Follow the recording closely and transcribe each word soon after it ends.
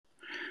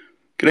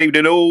Good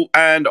evening, all,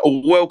 and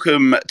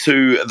welcome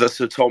to the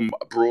Sir Tom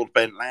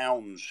Broadbent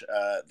Lounge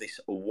this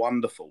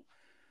wonderful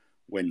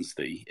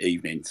Wednesday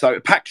evening. So,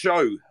 a packed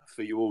show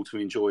for you all to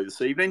enjoy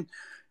this evening.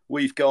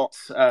 We've got,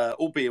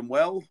 all being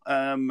well,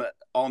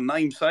 our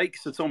namesake,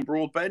 Sir Tom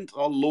Broadbent,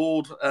 our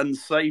Lord and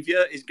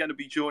Saviour, is going to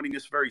be joining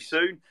us very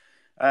soon.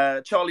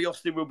 Charlie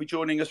Austin will be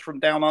joining us from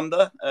Down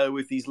Under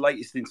with his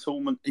latest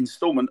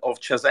instalment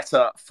of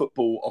Chazetta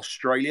Football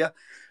Australia.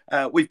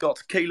 We've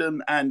got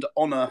Keelan and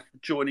Honor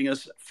joining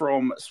us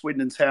from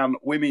Swindon Town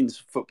Women's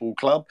Football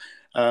Club,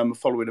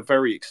 following a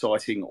very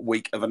exciting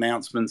week of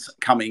announcements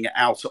coming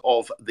out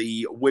of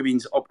the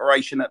women's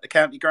operation at the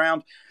county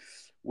ground.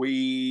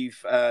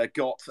 We've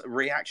got a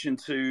reaction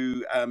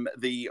to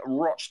the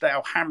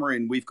Rochdale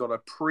hammering. We've got a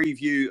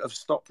preview of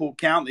Stockport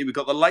County. We've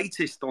got the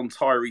latest on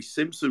Tyrese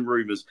Simpson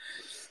rumours.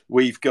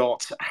 We've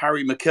got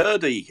Harry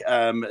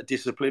McCurdy,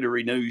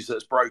 disciplinary news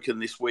that's broken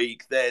this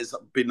week. There's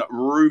been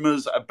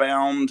rumours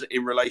abound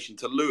in relation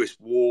to Lewis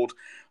Ward.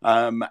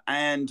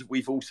 And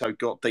we've also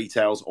got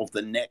details of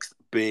the next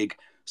big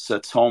Sir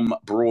Tom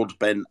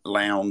Broadbent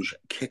Lounge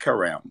kick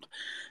around.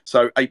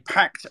 So a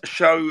packed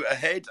show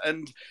ahead,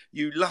 and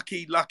you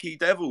lucky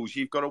devils,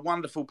 you've got a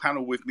wonderful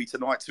panel with me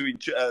tonight to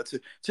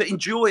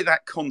enjoy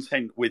that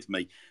content with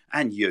me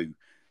and you.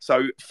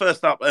 So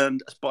first up,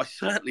 and by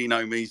certainly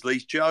no means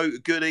least, Joe,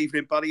 good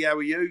evening, buddy. How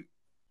are you?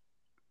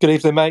 Good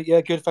evening, mate.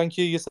 Yeah, good. Thank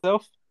you.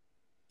 Yourself?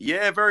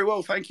 Yeah, very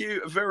well. Thank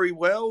you. Very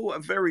well. A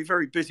very,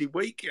 very busy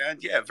week.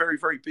 And yeah, very,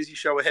 very busy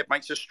show ahead,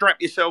 mate. So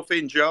strap yourself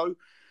in, Joe,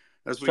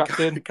 as we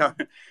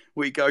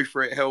go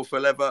for it hell for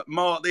leather.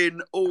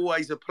 Martin,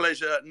 always a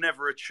pleasure,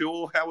 never a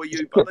chore. How are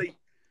you, buddy?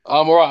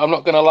 I'm all right. I'm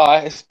not going to lie.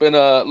 It's been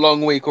a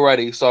long week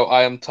already, so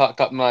I am tucked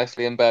up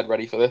nicely in bed,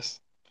 ready for this.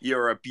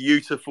 You're a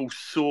beautiful,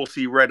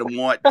 saucy red and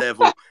white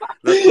devil.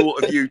 The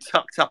thought of you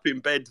tucked up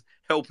in bed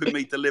helping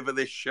me deliver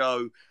this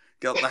show,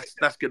 God,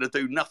 that's going to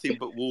do nothing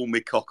but warm me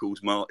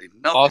cockles, Martin.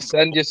 I'll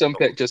send you some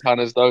pictures,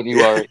 Hannahs. Don't you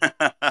worry.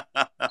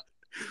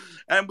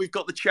 And we've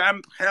got the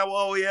champ. How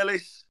are we,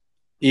 Ellis?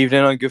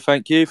 Evening, I'm good,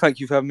 thank you. Thank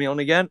you for having me on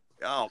again.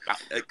 Oh,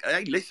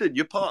 hey, listen,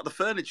 you're part of the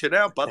furniture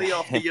now, buddy.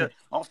 After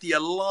your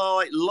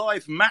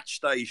live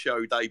match day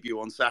show debut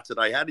on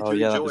Saturday, how did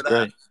you enjoy that?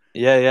 Great.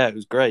 Yeah, it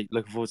was great.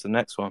 Looking forward to the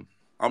next one.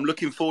 I'm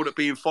looking forward to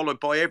being followed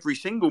by every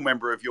single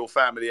member of your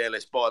family,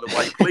 Ellis, by the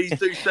way. Please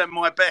do send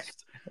my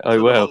best to the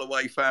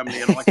Holloway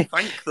family, and I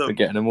thank them for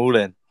getting them all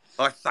in.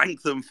 I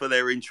thank them for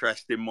their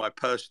interest in my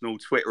personal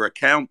Twitter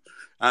account.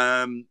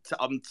 I'm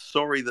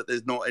sorry that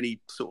there's not any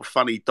sort of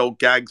funny dog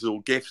gags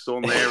or gifs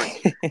on there.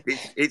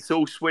 It's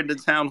all Swindon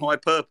Town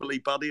hyperbole,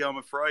 buddy, I'm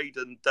afraid,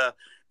 and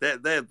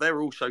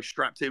they're also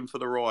strapped in for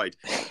the ride.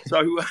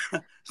 So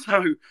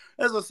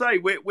as I say,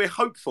 we're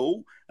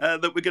hopeful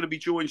that we're going to be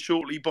joined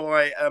shortly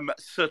by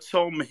Sir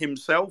Tom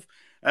himself.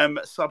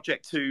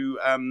 Subject to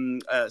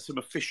some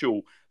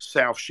official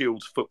South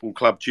Shields Football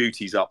Club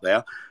duties up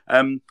there.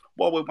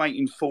 While we're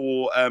waiting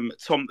for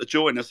Tom to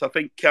join us, I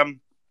think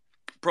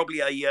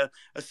probably a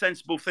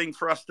sensible thing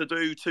for us to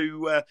do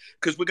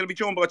because we're going to be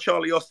joined by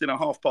Charlie Austin at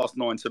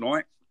 9:30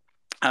 tonight.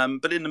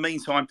 But in the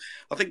meantime,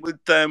 I think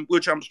we'll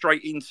jump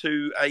straight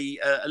into a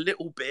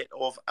little bit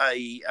of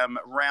a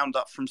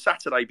roundup from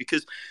Saturday,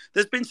 because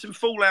there's been some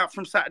fallout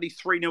from Saturday's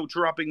 3-0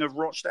 drubbing of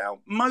Rochdale.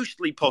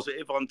 Mostly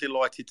positive, I'm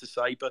delighted to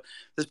say, but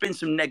there's been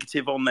some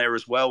negative on there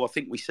as well. I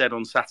think we said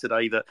on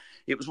Saturday that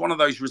it was one of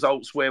those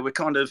results where we're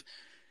kind of,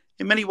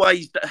 in many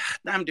ways,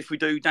 damned if we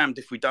do, damned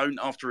if we don't.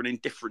 After an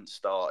indifferent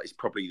start is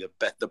probably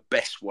the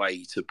best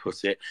way to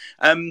put it.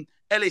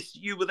 Ellis,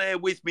 you were there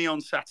with me on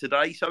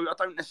Saturday, so I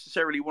don't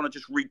necessarily want to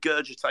just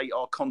regurgitate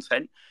our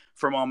content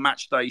from our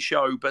match day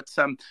show, but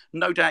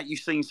no doubt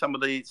you've seen some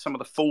of the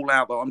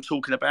fallout that I'm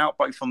talking about,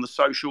 both on the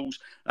socials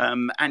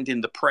and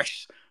in the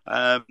press.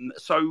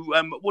 So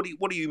what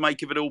do you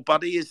make of it all,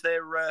 buddy? Is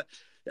there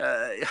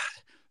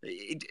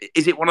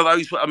is it one of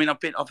those? I mean,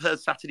 I've heard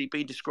Saturday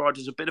being described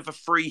as a bit of a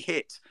free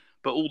hit,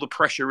 but all the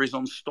pressure is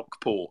on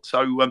Stockport.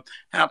 So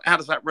how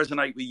does that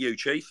resonate with you,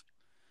 Chief?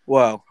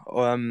 Well,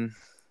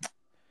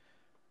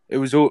 it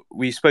was all,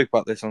 we spoke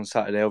about this on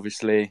Saturday,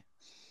 obviously,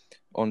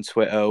 on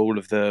Twitter. All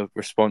of the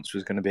response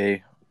was going to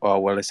be, oh,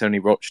 well, it's only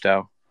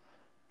Rochdale.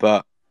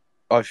 But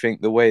I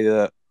think the way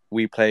that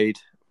we played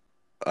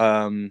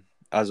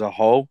as a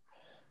whole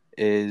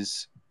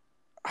is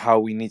how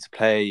we need to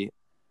play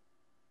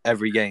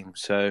every game.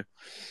 So,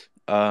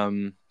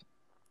 I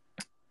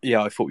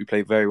thought we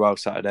played very well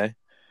Saturday.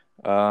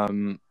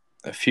 A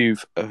few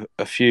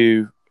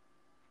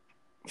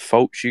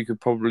faults you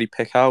could probably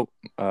pick out.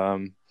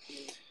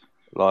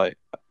 Like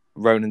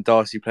Ronan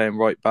Darcy playing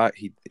right back,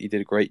 he did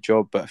a great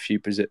job, but a few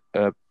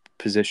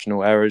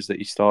positional errors that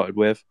he started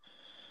with.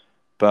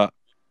 But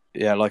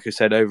yeah, like I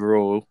said,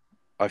 overall,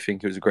 I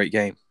think it was a great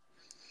game.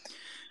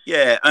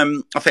 Yeah, I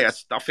think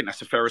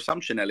that's a fair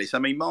assumption, Ellis. I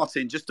mean,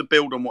 Martin, just to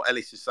build on what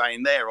Ellis is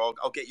saying there,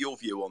 I'll get your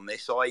view on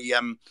this. I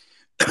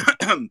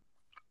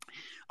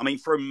mean,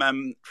 from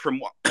 1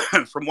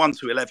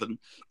 to 11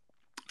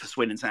 for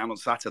Swindon Town on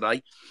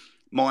Saturday.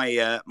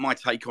 my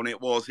take on it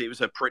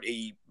was a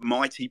pretty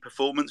mighty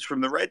performance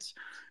from the Reds.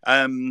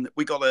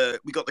 We got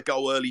the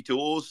goal early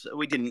doors.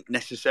 We didn't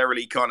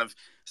necessarily kind of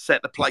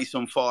set the place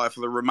on fire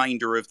for the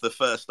remainder of the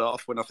first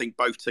half, when I think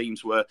both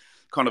teams were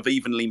kind of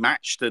evenly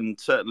matched and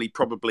certainly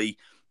probably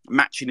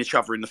matching each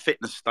other in the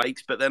fitness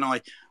stakes. But then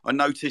I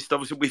noticed,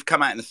 obviously, we've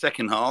come out in the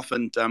second half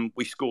and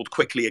we scored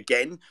quickly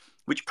again,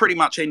 which pretty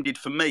much ended,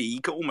 for me,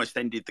 almost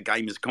ended the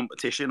game as a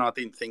competition. I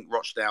didn't think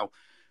Rochdale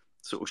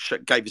sort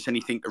of gave us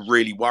anything to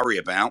really worry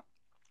about.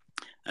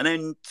 And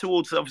then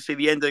towards, obviously,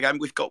 the end of the game,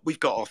 we've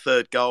got our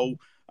third goal.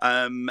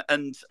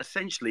 And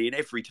essentially in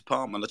every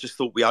department, I just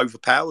thought we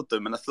overpowered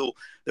them. And I thought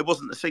there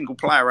wasn't a single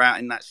player out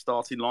in that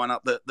starting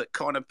lineup that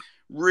kind of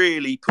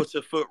really put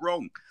a foot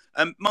wrong.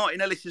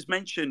 Martin Ellis has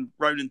mentioned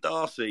Ronan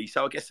Darcy,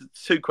 so I guess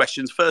two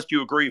questions. First,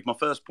 you agree with my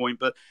first point,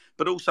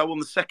 but also on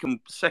the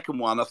second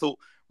one, I thought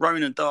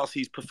Ronan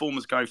Darcy's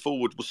performance going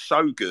forward was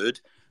so good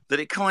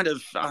that it kind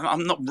of,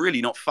 I'm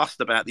not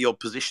fussed about the odd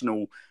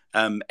positional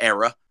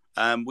error,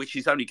 which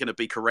is only going to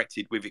be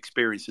corrected with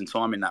experience and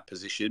time in that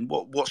position.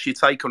 What's your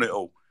take on it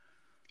all?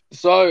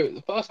 So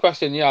the first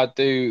question, yeah, I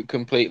do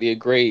completely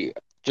agree.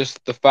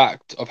 Just the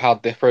fact of how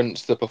different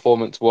the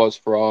performance was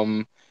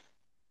from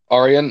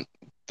Orient,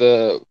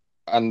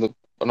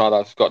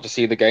 I've got to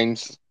see the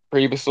games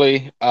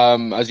previously,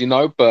 as you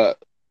know,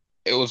 but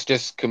it was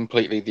just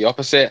completely the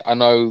opposite. I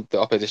know the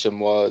opposition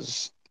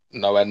was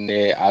nowhere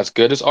near as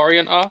good as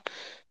Orient are,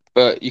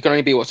 but you can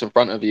only be what's in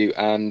front of you.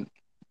 And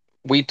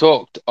we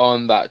talked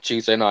on that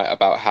Tuesday night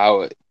about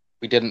how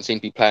we didn't seem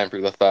to be playing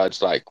through the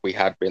thirds like we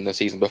had been the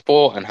season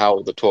before, and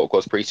how the talk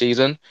was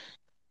pre-season.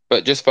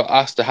 But just for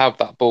us to have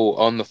that ball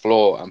on the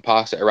floor and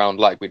pass it around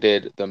like we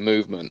did, the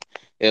movement,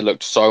 it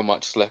looked so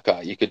much slicker.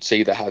 You could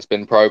see there has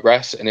been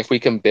progress. And if we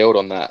can build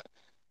on that,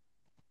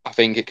 I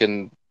think it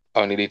can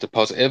only lead to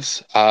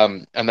positives.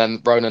 And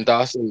then Ronan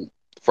Darcy,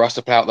 for us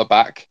to play out the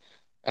back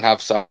and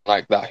have someone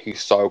like that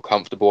who's so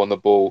comfortable on the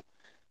ball,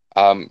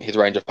 his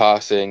range of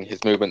passing,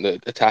 his movement,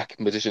 the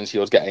attacking positions he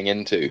was getting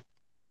into,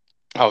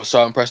 I was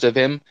so impressed with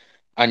him.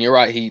 And you're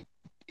right,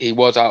 he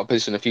was out of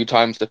position a few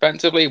times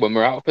defensively when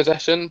we're out of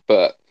possession,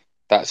 but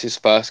that's his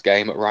first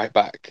game at right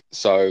back.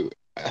 So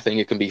I think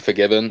it can be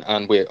forgiven.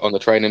 And we're on the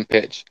training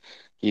pitch.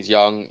 He's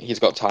young. He's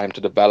got time to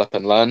develop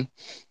and learn.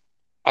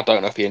 I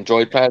don't know if he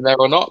enjoyed playing there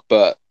or not,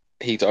 but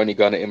he's only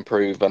going to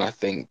improve. And I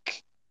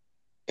think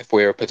if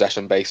we're a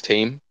possession-based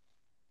team,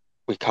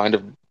 we kind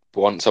of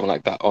want someone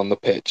like that on the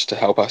pitch to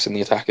help us in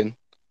the attacking.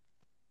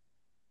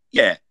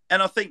 Yeah,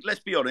 and I think,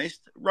 let's be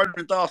honest,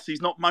 Ronan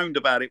Darcy's not moaned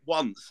about it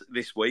once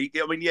this week.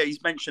 I mean, yeah,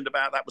 he's mentioned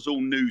about that was all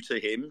new to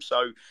him,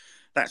 so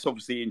that's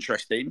obviously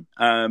interesting.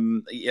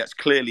 It's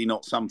clearly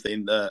not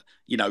something that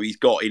he's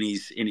got in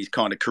his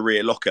kind of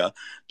career locker.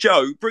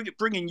 Joe,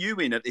 bringing you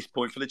in at this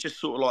point for just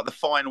sort of like the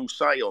final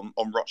say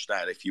on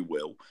Rochdale, if you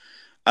will.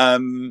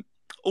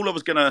 All I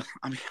was gonna,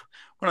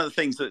 one of the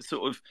things that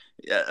sort of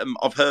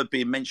I've heard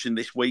being mentioned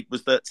this week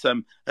was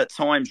that at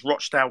times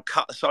Rochdale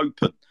cut us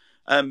open.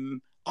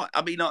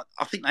 I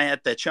think they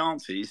had their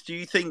chances. Do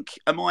you think,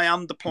 am I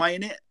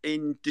underplaying it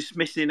in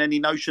dismissing any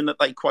notion that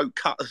they, quote,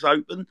 cut us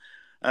open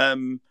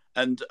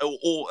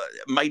or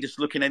made us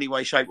look in any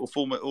way, shape or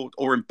form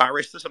or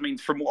embarrassed us? I mean,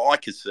 from what I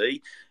could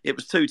see, it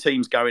was two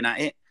teams going at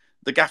it.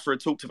 The gaffer had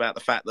talked about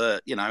the fact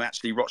that,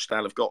 actually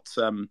Rochdale have got,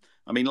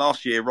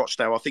 last year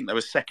Rochdale, I think they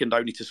were second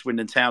only to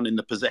Swindon Town in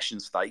the possession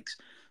stakes.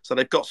 So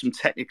they've got some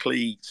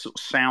technically sort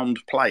of sound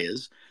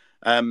players.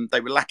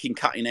 They were lacking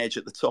cutting edge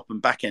at the top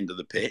and back end of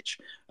the pitch.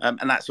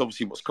 And that's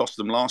obviously what's cost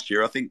them last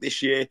year. I think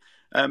this year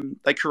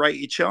they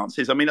created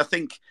chances. I mean, I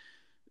think,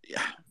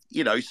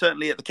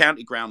 certainly at the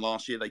county ground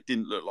last year, they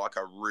didn't look like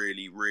a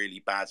really,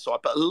 really bad side.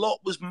 But a lot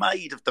was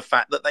made of the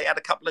fact that they had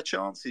a couple of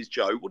chances,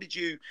 Joe.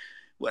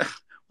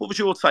 What was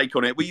your take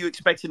on it? Were you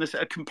expecting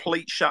a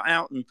complete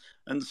shutout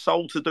and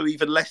Sol to do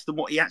even less than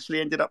what he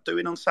actually ended up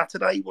doing on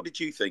Saturday? What did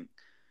you think?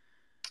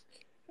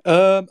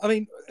 If I'm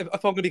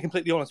going to be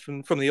completely honest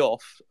from the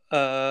off,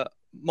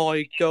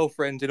 my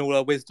girlfriend, in all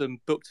her wisdom,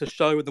 booked a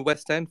show in the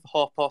West End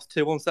for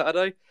 2:30 on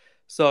Saturday.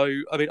 So,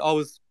 I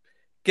was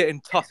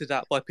getting tutted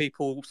at by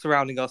people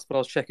surrounding us when I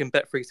was checking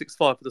Bet365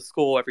 for the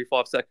score every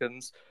 5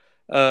 seconds.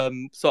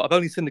 So I've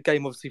only seen the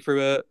game, obviously,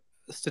 through a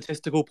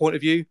statistical point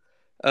of view.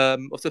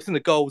 I've seen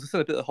the goals, I've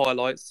seen a bit of the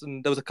highlights,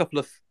 and there was a couple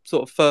of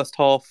sort of first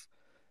half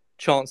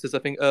chances, I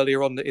think,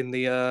 earlier on in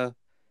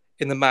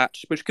the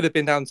match, which could have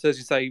been down to, as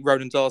you say,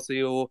 Ronan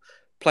Darcy or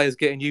players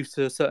getting used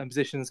to certain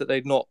positions that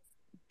they'd not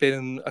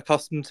been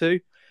accustomed to.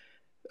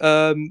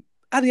 At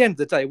the end of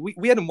the day,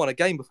 we hadn't won a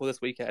game before this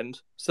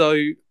weekend, so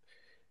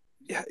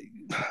yeah,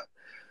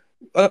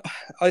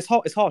 it's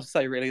hard to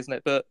say, really, isn't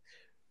it? But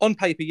on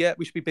paper, yeah,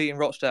 we should be beating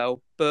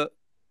Rochdale, but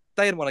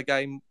they hadn't won a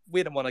game, we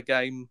hadn't won a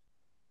game.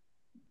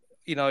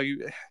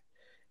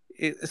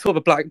 It's sort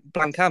of a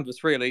blank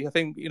canvas, really. I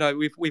think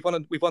we've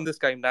won this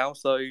game now,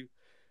 so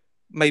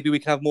maybe we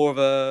can have more of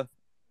a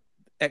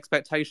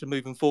expectation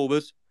moving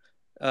forward.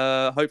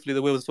 Hopefully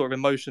the wheels are sort of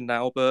in motion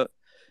now, but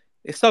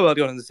it's so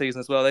early on in the season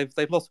as well.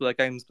 They've lost all their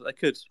games, but they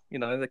could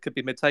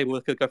be mid-table.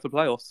 They could go for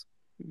playoffs.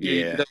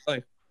 You don't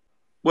know.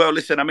 Well,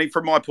 listen, I mean,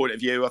 from my point of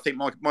view, I think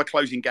my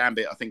closing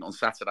gambit, I think on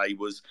Saturday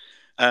was,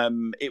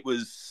 it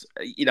was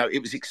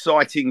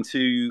exciting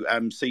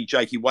to see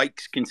Jakey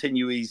Wakes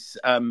continue his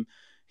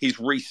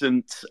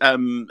recent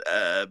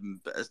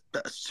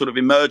sort of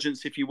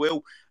emergence, if you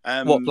will.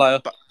 What player?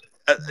 But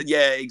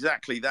yeah,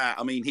 exactly that.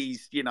 I mean,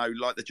 he's,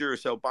 like the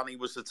Duracell bunny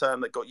was the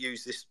term that got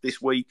used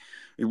this week.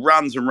 He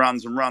runs and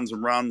runs and runs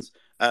and runs.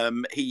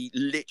 He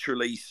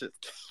literally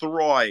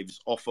thrives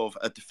off of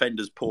a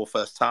defender's poor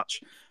first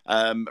touch,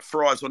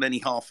 thrives on any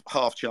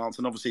half chance,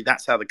 and obviously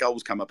that's how the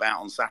goals come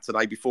about on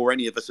Saturday before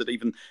any of us had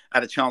even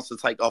had a chance to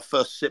take our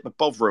first sip of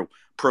Bovril,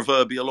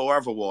 proverbial or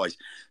otherwise.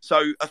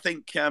 So I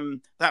think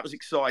that was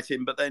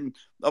exciting. But then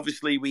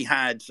obviously we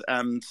had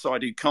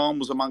Saidu Khan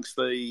was amongst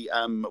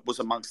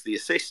the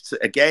assists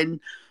again.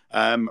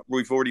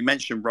 We've already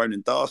mentioned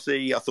Ronan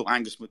Darcy. I thought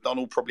Angus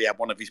MacDonald probably had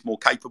one of his more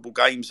capable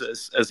games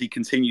as he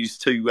continues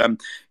to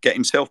get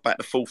himself back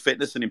to full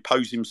fitness and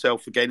impose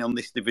himself again on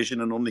this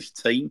division and on this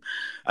team.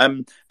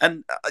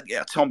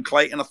 Tom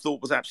Clayton I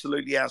thought was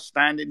absolutely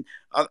outstanding.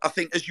 I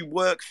think as you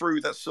work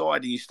through that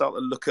side and you start to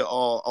look at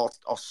our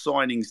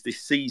signings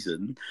this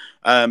season,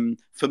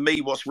 for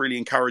me, what's really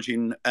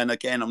encouraging, and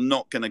again, I'm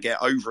not going to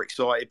get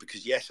overexcited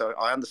because yes,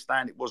 I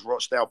understand it was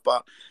Rochdale,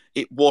 but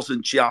it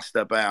wasn't just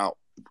about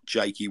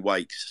Jakey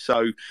Wakes.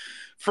 So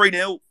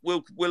 3-0,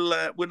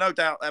 we'll no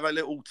doubt have a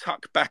little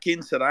tuck back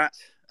into that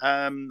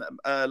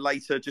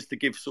later, just to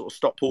give sort of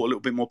Stockport a little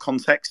bit more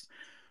context.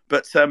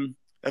 But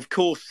of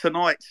course,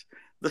 tonight,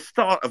 the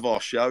start of our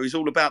show is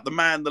all about the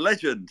man, the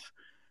legend,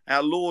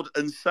 our Lord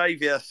and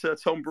Saviour, Sir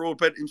Tom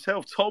Broadbent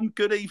himself. Tom,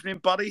 good evening,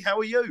 buddy. How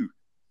are you?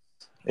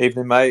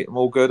 Evening, mate. I'm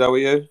all good. How are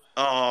you?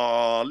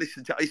 Oh,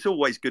 listen, it's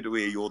always good to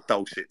hear your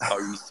dulcet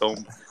tones,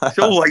 Tom. It's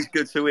always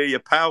good to hear you,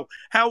 pal.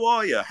 How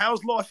are you?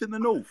 How's life in the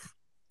north?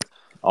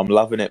 I'm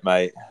loving it,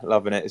 mate.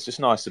 Loving it. It's just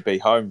nice to be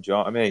home. Do you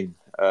know what I mean?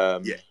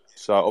 Yeah.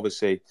 So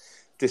obviously,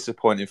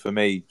 disappointing for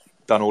me.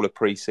 Done all the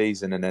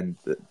pre-season, and then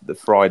the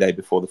Friday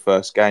before the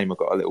first game, I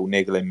got a little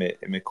niggle in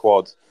my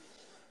quad.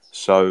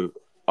 So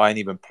I ain't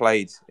even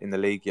played in the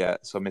league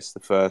yet. So I missed the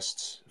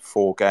first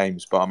 4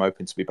 games, but I'm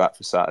hoping to be back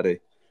for Saturday.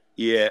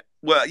 Yeah,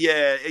 well,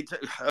 yeah, it's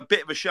a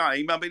bit of a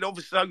shame. I mean,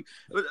 obviously,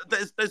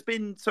 there's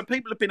been some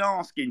people have been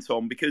asking,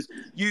 Tom, because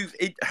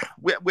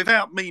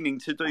without meaning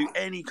to do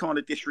any kind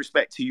of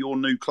disrespect to your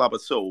new club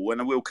at all,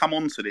 and we'll come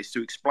on to this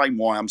to explain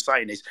why I'm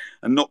saying this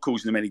and not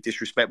causing them any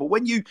disrespect. But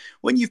when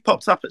you've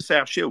popped up at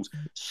South Shields,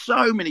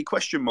 so many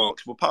question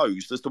marks were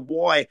posed as to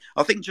why.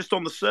 I think just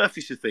on the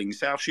surface of things,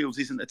 South Shields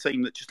isn't a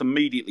team that just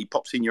immediately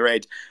pops in your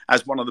head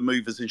as one of the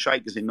movers and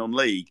shakers in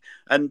non-league.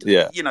 And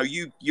Yeah.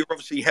 You're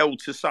obviously held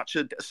to such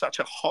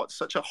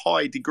a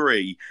high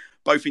degree,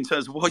 both in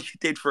terms of what you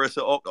did for us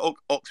at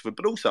Oxford,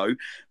 but also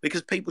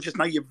because people just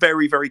know you're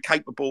very, very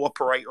capable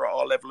operator at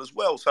our level as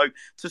well. So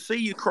to see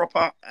you crop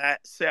up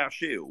at South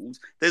Shields,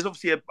 there's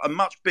obviously a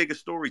much bigger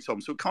story,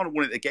 Tom. So we kind of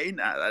wanted to get in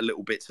that a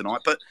little bit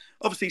tonight. But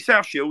obviously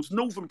South Shields,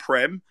 Northern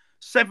Prem,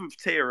 7th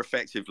tier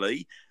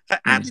effectively.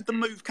 How did the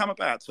move come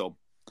about, Tom?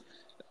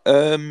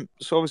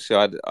 So obviously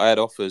I had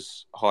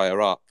offers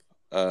higher up,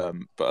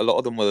 but a lot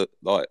of them were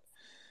like,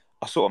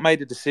 I sort of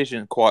made a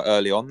decision quite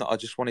early on that I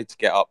just wanted to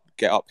get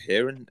up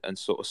here and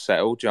sort of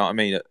settle. Do you know what I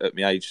mean? At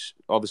my age,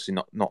 obviously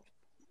not.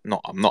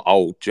 I'm not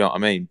old. Do you know what I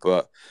mean?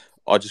 But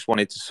I just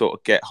wanted to sort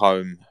of get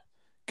home,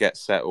 get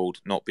settled,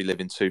 not be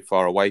living too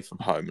far away from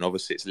home. And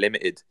obviously, it's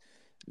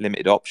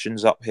limited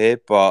options up here.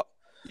 But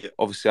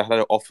obviously, I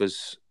had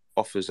offers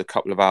a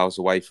couple of hours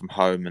away from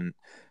home, and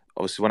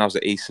obviously, when I was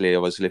at Eastleigh, I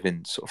was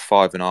living sort of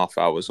 5.5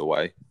 hours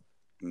away,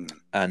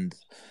 and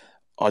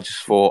I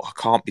just thought I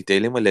can't be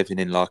dealing with living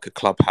in like a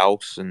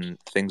clubhouse and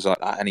things like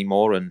that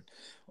anymore. And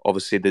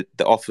obviously the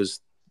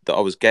offers that I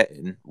was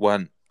getting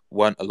weren't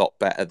a lot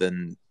better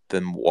than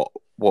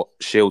what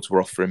Shields were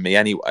offering me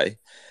anyway.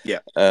 Yeah.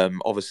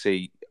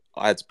 Obviously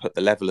I had to put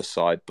the level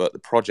aside, but the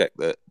project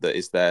that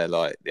is there,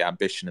 like the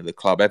ambition of the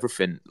club,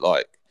 everything,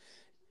 like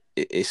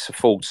it's a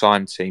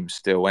full-time team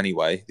still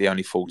anyway, the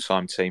only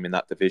full-time team in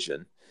that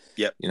division.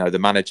 Yep. The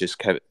managers,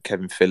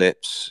 Kevin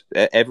Phillips,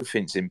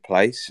 everything's in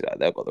place.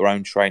 They've got their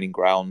own training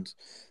ground.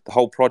 The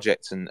whole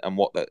project and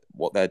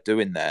what they're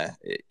doing there,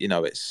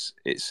 it's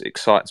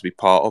exciting to be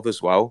part of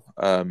as well.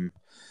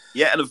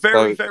 Yeah, and a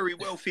very, very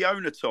wealthy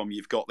owner, Tom,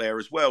 you've got there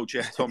as well,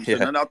 Jeff Thompson.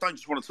 Yeah. And I don't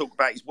just want to talk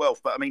about his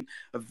wealth, but I mean,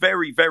 a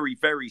very, very,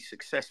 very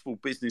successful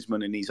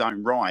businessman in his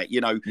own right.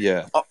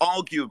 Yeah.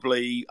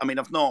 Arguably, I mean,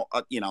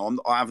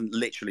 I haven't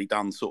literally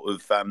done sort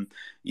of,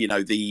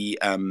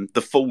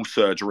 the full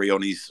surgery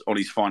on his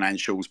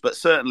financials, but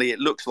certainly it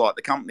looks like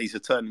the companies are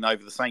turning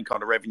over the same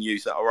kind of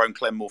revenues that our own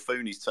Clem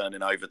Morfuni's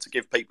turning over, to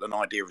give people an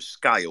idea of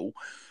scale.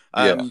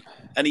 And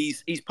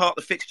he's part of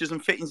the fixtures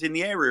and fittings in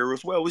the area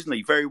as well, isn't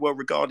he? Very well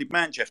regarded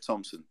man, Jeff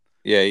Thompson.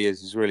 Yeah, he is.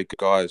 He's a really good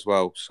guy as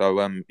well.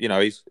 So,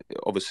 he's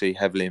obviously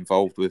heavily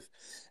involved with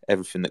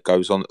everything that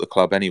goes on at the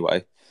club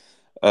anyway.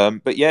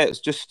 But yeah,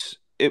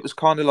 it was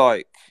kind of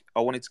like I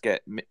wanted to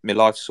get my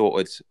life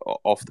sorted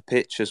off the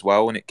pitch as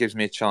well, and it gives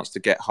me a chance to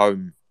get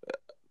home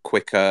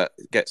quicker,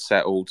 get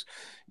settled.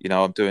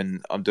 I'm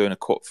doing a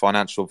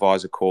financial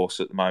advisor course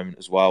at the moment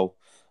as well.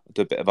 I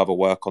do a bit of other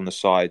work on the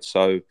side,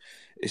 so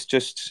it's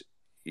just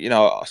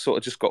I sort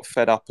of just got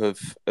fed up of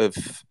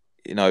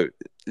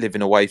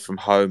living away from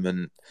home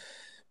and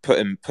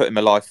putting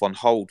my life on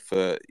hold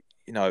for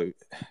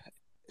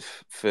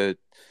for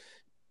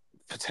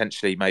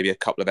potentially maybe a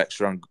couple of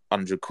extra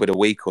 £100 a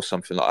week or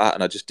something like that,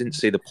 and I just didn't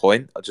see the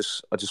point. I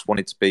just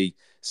wanted to be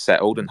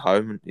settled and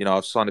home.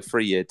 I've signed a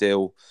 3-year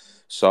deal,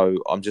 so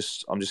I'm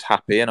just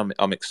happy, and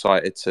I'm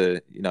excited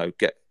to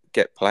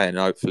get playing and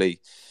hopefully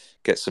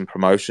get some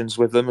promotions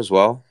with them as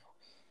well.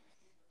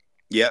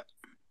 Yeah.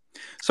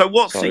 So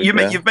you've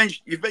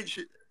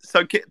mentioned.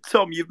 So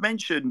Tom, you've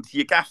mentioned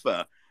your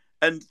gaffer,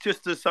 and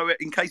so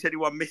in case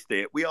anyone missed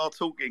it, we are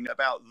talking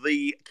about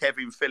the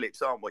Kevin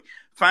Phillips, aren't we?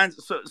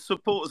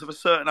 Supporters of a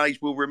certain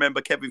age will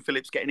remember Kevin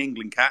Phillips getting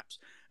England caps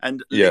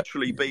and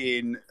literally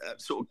being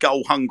sort of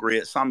goal hungry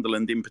at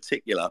Sunderland in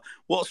particular.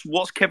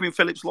 What's Kevin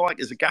Phillips like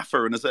as a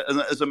gaffer and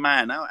as a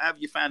man? How have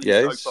you found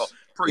him so far?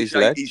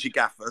 Appreciate he's your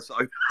gaffer, so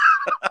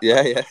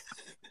yeah.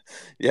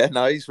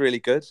 No, he's really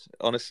good,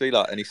 honestly.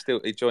 And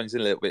he joins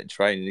in a little bit in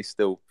training. He's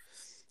still.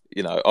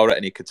 I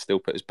reckon he could still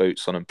put his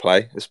boots on and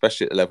play,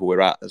 especially at the level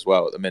we're at as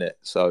well at the minute.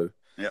 So,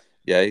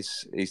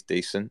 he's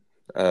decent.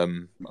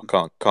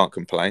 Can't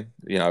complain.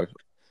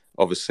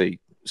 Obviously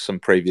some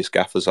previous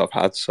gaffers I've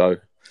had. So,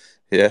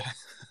 yeah.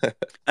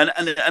 and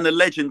a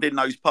legend in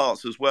those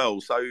parts as well.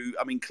 So,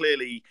 I mean,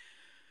 clearly,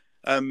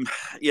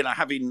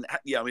 having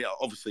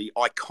obviously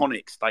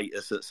iconic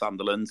status at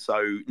Sunderland.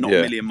 So not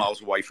a million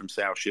miles away from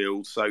South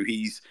Shields. So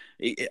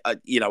I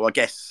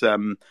guess.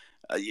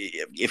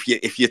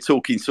 If you're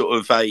talking sort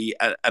of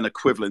an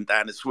equivalent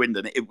down at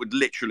Swindon, it would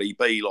literally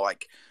be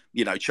like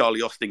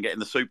Charlie Austin getting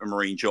the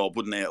Supermarine job,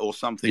 wouldn't it, or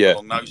something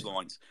along those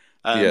lines.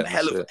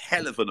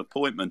 Hell of an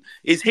appointment.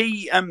 Is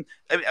he? I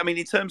mean,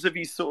 in terms of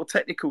his sort of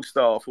technical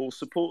staff or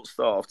support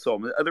staff,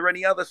 Tom, are there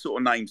any other sort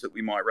of names that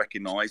we might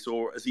recognise,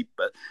 or has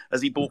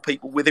he brought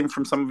people with him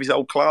from some of his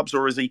old clubs,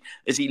 or has he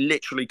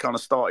literally kind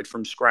of started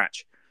from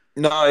scratch?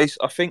 No, I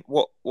think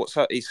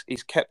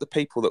he's kept the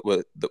people that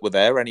were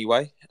there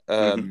anyway.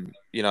 And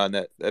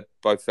they're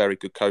both very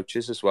good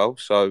coaches as well,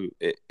 so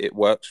it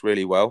works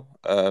really well.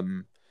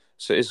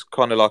 So it's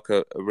kind of like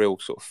a real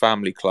sort of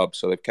family club.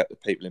 So they've kept the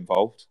people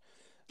involved.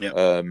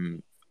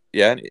 And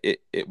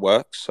it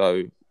works.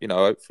 So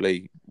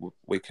hopefully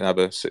we can have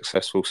a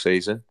successful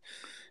season.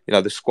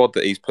 The squad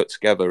that he's put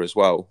together as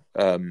well,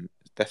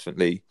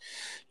 definitely,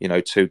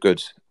 too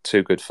good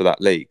for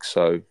that league.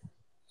 So.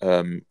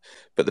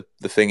 But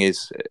the thing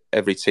is,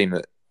 every team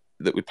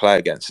that we play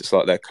against, it's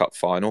like their cup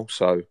final.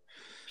 So,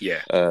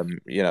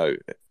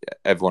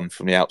 everyone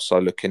from the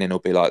outside looking in will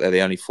be like they're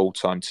the only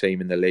full-time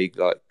team in the league.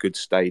 Like, good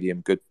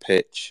stadium, good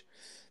pitch.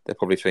 They're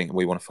probably thinking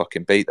we want to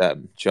fucking beat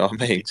them. Do you know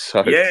what I mean?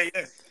 So yeah.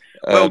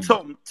 Well,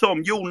 Tom,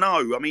 you'll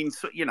know. I mean,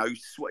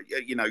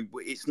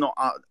 it's not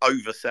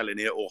overselling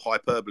it or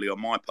hyperbole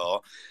on my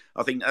part.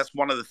 I think that's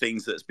one of the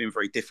things that's been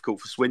very difficult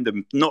for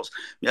Swindon. Not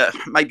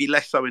maybe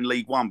less so in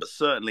League One, but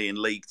certainly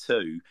in League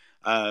Two.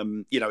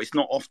 It's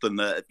not often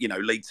that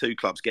League Two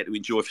clubs get to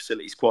enjoy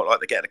facilities quite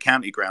like they get at a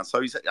county ground.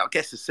 So I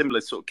guess a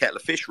similar sort of kettle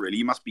of fish. Really,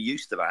 you must be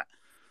used to that.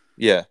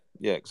 Yeah,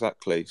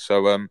 exactly.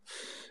 So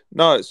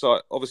no, it's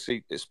like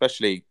obviously,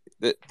 especially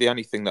the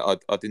only thing that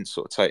I didn't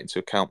sort of take into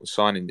account was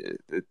signing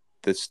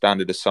the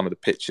standard of some of the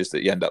pitches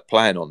that you end up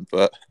playing on,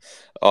 but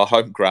our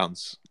home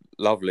ground's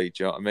lovely,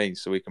 do you know what I mean?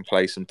 So we can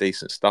play some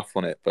decent stuff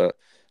on it, but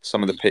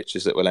some of the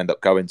pitches that we'll end up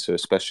going to,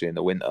 especially in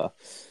the winter,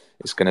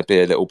 it's going to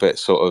be a little bit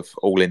sort of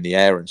all in the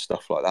air and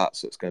stuff like that,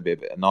 so it's going to be a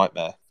bit of a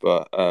nightmare.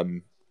 But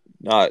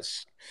no,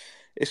 it's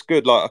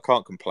good. Like, I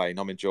can't complain.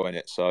 I'm enjoying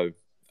it. So,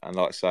 and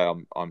like I say,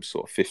 I'm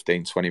sort of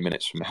 15-20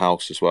 minutes from the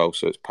house as well,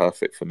 so it's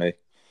perfect for me.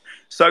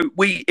 So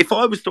if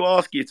I was to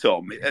ask you,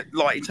 Tom,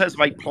 like in terms of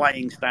a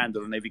playing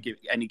standard on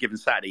any given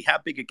Saturday, how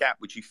big a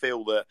gap would you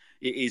feel that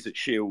it is at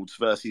Shields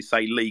versus,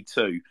 say, League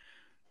Two?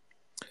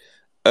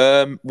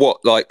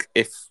 What, like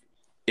if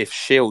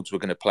Shields were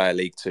going to play a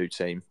League Two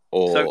team,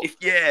 or so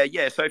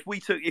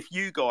if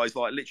you guys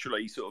like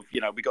literally sort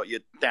of we got you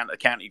down at the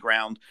county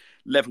ground,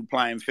 level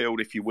playing field,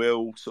 if you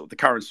will, sort of the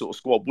current sort of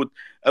squad,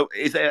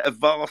 is there a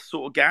vast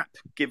sort of gap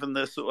given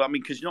the sort of, I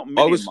mean, because you're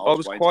not I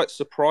was quite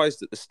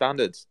surprised at the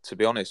standards, to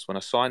be honest, when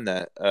I signed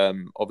there.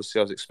 Obviously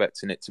I was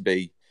expecting it to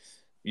be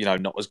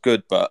not as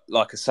good, but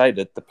like I say,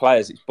 the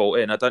players it's brought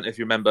in, I don't know if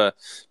you remember, do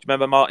you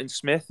remember Martin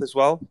Smith as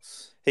well?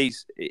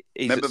 He's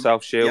at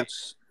South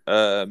Shields.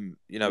 Yep.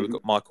 We've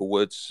got Michael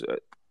Woods,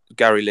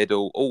 Gary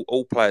Liddell,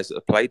 all players that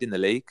have played in the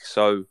league.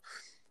 So,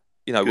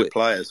 good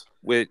players.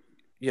 We're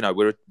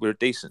a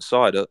decent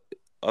side.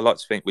 I like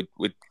to think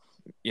we'd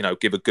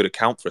give a good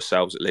account for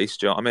ourselves at least.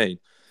 Do you know what I mean?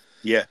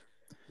 Yeah.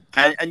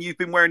 And you've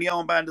been wearing the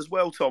armband as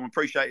well, Tom. I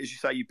appreciate, as you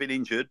say, you've been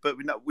injured, but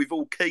we've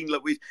all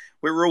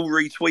we're all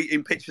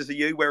retweeting pictures of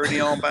you wearing the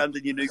armband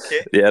in your new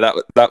kit. Yeah,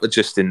 that was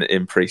just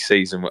in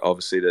pre-season.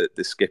 Obviously,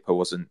 the skipper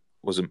wasn't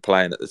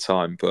playing at the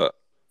time, but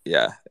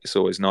yeah, it's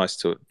always nice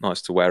to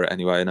wear it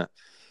anyway, isn't it?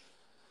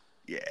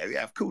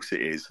 Yeah, of course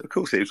it is. Of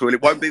course it is. Well,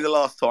 it won't be the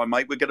last time,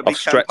 mate. We're going to be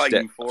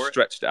campaigning for it.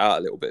 Stretched it out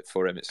a little bit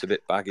for him. It's a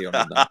bit baggy on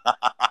him now.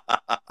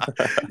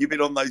 You've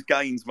been on those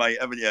gains, mate,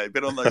 haven't you? You've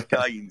been on those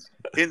gains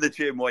in the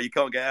gym while you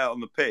can't get out on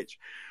the pitch.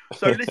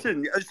 So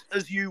listen,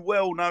 as you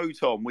well know,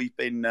 Tom, we've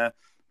been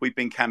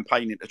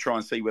campaigning to try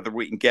and see whether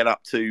we can get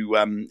up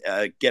to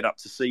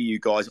see you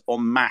guys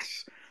en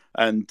masse.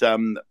 And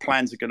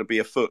plans are going to be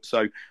afoot.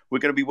 So we're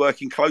going to be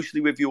working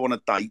closely with you on a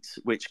date,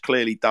 which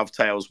clearly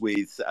dovetails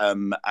with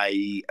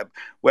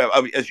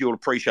as you'll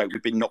appreciate,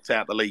 we've been knocked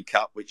out of the League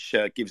Cup, which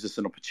gives us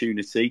an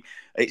opportunity.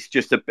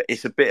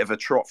 It's a bit of a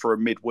trot for a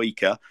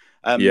midweeker.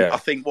 I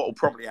think what will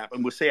probably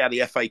happen, we'll see how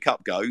the FA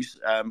Cup goes.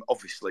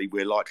 Obviously,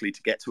 we're likely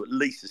to get to at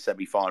least a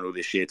semi-final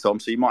this year, Tom,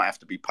 so you might have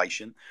to be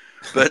patient.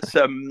 But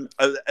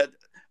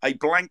a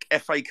blank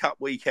FA Cup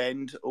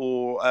weekend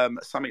or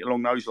something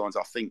along those lines,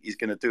 I think, is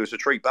going to do us a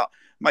treat. But,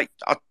 mate,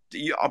 I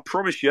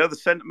promise you, the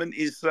sentiment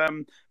is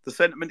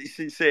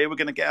sincere. We're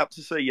going to get up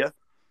to see you.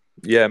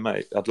 Yeah,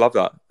 mate, I'd love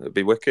that. It'd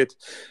be wicked.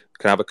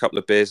 Can have a couple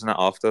of beers and that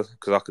after,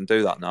 because I can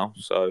do that now.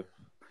 So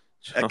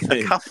a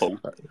couple,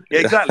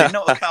 yeah, exactly.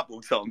 Not a couple,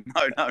 Tom.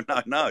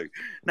 No.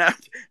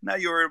 Now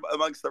you're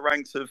amongst the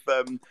ranks of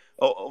the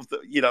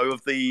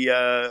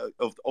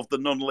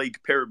non-league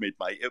pyramid,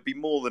 mate. It'll be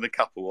more than a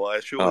couple, I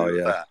assure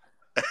you of that.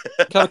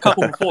 Have a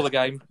couple before the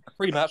game,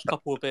 pre-match,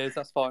 couple of beers.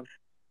 That's fine.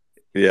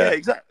 Yeah,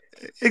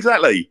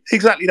 exactly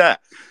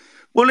that.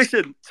 Well,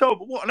 listen, Tom,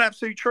 what an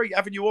absolute treat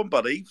having you on,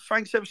 buddy.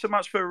 Thanks ever so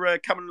much for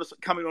coming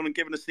on and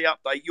giving us the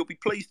update. You'll be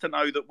pleased to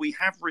know that we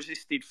have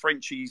resisted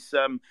Frenchie's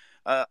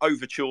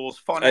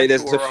overtures. Hey,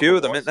 there's a few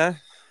of them, isn't there?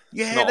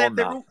 Yeah,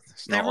 they're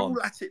all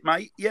at it,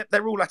 mate. Yeah,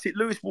 they're all at it.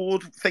 Lewis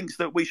Ward thinks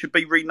that we should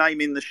be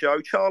renaming the show.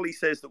 Charlie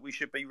says that we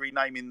should be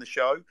renaming the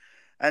show.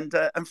 And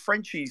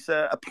Frenchie's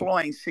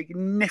applying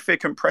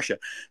significant pressure.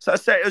 So,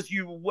 as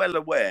you were well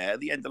aware, at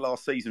the end of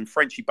last season,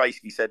 Frenchie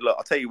basically said, look,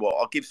 I'll tell you what,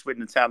 I'll give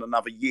Swindon Town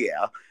another year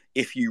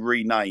if you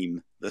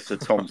rename the Sir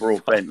Tom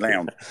Broadbent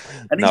Lounge.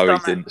 And no, he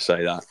didn't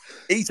say that.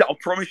 I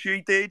promise you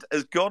he did.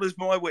 As God is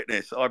my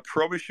witness, I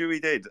promise you he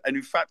did. And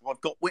in fact,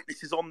 I've got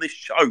witnesses on this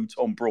show,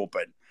 Tom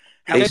Broadbent.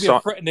 He gave me a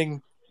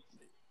threatening...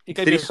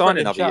 Did he sign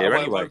another year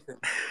anyway?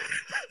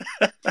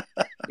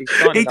 He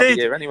signed another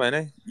year anyway,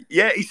 didn't he?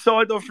 Yeah, he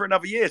signed on for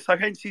another year, so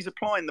hence he's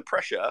applying the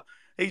pressure.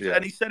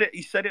 And he said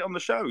it on the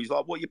show. He's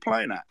like, "What are you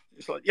playing at?"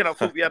 It's like, I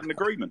thought we had an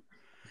agreement.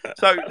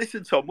 So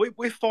listen, Tom,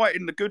 we're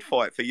fighting the good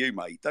fight for you,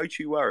 mate. Don't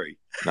you worry.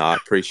 No, I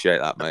appreciate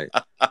that, mate.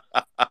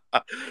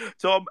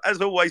 Tom, as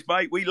always,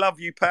 mate, we love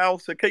you, pal.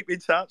 So keep in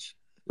touch.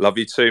 Love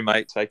you too,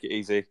 mate. Take it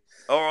easy.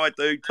 All right,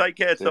 dude. Take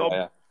care,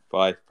 Tom.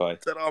 Bye.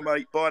 Ta-ra,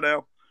 mate. Bye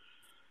now.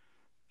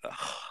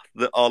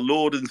 Our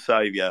Lord and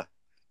Saviour,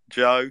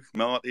 Joe,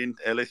 Martin,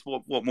 Ellis.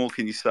 What more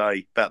can you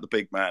say about the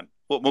big man?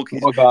 What more can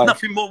you say?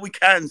 Nothing more we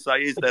can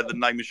say, is there,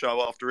 than name a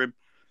show after him?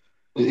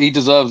 He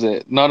deserves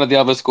it. None of the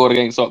others scored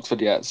against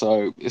Oxford yet,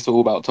 so it's all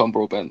about Tom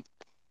Broadbent.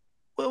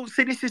 Well,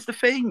 see, this is the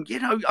thing.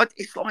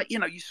 It's like,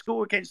 you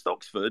score against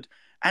Oxford,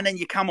 and then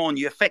you come on,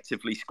 you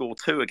effectively score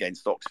 2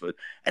 against Oxford,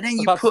 and then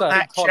you put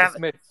that challenge.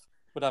 Smith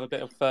would have a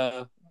bit of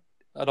an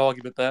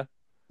argument there.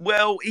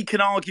 Well, he can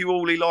argue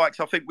all he likes.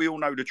 I think we all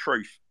know the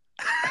truth.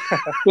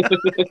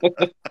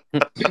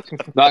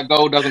 That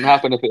goal doesn't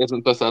happen if it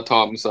isn't for Sir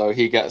Tom, so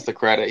he gets the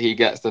credit, he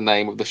gets the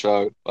name of the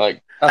show.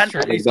 That's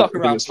true. He's stuck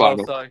around for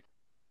us, so.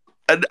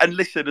 And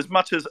listen, as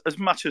much as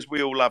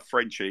we all love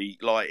Frenchie,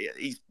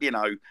 he's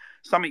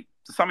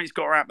something's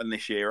got to happen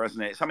this year,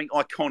 hasn't it? Something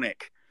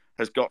iconic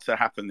has got to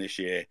happen this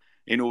year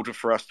in order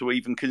for us to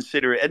even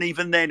consider it. And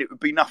even then, it would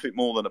be nothing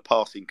more than a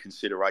passing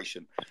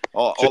consideration.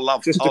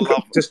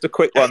 Just a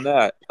quick one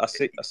there. I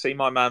see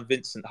my man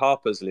Vincent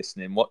Harper's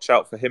listening. Watch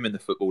out for him in the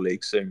Football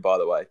League soon, by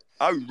the way.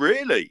 Oh,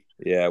 really?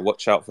 Yeah,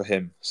 watch out for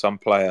him. Some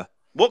player.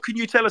 What can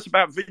you tell us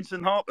about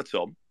Vincent Harper,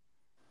 Tom?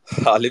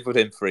 I lived with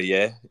him for a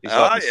year. He's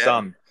like my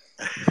son.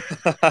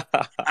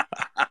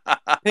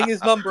 Ping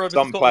his number over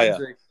some player.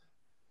 Injury.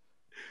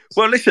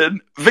 Well,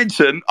 listen,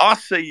 Vincent, I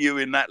see you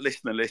in that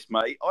listener list,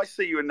 mate. I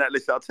see you in that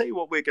list. I'll tell you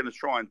what we're going to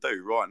try and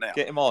do right now.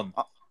 Get him on.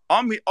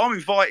 I'm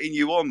inviting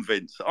you on,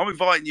 Vince. I'm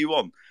inviting you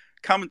on.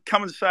 Come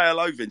and say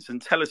hello, Vince,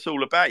 and tell us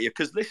all about you.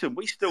 Because, listen,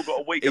 we still got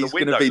a week in the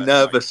window. He's going to be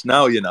nervous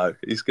now,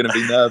 He's going to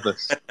be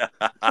nervous.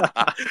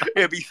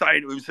 He'll be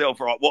saying to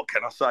himself, right, what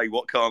can I say?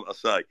 What can't I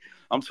say?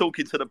 I'm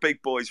talking to the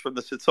big boys from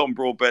the Sir Tom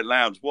Broadbent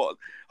Lounge.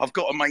 I've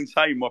got to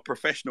maintain my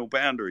professional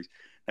boundaries.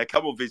 Now,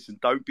 come on,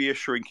 Vincent, don't be a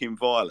shrinking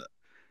violet.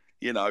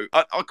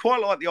 I quite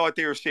like the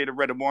idea of seeing a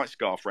red and white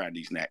scarf around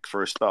his neck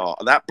for a start.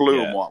 That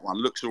blue and white one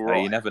looks all right.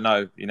 Hey, you never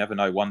know.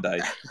 One day.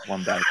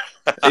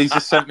 He's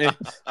just sent me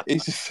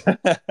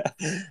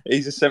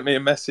a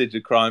message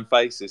of crying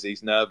faces.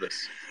 He's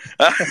nervous.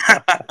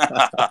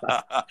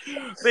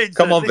 Vincent,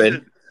 come on,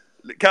 Vin.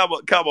 Come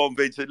on,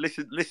 Vincent.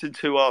 Listen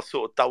to our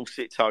sort of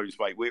dulcet tones,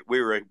 mate.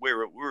 We're a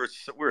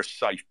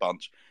safe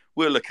bunch.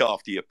 We'll look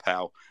after you,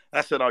 pal.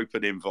 That's an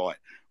open invite.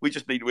 We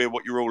just need to hear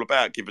what you're all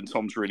about, given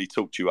Tom's really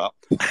talked you up.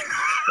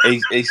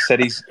 He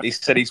said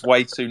he's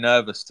way too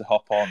nervous to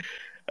hop on.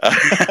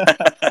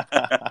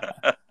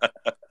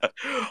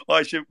 I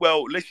situation.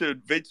 Well,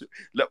 listen, Vince.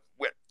 Look,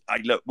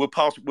 we'll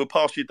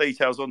pass your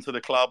details on to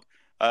the club.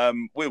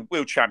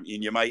 We'll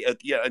champion you, mate.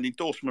 Yeah, an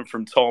endorsement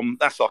from Tom.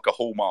 That's like a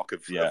hallmark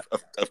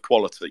of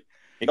quality.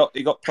 He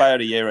got Player of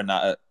the Year in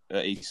that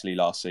at Eastleigh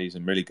last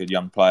season. Really good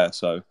young player.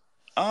 So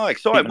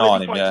exciting. Keep an eye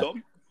on him. Play, Yeah.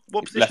 Tom?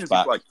 What position does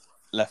he play?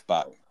 Left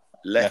back.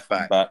 Left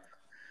back.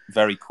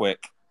 Very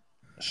quick,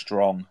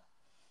 strong,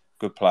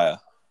 good player.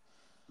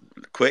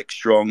 Quick,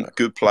 strong,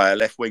 good player,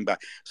 left wing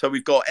back. So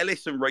we've got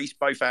Ellis and Reese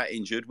both out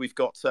injured. We've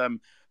got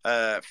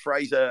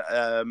Fraser.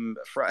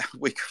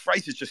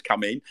 Fraser's just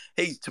come in.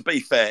 He's, to be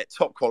fair,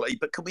 top quality.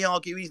 But can we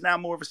argue he's now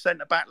more of a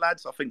centre back,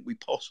 lads? I think we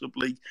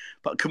possibly.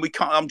 But can we?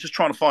 I'm just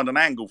trying to find an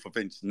angle for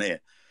Vincent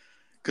here,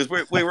 because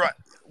we're right.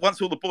 Once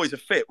all the boys are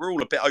fit, we're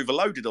all a bit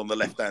overloaded on the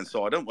left hand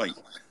side, aren't we?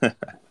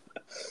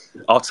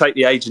 I'll take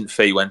the agent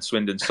fee when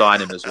Swindon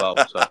sign him as well.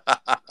 So.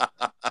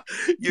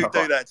 You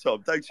do that,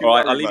 Tom. Don't you? All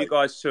right, worry, I'll leave mate. you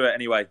guys to it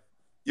anyway.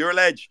 You're a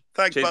ledge.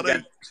 Thanks, Cheers buddy.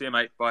 again. See you,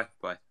 mate. Bye.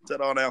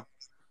 Ta-da now.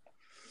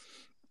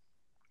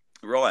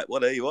 Right,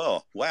 well, there you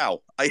are.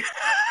 Wow,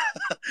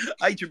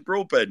 Agent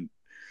Broadbent.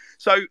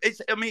 So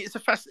it's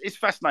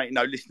fascinating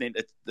though listening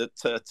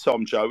to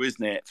Tom, Joe,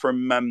 isn't it?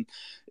 From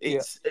I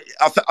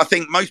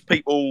think most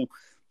people.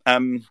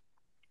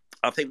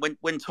 I think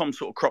when Tom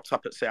sort of cropped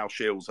up at South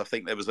Shields, I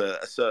think there was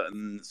a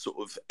certain sort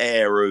of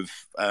air of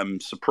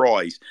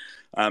surprise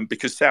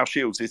because South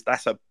Shields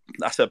that's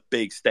a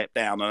big step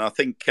down, and I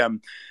think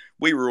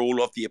we were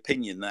all of the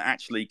opinion that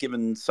actually,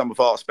 given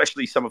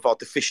especially some of our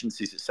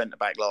deficiencies at centre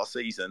back last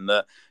season,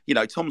 that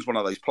Tom's one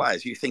of those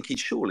players you're thinking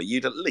surely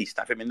you'd at least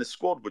have him in the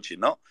squad, would you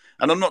not?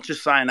 And I'm not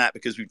just saying that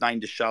because we've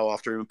named a show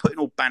after him and putting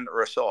all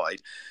banter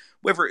aside.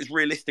 Whether it was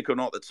realistic or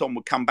not that Tom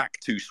would come back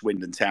to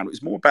Swindon Town, it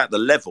was more about the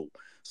level.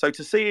 So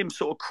to see him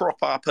sort of crop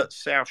up at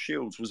South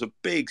Shields was a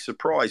big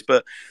surprise.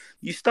 But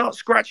you start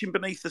scratching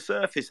beneath the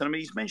surface. And I mean,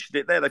 he's mentioned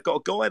it there. They've got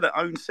a guy that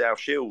owns South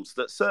Shields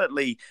that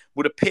certainly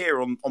would appear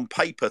on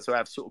paper to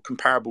have sort of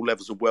comparable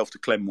levels of wealth to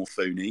Clem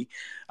Morfuni.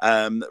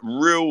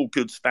 Real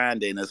good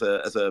standing as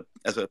a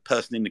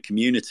person in the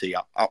community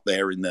up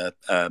there in the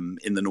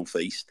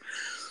northeast.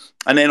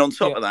 And then on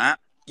top of that,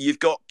 you've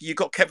got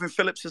Kevin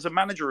Phillips as a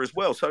manager as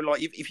well. So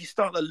like if you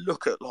start to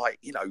look at like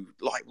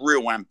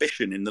real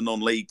ambition in the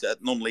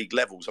non-league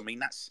levels, I mean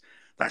that's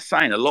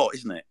saying a lot,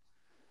 isn't it?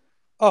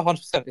 Oh,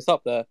 100%. It's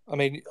up there. I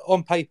mean,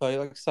 on paper,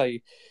 like I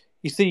say,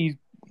 you see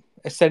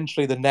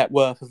essentially the net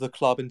worth of the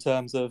club in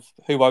terms of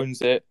who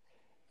owns it.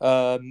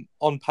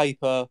 On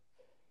paper,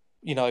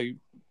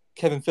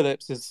 Kevin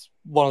Phillips is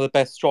one of the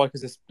best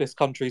strikers this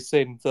country's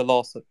seen for the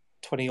last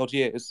 20 odd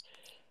years.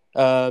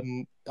 I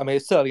mean,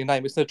 it's certainly a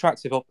name. It's an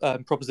attractive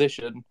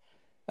proposition,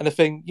 and I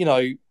think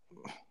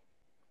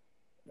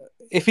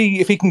if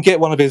he can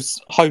get one of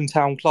his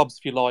hometown clubs,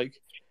 if you like,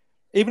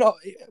 even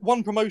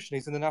one promotion,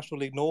 he's in the National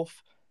League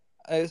North.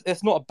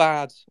 It's not a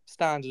bad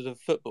standard of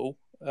football.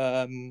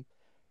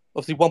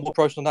 Obviously, one more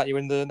promotion on that, you're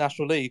in the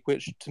National League,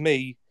 which to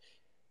me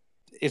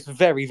is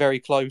very, very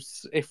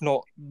close, if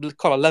not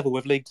kind of level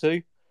with League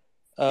Two.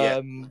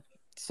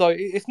 So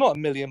it's not a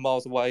million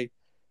miles away.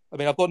 I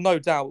mean, I've got no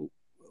doubt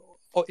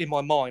in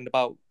my mind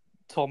about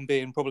Tom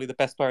being probably the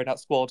best player in that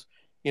squad.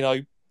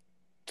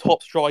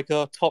 Top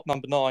striker, top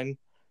number 9,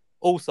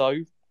 also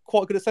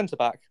quite good at centre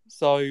back.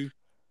 So,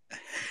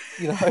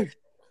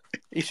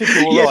 he should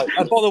be all right.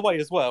 And by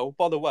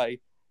the way,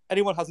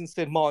 anyone hasn't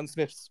seen Martin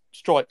Smith's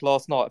strike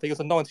last night? I think it was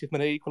a 90th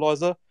minute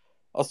equaliser.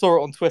 I saw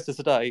it on Twitter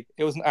today.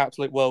 It was an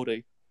absolute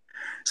worldie.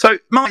 So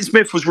Martin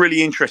Smith was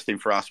really interesting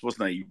for us,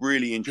 wasn't he?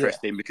 Really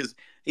interesting because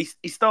he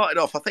started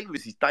off, I think it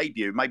was his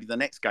debut, maybe the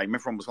next game.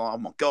 Everyone was like, oh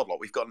my God,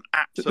 we've got an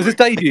absolute... It was his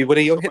debut when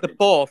he hit the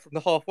bar from the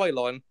halfway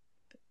line.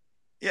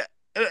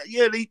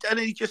 And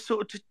he just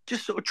sort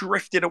of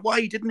drifted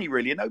away, didn't he?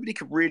 Really, and nobody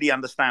could really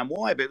understand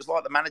why. But it was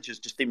like the managers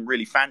just didn't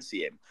really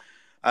fancy him,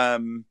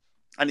 and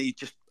he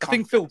just. I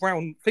think Phil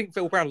Brown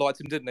liked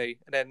him, didn't he?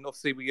 And then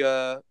obviously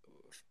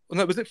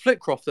was it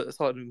Flitcroft that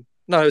decided him?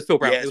 No, it was Phil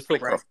Brown. Yeah, it was Phil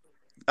Brown.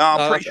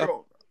 I'm pretty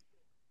sure.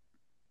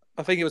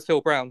 I think it was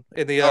Phil Brown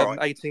in the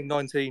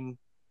 18-19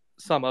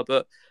 summer,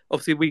 but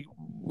obviously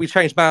we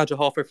changed manager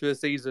halfway through the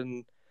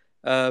season.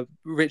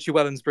 Richie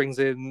Wellens brings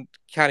in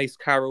Canis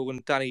Carroll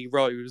and Danny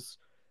Rose,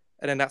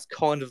 and then that's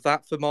kind of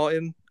that for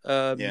Martin.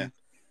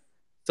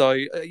 So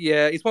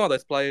he's one of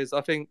those players.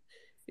 I think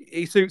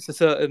he suits a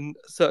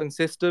certain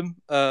system.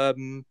 I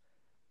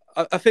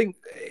think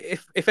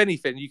if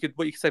anything,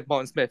 what you could say of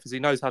Martin Smith is he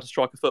knows how to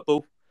strike a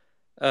football.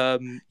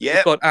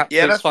 He's got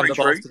absolute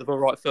thunderbolts to the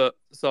right foot.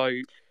 So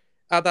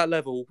at that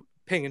level,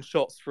 pinging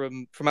shots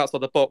from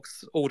outside the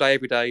box all day,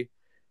 every day,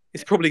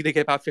 he's probably going to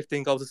get about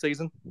 15 goals a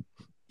season.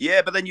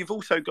 Yeah, but then you've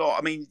also got,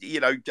 I mean,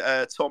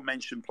 Tom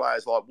mentioned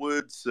players like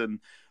Woods and,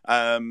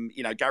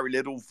 Gary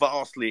Liddell,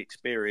 vastly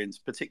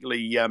experienced,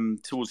 particularly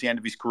towards the end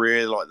of his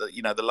career, like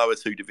the lower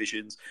 2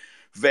 divisions.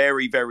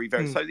 Very, very,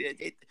 very. So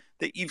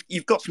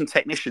you've got some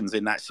technicians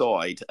in that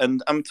side.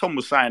 And Tom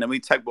was saying, and we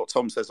take what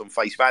Tom says on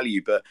face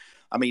value, but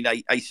I mean,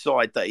 a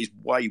side that is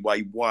way,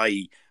 way,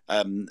 way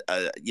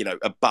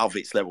above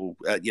its level.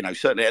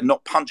 Certainly, and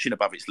not punching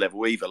above its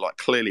level either, like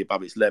clearly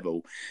above its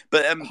level.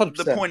 But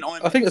the point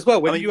I think as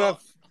well, when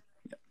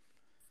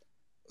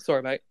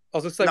sorry, mate. I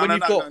was going to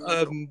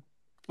say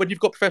when you've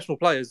got professional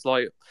players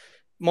like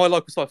my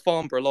local side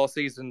Farnborough last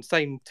season,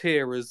 same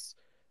tier as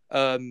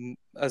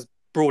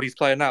Broady's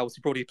player now.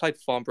 So Broady played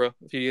for Farnborough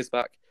a few years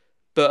back,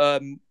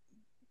 but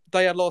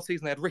they had last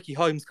season. They had Ricky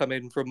Holmes come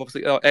in from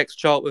obviously ex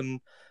Charlton,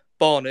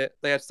 Barnet.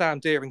 They had Sam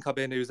Deering come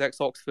in, who's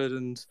ex Oxford,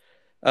 and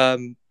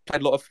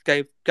played a lot of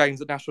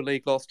games at National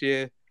League last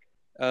year.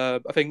 I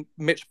think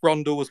Mitch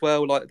Brundle as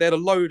well. Like they had a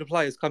load of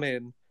players come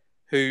in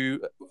who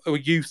are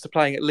used to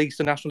playing at least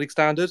a National League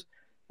standard,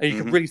 and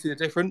you can really see the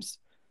difference.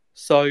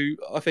 So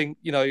I think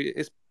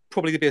it's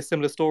probably going to be a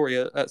similar story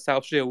at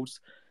South Shields,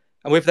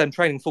 and with them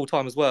training full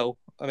time as well.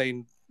 I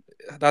mean,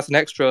 that's an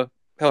extra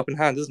helping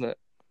hand, isn't it?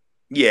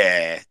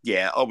 Yeah,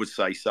 I would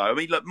say so. I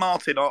mean, look,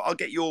 Martin, I'll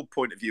get your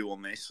point of view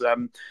on this. I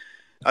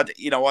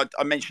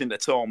mentioned to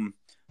Tom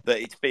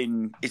that it's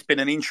been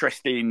an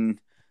interesting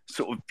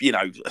sort of,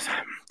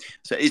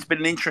 so it's been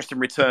an interesting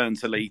return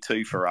to League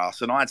Two for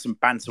us. And I had some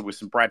banter with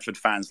some Bradford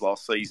fans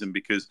last season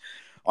because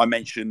I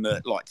mentioned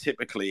that, like,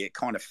 typically it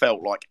kind of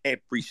felt like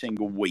every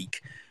single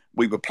week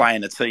we were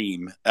playing a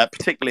team,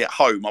 particularly at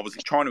home. I was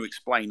trying to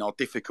explain our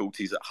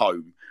difficulties at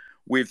home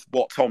with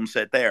what Tom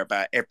said there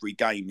about every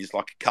game is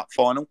like a cup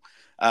final.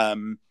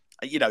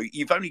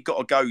 You've only got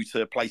to go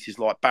to places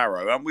like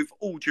Barrow, and with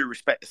all due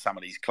respect to some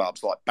of these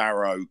clubs like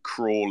Barrow,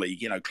 Crawley,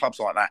 clubs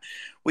like that,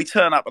 we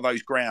turn up at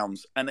those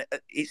grounds, and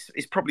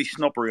it's probably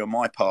snobbery on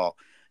my part,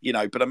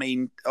 But I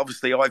mean,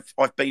 obviously,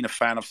 I've been a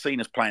fan. I've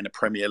seen us play in the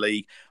Premier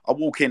League. I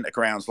walk into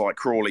grounds like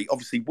Crawley.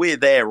 Obviously, we're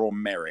there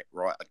on merit,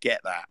 right? I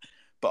get that.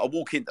 But I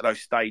walk into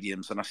those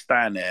stadiums and I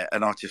stand there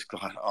and I just go,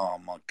 oh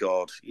my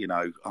God,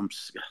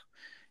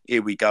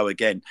 here we go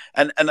again.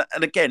 And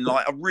again,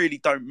 like, I really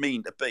don't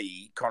mean to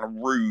be kind of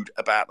rude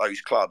about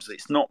those clubs.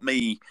 It's not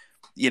me,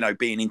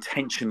 being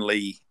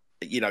intentionally,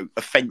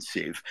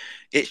 offensive.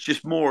 It's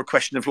just more a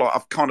question of, like,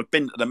 I've kind of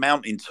been to the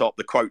mountaintop,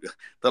 the quote,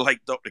 the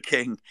late Dr.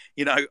 King,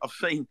 I've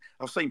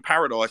seen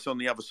paradise on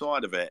the other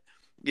side of it.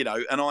 And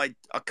I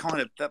kind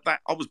of that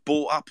I was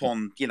brought up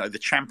on, the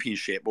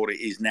Championship, what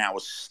it is now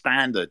as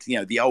standard,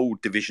 the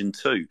old Division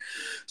 2.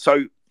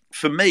 So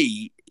for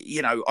me,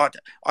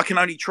 I can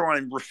only try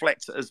and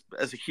reflect as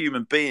a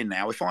human being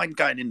now. If I'm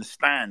going in the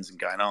stands and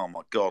going, oh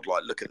my God,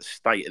 like, look at the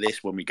state of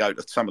this when we go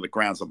to some of the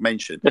grounds I've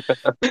mentioned,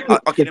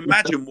 I can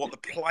imagine what the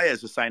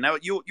players are saying. Now,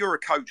 you're a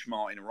coach,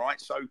 Martin,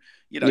 right? So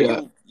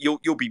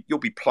you'll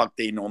be plugged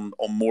in on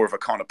more of a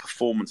kind of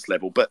performance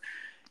level, but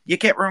you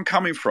get where I'm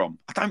coming from.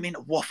 I don't mean to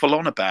waffle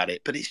on about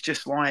it, but it's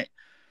just like,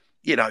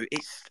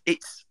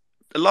 it's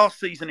the last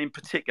season in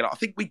particular. I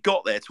think we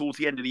got there towards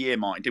the end of the year,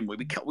 Martin, didn't we?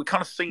 We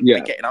kind of seemed to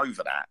be getting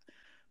over that.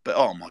 But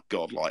oh my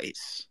God, like,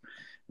 it's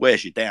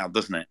wears you down,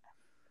 doesn't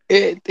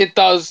it? It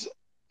does.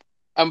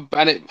 And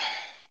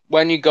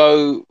when you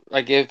go,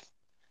 like, if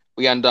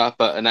we end up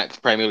at an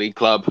ex-Premier League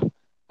club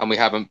and we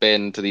haven't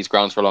been to these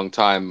grounds for a long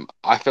time,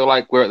 I feel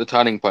like we're at the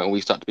turning point where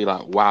we start to be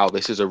like, wow,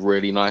 this is a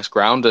really nice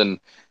ground. And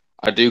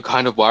I do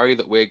kind of worry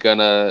that we're going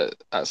to,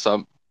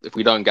 if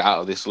we don't get out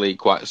of this league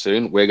quite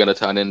soon, we're going to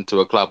turn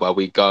into a club where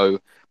we go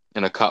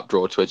in a cup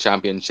draw to a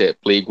Championship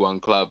League One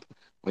club.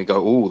 We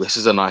go, oh, this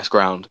is a nice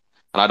ground.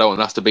 And I don't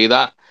want us to be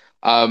that.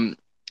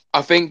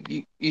 I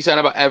think you said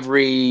about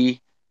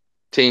every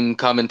team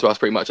coming to us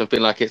pretty much and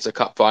feeling like it's a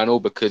cup final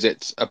because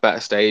it's a better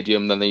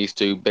stadium than they used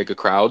to, bigger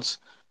crowds.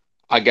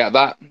 I get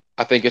that.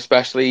 I think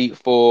especially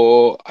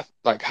for,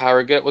 like,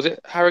 Harrogate, was it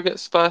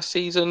Harrogate's first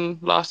season,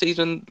 last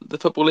season, the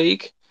Football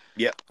League?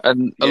 Yeah.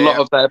 And a lot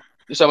of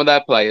some of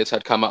their players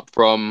had come up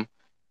from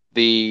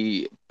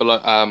the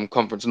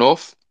Conference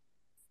North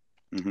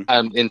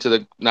into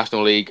the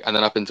National League and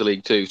then up into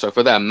League Two. So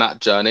for them, that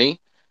journey,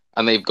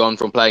 and they've gone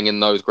from playing in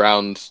those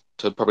grounds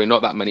to probably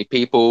not that many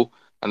people,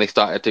 and they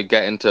started to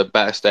get into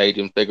better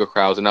stadiums, bigger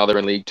crowds, and now they're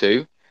in League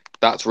Two.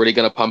 That's really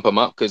going to pump them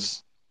up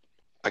because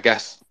I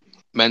guess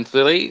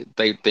mentally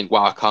they think,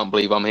 wow, I can't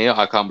believe I'm here.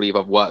 I can't believe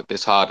I've worked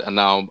this hard and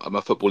now I'm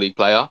a Football League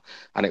player,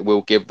 and it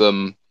will give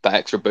them that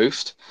extra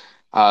boost.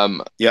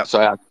 So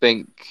I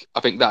think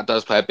that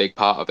does play a big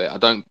part of it. I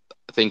don't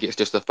think it's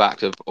just the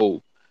fact of,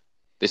 oh,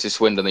 this is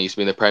Swindon, they used to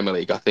be in the Premier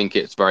League. I think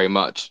it's very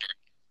much,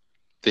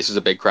 this is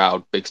a big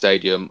crowd, big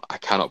stadium. I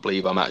cannot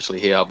believe I'm actually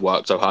here. I've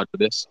worked so hard for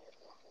this.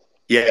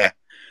 Yeah.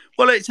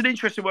 Well, it's an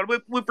interesting one.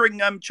 We'll bring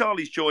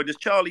Charlie's joined us.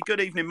 Charlie,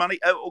 good evening, money.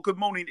 Or good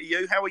morning to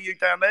you. How are you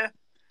down there?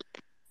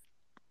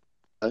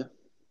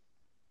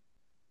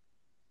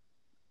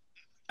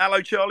 Hello,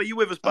 Charlie. You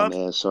with us, bud? I'm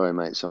here. Sorry,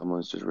 mate.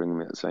 Someone's just ringing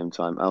me at the same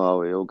time. How are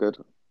we? All good?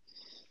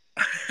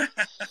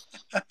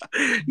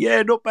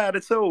 Yeah, not bad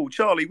at all.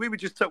 Charlie, we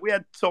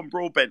had Tom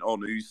Broadbent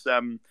on, who's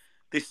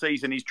this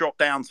season he's dropped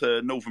down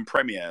to Northern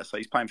Premier, so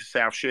he's playing for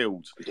South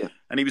Shields. Yeah.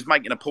 And he was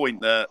making a point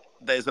that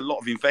there's a lot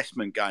of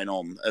investment going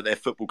on at their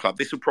football club.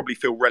 This will probably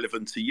feel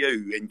relevant to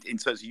you in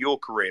terms of your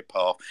career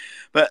path.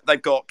 But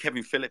they've got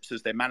Kevin Phillips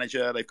as their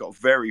manager. They've got a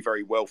very,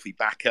 very wealthy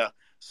backer.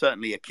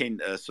 certainly akin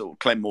to sort of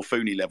Clem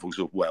Morfuni levels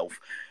of wealth.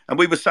 And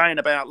we were saying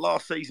about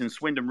last season,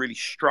 Swindon really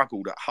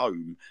struggled at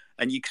home.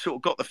 And you sort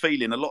of got the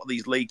feeling a lot of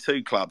these League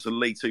Two clubs and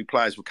League Two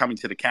players were coming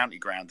to the county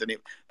ground, and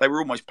they were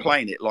almost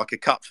playing it like a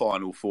cup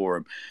final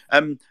for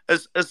them.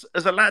 As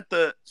a lad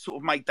that sort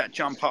of made that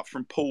jump up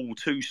from Poole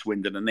to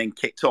Swindon and then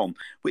kicked on,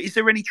 is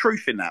there any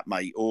truth in that,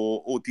 mate,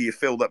 or do you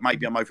feel that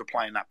maybe I'm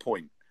overplaying that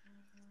point?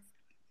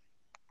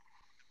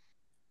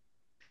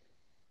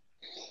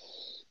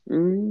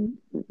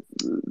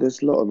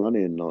 There's a lot of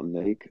money in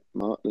non-league,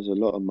 Mark. There's a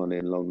lot of money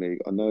in long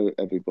league. I know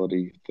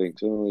everybody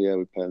thinks, oh yeah,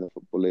 we're playing the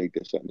Football League.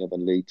 There's certainly have a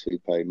League Two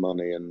pay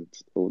money and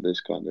all this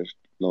kind of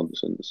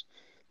nonsense.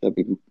 Let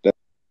me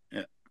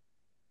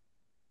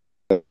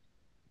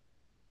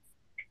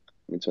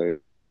tell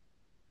you.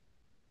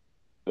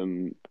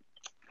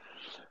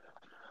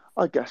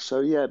 I guess so,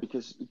 yeah,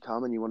 because you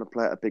come and you want to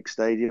play at a big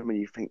stadium and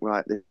you think,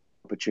 right, the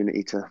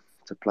opportunity to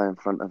play in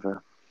front of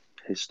a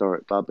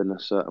historic club in a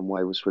certain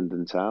way with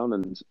Swindon Town,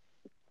 and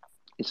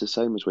it's the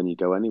same as when you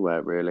go anywhere,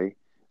 really.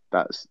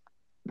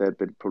 There'd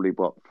been probably,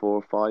 4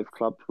 or 5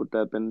 clubs, would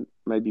there have been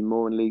maybe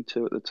more in League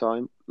Two at the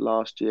time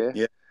last year?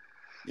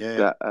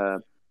 Yeah.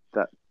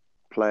 That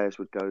players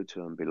would go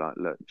to and be like,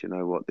 look, do you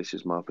know what, this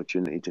is my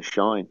opportunity to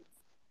shine,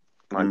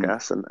 I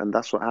guess, and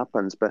that's what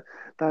happens. But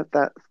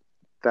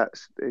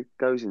that's it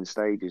goes in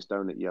stages,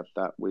 don't it? You have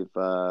that with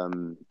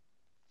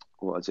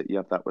what is it? You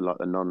have that with like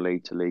the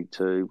non-league to League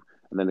Two,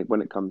 and then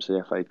when it comes to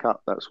the FA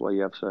Cup, that's where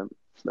you have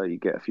you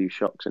get a few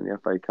shocks in the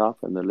FA Cup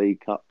and the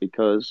League Cup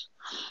because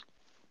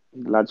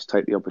lads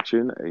take the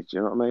opportunity. Do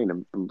you know what I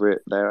mean? And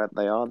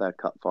they are their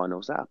cup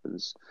finals. That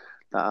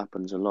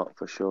happens a lot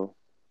for sure.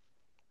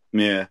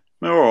 Yeah.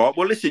 All right.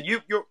 Well, listen,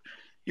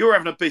 you're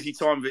having a busy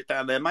time of it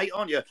down there, mate,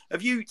 aren't you?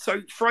 Have you?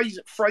 So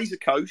Fraser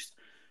Coast,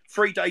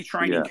 3-day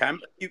training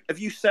camp. Have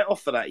you set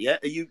off for that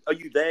yet? Are you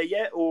there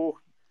yet, or?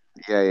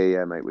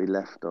 Yeah, mate. We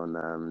left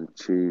on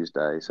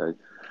Tuesday, so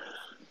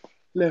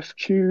left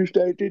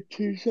Tuesday. Did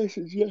 2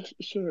 sessions. Yes,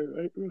 sorry,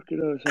 mate. Look at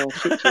us, half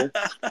 6 here.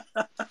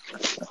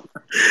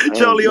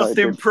 Charlie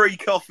Austin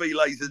pre-coffee,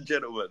 ladies and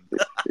gentlemen.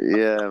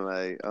 Yeah,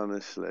 mate.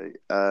 Honestly,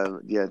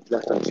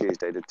 left on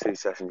Tuesday. Did 2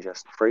 sessions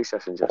 3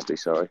 sessions yesterday.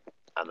 Sorry.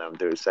 And then I'm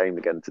doing the same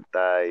again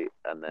today,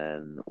 and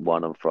then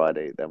 1 on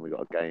Friday. Then we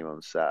got a game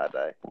on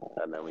Saturday,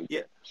 and then we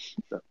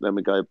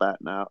go back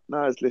now.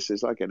 No,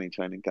 it's like any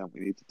training camp.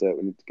 We need to do it.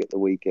 We need to get the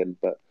weekend,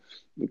 but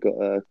we've got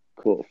a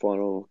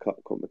quarter-final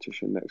cup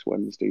competition next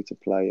Wednesday to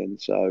play in.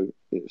 So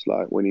it's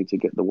like we need to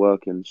get the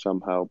work in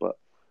somehow, but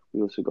we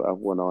also got to have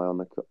one eye on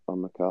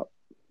the cup.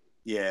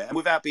 Yeah, and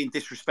without being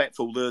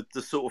disrespectful, the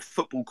sort of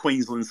Football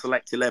Queensland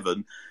Select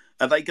 11.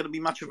 Are they going to be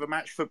much of a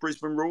match for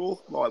Brisbane Roar?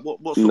 Like, what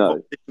sort of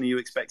competition are you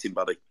expecting,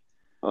 buddy?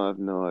 I have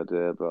no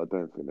idea, but I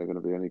don't think they're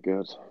going to be any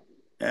good.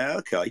 Yeah,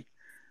 okay.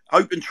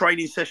 Open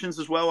training sessions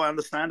as well, I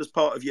understand, as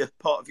part of your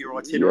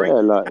itinerary.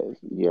 It's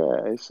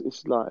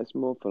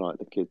more for like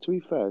the kids. To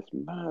be fair, it's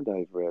mad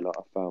over here. Like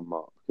I found,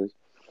 Mark, and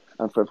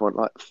for everyone,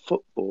 like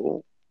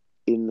football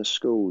in the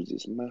schools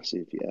is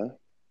massive. Yeah,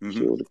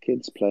 see all the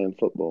kids playing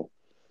football,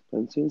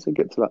 and as soon as they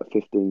get to like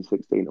 15,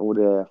 16, all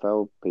the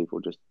AFL people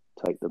just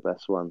take the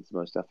best ones, the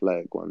most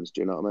athletic ones.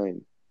 Do you know what I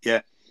mean?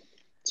 Yeah.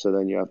 So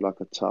then you have like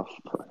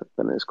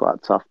then it's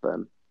quite tough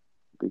then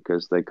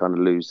because they kind of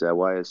lose their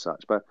way as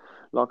such. But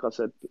like I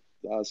said,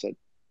 I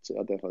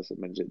don't know if I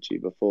mentioned it to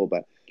you before,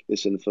 but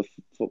listen, for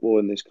football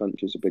in this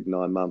country is a big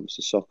 9 months.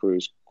 The soccer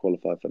is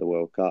qualified for the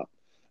World Cup.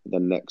 And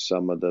then next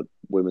summer, the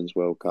Women's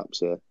World Cup's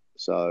here.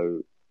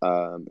 So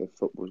if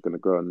football's going to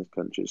grow in this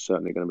country, it's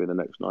certainly going to be the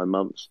next 9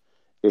 months.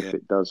 If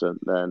it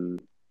doesn't,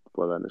 then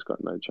it's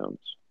got no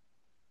chance.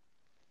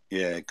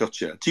 Yeah,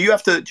 gotcha. Do you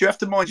have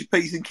to mind your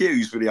P's and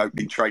Q's for the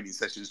opening training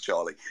sessions,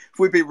 Charlie? If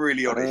we're being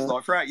really honest,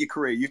 like throughout your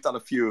career, you've done a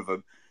few of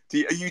them.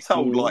 Are you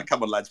told like,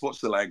 come on, lads,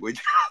 watch the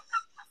language?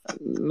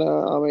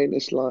 No, I mean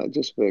it's like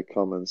just a bit of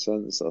common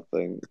sense. I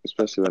think,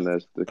 especially when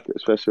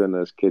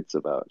there's kids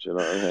about. Do you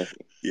know what I mean?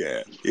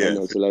 Yeah. When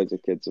there's loads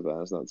of kids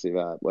about, it's not too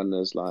bad. When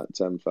there's like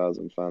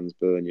 10,000 fans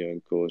booing you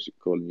and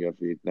calling you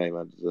every name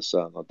under the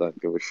sun, I don't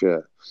give a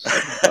shit.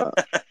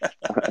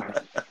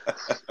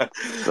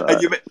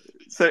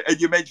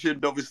 And you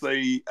mentioned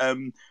obviously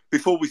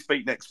before we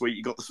speak next week,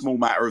 you got the small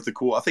matter of the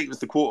quarter. I think it was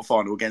the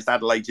quarterfinal against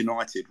Adelaide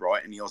United,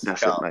 right? In the Aussie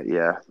Cup. That's it, mate.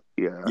 Yeah.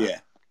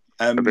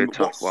 A bit of a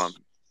tough one.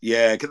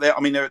 Yeah,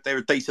 they're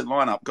a decent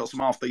lineup. Got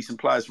some half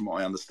decent players from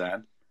what I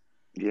understand.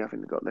 Yeah, I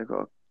think they've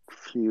got a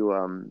few.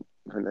 I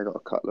think they've got a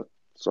couple of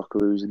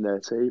Socceroos in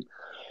their team,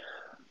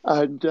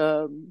 and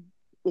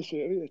listen,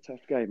 it'll be a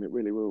tough game. It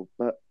really will.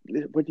 But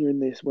when you're in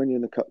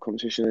the cup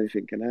competition,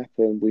 anything can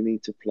happen. We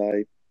need to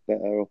play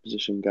better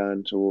opposition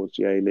going towards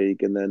the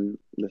A-League, and then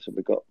listen,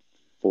 we've got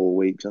 4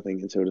 weeks, I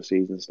think, until the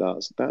season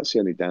starts. That's the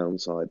only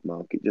downside,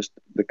 Mark.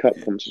 The cup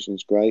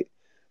competition's great.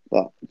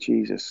 But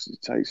Jesus,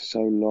 it takes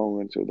so long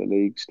until the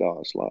league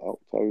starts, like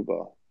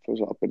October. Feels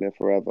like I've been here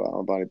forever.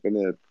 I've only been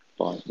here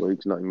 5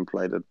 weeks, not even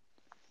played you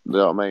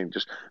know what I mean?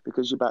 Just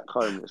because you're back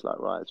home, it's like,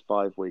 right, it's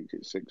 5 weeks,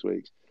 it's 6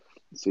 weeks.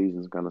 The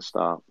season's going to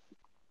start.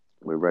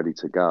 We're ready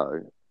to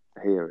go.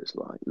 Here it's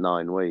like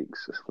 9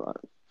 weeks. It's like,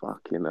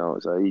 Fucking hell,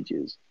 it's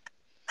ages.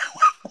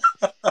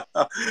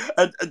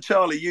 And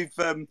Charlie, you've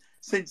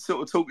since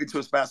sort of talking to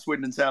us about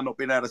Swindon Town not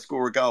being able to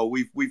score a goal,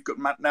 we've got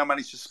now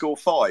managed to score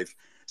 5.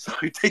 So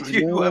did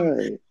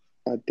you?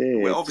 I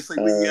did. Well, obviously,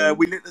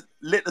 we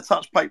lit the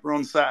touch paper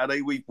on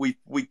Saturday. We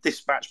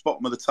dispatched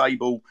bottom of the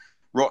table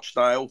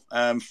Rochdale,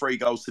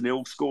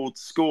 3-0.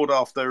 Scored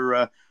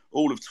after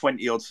all of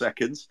 20 odd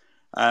seconds,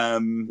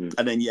 and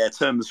then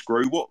turned the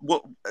screw.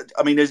 What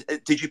I mean is,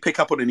 did you pick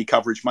up on any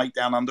coverage, mate,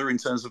 down under in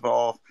terms of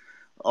our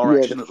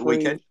action at the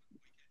weekend?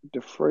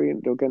 The 3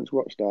 against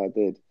Rochdale, I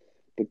did.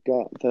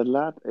 The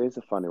lad, here's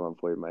a funny one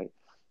for you, mate.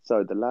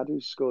 So the lad who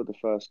scored the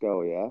first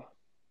goal,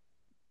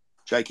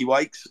 Jakey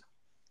Wakes.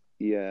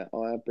 Yeah,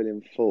 I have been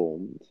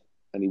informed,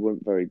 and he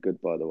wasn't very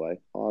good, by the way.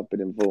 I've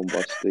been informed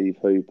by Steve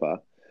Hooper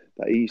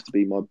that he used to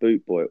be my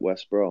boot boy at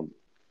West Brom.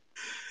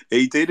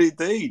 He did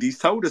indeed. He's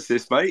told us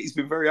this, mate. He's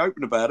been very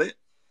open about it.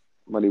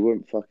 Well, he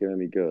wasn't fucking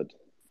any good.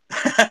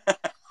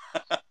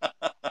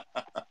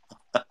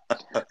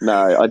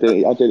 No, I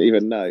didn't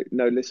even know.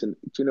 No, listen,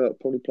 do you know what?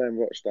 Probably playing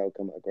Rochdale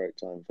come at a great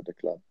time for the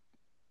club,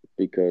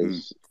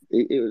 because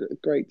it was a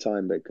great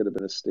time, but it could have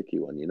been a sticky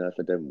one, if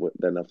it didn't.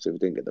 Then obviously we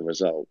didn't get the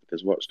result,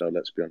 because Rochdale,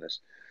 let's be honest,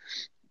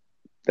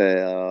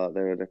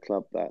 they're in a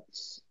club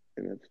that's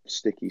in a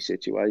sticky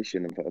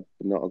situation, and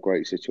not a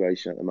great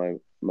situation at the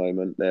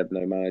moment. They have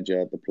no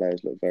manager. The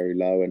players look very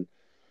low, and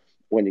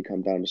when you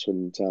come down to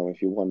Swindon Town,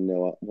 if you're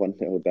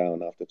 1-0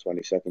 down after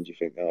 20 seconds, you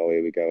think, oh,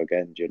 here we go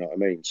again. Do you know what I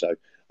mean? So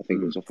I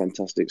think it was a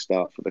fantastic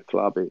start for the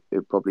club.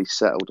 It probably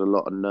settled a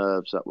lot of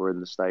nerves that were in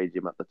the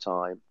stadium at the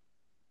time.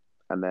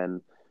 And then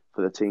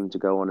for the team to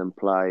go on and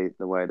play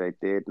the way they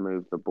did,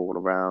 move the ball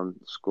around,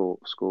 score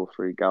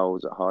 3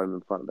 goals at home in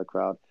front of the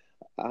crowd.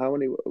 How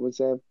many was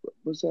there?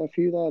 Was there a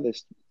few there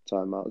this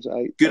time, Mark? Was it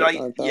 8? Good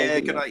 8, yeah,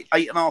 good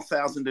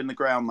 8,500 in the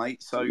ground,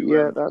 mate. So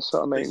that's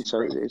what I mean.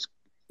 So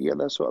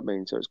that's what I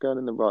mean. So it's going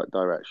in the right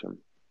direction.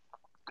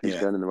 It's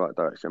going in the right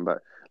direction.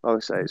 But like I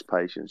say, it's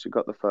patience. You've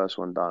got the first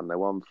one done. They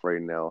won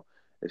 3-0.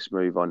 Let's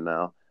move on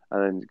now.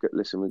 And then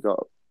listen,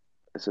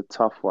 it's a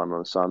tough one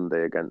on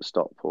Sunday against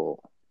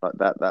Stockport. Like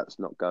that's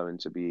not going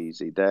to be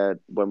easy.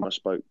 When I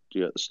spoke to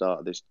you at the start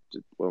of this,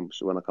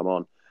 when I come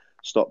on,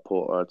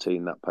 Stockport are a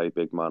team that pay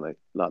big money.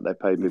 Like they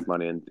pay big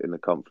money in the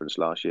conference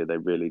last year. They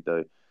really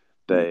do.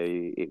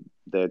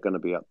 They're going to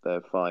be up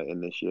there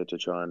fighting this year to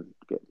try and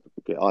get.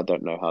 I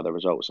don't know how the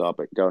results are,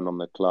 but going on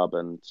the club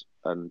and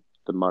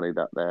the money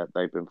that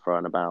they've been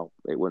throwing about,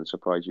 it wouldn't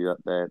surprise you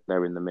that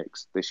they're in the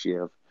mix this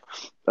year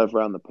of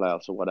around the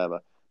playoffs or whatever.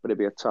 But it'd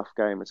be a tough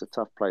game. It's a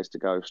tough place to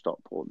go.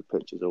 Stockport, the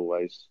pitch is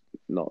always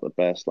not the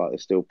best. Like they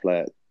still play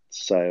at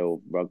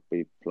Sale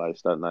rugby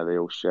place, don't they? They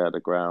all share the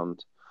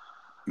ground.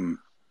 I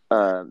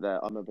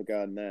remember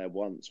going there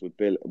once with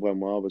Bill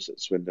when I was at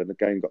Swindon. The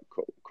game got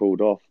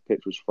called off.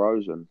 Pitch was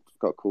frozen.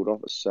 Got called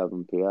off at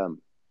 7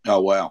 p.m.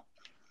 Oh wow,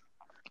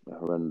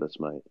 horrendous,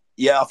 mate.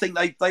 Yeah, I think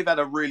they've had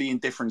a really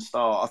indifferent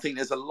start. I think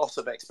there's a lot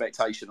of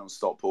expectation on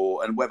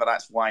Stockport, and whether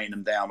that's weighing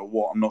them down or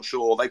what, I'm not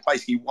sure. They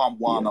basically won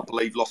 1, I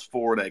believe, lost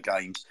 4 of their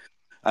games.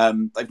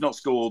 They've not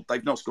scored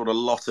a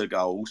lot of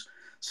goals.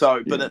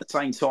 So, but at the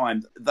same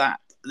time, that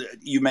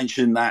you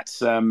mentioned that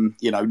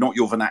not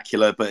your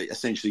vernacular, but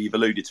essentially you've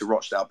alluded to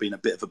Rochdale being a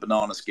bit of a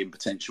banana skin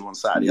potential on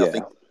Saturday. Yeah. I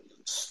think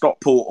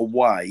Stockport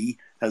away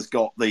has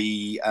got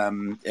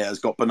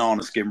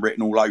banana skin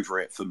written all over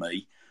it for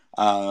me.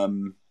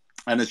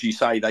 And as you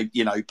say, they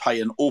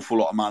pay an awful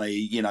lot of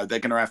money. They're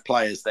going to have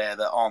players there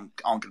that aren't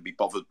going to be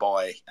bothered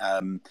by.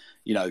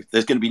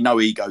 There's going to be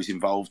no egos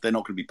involved. They're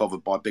not going to be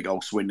bothered by big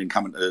old Swindon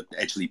coming to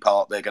Edgeley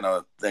Park. They're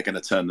going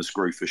to turn the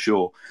screw for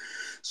sure.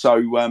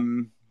 So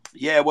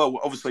well,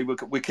 obviously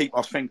we'll keep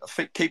our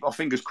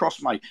fingers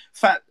crossed, mate. In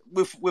fact,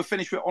 we'll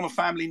finish on a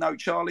family note,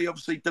 Charlie.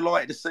 Obviously,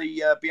 delighted to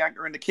see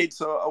Bianca and the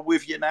kids are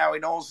with you now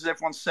in Oz.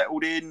 Everyone's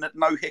settled in,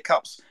 no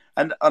hiccups,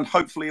 and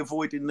hopefully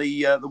avoiding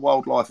the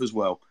wildlife as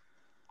well.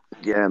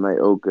 Yeah, mate,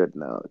 all good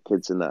now. The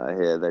kids and that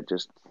are here. They're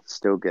just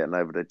still getting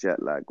over the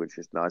jet lag, which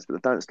is nice. But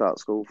they don't start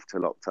school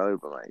till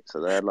October, mate.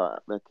 So their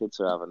kids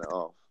are having it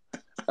off.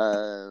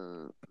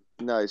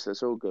 No, so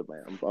it's all good,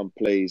 mate. I'm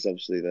pleased.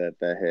 Obviously,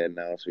 they're here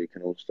now, so we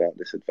can all start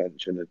this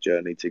adventure and a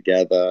journey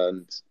together.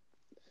 And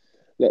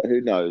look, who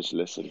knows?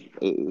 Listen,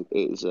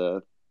 it's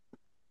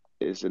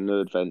a new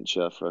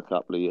adventure for a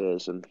couple of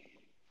years, and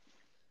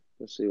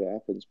we'll see what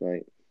happens,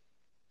 mate.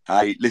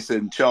 Hey,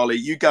 listen, Charlie,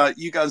 you go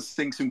and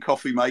sing some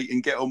coffee, mate,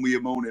 and get on with your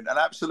morning. An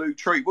absolute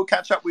treat. We'll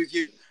catch up with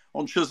you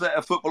on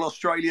Chazetta Football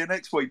Australia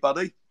next week,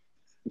 buddy.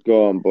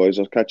 Go on, boys.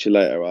 I'll catch you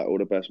later, right? All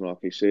the best,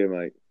 Marky. See you,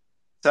 mate.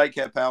 Take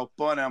care, pal.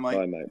 Bye now, mate.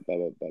 Bye,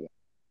 mate.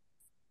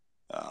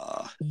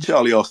 Bye.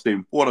 Charlie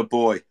Austin, what a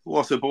boy.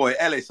 What a boy.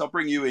 Ellis, I'll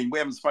bring you in. We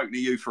haven't spoken to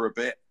you for a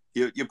bit.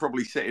 You're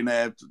probably sitting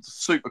there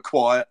super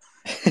quiet.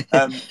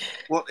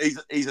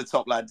 He's a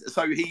top lad.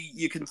 So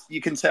you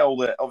can tell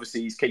that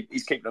obviously he's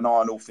keeping an eye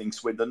on all things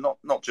Swindon,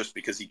 not just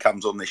because he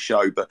comes on this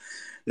show, but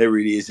there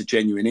really is a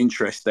genuine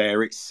interest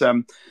there. It's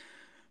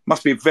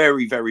must be a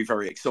very, very,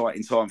 very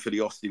exciting time for the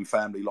Austin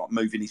family, like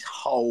moving his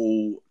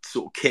whole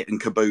sort of kit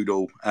and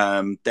caboodle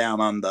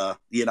down under,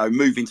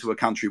 moving to a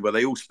country where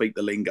they all speak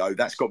the lingo.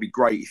 That's got to be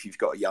great if you've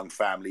got a young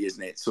family,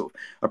 isn't it? Sort of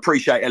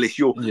appreciate, Ellis,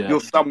 you're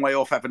some way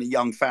off having a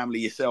young family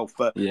yourself,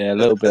 but yeah, a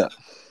little bit.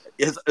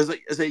 As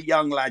a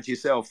young lad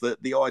yourself,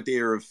 the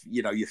idea of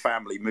your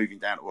family moving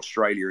down to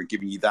Australia and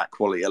giving you that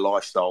quality of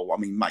lifestyle, I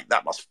mean, mate,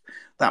 that must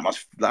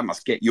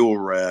get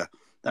your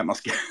that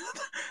must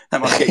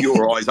get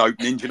your eyes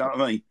opening. Do you know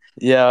what I mean?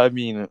 Yeah, I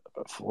mean,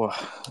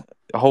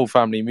 a whole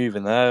family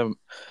moving there.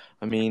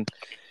 I mean,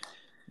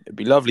 it'd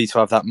be lovely to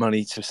have that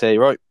money to say,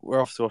 right,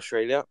 we're off to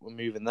Australia, we're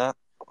moving there.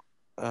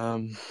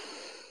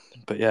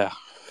 But yeah,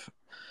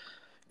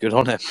 good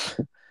on him.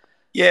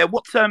 Yeah, go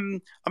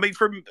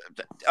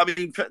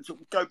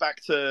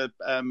back to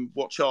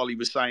what Charlie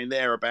was saying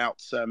there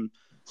about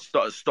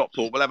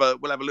Stockport. We'll have a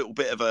little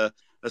bit of a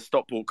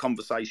Stockport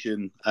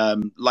conversation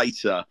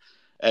later,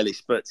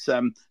 Ellis. But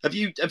have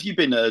you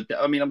been have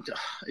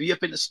you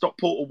been to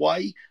Stockport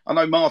away? I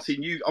know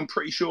Martin. I'm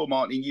pretty sure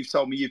Martin, you've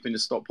told me you've been to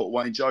Stockport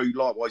away, and Joe,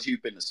 likewise,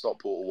 you've been to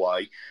Stockport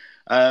away.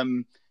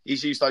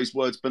 He's used those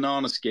words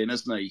banana skin,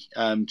 hasn't he,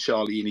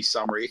 Charlie, in his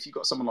summary? If you've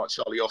got someone like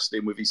Charlie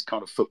Austin with his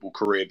kind of football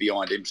career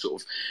behind him,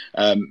 sort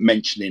of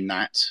mentioning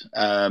that,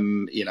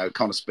 kind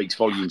of speaks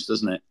volumes,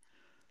 doesn't it?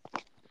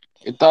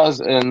 It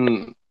does,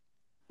 and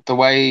the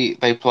way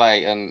they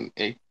play, and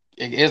it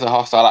is a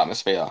hostile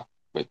atmosphere,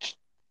 which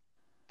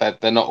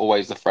they're not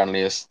always the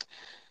friendliest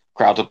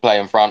crowd to play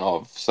in front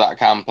of, so that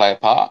can play a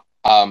part.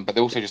 But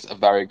they're also just a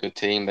very good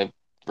team.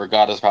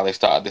 Regardless of how they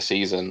started the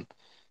season,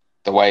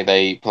 the way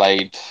they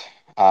played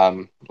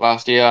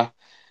last year,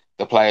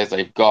 the players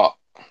they've got,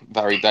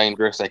 very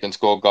dangerous. They can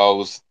score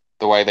goals.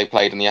 The way they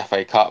played in the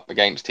FA Cup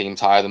against teams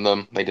higher than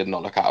them, they did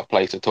not look out of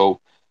place at all.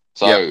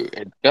 So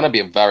It's going to be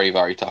a very,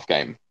 very tough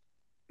game.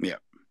 Yeah.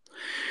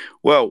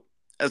 Well,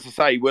 as I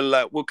say,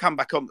 we'll come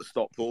back on to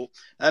Stockport.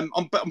 I'm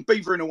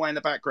beavering away in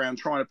the background,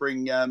 trying to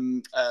bring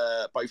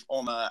both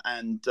Honor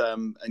and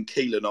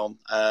Keelan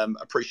on.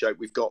 Appreciate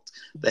we've got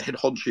the head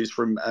honchos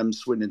from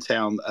Swindon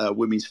Town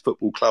Women's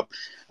Football Club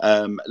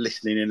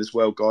listening in as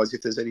well, guys.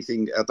 If there's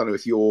anything, I don't know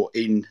if you're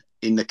in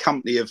the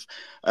company of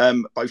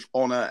both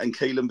Honor and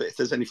Keelan, but if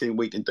there's anything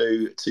we can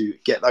do to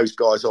get those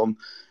guys on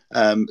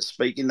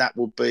speaking, that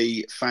would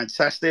be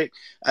fantastic.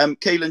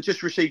 Keelan,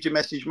 just received your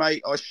message,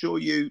 mate. I assure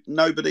you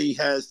nobody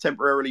has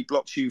temporarily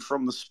blocked you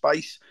from the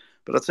space,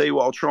 but I'll tell you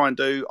what I'll try and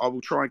do. I will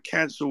try and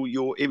cancel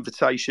your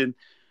invitation,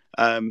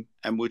 and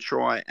we'll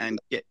try and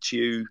get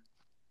you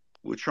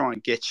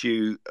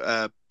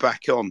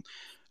back on.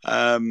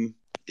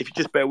 If you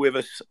just bear with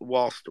us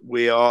whilst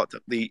we are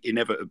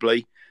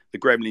inevitably the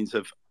gremlins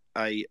of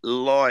a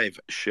live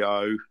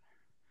show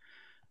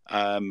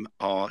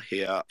are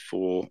here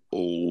for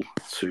all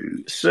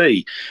to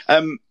see.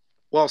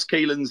 Whilst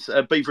Keelan's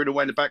beavering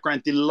away in the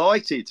background,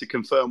 delighted to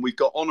confirm we've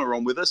got Honor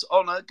on with us.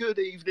 Honor, good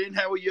evening.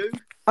 How are you?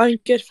 I'm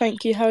good,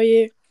 thank you. How are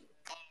you?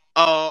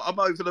 Oh, I'm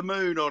over the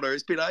moon, Honor.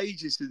 It's been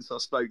ages since I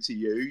spoke to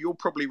you. You'll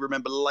probably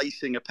remember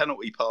lacing a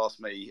penalty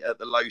past me at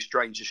the Low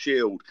Stranger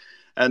Shield,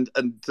 and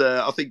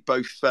I think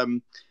both.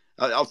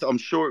 I'm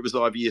sure it was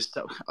either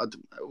yourself.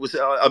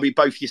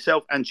 Both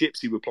yourself and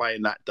Gypsy were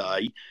playing that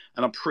day,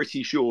 and I'm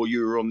pretty sure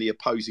you were on the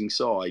opposing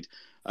side.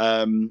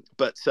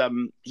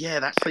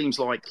 That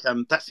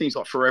seems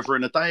like forever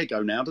and a day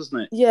ago now, doesn't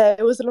it? Yeah,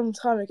 it was a long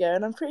time ago,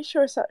 and I'm pretty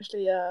sure it's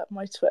actually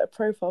my Twitter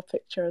profile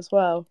picture as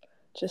well.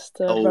 Just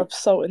to rub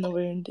salt in the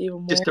wound even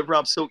more. Just to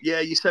rub salt. Yeah,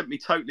 you sent me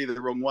totally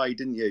the wrong way,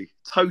 didn't you?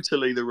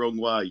 Totally the wrong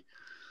way.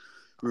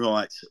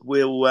 Right,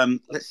 we'll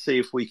let's see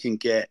if we can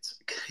get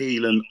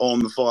Keelan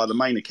on via the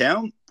main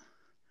account.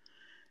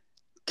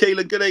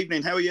 Keelan, good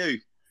evening. How are you?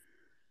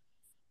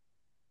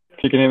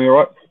 You can hear me all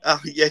right?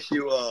 Oh, yes,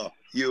 you are.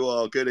 You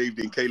are. Good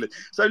evening, Keelan.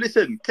 So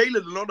listen,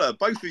 Keelan and Honor,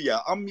 both of you,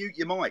 unmute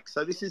your mic.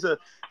 So this is a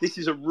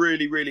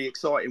really, really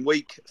exciting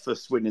week for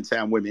Swindon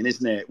Town women,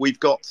 isn't it? We've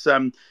got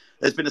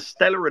there's been a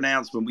stellar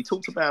announcement. We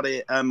talked about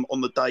it on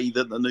the day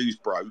that the news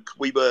broke.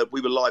 We were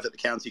live at the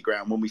county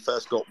ground when we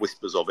first got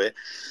whispers of it,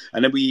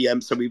 and then we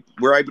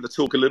were able to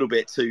talk a little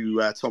bit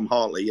to Tom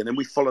Hartley, and then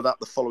we followed up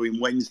the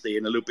following Wednesday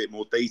in a little bit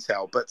more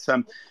detail. But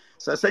so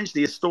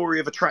essentially, a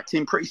story of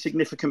attracting pretty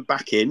significant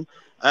backing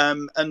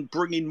and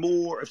bringing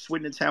more of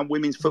Swindon Town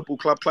Women's Football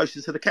Club closer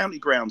to the county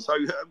ground. So,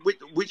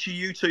 which of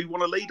you two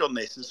want to lead on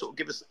this and sort of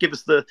give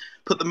us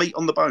put the meat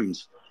on the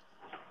bones?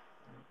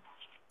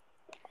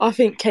 I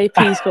think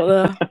KP's got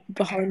the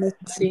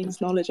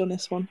behind-the-scenes knowledge on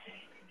this one.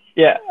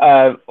 Yeah,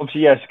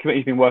 obviously, yes, the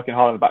committee's been working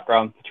hard in the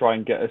background to try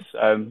and get us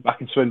back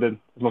in Swindon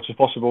as much as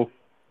possible.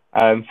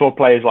 For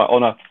players like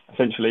Honor,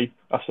 essentially,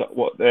 that's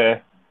what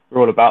we're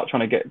all about,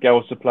 trying to get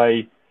girls to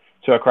play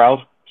to a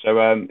crowd.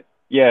 So,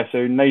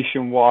 so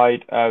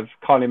Nationwide have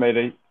kindly made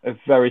a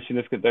very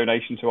significant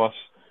donation to us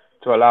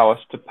to allow us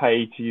to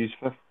pay to use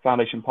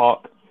Foundation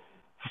Park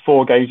for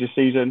 4 games this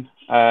season.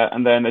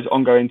 And then there's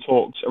ongoing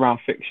talks around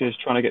fixtures,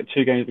 trying to get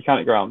 2 games at the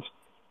county ground,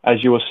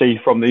 as you will see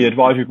from the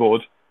advisory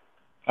board.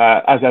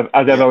 As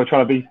ever, we're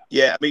trying to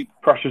be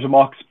pressures of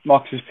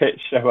Marcus's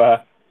pitch, so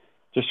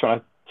just trying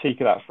to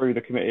critique of that through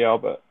the committee are.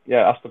 But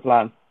yeah, that's the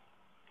plan.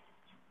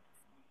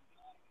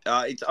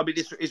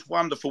 It's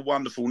wonderful,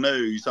 wonderful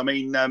news. I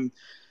mean,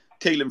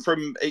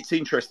 Keelan, it's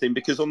interesting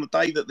because on the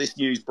day that this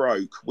news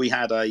broke, we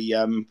had a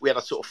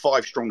sort of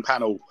 5-strong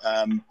panel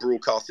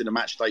broadcasting a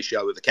match day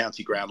show at the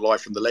County Ground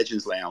live from the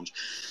Legends Lounge,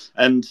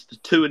 and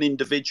to an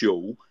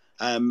individual,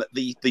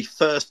 the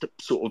first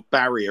sort of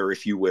barrier,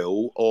 if you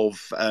will,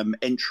 of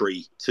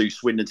entry to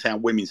Swindon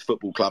Town Women's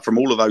Football Club from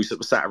all of those that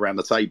were sat around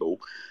the table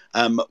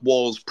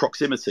was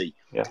proximity.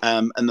 Yeah.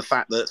 And the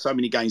fact that so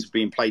many games are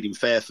being played in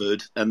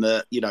Fairford, and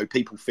that, you know,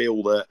 people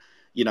feel that,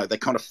 you know, they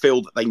kind of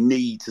feel that they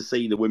need to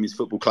see the Women's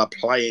Football Club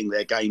playing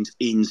their games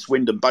in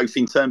Swindon, both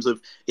in terms of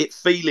it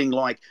feeling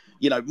like,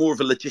 you know, more of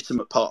a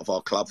legitimate part of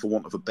our club, for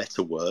want of a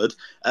better word,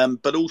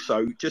 but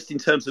also just in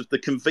terms of the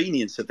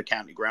convenience of the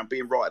County Ground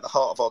being right at the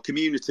heart of our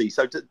community.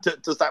 So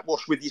does that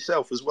wash with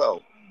yourself as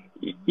well?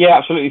 Yeah,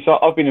 absolutely. So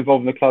I've been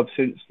involved in the club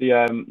since the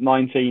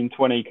 19-20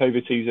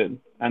 COVID season,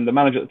 and the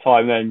manager at the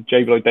time then,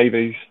 J. Lloyd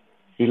Davies,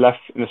 who left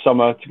in the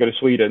summer to go to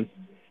Sweden,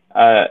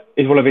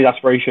 is one of his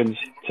aspirations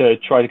to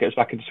try to get us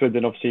back into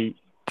Swindon. Obviously,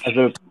 as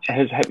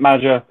his head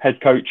manager,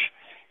 head coach,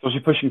 obviously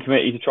pushing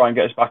committee to try and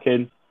get us back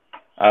in.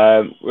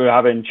 We were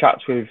having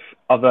chats with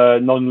other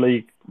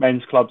non-league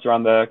men's clubs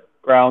around the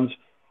ground.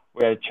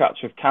 We had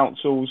chats with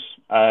councils.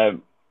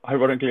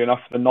 Ironically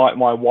enough, the night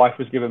my wife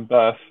was given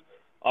birth,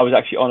 I was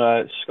actually on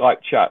a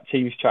Skype chat,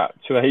 Teams chat,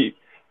 to a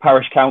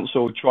parish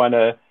council trying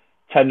to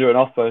tender an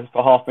offer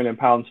for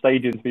 £500,000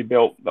 stadium to be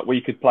built that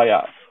we could play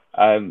at,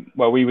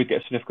 where we would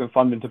get significant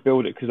funding to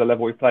build it because of the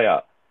level we play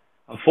at.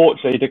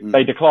 Unfortunately,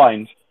 they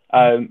declined,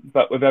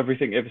 but with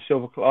everything, it was a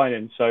silver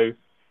lining. So,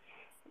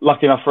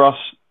 lucky enough for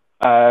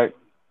us,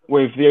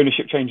 with the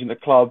ownership change in the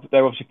club,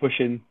 they're obviously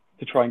pushing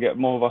to try and get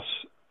more of us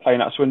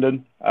playing at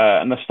Swindon,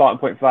 and the starting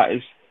point for that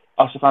is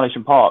us at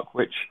Foundation Park,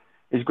 which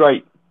is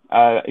great.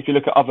 If you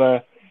look at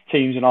other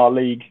teams in our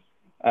league,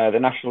 the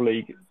National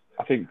League,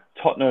 I think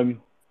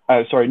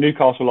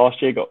Newcastle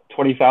last year got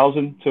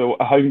 20,000 to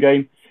a home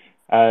game.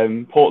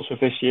 Portsmouth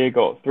this year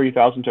got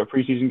 3,000 to a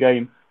pre-season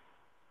game.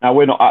 Now,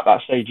 we're not at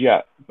that stage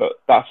yet, but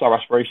that's our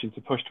aspiration,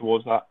 to push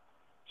towards that.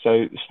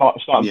 So the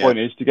starting point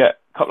is to get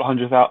a couple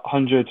of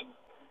hundred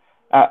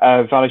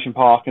at Foundation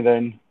Park, and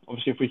then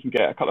obviously if we can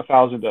get a couple of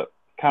thousand at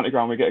County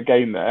Ground, we get a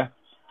game there,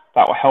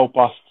 that will help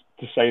us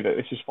to say that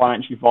this is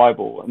financially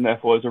viable, and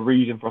therefore there's a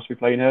reason for us to be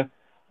playing here,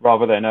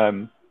 rather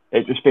than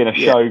it just being a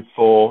show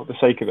for the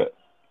sake of it.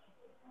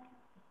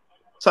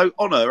 So,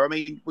 Honor, I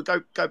mean, we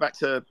go back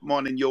to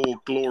mine and your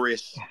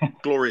glorious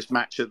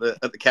match at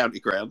the County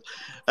Ground.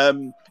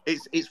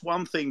 It's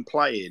one thing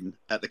playing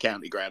at the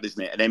County Ground,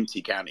 isn't it? An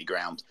empty County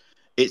Ground.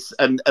 It's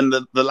and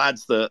the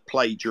lads that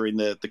played during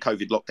the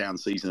COVID lockdown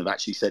season have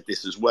actually said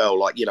this as well.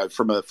 Like, you know,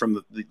 from the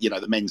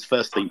the men's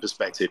first team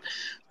perspective,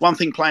 one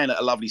thing playing at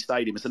a lovely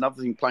stadium, it's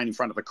another thing playing in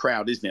front of a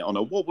crowd, isn't it?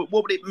 Honor, what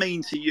would it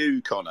mean to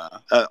you,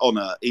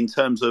 Honor, in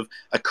terms of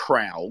a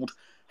crowd?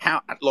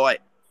 How,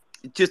 like,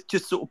 just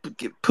sort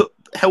of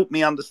help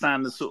me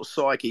understand the sort of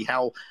psyche,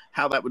 how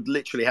that would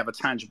literally have a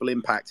tangible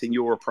impact in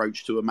your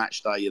approach to a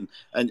match day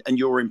and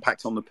your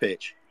impact on the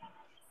pitch.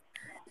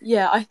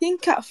 Yeah, I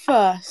think at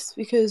first,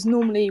 because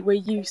normally we're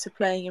used to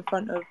playing in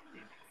front of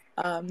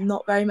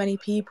not very many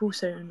people,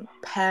 so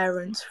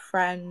parents,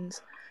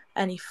 friends,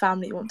 any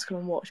family that want to come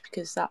and watch,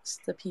 because that's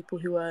the people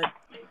who are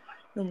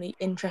normally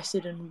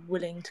interested and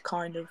willing to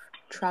kind of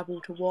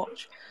travel to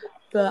watch.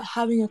 But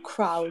having a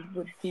crowd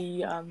would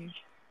be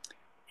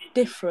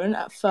different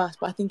at first,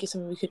 but I think it's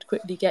something we could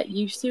quickly get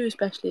used to,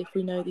 especially if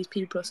we know these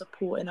people are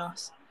supporting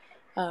us,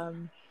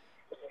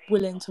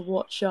 willing to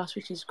watch us,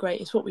 which is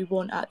great. It's what we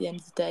want at the end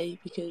of the day,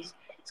 because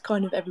it's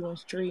kind of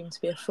everyone's dream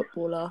to be a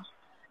footballer,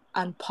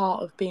 and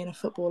part of being a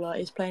footballer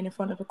is playing in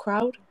front of a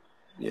crowd.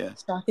 Yeah.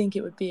 So I think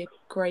it would be a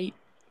great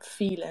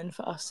feeling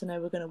for us to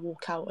know we're going to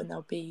walk out and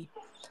there'll be,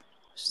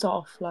 start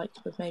off like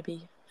with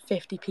maybe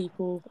 50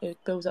 people, it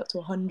builds up to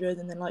 100,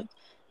 and then like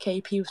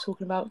KP was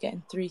talking about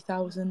getting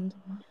 3,000.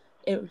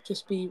 It would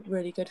just be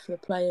really good for the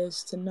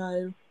players to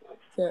know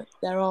that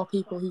there are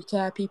people who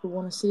care, people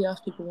want to see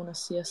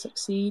us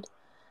succeed.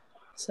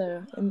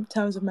 So in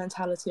terms of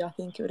mentality, I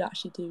think it would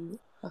actually do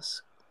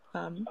us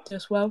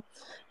well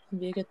and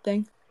be a good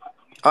thing.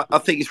 I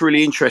think it's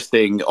really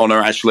interesting,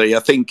 Honor, actually. I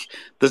think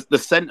the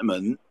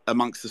sentiment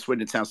amongst the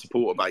Swindon Town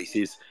supporter base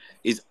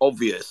is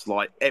obvious.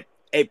 Like,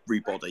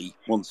 everybody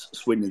wants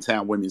Swindon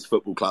Town Women's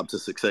Football Club to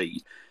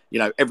succeed. You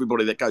know,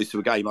 everybody that goes to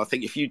a game, I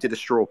think if you did a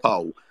straw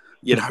poll,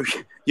 you know,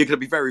 you're going to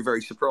be very,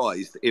 very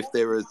surprised if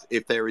there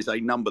is a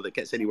number that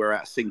gets anywhere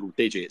out of single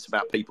digits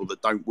about people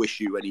that don't wish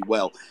you any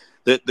well.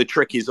 The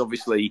trick is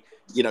obviously,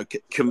 you know,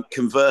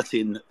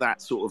 converting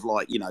that sort of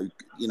like, you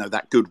know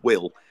that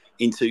goodwill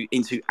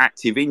into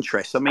active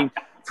interest. I mean,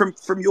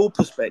 from your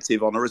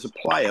perspective, Honor, as a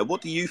player,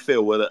 what do you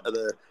feel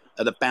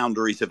are the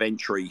boundaries of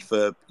entry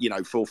for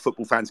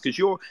football fans? Because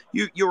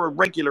you're a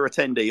regular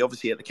attendee,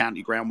 obviously, at the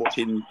County Ground,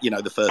 watching, you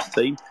know, the first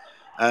team.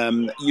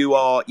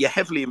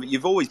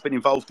 You've always been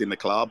involved in the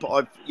club.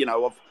 I've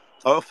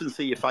I often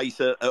see your face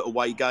at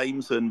away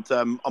games, and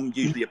I'm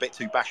usually a bit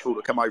too bashful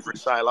to come over and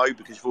say hello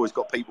because you've always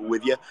got people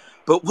with you.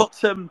 But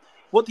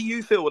what do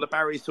you feel are the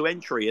barriers to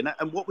entry,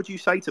 and what would you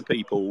say to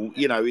people,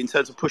 in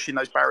terms of pushing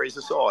those barriers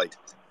aside?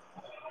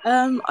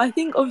 I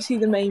think obviously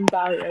the main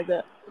barrier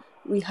that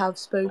we have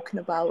spoken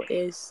about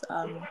is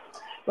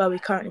where we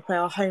currently play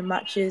our home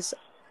matches.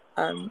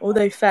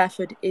 Although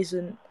Fairford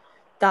isn't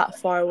that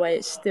far away,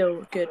 it's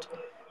still a good,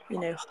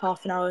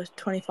 half an hour,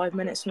 25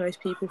 minutes for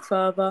most people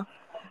further.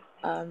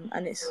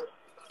 And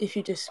if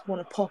you just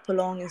want to pop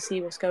along and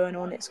see what's going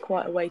on, it's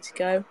quite a way to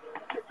go.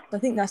 I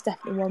think that's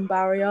definitely one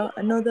barrier.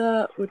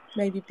 Another would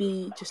maybe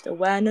be just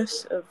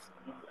awareness of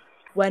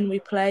when we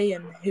play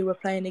and who we're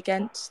playing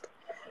against.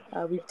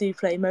 We do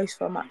play most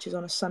of our matches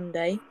on a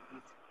Sunday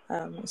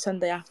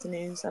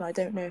afternoons, and I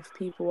don't know if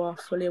people are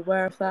fully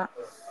aware of that,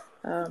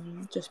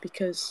 just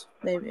because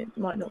it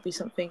might not be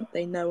something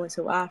they know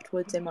until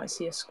afterwards. They might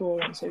see a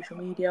score on social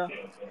media,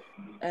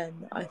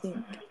 and I think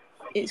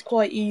it's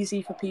quite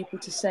easy for people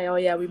to say, oh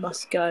yeah, we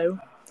must go,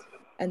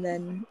 and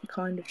then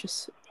kind of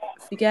just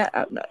forget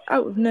out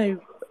of no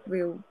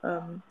real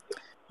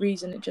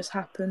reason. It just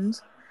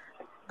happens,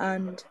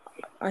 and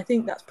I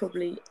think that's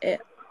probably it,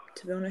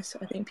 to be honest.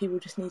 I think people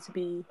just need to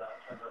be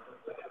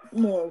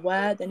more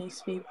aware. There needs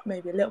to be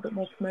maybe a little bit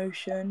more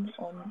promotion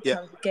on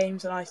terms of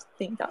games, and I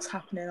think that's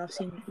happening. I've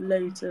seen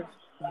loads of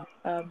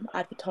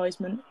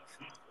advertisement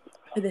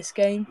for this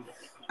game,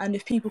 and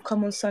if people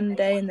come on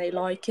Sunday and they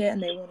like it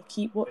and they want to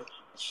keep watch,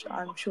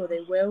 I'm sure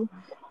they will,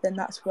 then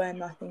that's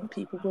when I think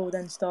people will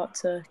then start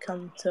to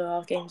come to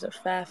our games at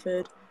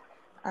Fairford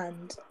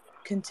and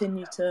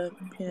continue to,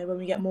 when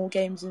we get more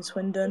games in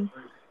Swindon,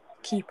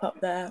 keep up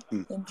their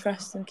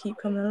interest and keep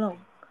coming along.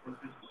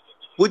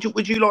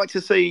 Would you like to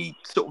see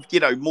sort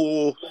of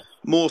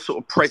more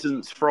sort of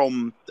presence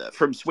from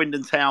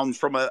Swindon Town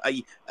from a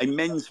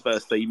men's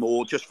first team,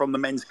 or just from the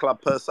men's club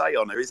per se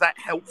on there? Is that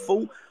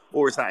helpful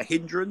or is that a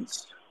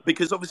hindrance?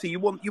 Because obviously you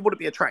want to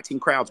be attracting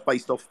crowds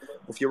based off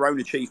your own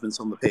achievements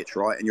on the pitch,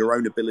 right, and your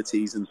own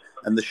abilities and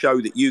the show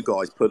that you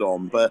guys put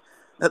on. But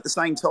at the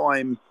same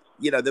time,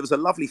 there was a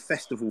lovely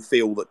festival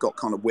feel that got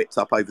kind of whipped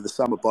up over the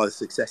summer by the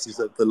successes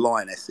of the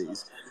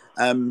Lionesses.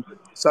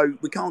 So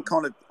we can't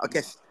kind of, I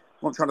guess,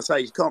 what I'm trying to say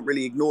is you can't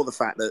really ignore the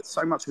fact that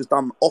so much was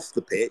done off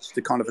the pitch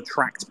to kind of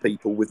attract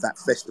people with that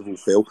festival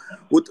feel.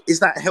 Is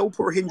that a help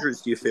or a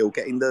hindrance, do you feel,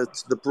 getting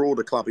the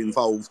broader club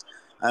involved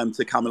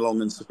to come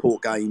along and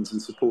support games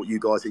and support you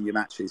guys in your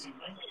matches?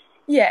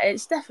 Yeah,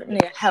 it's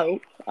definitely a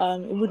help.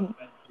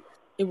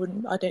 It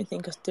wouldn't, I don't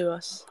think, do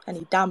us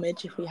any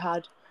damage if we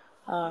had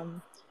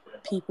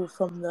people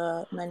from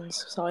the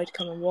men's side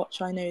come and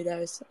watch. I know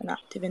there's an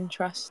active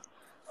interest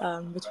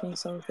between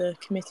some of the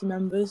committee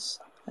members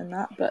and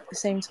that, but at the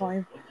same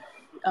time,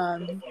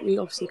 we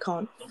obviously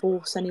can't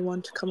force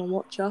anyone to come and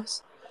watch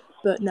us.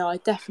 But no, I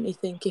definitely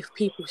think if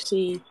people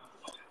see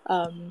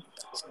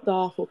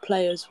staff or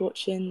players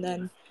watching,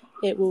 then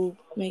it will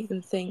make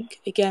them think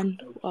again,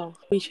 oh,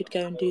 we should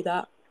go and do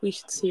that, we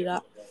should see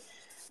that,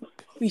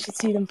 we should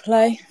see them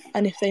play.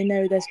 And if they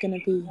know there's going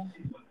to be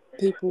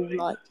people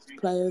like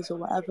players or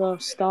whatever,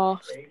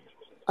 staff,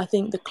 I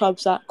think the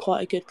club's at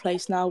quite a good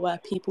place now where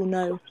people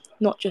know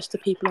not just the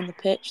people on the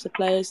pitch, the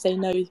players, they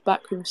know the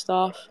backroom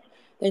staff,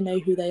 they know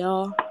who they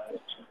are,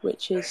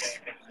 which is,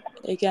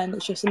 again,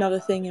 it's just another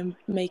thing in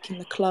making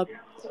the club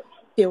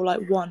feel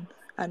like one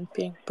and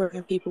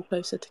bringing people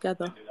closer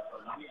together.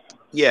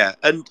 Yeah,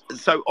 and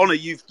so Honor,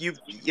 you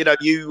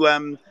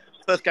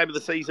first game of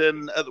the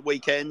season at the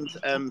weekend,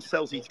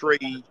 Selsey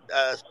 3,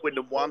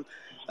 Swindon 1.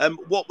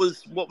 What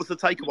was the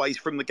takeaways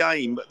from the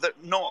game?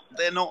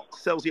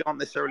 Selsey aren't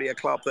necessarily a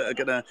club that are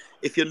gonna,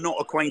 if you're not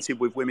acquainted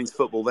with women's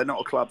football, they're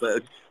not a club that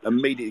are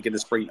immediately going to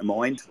spring to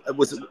mind.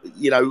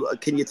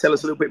 Can you tell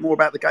us a little bit more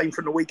about the game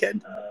from the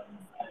weekend?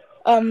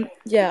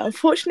 Yeah,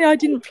 unfortunately I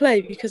didn't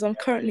play because I'm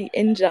currently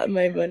injured at the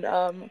moment.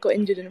 Got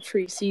injured in a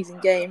pre-season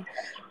game,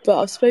 but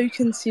I've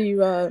spoken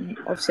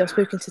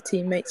to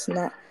teammates and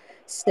that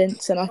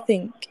since, and I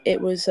think it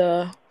was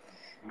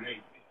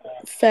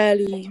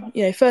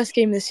fairly, first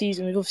game of the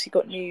season. We've obviously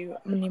got new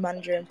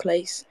manager in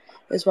place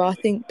as well. I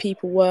think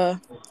people were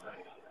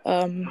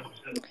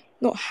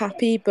not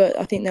happy, but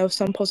I think there were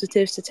some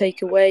positives to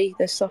take away.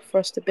 There's stuff for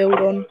us to build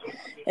on,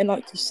 and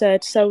like you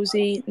said,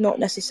 Selsey, not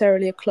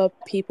necessarily a club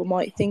people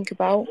might think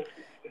about,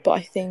 but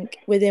I think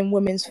within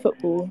women's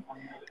football,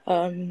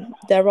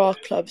 there are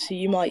clubs who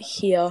you might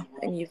hear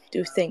and you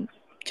do think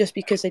just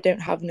because they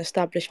don't have an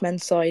established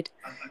men's side,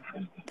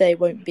 they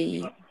won't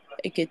be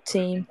a good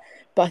team.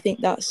 But I think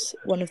that's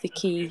one of the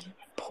key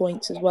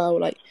points as well.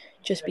 Like,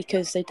 just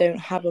because they don't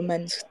have a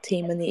men's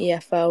team in the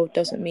EFL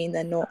doesn't mean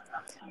they're not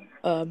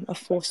a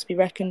force to be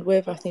reckoned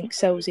with. I think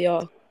Selsey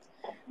are,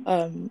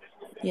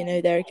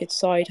 they're a good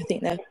side. I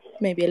think they're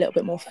maybe a little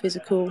bit more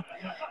physical.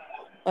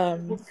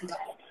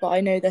 But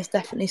I know there's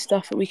definitely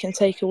stuff that we can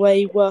take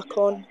away, work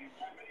on,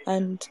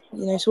 and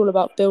it's all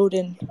about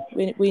building.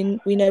 We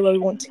know where we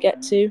want to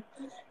get to,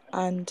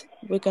 and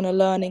we're going to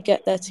learn and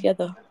get there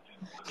together.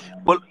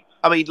 Well,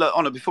 I mean, look,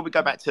 Honor, before we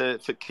go back to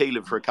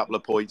Keelan for a couple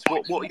of points,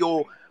 what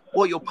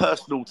what are your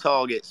personal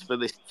targets for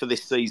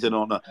this season,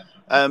 Honor?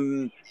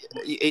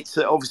 It's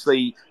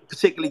obviously,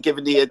 particularly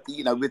given the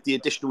with the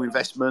additional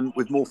investment,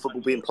 with more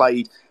football being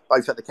played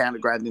both at the county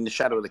ground and in the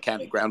shadow of the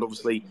county ground.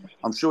 Obviously,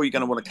 I'm sure you're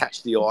going to want to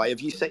catch the eye. Have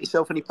you set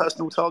yourself any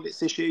personal targets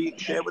this year you can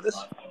share with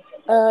us?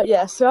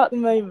 Yeah, so at the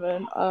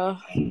moment,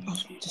 I'm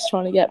just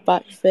trying to get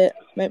back fit,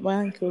 make my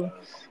ankle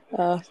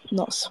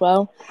not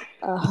swell.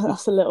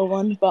 That's a little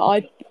one,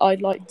 but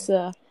I'd like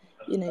to,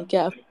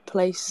 get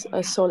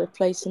a solid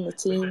place in the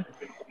team.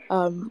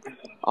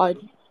 I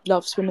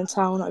love Swindon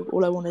Town.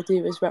 All I want to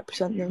do is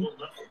represent them.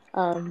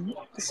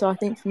 So I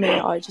think for me,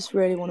 I just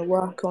really want to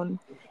work on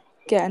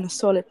getting a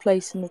solid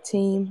place in the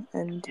team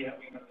and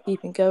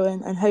keeping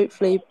going. And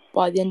hopefully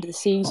by the end of the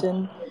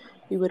season,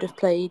 we would have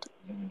played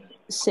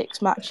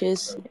 6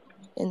 matches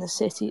in the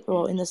city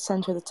or in the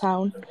centre of the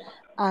town,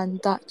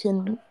 and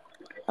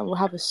we'll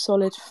have a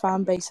solid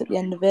fan base at the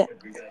end of it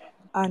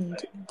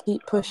and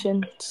keep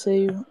pushing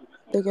to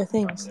bigger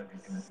things.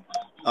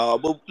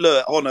 Well,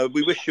 look, Honor,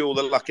 we wish you all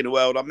the luck in the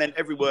world. I meant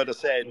every word I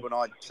said when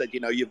I said,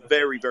 you're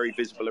very, very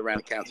visible around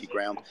the county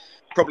ground.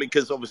 Probably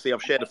because obviously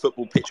I've shared a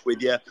football pitch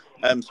with you,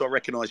 so I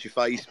recognise your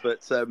face.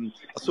 But I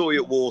saw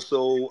you at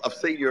Walsall. I've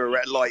seen you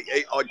around,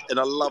 and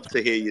I love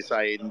to hear you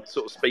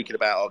speaking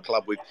about our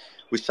club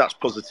with such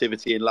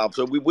positivity and love.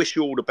 So we wish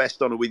you all the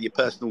best, Honor, with your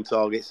personal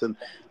targets. And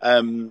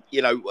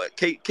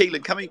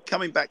Keelan,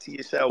 coming back to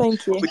yourself.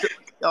 Thank you.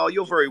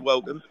 You're very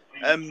welcome.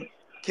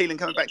 Keelan,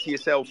 coming back to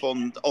yourself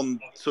on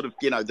sort of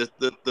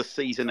the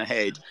season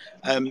ahead,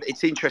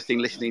 it's interesting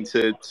listening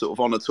to sort of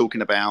Honor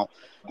talking about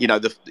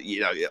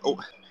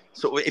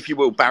sort of, if you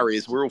will,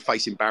 barriers. We're all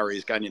facing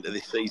barriers going into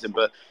this season,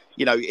 but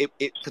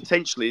it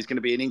potentially is going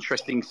to be an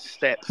interesting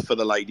step for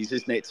the ladies,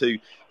 isn't it, to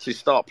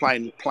start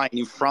playing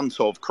in front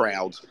of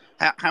crowds.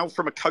 How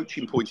from a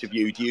coaching point of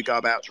view, do you go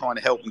about trying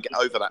to help them get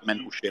over that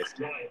mental shift?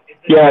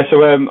 Yeah,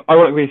 so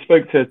ironically, we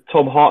spoke to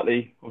Tom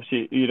Hartley,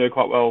 obviously you know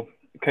quite well.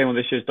 Came on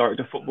this year's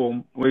Director of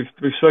Football. We've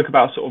spoke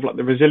about sort of like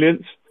the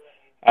resilience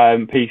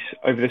piece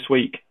over this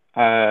week,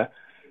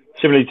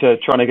 similarly to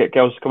trying to get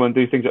girls to come and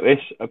do things like this,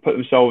 put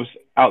themselves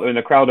out there in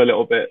the crowd a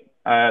little bit.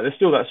 There's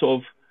still that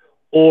sort of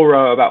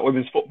aura about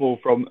women's football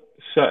from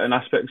certain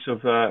aspects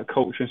of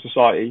culture and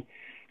society.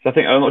 So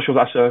I'm not sure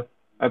if that's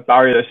a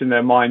barrier that's in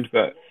their mind,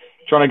 but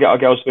trying to get our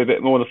girls to be a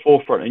bit more on the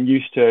forefront and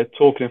used to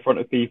talking in front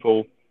of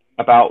people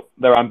about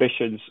their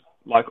ambitions,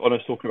 like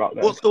Honor's talking about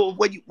there. What sort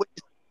of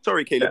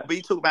Sorry, Keelan, but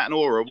you talk about an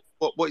aura.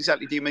 What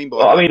exactly do you mean by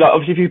that? I mean, like,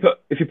 obviously,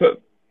 if you put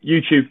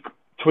YouTube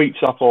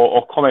tweets up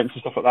or comments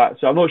and stuff like that.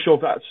 So I'm not sure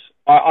if that's.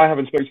 I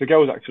haven't spoken to the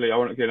girls actually.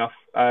 Ironically enough,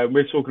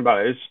 we're talking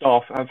about it as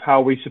staff of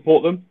how we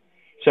support them.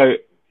 So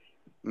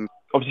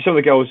obviously, some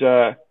of the girls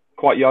are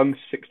quite young,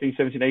 16,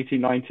 17, 18,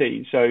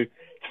 19. So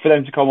for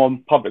them to come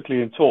on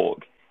publicly and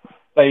talk,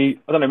 I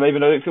don't know, maybe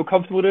they don't feel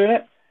comfortable doing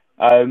it.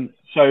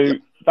 So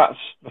that's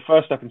the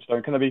first stepping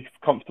stone. Can they be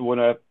comfortable in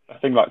a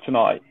thing like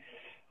tonight?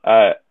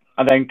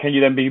 And then can you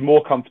then be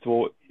more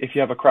comfortable if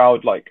you have a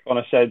crowd, like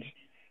Honor said,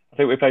 I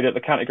think we played at the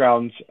county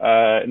grounds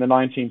in the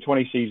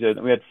 1920 season,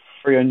 and we had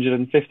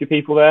 350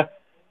 people there.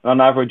 And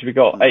on average, we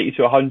got 80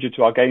 to 100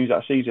 to our games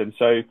that season.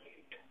 So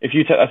if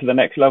you take that to the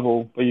next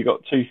level, where you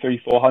got 200,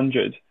 300,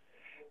 400,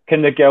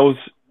 can the girls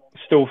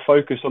still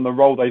focus on the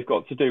role they've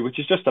got to do, which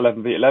is just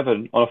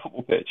 11v11 on a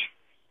football pitch?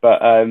 But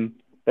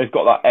they've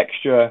got that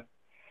extra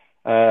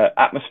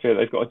atmosphere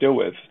they've got to deal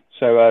with.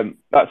 So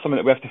that's something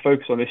that we have to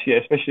focus on this year,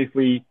 especially if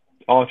we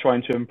are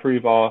trying to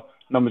improve our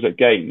numbers at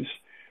games.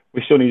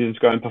 We still need them to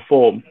go and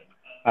perform,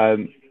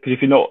 because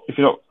if you're not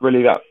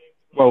really that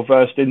well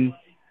versed in,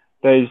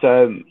 there's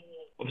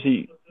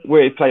obviously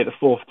we play at the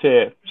 4th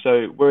tier,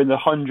 so we're in the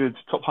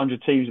top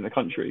 100 teams in the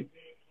country.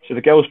 So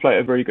the girls play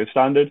at a very good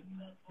standard.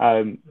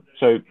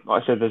 So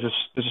like I said, there's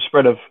a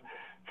spread of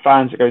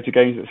fans that go to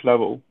games at this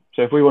level.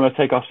 So if we want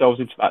to take ourselves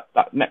into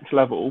that next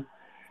level,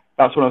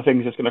 that's one of the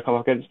things that's going to come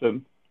up against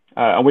them.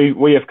 And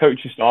we have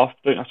coaching staff,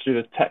 don't have to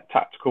do the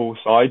tactical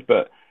side,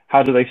 but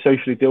how do they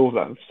socially deal with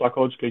that,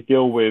 psychologically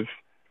deal with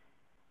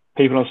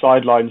people on the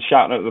sidelines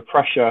shouting at the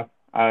pressure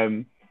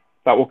that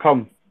will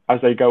come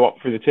as they go up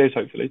through the tiers,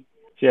 hopefully.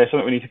 So yeah,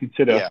 something we need to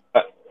consider. Yeah.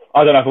 But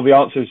I don't know if all the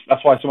answers.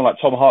 That's why someone like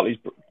Tom Hartley's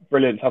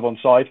brilliant to have on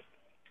side,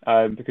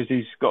 because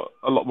he's got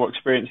a lot more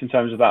experience in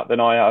terms of that than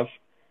I have.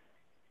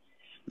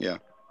 Yeah.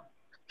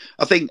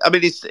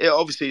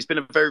 It's been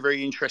a very,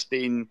 very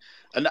interesting,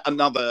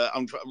 another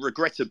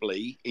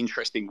regrettably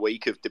interesting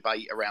week of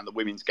debate around the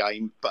women's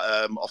game,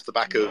 but off the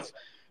back of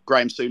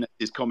Graham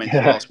Souness's comments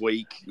last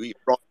week,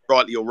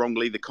 rightly or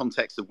wrongly, the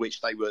context of which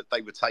they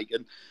were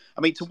taken.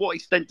 I mean, to what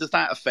extent does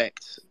that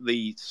affect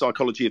the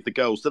psychology of the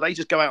girls? Do they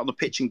just go out on the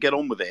pitch and get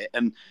on with it?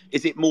 And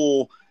is it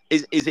more,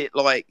 is it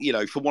like,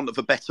 for want of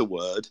a better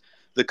word,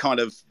 the kind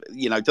of,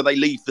 do they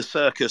leave the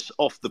circus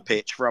off the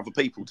pitch for other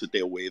people to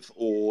deal with?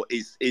 Or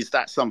is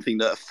that something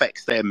that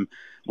affects them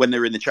when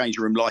they're in the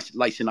changing room,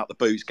 lacing up the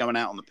boots, going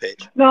out on the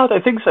pitch? No, I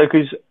don't think so,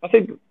 because I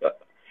think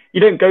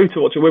you don't go to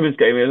watch a women's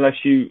game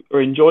unless you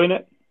are enjoying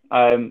it.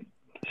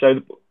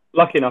 So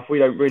lucky enough, we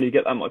don't really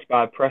get that much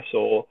bad press,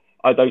 or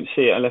I don't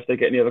see it unless they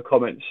get any other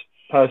comments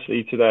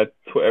personally to their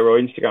Twitter or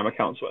Instagram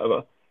accounts,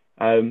 whatever.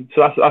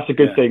 So that's a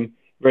good thing,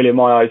 really, in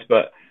my eyes.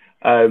 But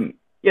the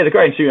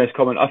Graham Souness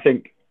comment, I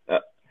think,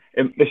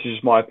 this is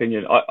just my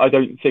opinion. I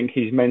don't think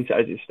he's meant it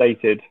as it's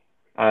stated.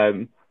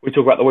 We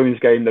talk about the women's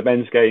game, the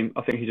men's game.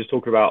 I think he's just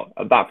talking about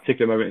at that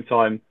particular moment in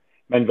time,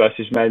 men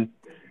versus men.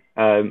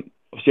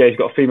 Obviously, he's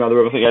got a female in the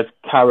room. I think he has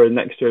Karen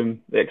next to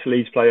him, the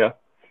ex-Leeds player.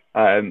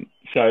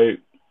 So,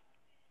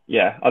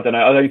 yeah, I don't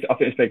know. I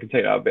think they can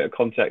take that a bit of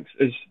context.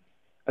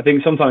 I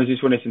think sometimes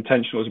it's when it's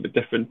intentional, it's a bit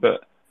different.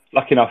 But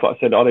lucky enough, like I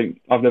said,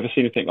 I've never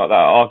seen anything like that at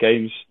our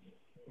games,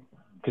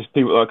 because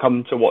people that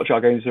come to watch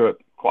our games are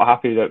quite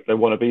happy that they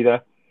want to be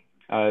there.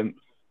 I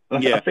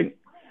think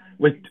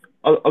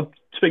I'll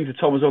speak to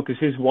Tom as well, because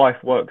his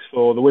wife works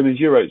for the Women's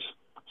Euros.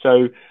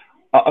 So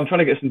I'm trying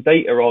to get some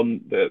data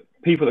on the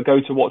people that go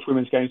to watch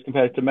women's games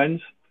compared to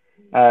men's.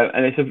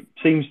 And it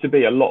seems to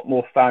be a lot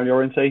more family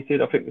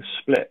orientated. I think the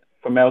split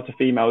from male to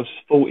female is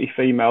 40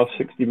 female,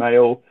 60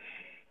 male.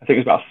 I think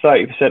it's about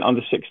 30%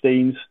 under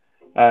 16s,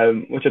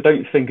 which I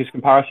don't think is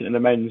comparison in the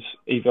men's,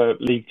 either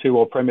League Two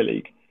or Premier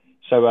League.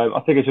 So I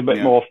think it's a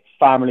bit more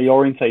family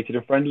orientated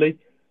and friendly.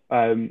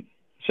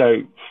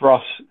 So for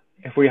us,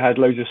 if we had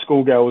loads of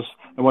schoolgirls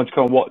and wanted to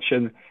come and watch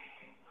and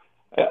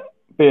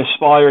be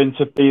aspiring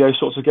to be those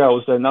sorts of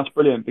girls, then that's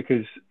brilliant,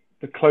 because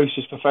the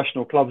closest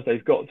professional clubs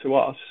they've got to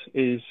us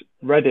is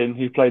Reading,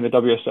 who play in the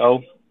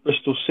WSL,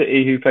 Bristol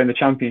City, who play in the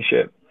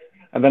Championship.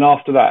 And then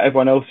after that,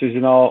 everyone else is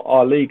in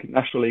our league,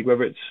 National League,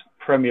 whether it's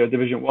Premier or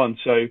Division 1.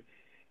 So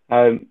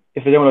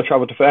if they don't want to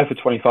travel to Fair for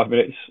 25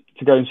 minutes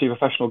to go and see a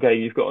professional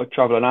game, you've got to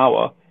travel an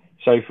hour.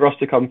 So for us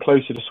to come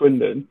closer to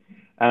Swindon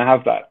and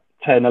have that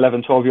 10,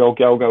 11, 12-year-old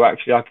girl go,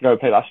 actually, I can go and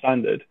play that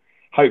standard,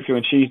 hopefully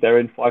when she's there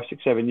in 5,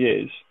 6, 7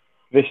 years,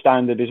 this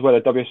standard is where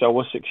the WSL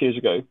was 6 years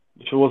ago,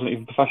 which wasn't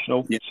even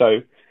professional. Yeah.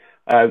 So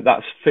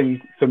that's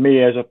thing for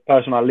me as a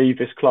person, I leave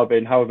this club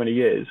in however many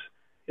years,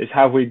 is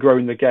have we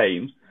grown the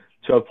game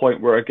to a point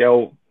where a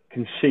girl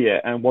can see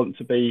it and want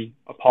to be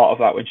a part of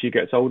that when she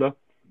gets older?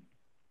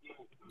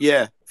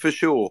 Yeah, for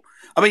sure.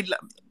 I mean,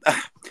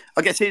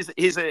 I guess here's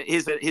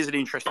an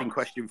interesting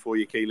question for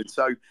you, Keelan.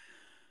 So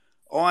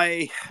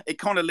it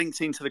kind of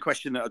links into the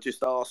question that I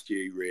just asked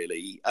you,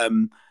 really.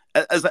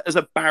 As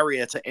a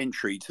barrier to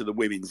entry to the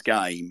women's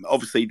game,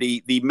 obviously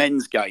the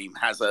men's game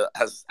has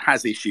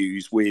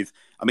issues with.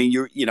 I mean,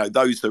 you know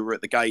those that were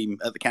at the game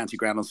at the county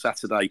ground on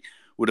Saturday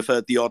would have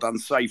heard the odd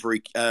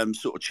unsavoury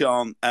sort of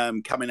chant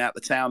coming out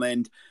the town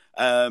end.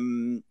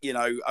 Overtly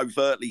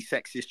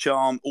sexist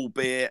chant,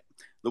 albeit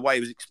the way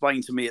it was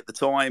explained to me at the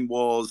time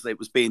was that it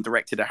was being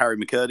directed at Harry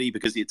McCurdy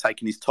because he had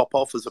taken his top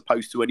off as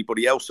opposed to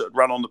anybody else that had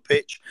run on the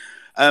pitch.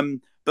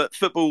 But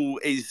football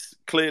is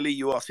clearly,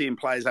 you are seeing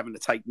players having to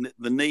take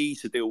the knee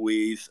to deal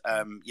with,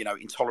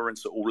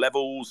 intolerance at all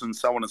levels and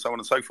so on and so on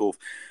and so forth.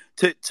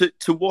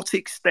 To what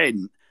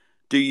extent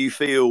do you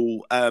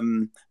feel,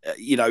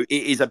 it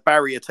is a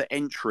barrier to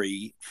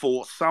entry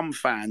for some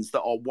fans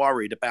that are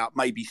worried about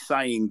maybe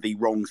saying the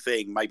wrong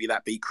thing, maybe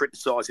that be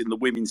criticising the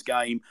women's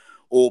game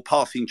or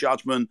passing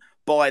judgment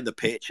by the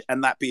pitch,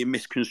 and that being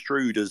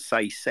misconstrued as,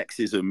 say,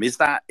 sexism?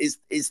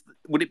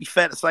 Would it be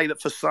fair to say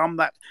that for some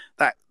that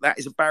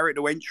is a barrier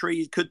to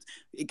entry? Could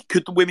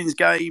the women's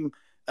game?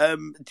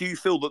 Do you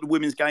feel that the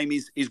women's game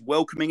is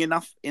welcoming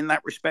enough in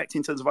that respect,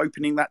 in terms of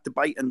opening that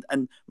debate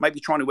and maybe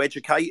trying to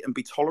educate and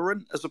be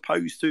tolerant as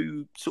opposed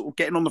to sort of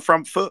getting on the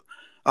front foot?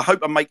 I hope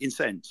I'm making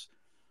sense.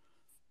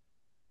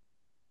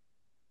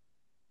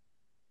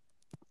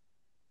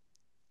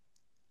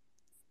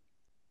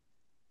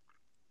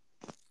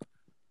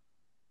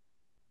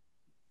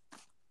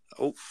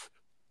 Oh,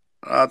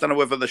 I don't know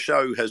whether the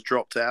show has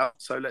dropped out,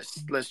 so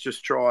let's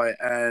just try.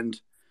 And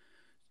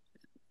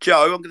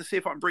Joe, I'm going to see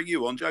if I can bring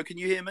you on. Joe, can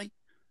you hear me?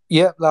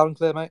 Yeah, loud and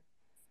clear, mate.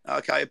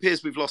 Okay, it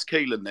appears we've lost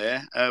Keelan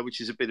there, which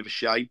is a bit of a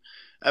shame.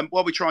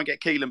 While we try and get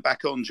Keelan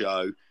back on,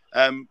 Joe,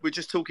 we're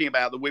just talking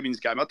about the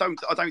women's game. I don't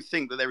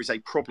think that there is a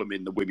problem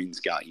in the women's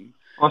game.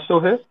 Am I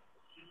still here?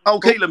 Oh,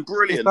 Keelan,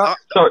 brilliant.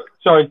 Sorry.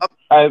 Sorry,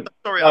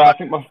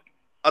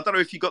 I don't know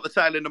if you got the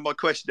tail end of my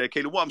question there,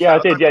 Keelan. I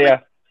did.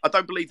 I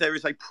don't believe there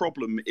is a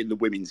problem in the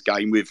women's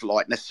game with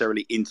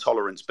necessarily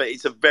intolerance, but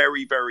it's a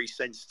very, very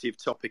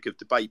sensitive topic of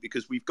debate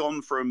because we've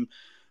gone from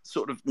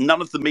sort of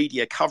none of the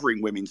media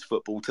covering women's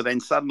football to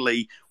then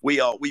suddenly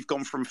we've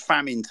gone from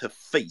famine to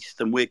feast,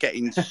 and we're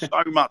getting so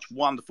much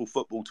wonderful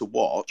football to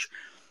watch.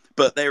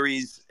 But there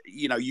is,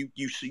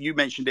 you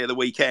mentioned it the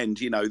weekend,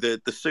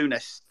 the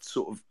Souness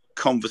sort of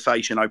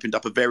conversation opened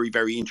up a very,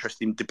 very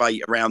interesting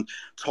debate around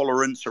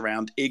tolerance,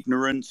 around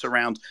ignorance,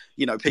 around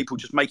people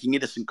just making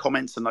innocent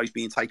comments and those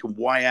being taken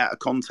way out of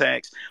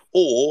context,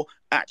 or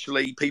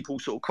actually people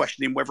sort of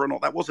questioning whether or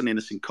not that was an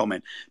innocent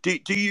comment.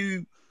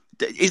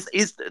 Is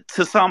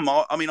to some,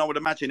 I mean, I would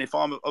imagine if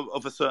I'm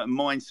of a certain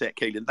mindset,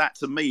 Keelan, that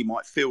to me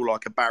might feel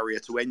like a barrier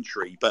to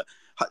entry. But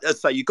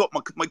as I say, you got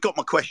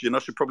my question. I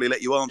should probably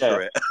let you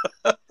answer it.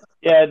 I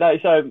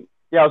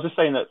was just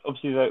saying that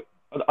obviously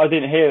I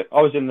didn't hear.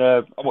 I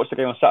watched the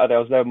game on Saturday. I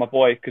was there with my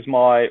boy because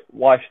my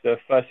wife's the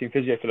first team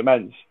physio for the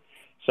men's.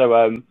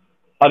 So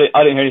didn't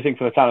hear anything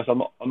from the town, so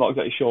I'm not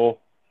exactly sure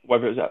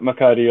whether it's at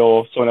McCurdy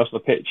or someone else on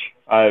the pitch.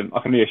 I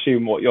can only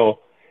assume what you're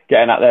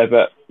getting at there,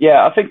 but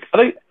yeah, I think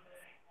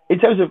in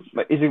terms of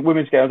is it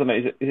women's game, I don't know,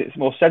 is it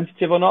more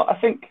sensitive or not? I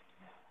think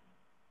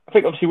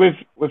obviously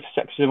with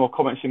sexism or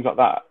comments, things like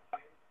that.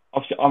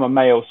 Obviously, I'm a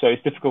male, so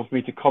it's difficult for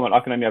me to comment. I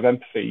can only have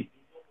empathy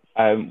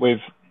with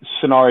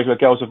scenarios where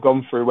girls have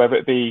gone through, whether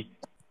it be,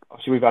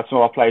 obviously we've had some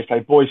of our players play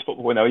boys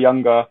football when they were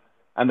younger,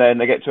 and then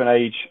they get to an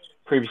age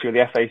previously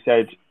where the FA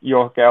said,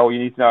 you're a girl, you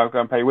need to now go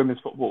and play women's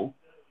football.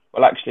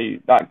 Well,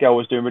 actually, that girl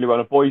was doing really well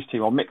on a boys'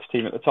 team or mixed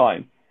team at the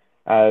time.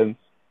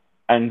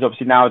 And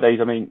obviously nowadays,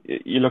 I mean,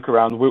 you look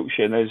around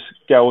Wiltshire and there's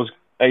girls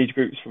age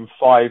groups from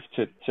 5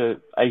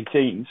 to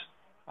 18s.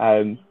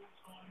 And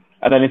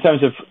then in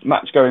terms of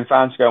match-going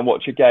fans to go and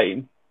watch a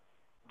game,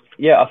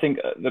 yeah, I think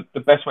the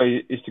best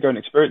way is to go and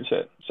experience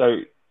it. So,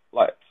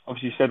 like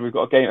obviously you said, we've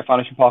got a game at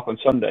Foundation Park on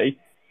Sunday.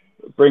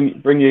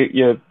 Bring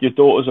your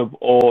daughters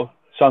or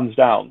sons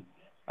down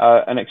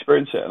and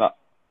experience it. And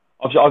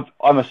obviously,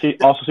 I'm a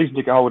Arsenal season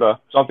ticket holder,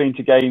 so I've been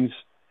to games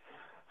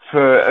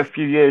for a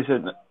few years,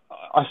 and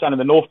I stand in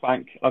the North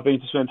Bank. I've been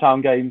to Swindon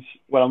Town games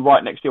when I'm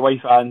right next to away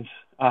fans,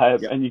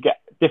 and you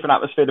get different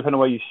atmosphere depending on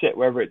where you sit,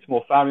 whether it's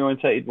more family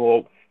orientated,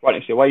 more right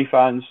next to away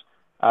fans,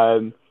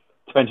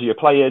 depends who you're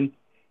playing.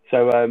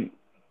 So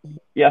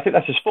yeah, I think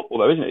that's just football,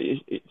 though, isn't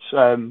it? It's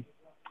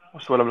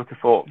what's the word I'm looking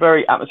for?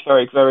 Very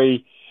atmospheric,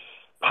 very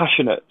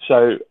passionate.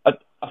 So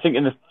I think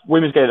in the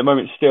women's game at the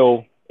moment,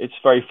 still it's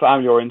very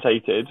family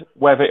orientated.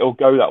 Whether it'll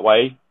go that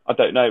way, I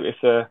don't know if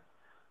the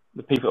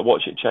people that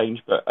watch it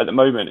change. But at the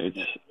moment, it's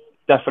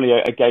definitely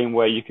a game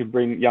where you can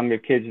bring younger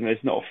kids and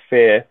there's not a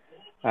fear.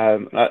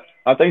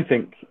 I don't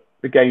think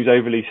the game's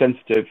overly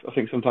sensitive. I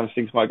think sometimes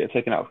things might get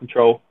taken out of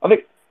control. I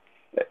think,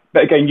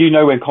 but again,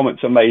 when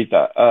comments are made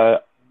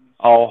that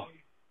are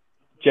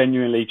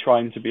genuinely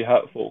trying to be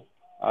hurtful,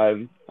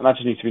 and that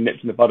just needs to be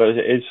nipped in the bud as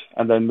it is,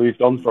 and then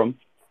moved on from.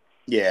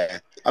 Yeah,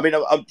 I mean,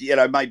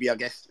 maybe I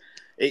guess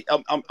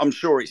I'm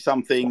sure it's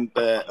something.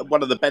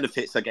 One of the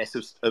benefits, I guess,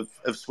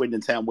 of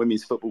Swindon Town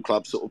Women's Football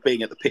Club sort of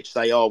being at the pitch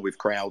they are with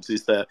crowds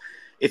is that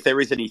if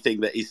there is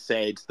anything that is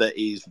said that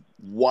is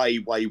way,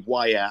 way,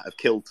 way out of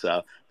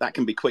kilter, that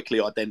can be quickly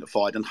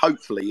identified, and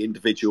hopefully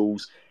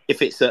individuals,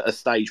 if it's at a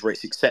stage where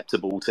it's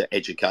acceptable to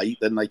educate,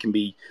 then they can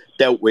be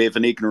dealt with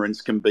and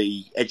ignorance can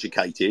be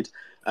educated.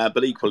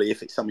 But equally,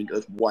 if it's something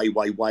that's way,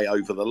 way, way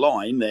over the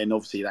line, then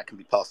obviously that can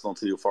be passed on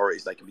to the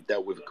authorities. They can be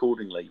dealt with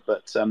accordingly.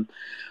 But,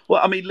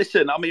 well, I mean,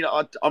 listen, I mean,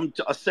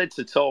 I said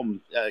to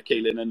Tom,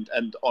 Keelan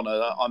and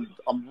Honor,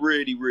 I'm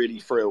really, really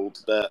thrilled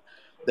that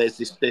there's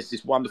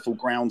this wonderful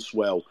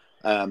groundswell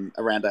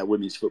around our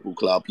women's football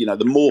club. You know,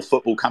 the more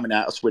football coming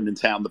out of Swindon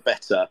Town, the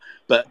better.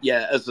 But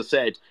yeah, as I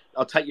said,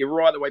 I'll take you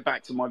right the way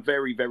back to my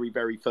very, very,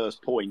 very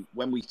first point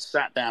when we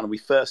sat down and we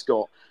first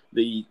got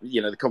the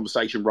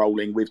conversation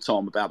rolling with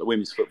Tom about the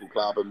women's football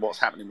club and what's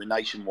happening with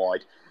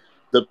Nationwide.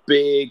 The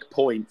big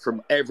point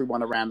from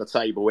everyone around the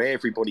table,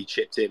 everybody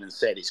chipped in and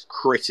said it's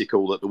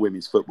critical that the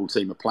women's football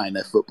team are playing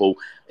their football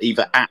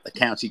either at the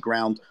county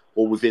ground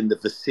or within the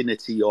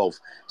vicinity of.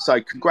 So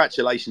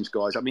congratulations,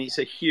 guys. I mean, it's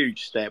a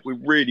huge step. We're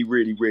really,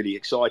 really, really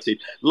excited.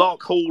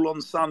 Lark Hall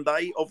on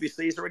Sunday,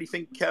 obviously. Is there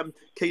anything,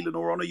 Keelan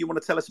or Honor, you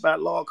want to tell us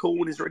about Lark Hall?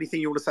 And is there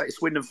anything you want to say to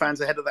Swindon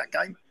fans ahead of that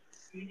game?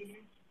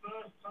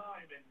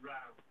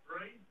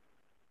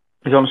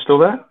 Is Honor still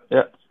there?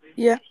 Yeah.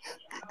 Yeah.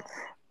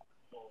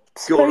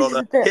 Go on,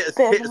 Honor. Hit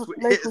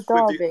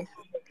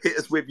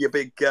us with your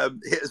big.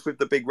 Hit us with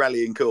the big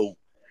rallying call.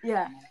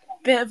 Yeah,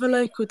 bit of a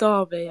local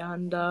derby,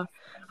 and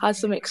had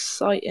some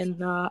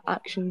exciting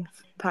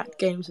action-packed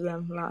games with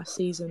them last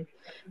season.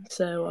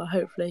 So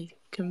hopefully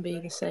can be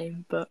the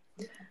same, but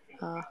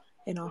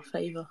in our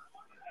favour.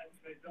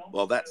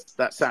 Well,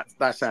 that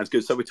sounds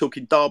good. So we're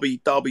talking Derby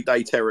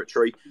Day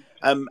territory.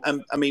 And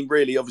I mean,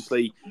 really,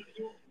 obviously,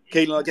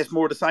 Keelan, I guess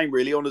more of the same,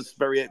 really. Honor's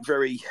very,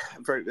 very,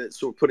 very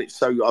sort of put it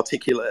so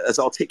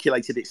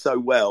articulated it so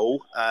well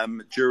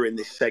during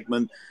this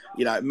segment.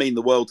 You know, it mean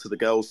the world to the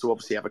girls to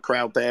obviously have a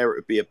crowd there. It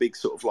would be a big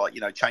sort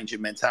of change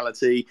in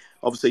mentality.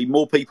 Obviously,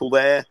 more people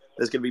there.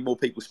 There's going to be more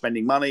people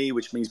spending money,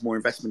 which means more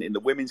investment in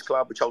the women's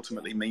club, which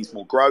ultimately means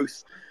more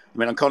growth. I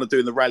mean, I'm kind of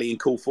doing the rallying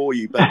call for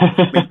you, but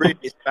I mean, really,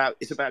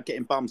 it's about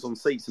getting bums on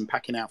seats and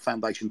packing out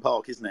Foundation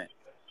Park, isn't it?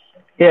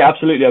 Yeah,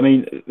 absolutely. I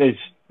mean, there's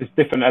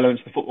different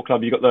elements to the football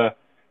club. You've got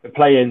the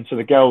play-in, so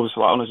the girls,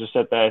 like Honor just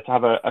said there, to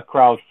have a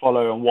crowd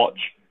follow and watch.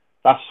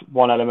 That's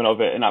one element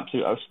of it, and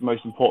absolutely that's the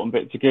most important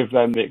bit, to give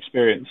them the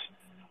experience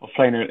of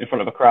playing in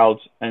front of a crowd.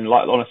 And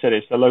like Honor said,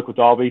 it's the local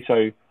derby.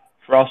 So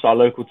for us, our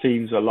local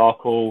teams are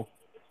Larkhall,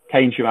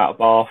 Keynsham out of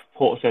Bath,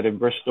 Portishead in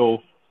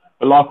Bristol.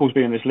 But Larkhall's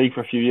been in this league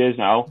for a few years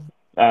now.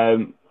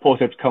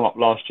 Portishead's come up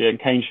last year, and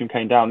Keynsham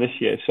came down this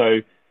year. So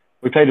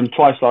we played them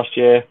twice last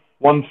year,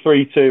 won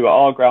 3-2 at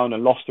our ground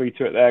and lost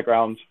 3-2 at their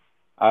ground.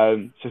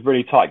 So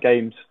really tight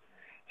games.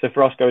 So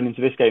for us going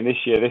into this game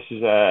this year, this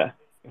is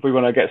if we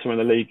want to get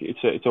somewhere in the league,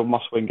 it's a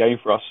must-win game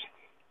for us.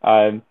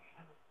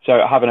 So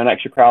having an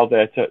extra crowd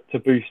there to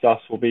boost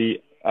us will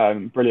be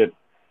brilliant.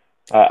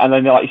 And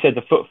then, like you said,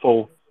 the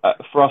footfall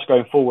for us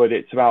going forward,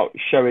 it's about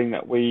showing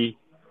that we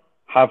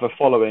have a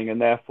following, and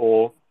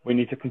therefore we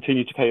need to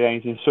continue to play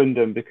games in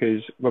Swindon,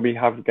 because when we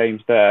have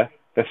games there,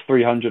 there's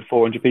 300,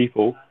 400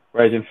 people,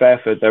 whereas in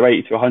Fairford, they're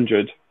 80 to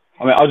 100.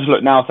 I mean, I'll just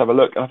look now to have a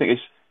look, and I think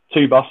it's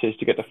 2 buses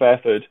to get to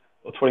Fairford,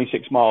 or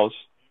 26 miles,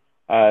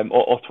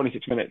 or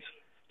 26 minutes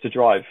to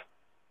drive.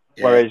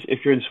 Yeah. Whereas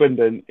if you're in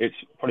Swindon, it's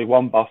probably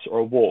 1 bus or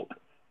a walk.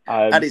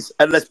 And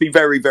let's be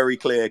very, very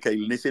clear,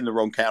 Keelan, it's in the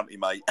wrong county,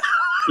 mate.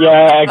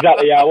 Yeah,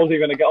 exactly. Yeah, I wasn't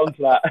even going to get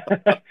onto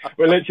that.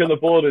 We're literally on the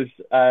borders.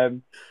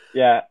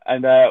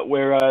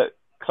 We're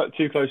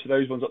too close to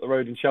those ones up the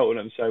road in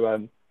Cheltenham. So,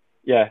 to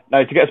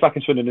get us back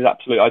in Swindon is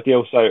absolutely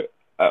ideal. So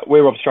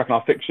we're obviously tracking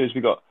our fixtures.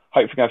 We've got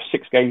hopefully going to have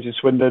 6 games in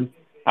Swindon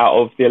out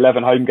of the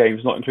 11 home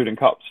games, not including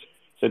cups.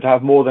 So to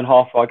have more than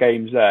half our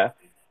games there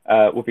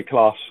will be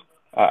class.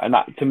 And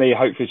that, to me,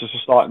 hopefully is just a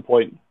starting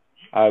point.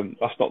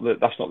 That's not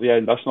the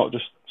end. That's not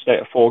just stay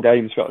at 4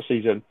 games throughout the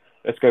season.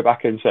 Let's go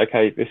back and say,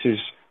 okay, this is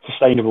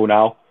sustainable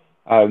now.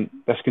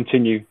 Let's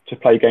continue to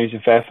play games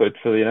in Fairford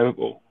for the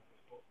inevitable.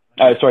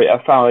 At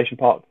Foundation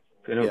Park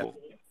for the inevitable.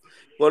 Yeah.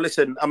 Well,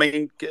 listen, I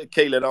mean,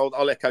 Keelan,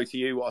 I'll echo to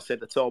you what I said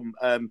to Tom.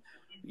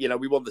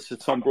 We want the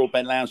Tom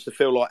Broadbent Lounge to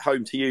feel like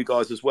home to you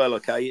guys as well,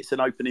 okay? It's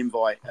an open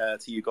invite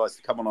to you guys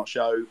to come on our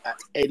show at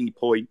any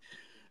point.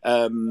 We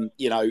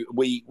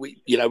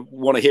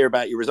want to hear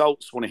about your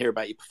results, want to hear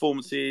about your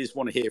performances,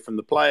 want to hear from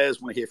the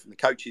players, want to hear from the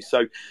coaches.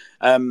 So,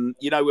 where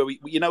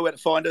to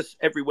find us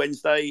every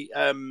Wednesday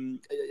at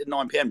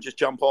 9 p.m. Just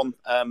jump on,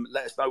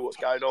 let us know what's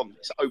going on.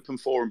 It's open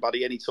forum,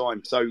 buddy,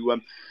 anytime. So,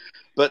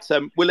 we'll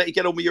let you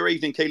get on with your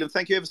evening, Keelan.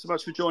 Thank you ever so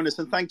much for joining us,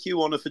 and thank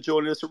you, Honor, for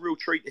joining us. A real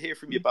treat to hear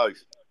from you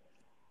both.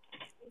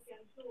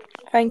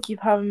 Thank you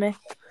for having me.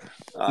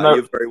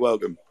 You're very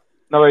welcome.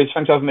 No worries.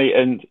 Thanks for having me.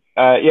 And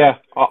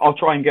I'll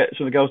try and get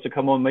some of the girls to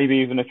come on, maybe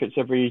even if it's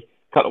every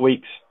couple of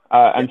weeks.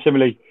 And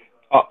similarly,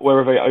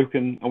 we're very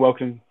open and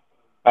welcome.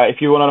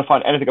 If you want to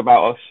find anything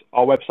about us,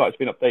 our website's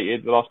been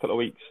updated the last couple of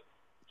weeks.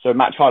 So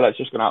match highlights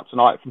just gone out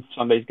tonight from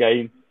Sunday's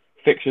game.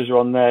 Fixtures are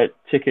on there,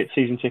 tickets,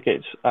 season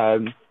tickets.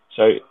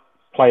 So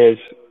players,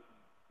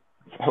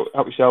 help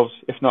yourselves.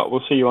 If not,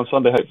 we'll see you on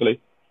Sunday,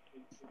 hopefully.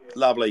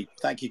 Lovely.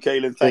 Thank you,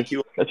 Keelan. Thank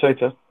you. Catch you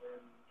later.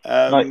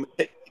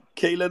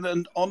 Keelan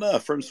and Honor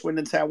from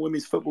Swindon Town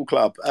Women's Football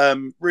Club.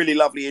 Really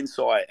lovely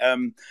insight.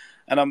 And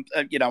I'm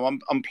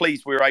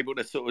pleased we were able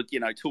to sort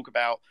of, talk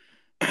about,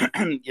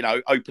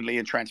 openly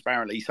and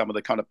transparently some of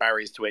the kind of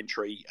barriers to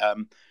entry.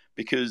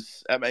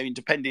 Because I mean,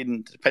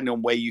 depending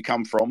on where you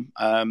come from,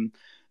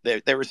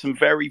 there are some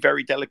very,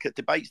 very delicate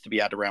debates to be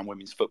had around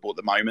women's football at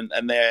the moment,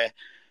 and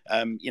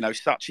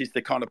such is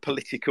the kind of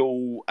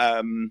political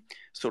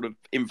sort of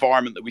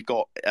environment that we've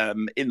got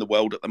in the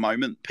world at the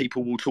moment.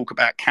 People will talk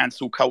about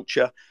cancel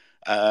culture,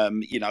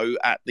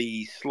 at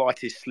the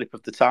slightest slip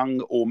of the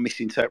tongue or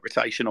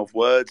misinterpretation of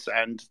words,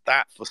 and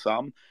that for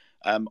some,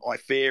 I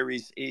fear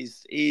is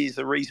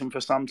a reason for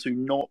some to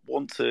not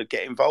want to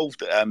get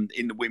involved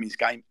in the women's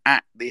game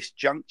at this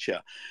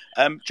juncture.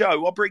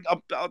 Joe,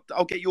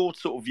 I'll get your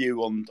sort of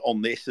view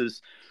on this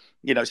as.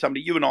 Somebody,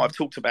 you and I have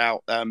talked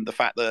about the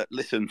fact that,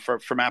 listen,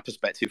 from our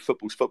perspective,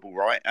 football's football,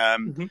 right?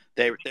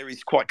 There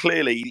is quite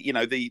clearly,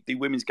 the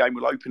women's game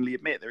will openly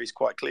admit there is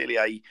quite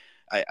clearly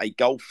a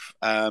gulf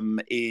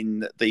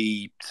in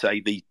the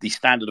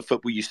standard of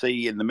football you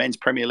see in the men's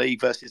Premier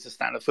League versus the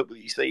standard of football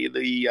you see in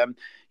the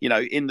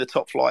in the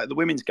top flight of the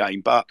women's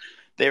game. But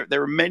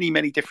there are many,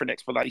 many different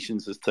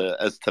explanations as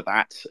to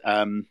that.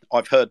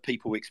 I've heard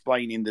people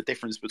explaining the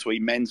difference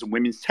between men's and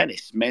women's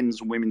tennis, men's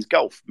and women's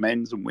golf,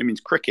 men's and women's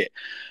cricket.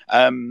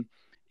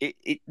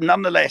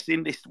 Nonetheless,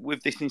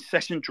 with this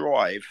incessant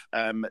drive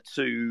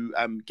to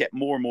get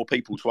more and more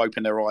people to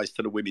open their eyes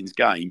to the women's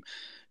game,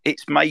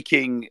 it's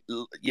making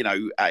a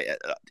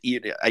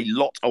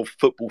lot of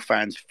football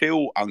fans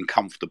feel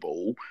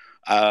uncomfortable.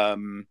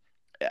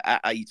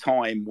 At a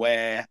time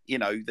where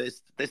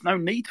there's no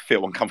need to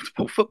feel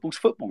uncomfortable. Football's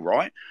football,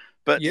 right?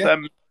 But I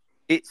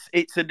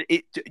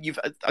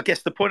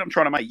guess the point I'm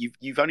trying to make,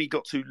 you've only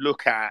got to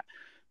look at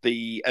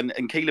and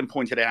Keelan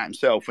pointed it out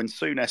himself when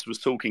Souness was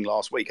talking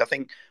last week. I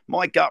think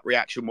my gut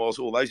reaction was,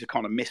 those are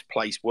kind of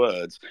misplaced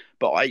words,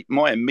 but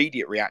my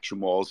immediate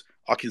reaction was,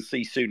 I can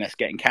see Souness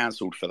getting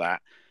cancelled for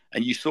that.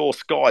 And you saw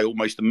Sky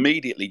almost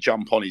immediately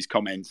jump on his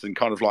comments and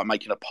kind of like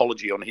make an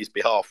apology on his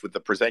behalf with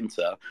the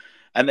presenter.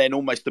 And then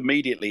almost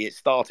immediately it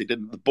started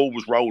and the ball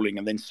was rolling.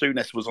 And then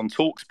Souness was on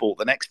TalkSport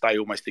the next day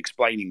almost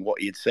explaining what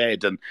he had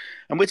said. And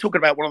we're talking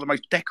about one of the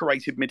most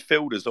decorated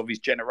midfielders of his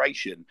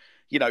generation,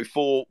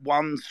 for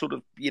one sort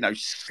of,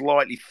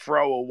 slightly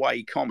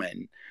throwaway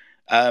comment.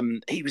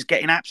 He was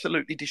getting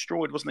absolutely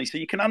destroyed, wasn't he? So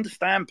you can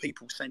understand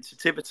people's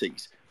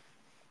sensitivities.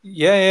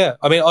 Yeah.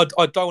 I mean, I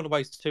don't want to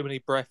waste too many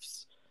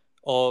breaths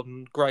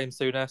on Graham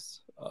Souness.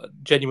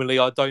 Genuinely,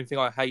 I don't think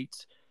I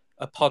hate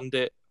a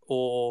pundit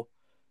or,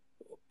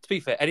 to be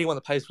fair, anyone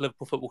that plays for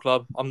Liverpool Football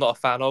Club, I'm not a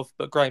fan of,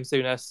 but Graham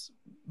Souness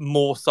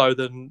more so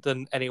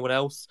than anyone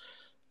else.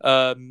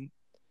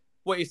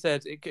 What he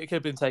said, it could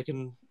have been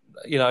taken,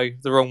 the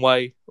wrong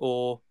way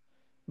or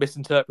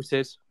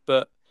misinterpreted,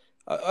 but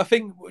I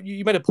think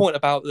you made a point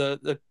about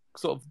the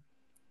sort of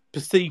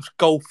perceived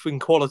gulf in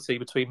quality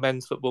between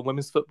men's football and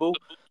women's football.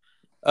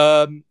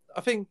 I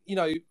think,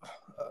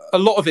 a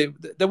lot of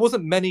it, there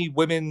wasn't many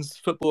women's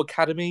football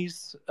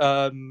academies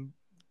 10,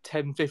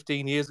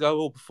 15 years ago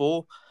or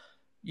before.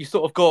 You've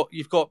got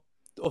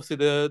obviously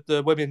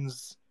the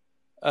women's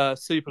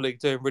Super League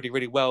doing really,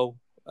 really well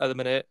at the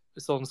minute.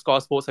 It's on Sky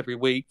Sports every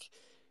week.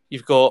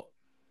 You've got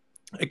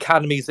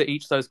academies at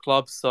each of those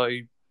clubs, so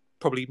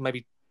probably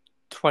maybe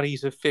 20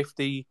 to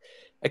 50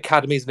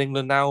 academies in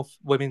England now,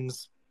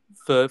 women's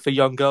for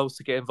young girls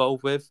to get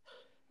involved with,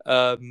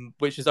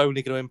 which is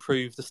only going to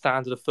improve the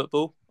standard of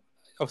football.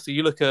 Obviously,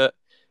 you look at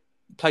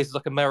places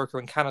like America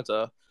and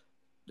Canada,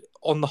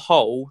 on the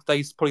whole,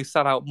 they probably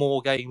sell out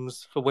more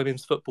games for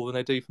women's football than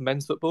they do for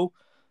men's football.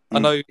 I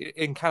know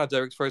in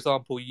Canada, for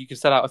example, you can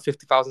sell out a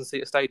 50,000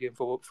 seat stadium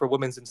for a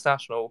women's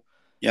international,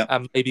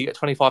 and maybe you get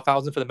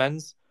 25,000 for the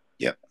men's.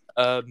 Yeah.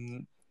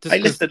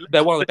 Just because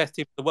they're one of the best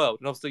teams in the world,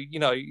 and obviously,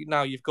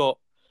 now you've got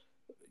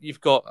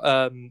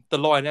the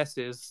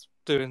Lionesses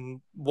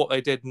doing what they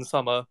did in the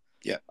summer.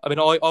 Yeah. I mean,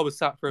 I was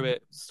sat through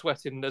it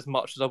sweating as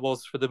much as I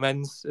was for the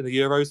men's in the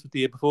Euros the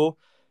year before.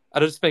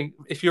 And I just think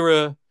if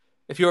you're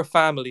a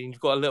family and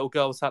you've got a little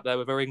girl sat there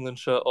with her England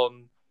shirt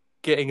on,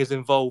 getting as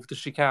involved as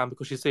she can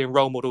because she's seeing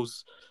role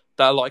models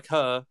that are like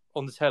her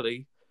on the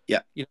telly.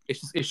 Yeah.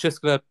 It's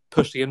just going to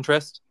push the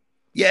interest.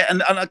 Yeah,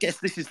 and I guess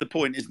this is the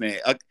point, isn't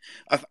it?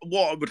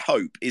 What I would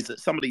hope is that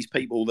some of these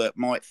people that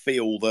might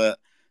feel that,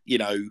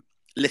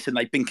 listen,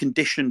 they've been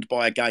conditioned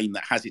by a game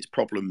that has its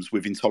problems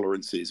with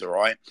intolerances, all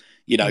right?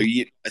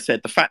 I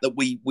said the fact that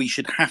we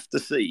should have to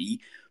see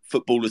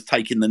footballers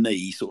taking the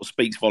knee sort of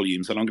speaks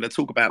volumes, and I'm going to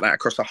talk about that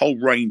across a whole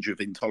range of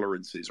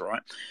intolerances, all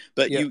right?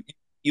 But you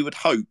would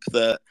hope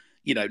that,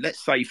 let's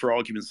say for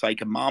argument's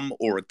sake, a mum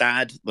or a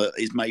dad that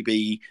is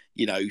maybe,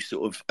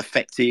 sort of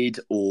affected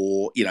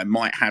or,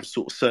 might have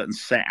sort of certain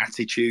set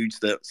attitudes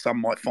that some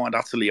might find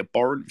utterly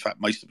abhorrent. In fact,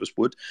 most of us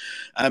would.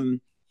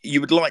 You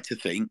would like to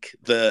think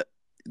that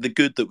the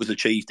good that was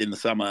achieved in the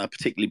summer,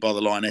 particularly by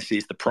the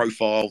Lionesses, the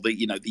profile,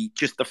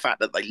 just the fact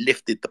that they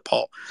lifted the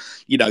pot,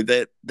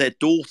 their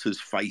daughters'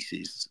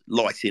 faces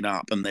lighting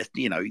up, and they're,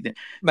 Mate,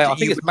 I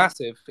think it's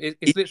massive.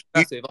 It's literally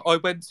massive. I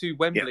went to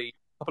Wembley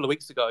a couple of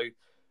weeks ago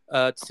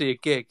to see a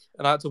gig,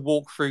 and I had to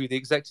walk through the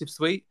executive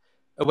suite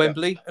at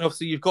Wembley, and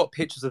obviously you've got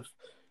pictures of,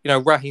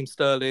 Raheem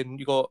Sterling,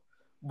 you've got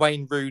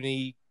Wayne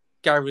Rooney,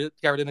 Gary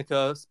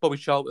Lineker, Bobby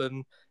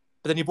Charlton,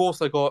 but then you've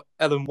also got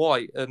Ellen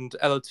White and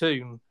Ella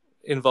Toone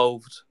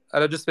involved,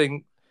 and I just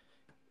think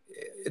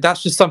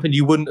that's just something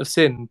you wouldn't have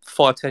seen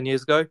 5-10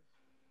 years ago.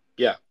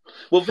 Yeah,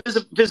 well,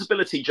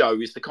 visibility, Joe,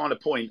 is the kind of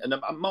point, and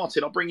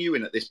Martin, I'll bring you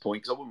in at this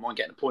point because I wouldn't mind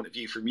getting a point of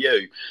view from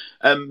you.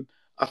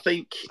 I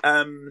think,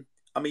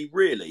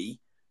 really,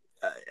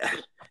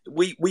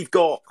 we've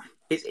got.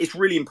 It's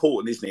really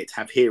important, isn't it, to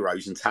have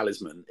heroes and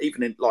talisman.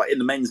 Even in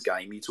the men's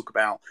game, you talk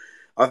about.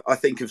 I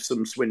think of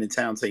some Swindon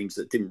Town teams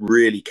that didn't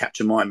really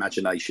capture my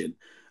imagination.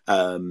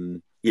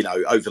 Over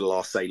the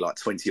last, say,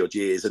 20 odd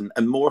years,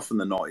 and more often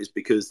than not is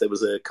because there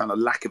was a kind of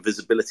lack of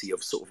visibility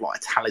of sort of like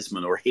a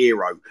talisman or a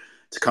hero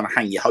to kind of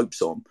hang your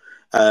hopes on.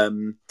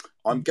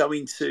 I'm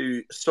going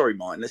to, sorry,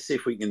 Martin, let's see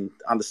if we can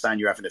understand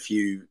you're having a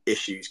few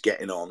issues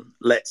getting on.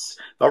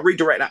 I'll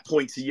redirect that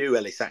point to you,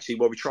 Ellis, actually,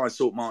 while we try and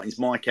sort Martin's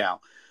mic out.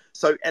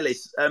 So,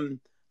 Ellis, I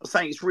was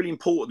saying it's really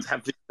important to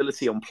have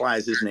visibility on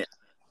players, isn't it?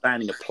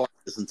 Understanding of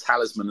players and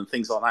talisman and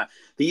things like that.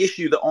 The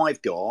issue that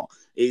I've got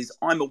is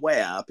I'm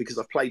aware, because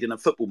I've played in a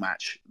football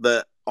match,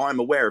 that I'm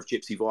aware of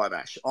Gypsy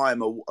Vivash.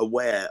 I'm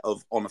aware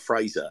of Honor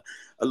Fraser.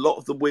 A lot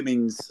of the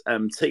women's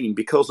team,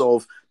 because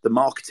of the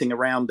marketing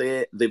around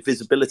it, the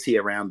visibility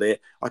around it,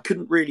 I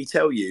couldn't really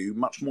tell you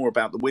much more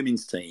about the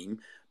women's team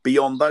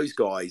beyond those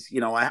guys.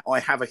 I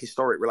have a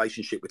historic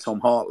relationship with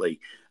Tom Hartley.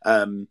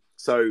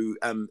 So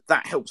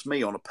that helps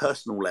me on a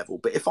personal level.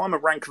 But if I'm a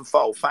rank and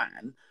file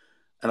fan,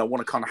 and I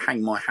want to kind of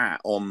hang my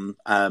hat on,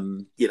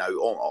 and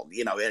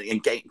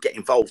get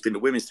involved in the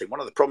women's team. One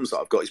of the problems that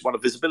I've got is one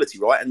of visibility,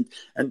 right?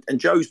 And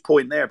Joe's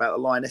point there about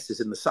the Lionesses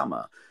in the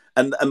summer,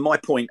 and my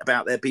point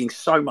about there being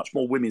so much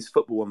more women's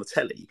football on the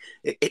telly.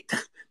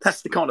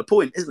 That's the kind of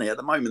point, isn't it? At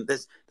the moment,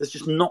 there's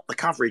just not the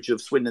coverage of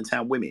Swindon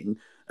Town women.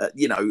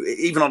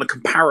 Even on a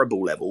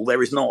comparable level,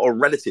 there is not, or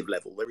relative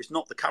level, there is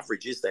not the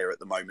coverage, is there, at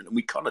the moment, and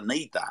we kind of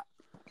need that.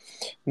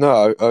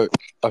 No,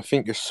 I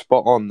think you're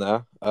spot on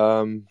there.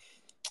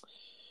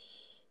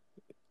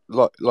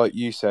 Like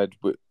you said,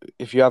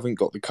 if you haven't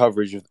got the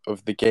coverage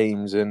of the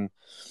games and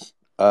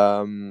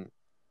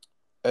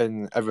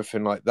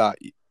everything like that,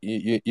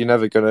 you're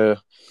never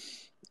gonna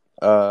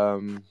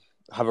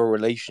have a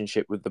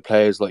relationship with the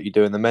players like you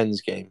do in the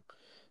men's game.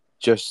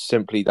 Just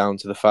simply down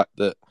to the fact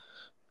that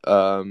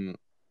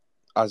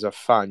as a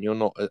fan, you're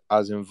not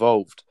as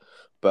involved.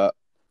 But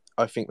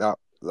I think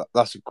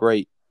that's a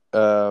great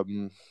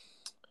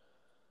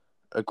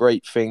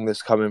thing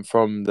that's coming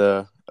from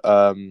the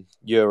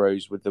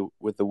Euros with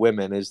the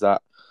women, is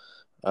that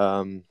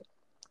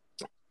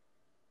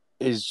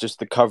is just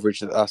the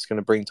coverage that's going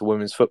to bring to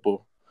women's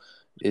football,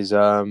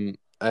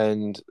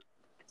 and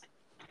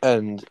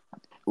and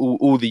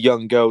all the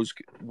young girls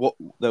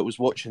that was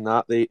watching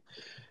that,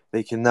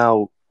 they can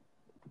now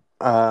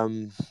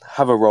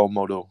have a role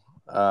model.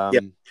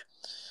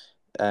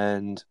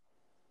 And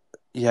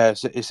yeah,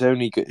 it's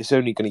only going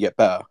to get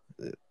better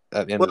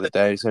at the end of the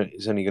day. It's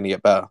only going to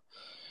get better.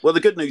 Well, the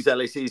good news,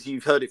 Ellis, is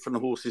you've heard it from the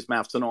horse's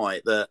mouth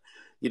tonight that,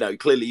 you know,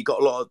 clearly you've got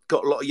a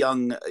lot of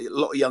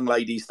young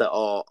ladies that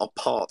are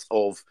part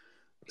of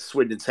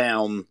Swindon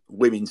Town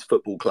Women's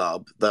Football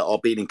Club that are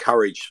being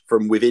encouraged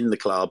from within the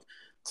club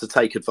to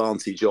take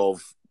advantage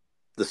of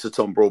the Sir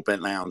Tom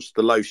Broadbent Lounge,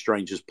 the Low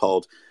Strangers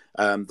Pod,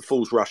 the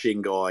Fools Rush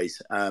In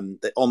guys, on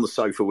the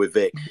sofa with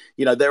Vic.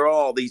 You know, there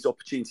are these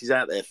opportunities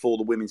out there for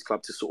the women's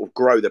club to sort of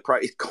grow their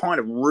It's kind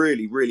of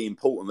really, really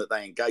important that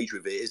they engage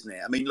with it, isn't it?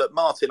 I mean, look,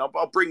 Martin,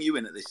 I'll bring you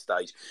in at this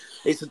stage.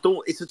 It's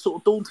a sort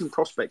of daunting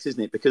prospect,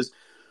 isn't it? Because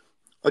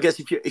I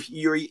guess if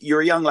you're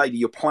a young lady,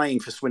 you're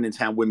playing for Swindon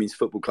Town Women's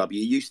Football Club.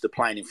 You're used to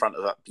playing in front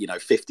of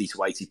 50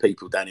 to 80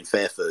 people down in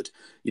Fairford.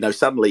 You know,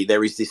 suddenly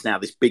there is this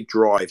big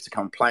drive to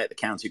come play at the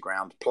county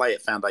ground, play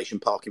at Foundation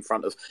Park in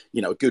front of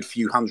a good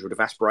few hundred of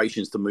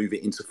aspirations to move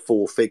it into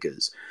four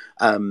figures.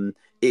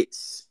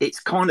 It's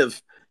kind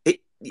of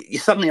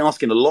you're suddenly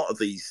asking a lot of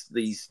these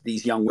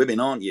young women,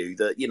 aren't you?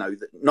 That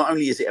that not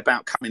only is it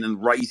about coming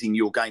and raising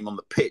your game on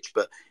the pitch,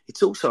 but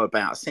it's also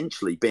about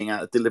essentially being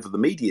able to deliver the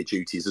media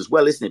duties as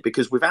well, isn't it?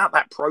 Because without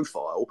that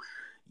profile,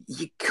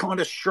 you kind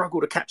of struggle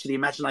to capture the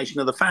imagination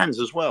of the fans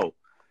as well.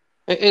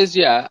 It is,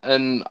 yeah,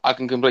 and I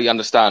can completely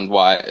understand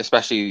why,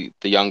 especially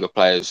the younger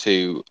players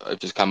who have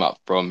just come up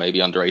from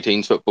maybe under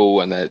 18s football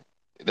and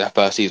their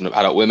first season of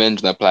adult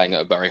women's and they're playing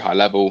at a very high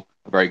level,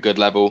 a very good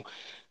level,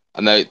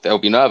 and they'll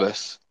be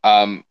nervous.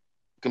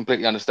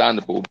 Completely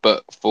understandable.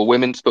 But for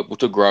women's football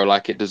to grow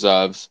like it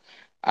deserves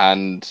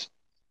and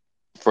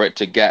for it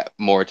to get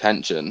more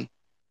attention,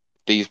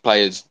 these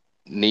players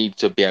need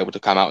to be able to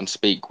come out and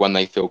speak when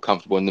they feel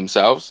comfortable in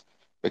themselves.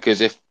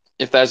 Because if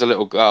there's a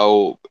little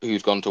girl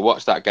who's gone to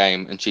watch that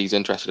game and she's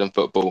interested in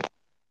football,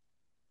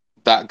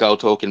 that girl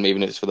talking,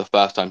 even if it's for the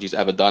first time she's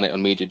ever done it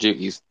on media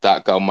duties,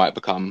 that girl might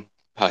become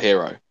her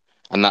hero.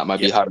 And that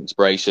might be her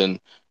inspiration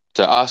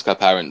to ask her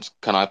parents,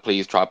 can I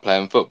please try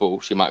playing football?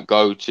 She might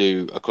go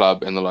to a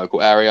club in the local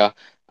area,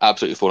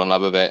 absolutely fall in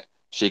love with it.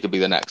 She could be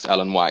the next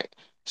Ellen White.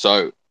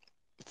 So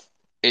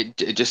it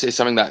just is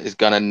something that is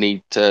going to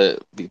need to,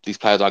 these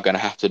players are going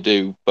to have to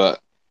do,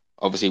 but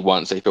obviously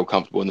once they feel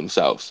comfortable in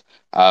themselves.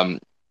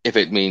 If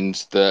it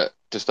means that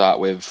to start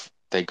with,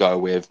 they go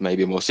with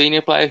maybe a more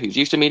senior player who's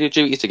used to media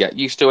duties to get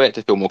used to it,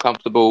 to feel more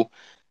comfortable,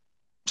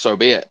 so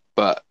be it.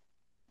 But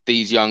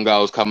these young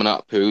girls coming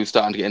up who are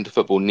starting to get into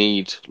football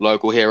need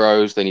local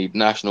heroes, they need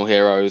national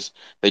heroes,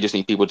 they just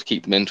need people to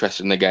keep them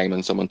interested in the game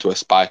and someone to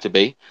aspire to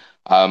be.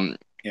 So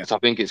I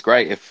think it's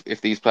great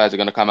if these players are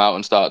going to come out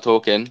and start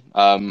talking.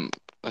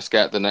 Let's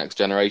get the next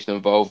generation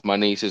involved. My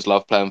nieces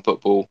love playing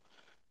football.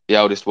 The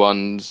eldest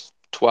one's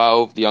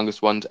 12, the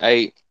youngest one's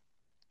 8.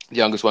 The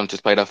youngest one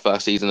just played her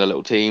first season in a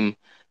little team,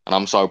 and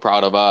I'm so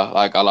proud of her.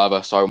 Like, I love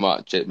her so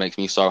much. It makes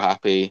me so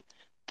happy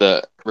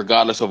that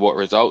regardless of what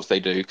results they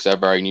do, because they're a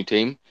very new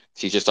team,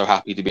 she's just so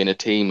happy to be in a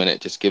team, and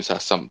it just gives her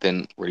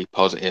something really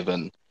positive.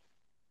 And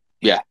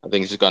yeah, I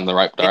think it's just gone in the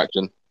right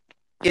direction.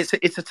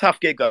 It's a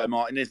tough gig though,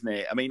 Martin, isn't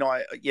it? I mean,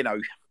 I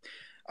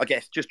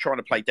guess just trying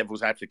to play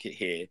devil's advocate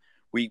here,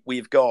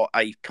 we've got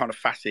a kind of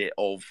facet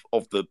of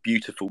the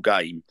beautiful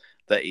game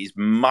that is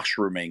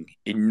mushrooming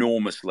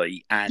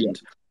enormously,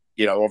 and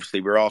obviously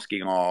we're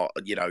asking our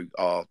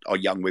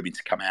young women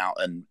to come out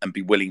and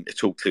be willing to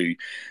talk to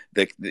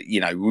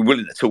we're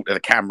willing to talk to the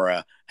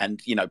camera,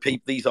 and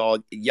these are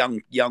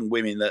young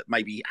women that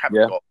maybe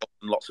haven't got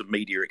lots of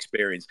media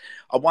experience.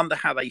 I wonder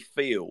how they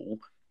feel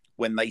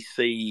when they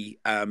see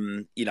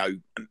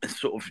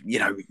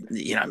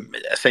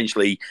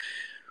essentially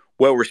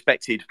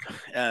well-respected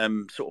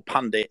sort of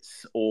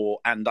pundits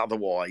and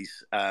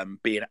otherwise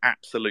being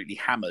absolutely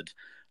hammered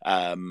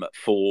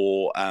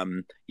for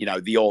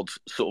the odd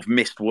sort of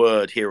missed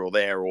word here or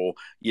there, or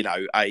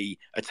a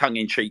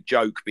tongue-in-cheek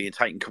joke being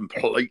taken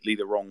completely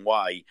the wrong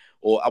way.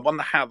 Or I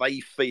wonder how they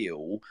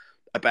feel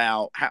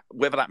about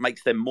whether that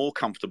makes them more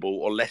comfortable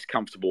or less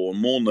comfortable, or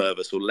more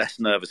nervous or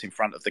less nervous in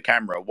front of the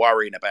camera,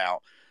 worrying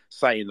about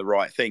saying the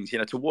right things.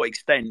 To what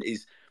extent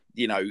is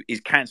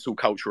cancel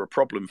culture a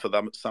problem for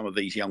some of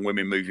these young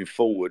women moving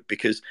forward?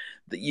 Because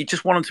you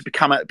just want them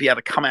to be able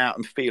to come out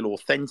and feel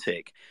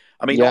authentic.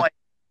 I mean,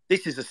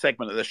 this is a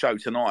segment of the show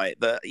tonight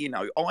that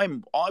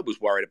I was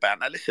worried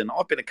about. Now, listen,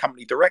 I've been a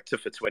company director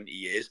for 20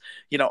 years.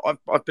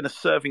 I've been a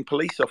serving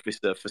police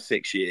officer for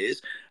 6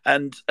 years,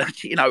 and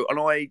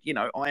I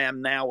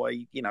am now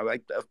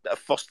a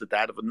foster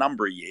dad of a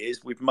number of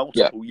years with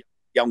multiple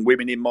young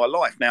women in my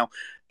life. Now,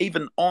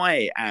 even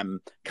I am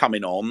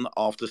coming on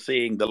after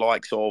seeing the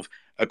likes of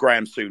a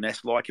Graham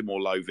Souness, like him or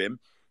loathe him,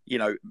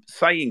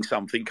 saying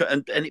something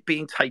and it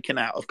being taken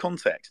out of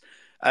context.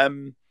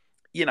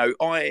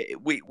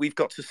 We've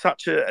got to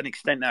such an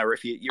extent now.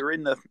 If you're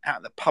out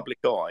in the public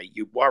eye,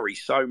 you worry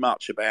so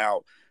much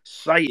about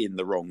saying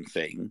the wrong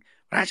thing.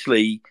 But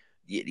actually,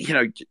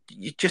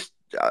 you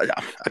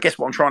I guess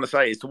what I'm trying to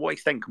say is, to what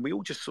extent can we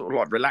all just sort of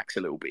like relax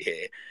a little bit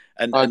here?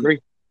 And I agree.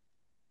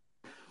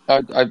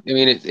 I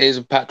mean, it is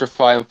a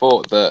petrifying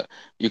thought that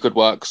you could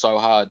work so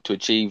hard to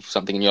achieve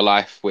something in your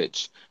life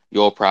which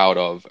you're proud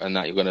of, and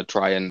that you're going to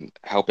try and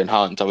help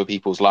enhance other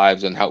people's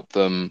lives and help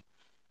them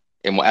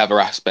in whatever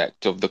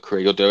aspect of the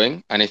career you're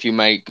doing. And if you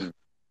make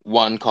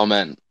one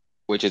comment,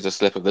 which is a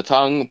slip of the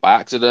tongue by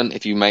accident,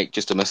 if you make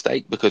just a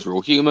mistake, because we're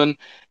all human,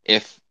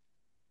 if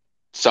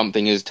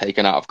something is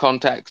taken out of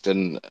context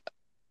and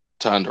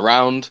turned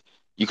around,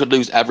 you could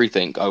lose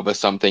everything over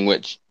something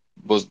which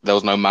there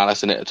was no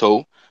malice in it at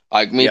all.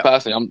 Like me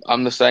personally,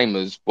 I'm the same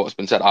as what's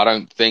been said.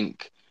 I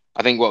think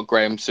what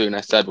Graham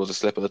Souness said was a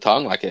slip of the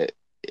tongue. Like it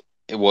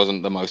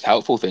wasn't the most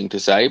helpful thing to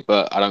say,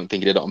 but I don't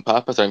think he did it on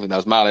purpose. I don't think that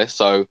was malice.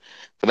 So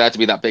for there to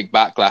be that big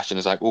backlash and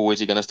it's like, oh, is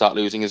he going to start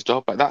losing his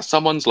job? Like, that's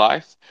someone's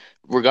life,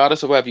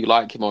 regardless of whether you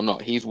like him or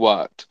not. He's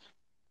worked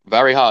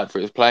very hard for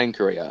his playing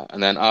career,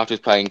 and then after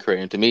his playing career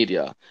into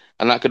media,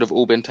 and that could have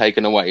all been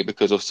taken away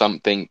because of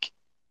something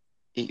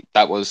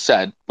that was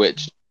said,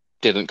 which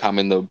didn't come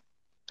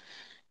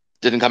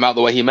out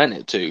the way he meant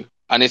it to.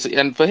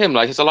 And for him,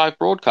 like, it's a live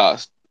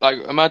broadcast. Like,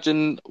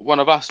 imagine one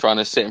of us trying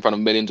to sit in front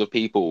of millions of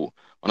people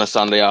on a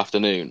Sunday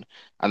afternoon,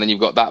 and then you've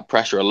got that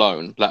pressure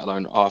alone, let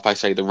alone, oh, if I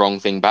say the wrong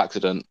thing by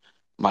accident,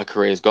 my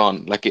career's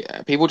gone. Like,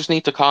 people just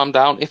need to calm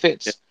down. If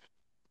it's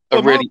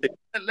Martin,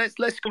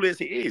 let's call it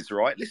as it is,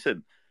 right?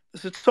 Listen,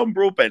 the Tom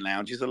Broadbent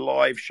Lounge is a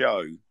live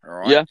show, all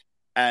right? Yeah.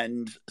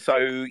 And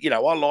so,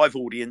 our live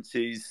audience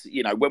is,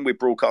 when we're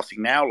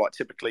broadcasting now, like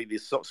typically the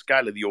sort of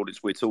scale of the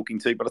audience we're talking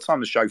to, by the time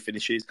the show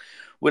finishes,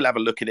 we'll have a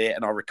look at it,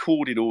 and our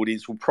recorded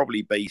audience will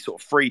probably be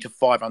sort of 300 to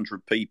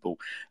 500 people.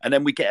 And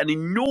then we get an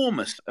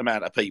enormous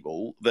amount of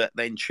people that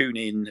then tune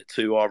in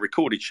to our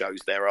recorded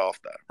shows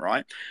thereafter,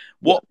 right?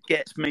 What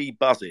gets me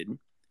buzzing,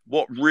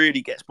 what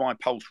really gets my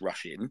pulse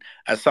rushing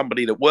as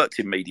somebody that worked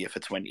in media for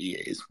 20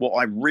 years, what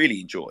I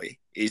really enjoy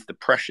is the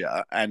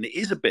pressure, and it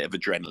is a bit of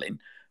adrenaline,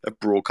 of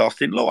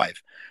broadcasting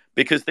live,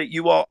 because that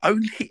you are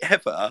only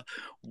ever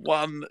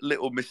one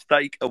little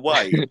mistake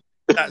away.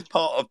 That's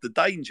part of the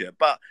danger.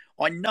 But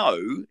I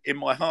know in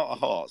my heart of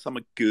hearts I'm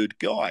a good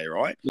guy,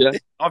 right? Yeah.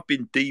 I've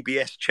been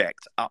DBS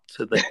checked up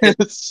to the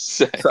hip.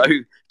 So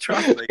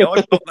trust me,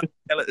 I've got no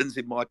skeletons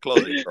in my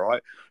closet,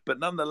 right? But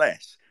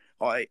nonetheless,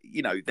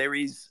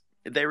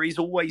 there is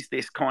always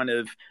this kind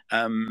of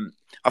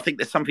I think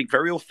there's something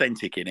very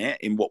authentic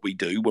in what we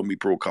do when we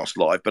broadcast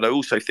live, but I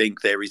also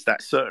think there is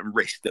that certain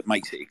risk that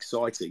makes it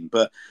exciting.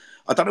 But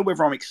I don't know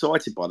whether I'm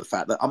excited by the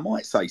fact that I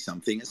might say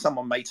something and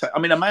someone may take, I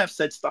may have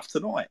said stuff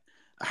tonight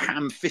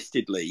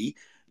ham-fistedly,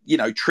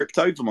 tripped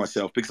over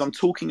myself, because I'm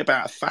talking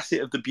about a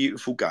facet of the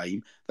beautiful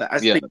game that,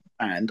 as things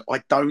stand,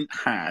 I don't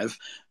have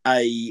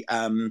I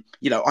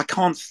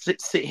can't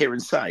sit here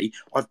and say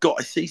I've got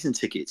a season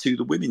ticket to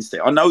the women's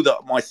team. I know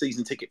that my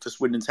season ticket for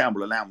Swindon Town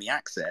will allow me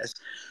access,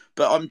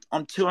 but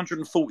I'm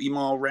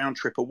 240-mile round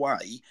trip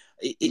away.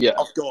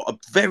 I've got a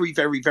very,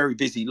 very, very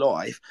busy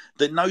life.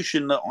 The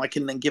notion that I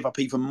can then give up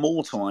even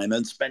more time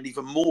and spend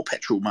even more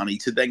petrol money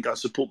to then go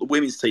support the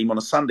women's team on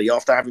a Sunday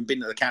after having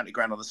been at the county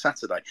ground on a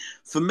Saturday,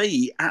 for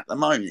me at the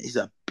moment is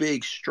a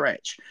big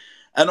stretch.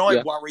 And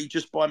I worry,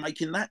 just by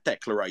making that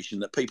declaration,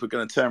 that people are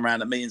going to turn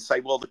around at me and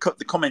say, well, the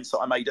comments that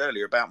I made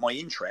earlier about my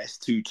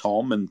interest to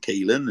Tom and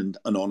Keelan and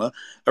Honor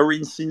are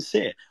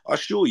insincere. I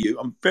assure you,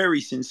 I'm very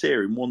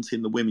sincere in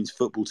wanting the women's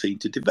football team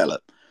to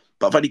develop.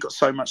 But I've only got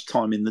so much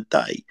time in the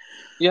day.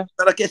 Yeah.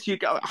 But I guess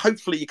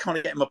hopefully you kind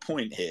of get my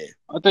point here.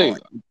 I do.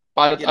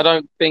 Right? I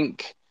don't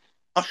think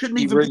I shouldn't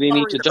you even really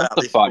need to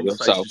justify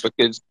yourself,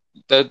 because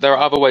there are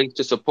other ways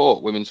to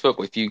support women's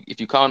football. If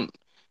you can't,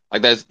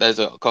 like, there's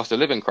a cost of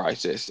living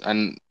crisis,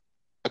 and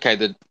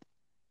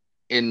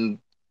in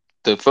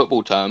the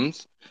football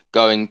terms,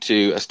 going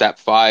to a step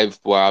 5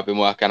 where I've been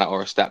working at,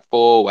 or a step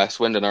 4 where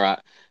Swindon are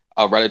at,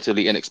 are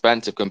relatively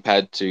inexpensive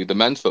compared to the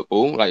men's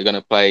football. Like, you're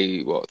going to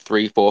pay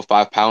 £3, £4,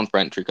 £5 for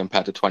entry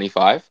compared to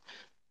 25,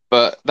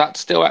 but that's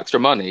still extra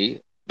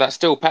money. That's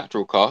still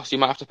petrol costs. You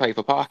might have to pay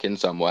for parking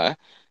somewhere.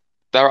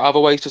 There are other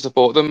ways to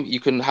support them. You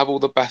can have all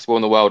the best ball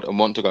in the world and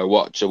want to go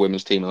watch a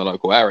women's team in the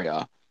local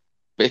area.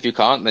 But if you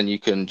can't, then you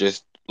can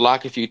just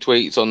like a few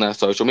tweets on their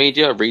social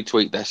media,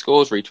 retweet their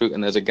scores, retweet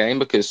when there's a game,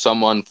 because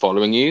someone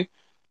following you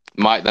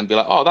might then be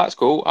like, oh, that's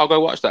cool, I'll go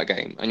watch that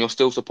game. And you're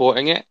still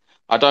supporting it.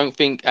 I don't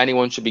think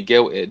anyone should be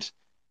guilted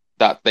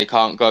that they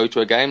can't go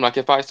to a game. Like,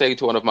 if I say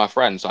to one of my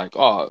friends, like,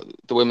 oh,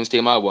 the women's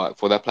team I work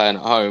for, they're playing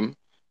at home,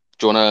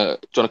 do you wanna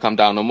come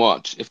down and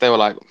watch? If they were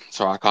like,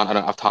 sorry, I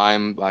don't have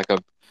time, like,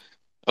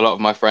 a lot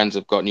of my friends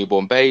have got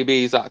newborn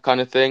babies, that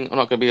kind of thing, I'm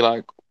not going to be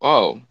like,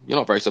 oh, you're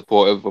not very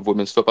supportive of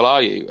women's football,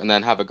 are you? And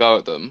then have a go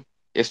at them.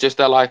 It's just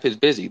their life is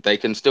busy. They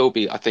can still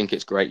be, I think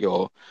it's great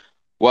you're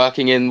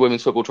working in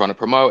women's football, trying to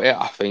promote it.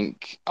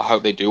 I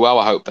hope they do well.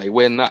 I hope they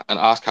win that, and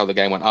ask how the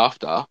game went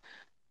after.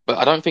 But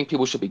I don't think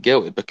people should be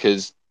guilted,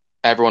 because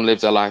everyone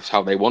lives their lives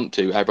how they want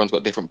to. Everyone's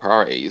got different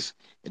priorities.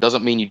 It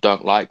doesn't mean you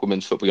don't like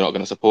women's football, you're not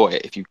going to support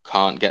it if you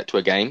can't get to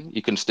a game.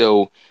 You can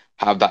still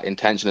have that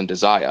intention and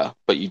desire,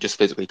 but you just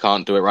physically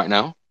can't do it right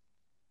now.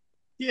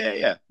 Yeah,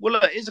 yeah. Well,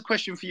 look, here's a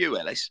question for you,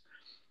 Ellis.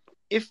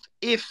 If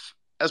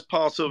as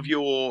part of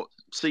your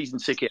season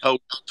ticket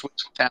holder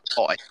Town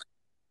High,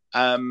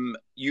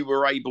 you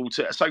were able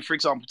to. So, for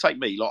example, take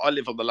me. Like, I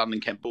live on the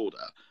London-Kent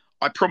border.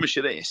 I promise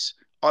you this: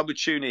 I would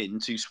tune in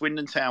to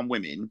Swindon Town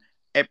Women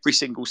every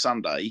single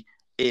Sunday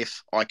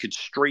if I could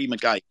stream a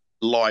game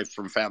live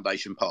from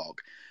Foundation Park.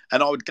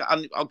 And I'll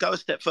go a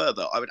step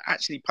further. I would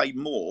actually pay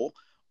more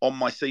on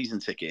my season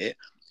ticket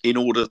in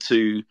order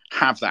to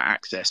have that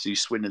access to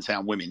Swindon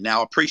Town Women. Now,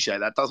 I appreciate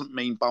that doesn't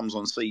mean bums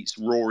on seats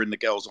roaring the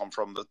girls on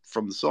from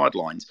the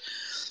sidelines,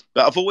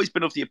 but I've always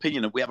been of the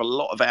opinion that we have a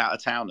lot of out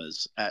of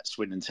towners at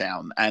Swindon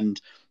Town, and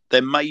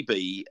there may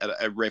be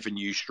a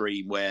revenue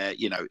stream where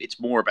it's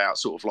more about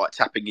sort of like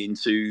tapping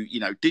into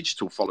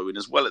digital following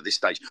as well at this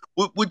stage.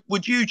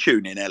 Would you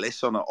tune in,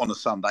 Ellis, on a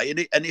Sunday?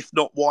 And if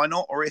not, why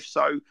not? Or if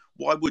so,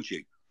 why would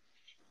you?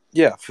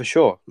 Yeah, for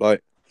sure.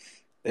 Like,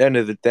 at the end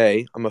of the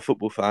day, I'm a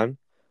football fan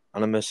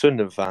and I'm a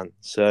Swindon fan.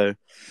 So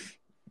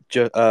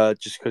just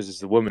because it's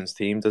the women's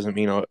team doesn't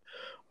mean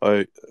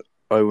I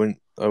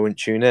wouldn't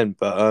tune in.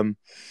 But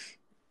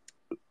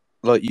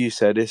like you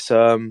said, it's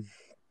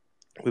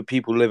with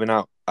people living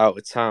out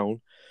of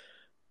town.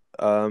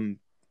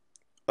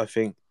 I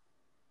think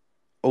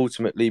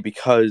ultimately,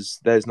 because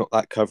there's not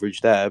that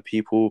coverage there,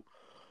 people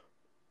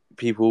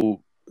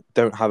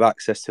don't have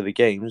access to the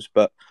games.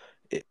 But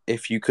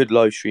if you could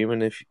live stream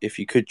and if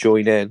you could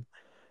join in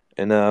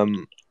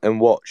and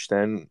watch,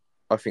 then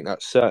I think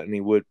that certainly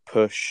would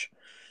push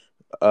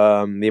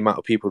the amount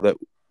of people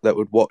that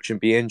would watch and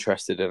be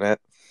interested in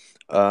it.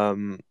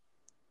 That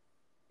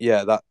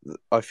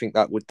I think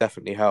that would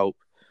definitely help.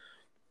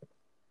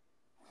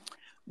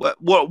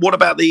 What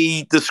about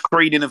the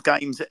screening of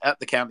games at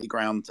the county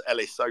ground,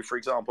 Ellis? So, for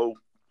example,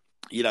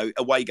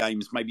 away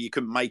games, maybe you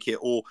couldn't make it,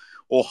 or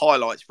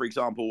highlights, for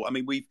example. I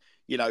mean, would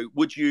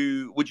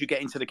you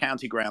get into the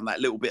county ground that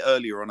little bit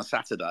earlier on a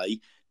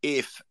Saturday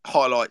if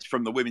highlights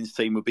from the women's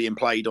team were being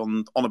played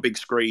on a big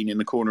screen in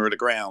the corner of the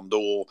ground,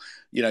 or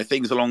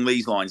things along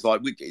these lines?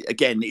 Like,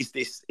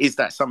 is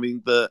that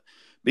something that,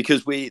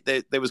 because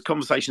there was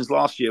conversations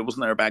last year,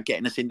 wasn't there, about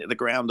getting us into the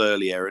ground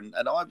earlier? And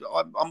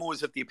I'm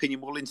always of the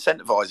opinion we'll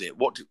incentivise it.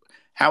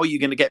 How are you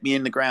going to get me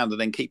in the ground and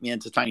then keep me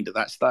entertained at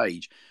that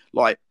stage?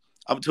 Like,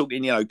 I'm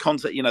talking,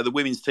 concept, the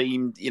women's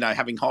team,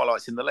 having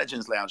highlights in the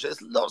Legends Lounge.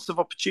 There's lots of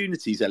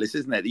opportunities, Ellis,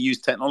 isn't there, to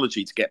use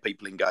technology to get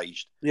people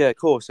engaged. Yeah, of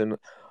course, and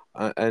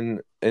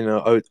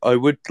I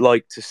would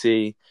like to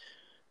see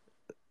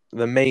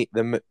the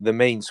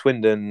main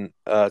Swindon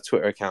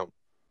Twitter account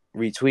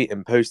retweet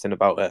and posting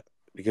about it,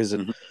 because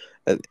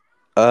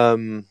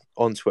on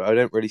Twitter I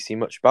don't really see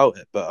much about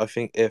it. But I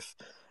think if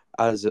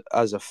as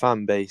a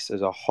fan base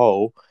as a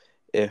whole,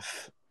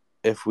 if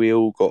we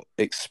all got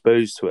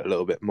exposed to it a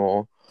little bit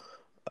more,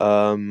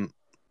 the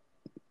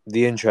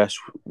interest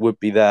would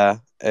be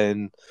there,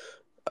 and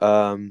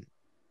for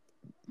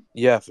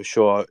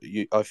sure,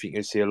 I think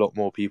you'd see a lot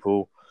more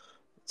people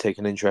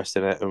taking interest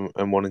in it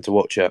and wanting to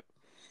watch it.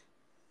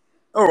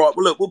 All right.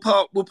 Well, look,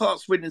 we'll part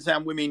Swindon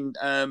Town Women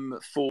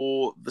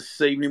for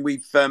this evening.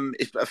 We've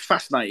it's a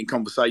fascinating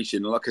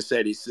conversation. Like I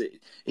said, it's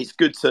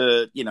good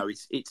to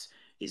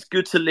it's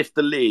good to lift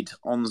the lid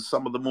on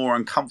some of the more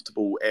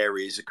uncomfortable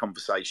areas of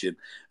conversation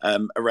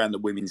around the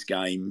women's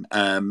game,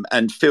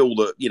 and feel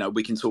that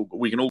we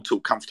can all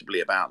talk comfortably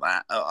about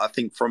that. I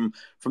think from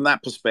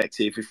that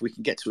perspective, if we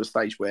can get to a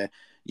stage where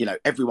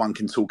everyone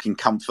can talk in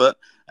comfort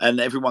and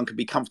everyone can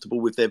be comfortable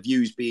with their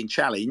views being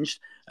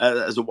challenged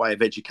as a way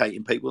of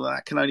educating people,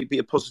 that can only be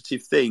a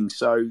positive thing.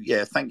 So,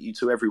 yeah, thank you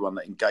to everyone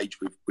that engaged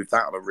with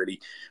that on a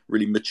really,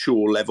 really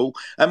mature level.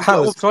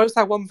 Hannes, can I just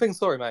have one thing?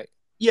 Sorry, mate.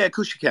 Yeah, of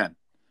course you can.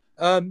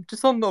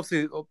 Just on,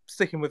 obviously,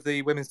 sticking with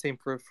the women's team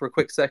for a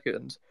quick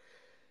second.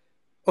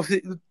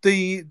 Obviously,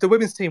 the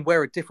women's team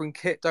wear a different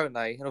kit, don't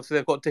they? And obviously,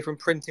 they've got different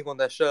printing on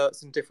their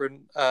shirts and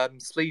different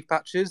sleeve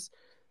patches.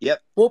 Yep.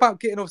 What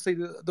about getting, obviously,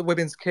 the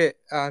women's kit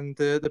and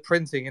the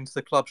printing into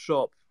the club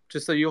shop,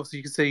 just so you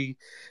can see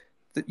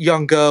the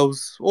young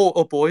girls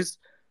or boys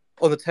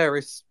on the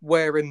terrace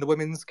wearing the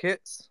women's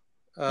kits?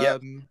 I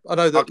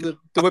know that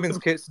the women's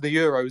kits, the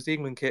Euros, the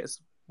England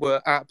kits,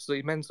 were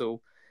absolutely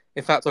mental.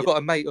 In fact, I've got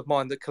a mate of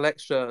mine that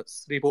collects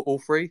shirts. He bought all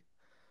three.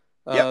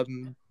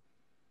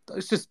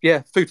 It's just,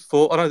 food for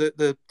thought. I know that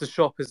the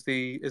shop is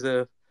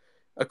a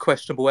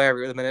questionable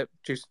area at the minute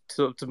due to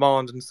sort of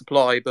demand and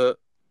supply, but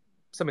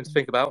something to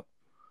think about.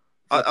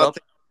 I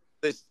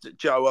think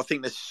Joe, I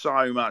think there's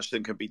so much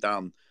that can be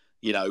done,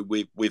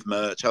 with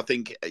merch. I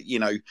think,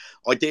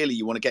 ideally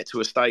you want to get to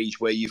a stage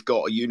where you've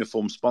got a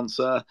uniform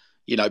sponsor,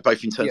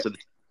 both in terms of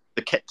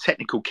the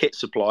technical kit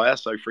supplier.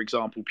 So, for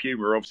example,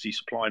 Puma are obviously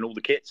supplying all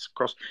the kits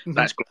across. Mm-hmm.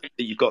 That's great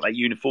that you've got that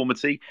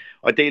uniformity.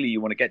 Ideally,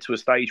 you want to get to a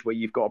stage where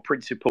you've got a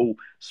principal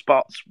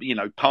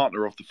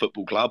partner of the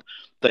football club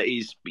that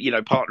is,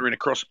 partnering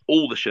across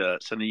all the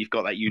shirts, and then you've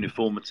got that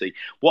uniformity.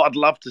 What I'd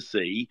love to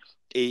see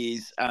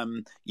is, I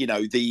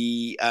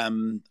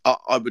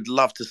would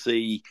love to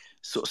see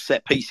sort of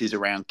set pieces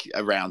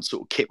around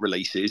sort of kit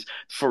releases.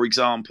 For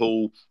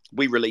example,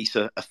 we release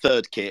a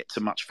third kit to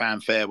much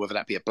fanfare, whether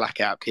that be a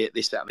blackout kit,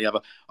 this, that, and the other.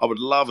 I would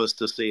love us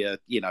to see a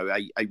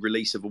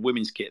release of a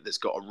women's kit that's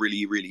got a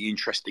really, really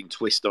interesting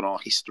twist on our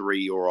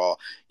history or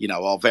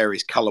our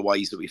various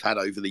colourways that we've had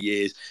over the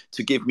years,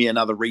 to give me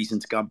another reason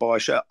to go and buy a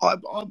shirt.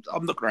 I'm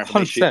not going to have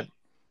an issue. 100%.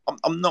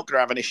 I'm not going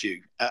to have an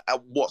issue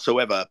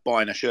whatsoever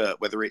buying a shirt,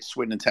 whether it's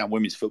Swindon Town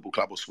Women's Football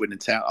Club or Swindon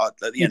Town.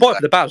 You buy it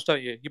for the badge,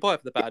 don't you? You buy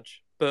it for the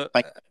badge. But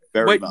thank you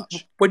very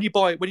much. When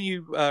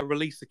you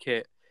release a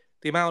kit,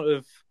 the amount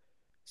of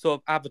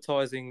sort of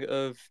advertising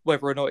of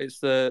whether or not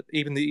it's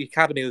even the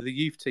academy or the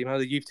youth team. I know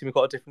the youth team have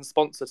got a different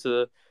sponsor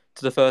to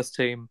the first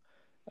team.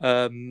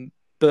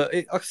 But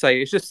like I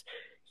say, it's just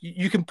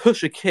you can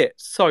push a kit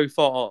so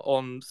far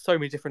on so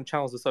many different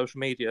channels of social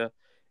media.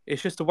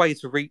 It's just a way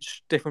to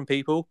reach different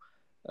people.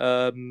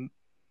 And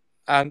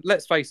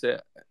let's face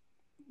it,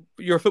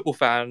 you're a football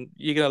fan,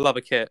 you're going to love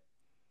a kit.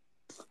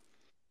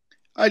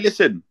 Hey,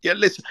 listen.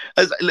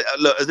 As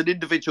an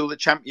individual that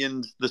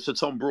championed the Sir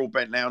Tom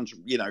Broadbent Lounge,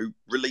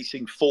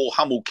 releasing 4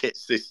 Hummel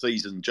kits this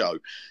season, Joe,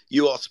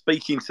 you are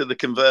speaking to the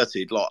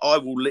converted. Like, I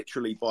will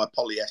literally buy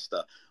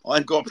polyester. I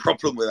ain't got a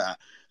problem with that.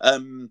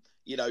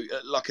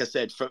 Like I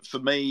said, for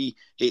me,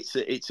 it's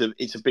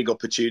a big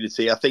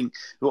opportunity. I think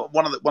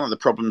one of the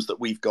problems that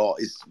we've got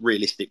is,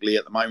 realistically,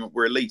 at the moment,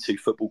 we're a League Two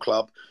football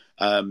club.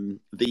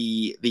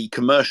 The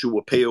commercial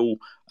appeal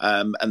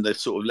and the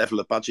sort of level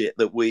of budget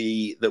that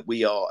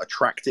we are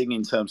attracting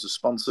in terms of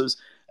sponsors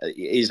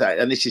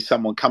and this is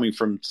someone coming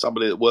from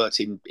somebody that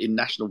worked in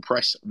national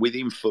press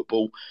within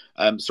football.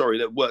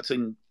 That worked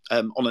in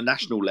on a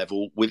national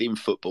level within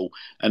football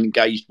and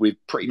engaged with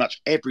pretty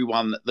much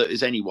everyone that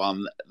is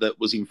anyone that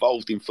was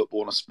involved in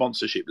football on a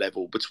sponsorship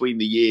level between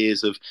the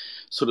years of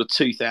sort of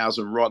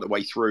 2000 right the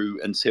way through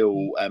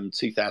until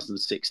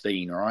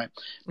 2016. All right.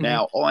 Mm-hmm.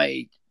 Now,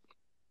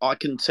 I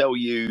can tell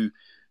you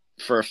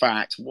for a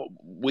fact,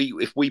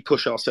 if we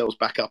push ourselves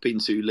back up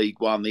into League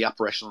One, the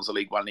upper echelons of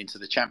League One, into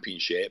the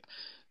Championship,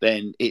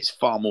 then it's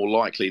far more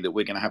likely that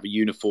we're going to have a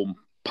uniform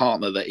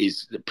partner that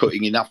is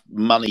putting enough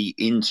money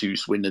into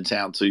Swindon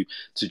Town to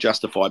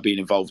justify being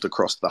involved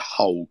across the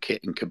whole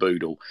kit and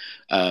caboodle.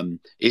 That's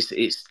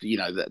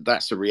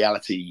the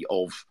reality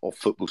of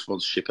football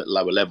sponsorship at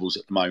lower levels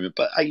at the moment.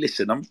 But hey,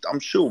 listen, I'm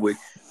sure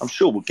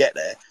we'll get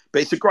there.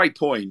 But it's a great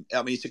point.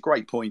 I mean, it's a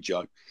great point,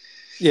 Joe.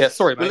 Yeah,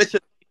 sorry, mate. But listen,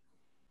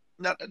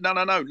 no,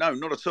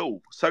 not at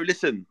all. So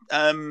listen,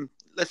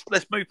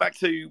 let's move back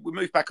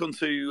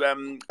onto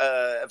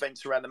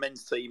events around the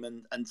men's team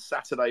and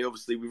Saturday.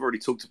 Obviously, we've already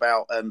talked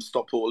about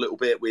Stockport a little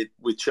bit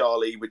with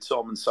Charlie, with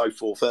Tom, and so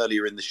forth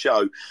earlier in the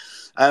show.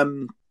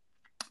 How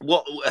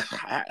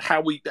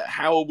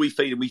are we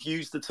feeling? We've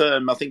used the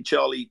term. I think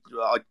Charlie,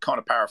 I kind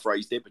of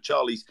paraphrased it, but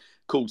Charlie's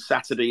called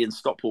Saturday in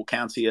Stockport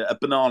County a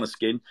banana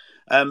skin.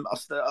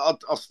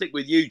 I'll stick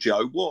with you,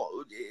 Joe.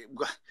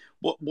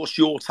 What's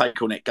your take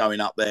on it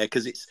going up there?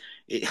 Because it's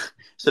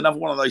another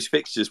one of those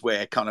fixtures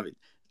where kind of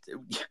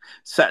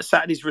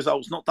Saturday's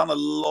results not done a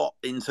lot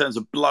in terms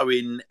of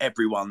blowing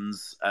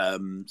everyone's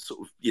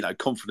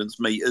confidence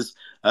meters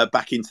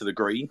back into the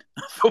green.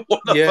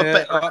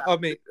 I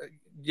mean,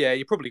 yeah,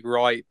 you're probably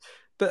right.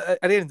 But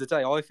at the end of the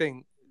day, I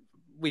think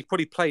we've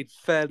probably played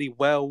fairly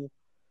well,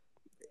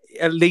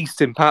 at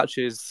least in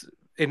patches,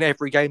 in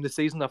every game this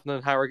season, other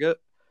than Harrogate.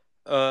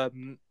 I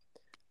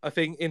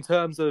think in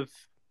terms of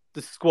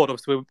the squad,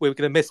 obviously, we're going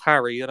to miss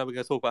Harry. I know we're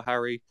going to talk about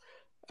Harry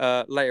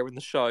later in the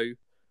show.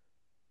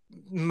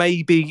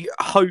 Maybe,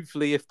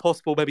 hopefully, if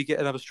possible, maybe get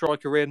another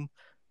striker in.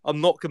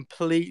 I'm not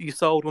completely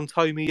sold on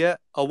Tommy yet.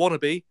 I want to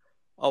be.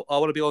 I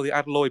want to be on the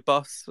Adelaide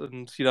bus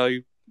and,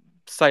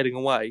 sailing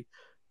away.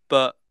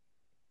 But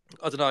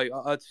I don't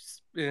know.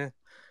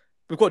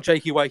 We've got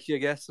Jakey Wakey, I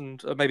guess,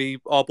 and maybe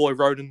our boy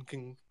Ronan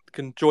can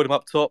join him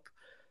up top.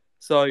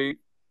 So,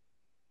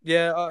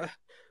 yeah,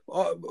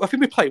 I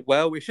think we played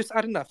well. It's just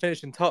adding that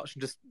finishing touch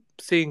and just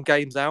seeing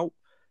games out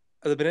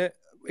at the minute.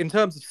 In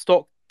terms of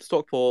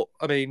Stockport,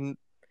 I mean,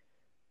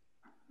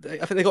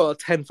 I think they got like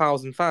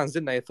 10,000 fans,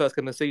 didn't they, the first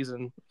game of the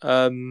season?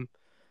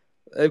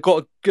 They've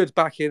got a good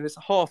backing. It's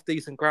a half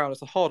decent ground.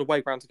 It's a hard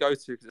away ground to go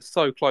to because it's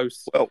so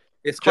close. Well,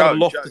 it's kind of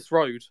Loftus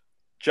Road.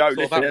 Joe,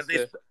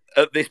 listen,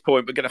 at this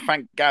point, we're going to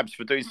thank Gabs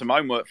for doing some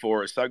homework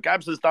for us. So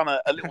Gabs has done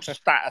a little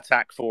stat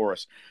attack for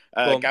us.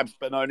 Gabs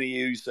Benoni,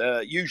 who's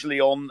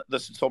usually on the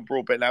Tom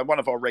Broadbent now, one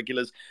of our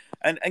regulars.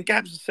 And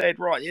Gabs has said,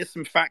 right, here's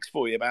some facts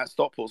for you about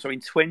Stockport. So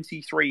in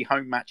 23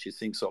 home matches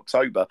since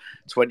October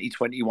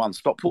 2021,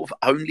 Stockport have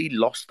only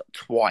lost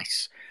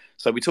twice.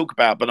 So we talk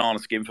about banana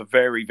skin for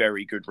very,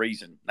 very good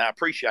reason. Now, I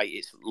appreciate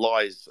it's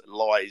lies,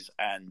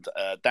 and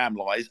damn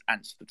lies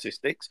and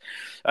statistics.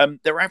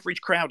 Their average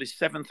crowd is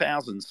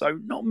 7,000, so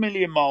not a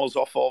million miles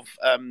off of,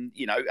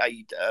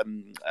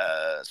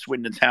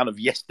 Swindon Town of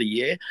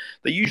yesteryear.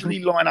 They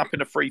usually line up in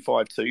a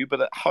 3-5-2,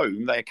 but at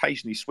home they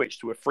occasionally switch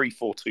to a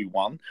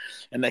 3-4-2-1,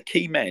 and their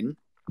key men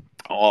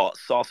are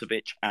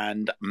Sarcevic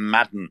and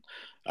Madden.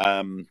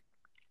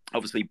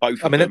 Obviously,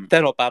 both of them.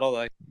 They're not bad, are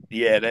they?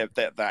 Yeah,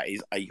 that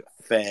is a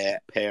fair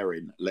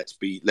pairing. Let's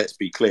be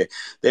clear.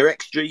 Their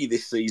XG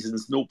this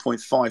season's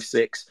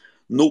 0.56,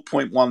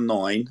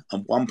 0.19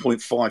 and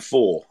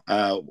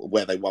 1.54,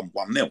 where they won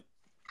 1-0.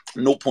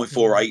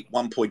 0.48,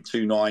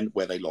 1.29,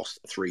 where they lost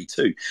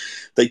 3-2.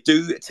 They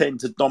do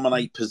tend to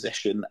dominate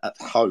possession at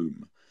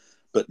home,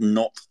 but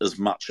not as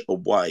much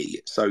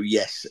away. So,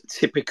 yes,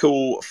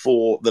 typical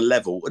for the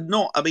level.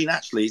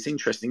 Actually, it's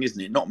interesting,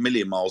 isn't it? Not a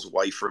million miles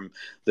away from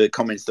the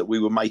comments that we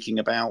were making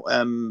about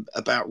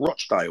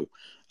Rochdale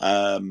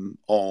on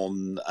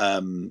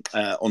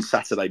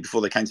Saturday before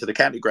they came to the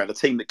county ground. A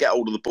team that get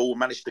hold of the ball and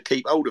managed to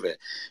keep hold of it.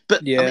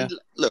 But, yeah.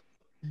 Look,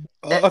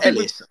 I think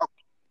Ellis...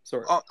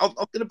 Sorry, I'm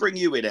going to bring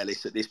you in,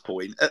 Ellis, at this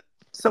point.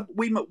 So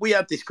we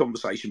had this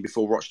conversation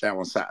before Rochdale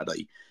on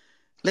Saturday.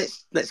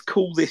 Let's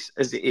call this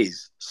as it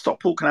is.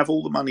 Stockport can have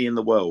all the money in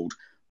the world,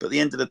 but at the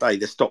end of the day,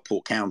 they're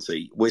Stockport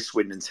County. We're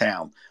Swindon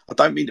Town. I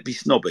don't mean to be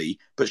snobby,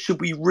 but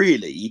should we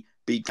really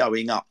be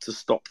going up to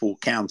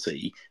Stockport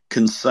County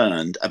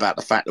concerned about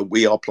the fact that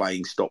we are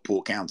playing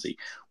Stockport County?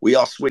 We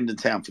are Swindon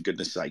Town, for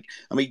goodness sake.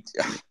 I mean,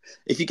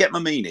 if you get my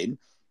meaning,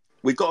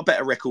 we've got a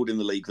better record in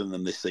the league than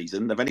them this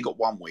season. They've only got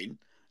one win.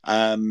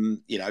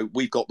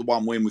 We've got the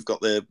one win. We've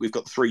got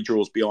the 3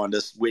 draws behind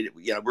us.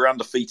 We're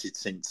undefeated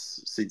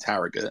since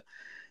Harrogate.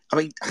 I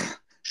mean,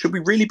 should we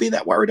really be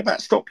that worried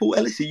about Stockport,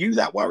 Ellis? Are you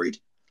that worried?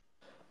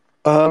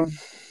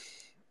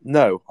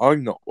 No,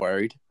 I'm not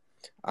worried,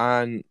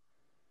 and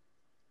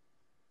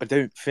I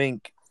don't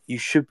think you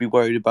should be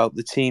worried about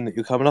the team that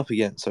you're coming up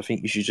against. I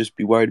think you should just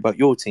be worried about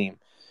your team.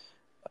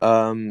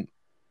 And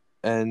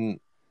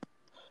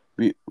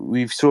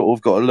we've sort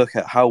of got to look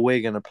at how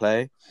we're going to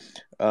play.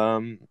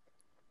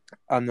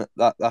 And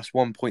that's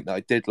one point that I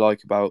did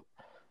like about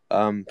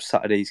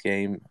Saturday's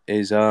game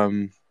is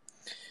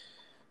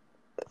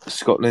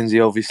Scott Lindsay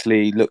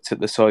obviously looked at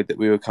the side that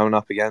we were coming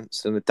up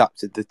against and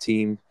adapted the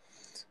team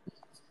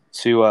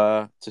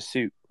to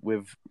suit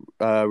with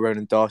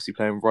Ronan Darcy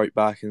playing right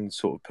back and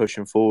sort of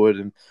pushing forward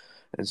and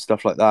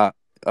stuff like that.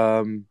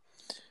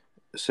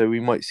 So we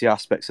might see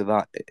aspects of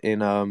that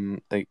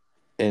in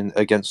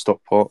against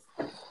Stockport.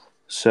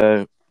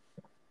 So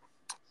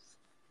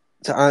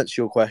to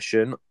answer your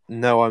question,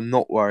 no, I'm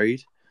not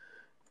worried.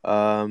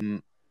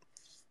 And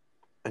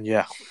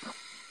yeah.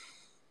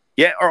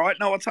 Yeah, all right.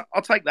 No,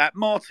 I'll take that.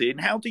 Martin,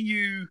 how do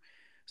you...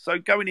 So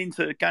going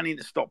into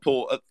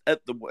Stockport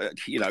at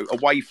the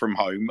away from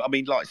home, I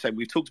mean, like I said,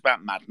 we've talked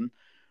about Madden.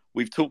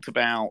 We've talked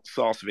about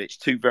Sarcevic,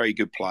 2 very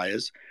good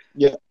players.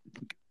 Yeah.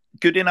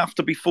 Good enough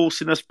to be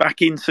forcing us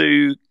back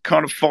into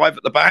kind of 5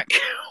 at the back?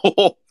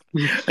 Or,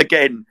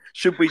 again,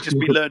 should we just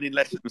be learning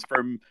lessons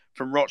from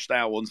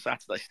Rochdale on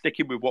Saturday,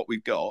 sticking with what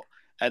we've got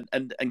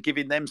and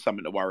giving them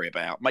something to worry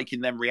about,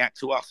 making them react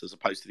to us as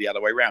opposed to the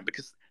other way around?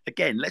 Because,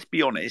 again, let's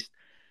be honest,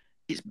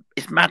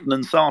 it's Madden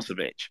and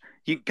Sarcevic.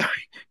 You can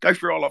go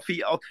through all our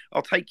feet.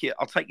 I'll take you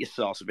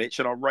Sarcevic,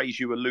 and I'll raise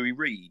you a Louis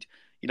Reed.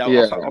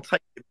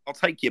 I'll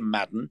take you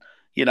Madden,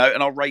 and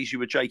I'll raise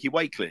you a Jakey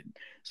Wakelin.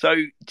 So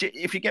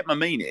if you get my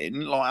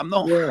meaning, like I'm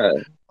not. Yeah,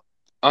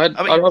 I'd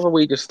rather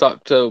we just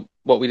stuck to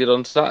what we did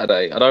on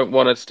Saturday. I don't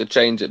want us to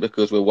change it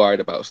because we're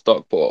worried about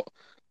Stockport.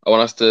 I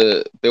want us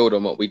to build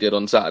on what we did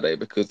on Saturday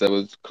because there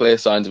was clear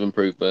signs of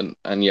improvement.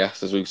 And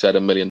yes, as we've said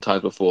a million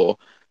times before,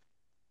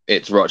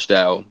 it's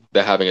Rochdale.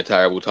 They're having a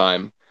terrible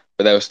time,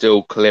 but there were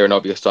still clear and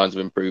obvious signs of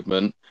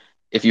improvement.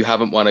 If you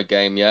haven't won a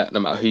game yet, no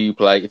matter who you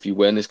play, if you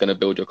win, it's going to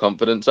build your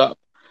confidence up.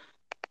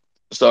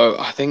 So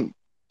I think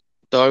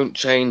don't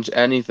change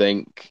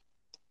anything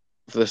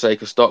for the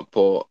sake of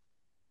Stockport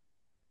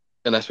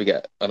unless we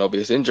get an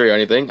obvious injury or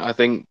anything. I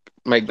think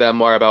make them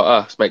worry about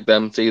us. Make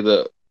them see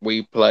that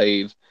we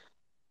played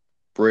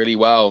really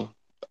well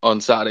on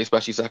Saturday,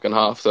 especially second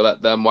half. So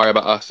let them worry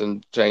about us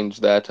and change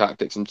their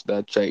tactics and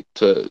their shape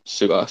to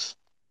suit us.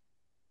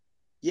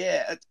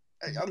 Yeah,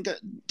 I'm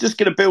just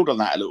going to build on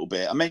that a little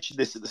bit. I mentioned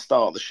this at the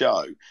start of the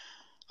show.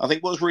 I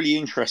think what was really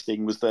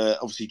interesting was that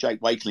obviously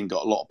Jake Wakelin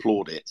got a lot of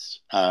plaudits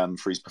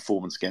for his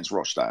performance against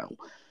Rochdale.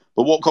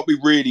 But what got me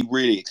really,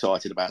 really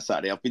excited about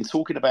Saturday, I've been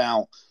talking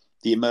about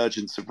the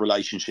emergence of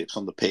relationships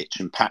on the pitch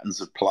and patterns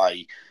of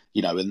play,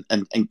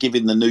 and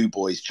giving the new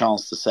boys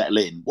chance to settle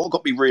in. What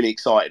got me really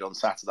excited on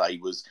Saturday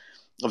was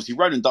obviously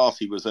Ronan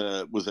Darcy was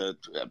a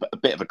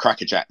bit of a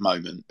crackerjack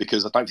moment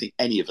because I don't think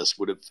any of us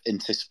would have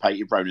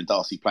anticipated Ronan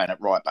Darcy playing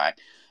at right back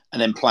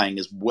and then playing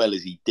as well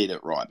as he did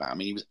at right back. I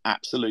mean, he was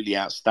absolutely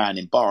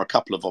outstanding, bar a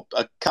couple of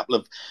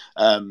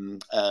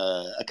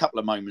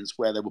moments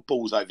where there were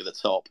balls over the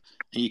top,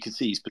 and you could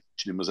see his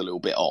positioning was a little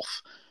bit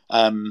off.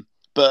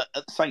 But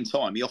at the same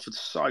time, he offered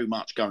so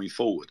much going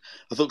forward.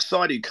 I thought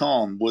Saidu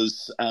Khan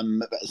was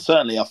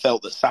certainly. I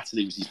felt that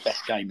Saturday was his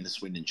best game in a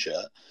Swindon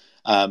shirt.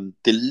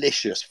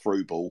 Delicious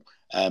through ball,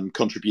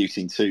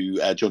 contributing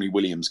to Johnny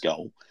Williams'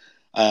 goal.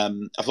 I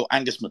thought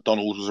Angus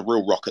MacDonald was a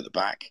real rock at the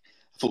back.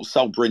 I thought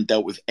Sol Bryn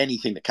dealt with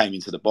anything that came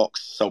into the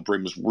box. Sol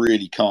Bryn was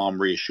really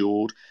calm,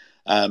 reassured.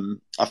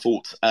 I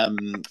thought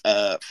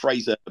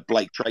Fraser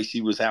Blake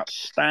Tracy was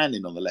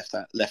outstanding on the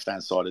left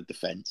hand side of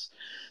defence.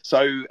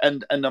 So,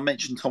 and I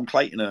mentioned Tom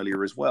Clayton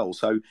earlier as well.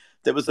 So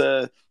there was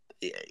again,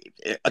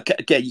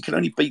 you can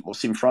only beat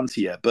what's in front of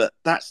you, but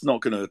that's not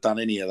going to have done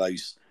any of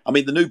those I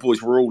mean, the new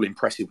boys were all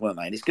impressive, weren't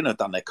they? And it's going to have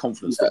done their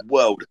confidence the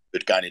world of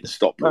good going into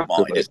Stockport,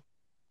 Martin.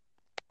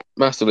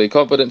 Massively.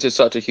 Confidence is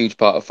such a huge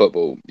part of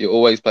football. You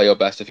always play your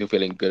best if you're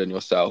feeling good in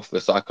yourself. The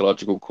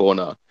psychological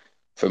corner,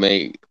 for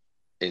me,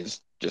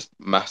 is just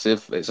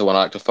massive. It's the one I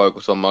like to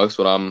focus on most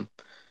when I'm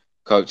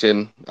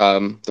coaching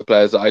the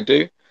players that I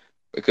do,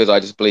 because I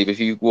just believe if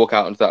you walk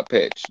out onto that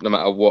pitch, no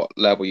matter what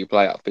level you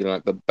play at, feeling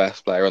like the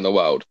best player in the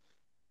world,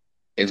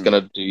 it's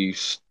going to do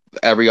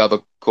every other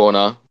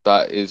corner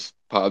that is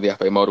part of the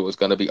FA model is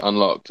going to be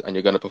unlocked and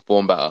you're going to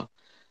perform better.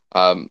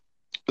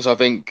 So I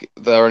think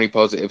there are only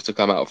positives to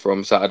come out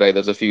from Saturday.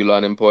 There's a few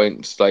learning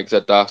points. Like I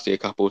said, Darcy a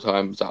couple of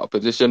times out of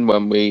position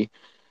when we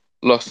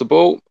lost the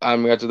ball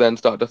and we had to then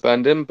start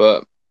defending.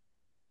 But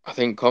I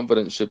think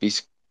confidence should be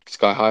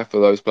sky high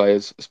for those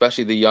players,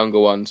 especially the younger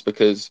ones,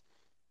 because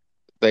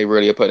they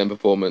really are putting in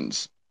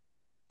performance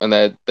and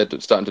they're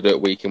starting to do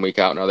it week in, week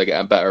out now. They're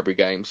getting better every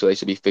game, so they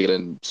should be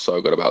feeling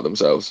so good about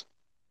themselves.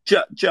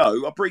 Joe,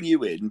 I'll bring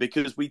you in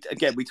because we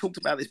talked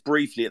about this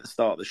briefly at the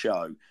start of the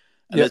show, and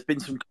there's been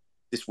some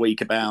this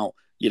week about,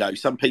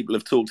 some people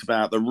have talked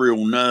about the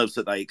real nerves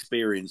that they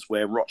experience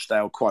where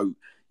Rochdale, quote,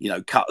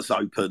 cut us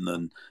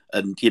open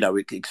and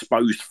it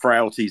exposed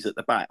frailties at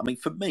the back. I mean,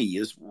 for me,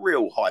 is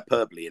real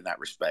hyperbole in that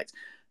respect.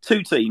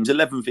 Two teams,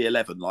 11 v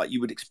 11, like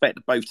you would expect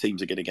that both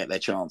teams are going to get their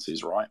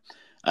chances, right?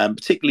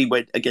 Particularly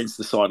when against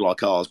the side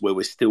like ours where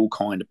we're still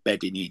kind of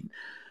bedding in.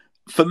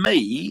 For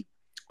me,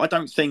 I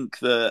don't think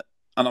that,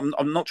 and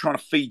I'm not trying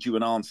to feed you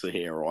an answer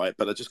here, right?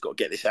 But I just got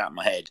to get this out of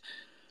my head.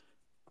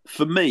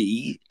 For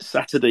me,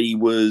 Saturday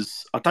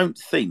was, I don't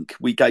think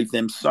we gave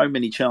them so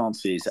many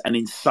chances and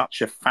in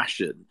such a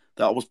fashion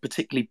that I was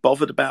particularly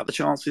bothered about the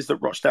chances that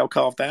Rochdale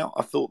carved out.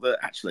 I thought that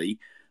actually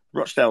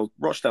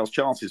Rochdale's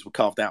chances were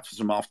carved out for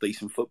some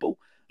half-decent football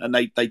and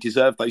they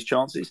deserved those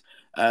chances.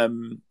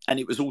 And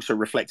it was also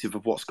reflective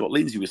of what Scott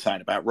Lindsay was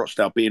saying about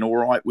Rochdale being all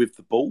right with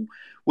the ball.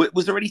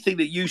 Was there anything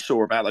that you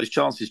saw about those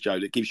chances, Joe,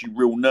 that gives you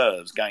real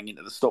nerves going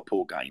into the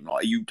Stockport game?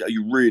 Like, are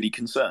you really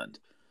concerned?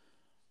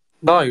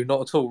 No, not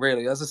at all,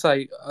 really. As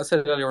I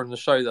said earlier on in the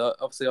show that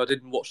obviously I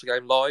didn't watch the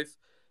game live.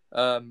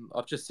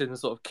 I've just seen the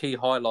sort of key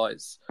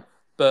highlights,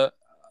 but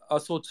I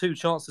saw two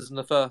chances in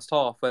the first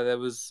half where there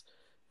was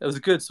a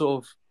good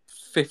sort of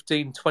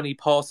 15, 20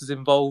 passes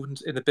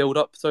involved in the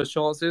build-up to those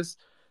chances.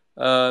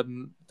 There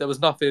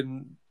was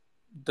nothing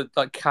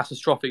like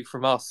catastrophic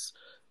from us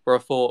where I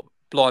thought,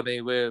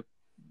 blimey, we're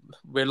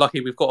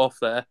lucky we've got off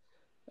there.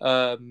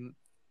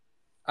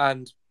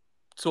 And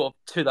sort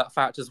of to that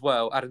fact as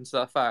well, adding to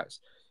that fact,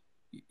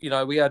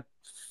 we had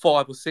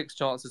 5 or 6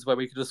 chances where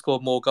we could have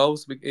scored more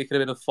goals. It could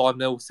have been a 5-0,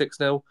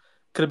 6-0,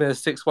 could have been a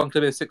 6-1,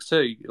 could have been a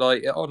 6-2.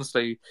 Like,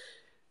 honestly,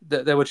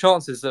 there were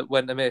chances that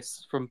went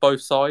amiss from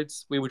both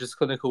sides. We were just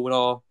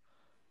clinical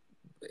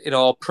in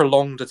our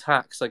prolonged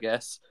attacks, I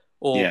guess,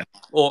 or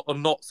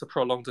not so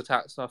prolonged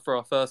attacks for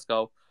our first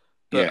goal.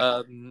 But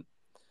I mean,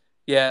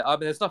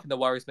 there's nothing that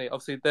worries me.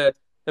 Obviously, there'll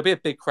be a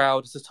big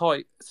crowd. It's a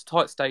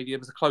tight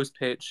stadium. It's a close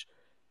pitch.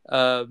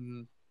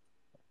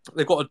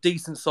 They've got a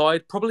decent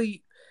side.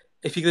 Probably,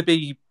 if you're going to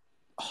be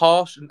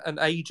harsh, an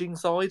ageing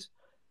side.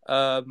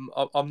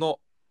 I'm not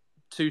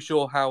too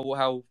sure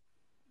how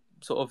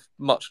sort of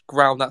much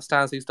ground that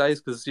stands these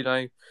days because,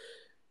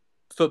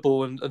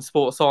 football and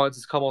sports science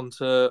has come on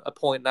to a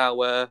point now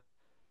where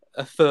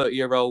a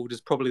 30-year-old is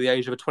probably the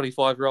age of a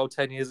 25-year-old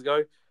 10 years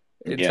ago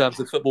in terms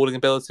of footballing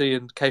ability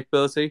and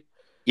capability.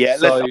 Yeah,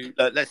 so,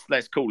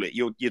 let's call it.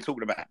 You're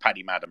talking about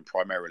Paddy Madden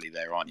primarily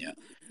there, aren't you?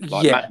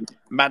 Like,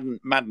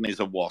 Madden is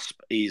a wasp.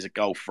 He's a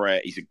goal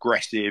threat. He's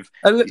aggressive.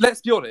 And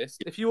let's be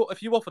honest. If you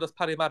offered us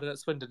Paddy Madden at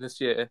Swindon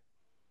this year,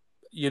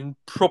 you'd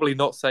probably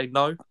not say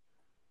no.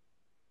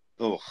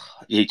 Oh,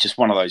 he's just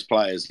one of those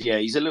players. Yeah,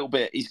 he's a little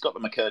bit. He's got the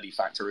McCurdy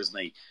factor, isn't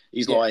he?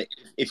 He's like,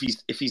 if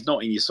he's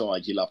not in your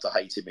side, you love to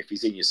hate him. If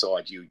he's in your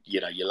side, you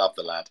love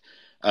the lad.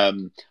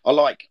 I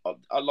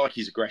like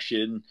his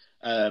aggression.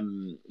 I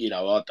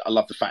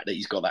love the fact that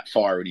he's got that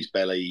fire in his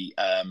belly.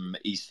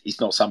 He's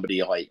not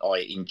somebody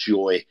I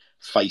enjoy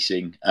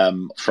facing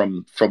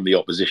from the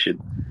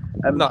opposition.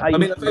 No, I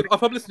mean,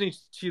 if I'm listening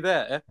to you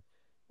there,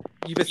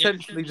 you've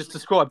essentially just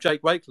described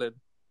Jake Wakeland.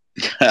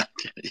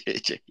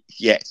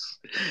 Yes,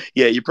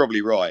 yeah, you're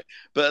probably right.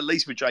 But at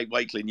least with Jake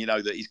Wakeland, you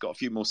know that he's got a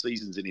few more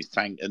seasons in his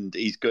tank, and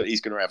he's going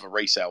to have a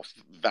resale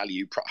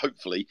value,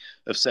 hopefully,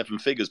 of 7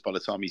 figures by the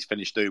time he's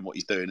finished doing what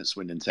he's doing at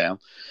Swindon Town.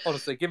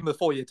 Honestly, give him a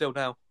 4-year deal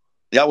now.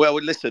 Yeah, well,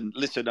 listen.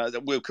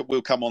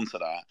 We'll come on to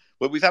that.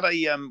 Well, we've had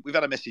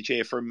a message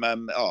here from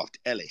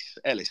Ellis.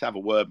 Ellis, have a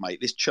word, mate.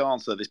 This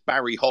Chancellor, this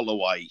Barry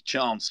Holloway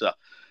Chancellor.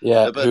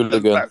 Yeah,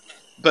 hooligan.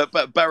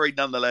 But Barry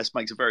nonetheless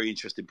makes a very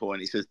interesting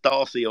point. He says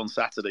Darcy on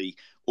Saturday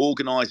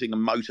organising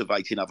and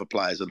motivating other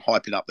players and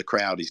hyping up the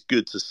crowd is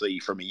good to see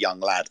from a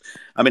young lad.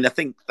 I mean, I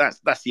think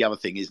that's the other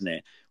thing, isn't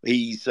it?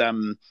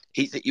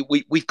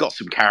 We've got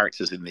some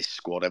characters in this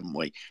squad, haven't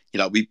we?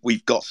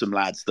 We've got some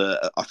lads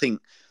that I think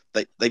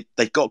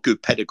they've got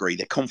good pedigree.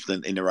 They're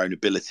confident in their own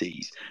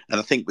abilities, and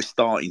I think we're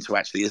starting to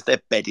actually, as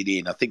they're bedded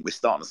in, I think we're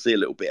starting to see a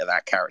little bit of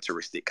that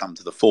characteristic come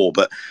to the fore.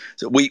 But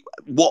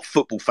what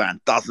football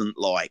fan doesn't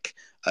like?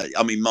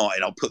 I mean,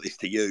 Martin, I'll put this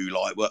to you.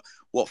 Like,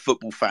 what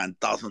football fan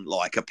doesn't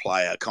like a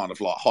player kind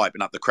of like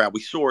hyping up the crowd?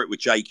 We saw it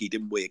with Jakey,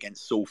 didn't we,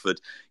 against Salford?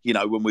 You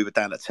know, when we were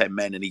down to 10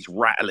 men, and he's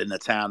rattling the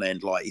town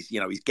end, like he's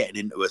getting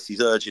into us,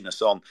 he's urging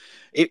us on.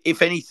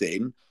 If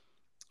anything,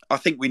 I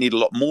think we need a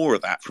lot more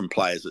of that from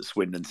players at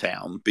Swindon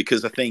Town,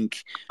 because I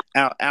think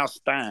our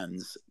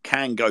stands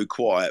can go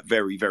quiet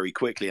very, very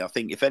quickly. I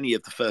think if any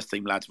of the first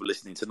team lads were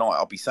listening tonight,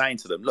 I'll be saying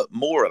to them, look,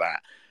 more of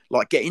that.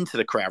 Like, get into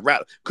the crowd,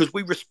 because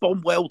we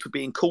respond well to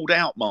being called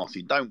out,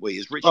 Martin, don't we?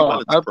 As Richie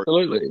Wellens.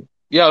 Absolutely.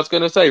 Yeah, I was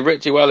going to say,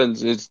 Richie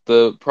Wellens is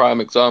the prime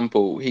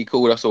example. He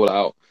called us all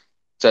out,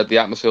 said the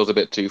atmosphere's a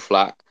bit too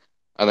flat,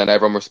 and then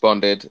everyone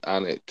responded,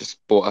 and it just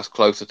brought us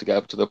closer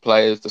together to the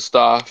players, the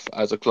staff,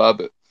 as a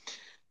club.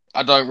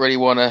 I don't really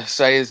want to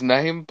say his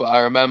name, but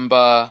I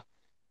remember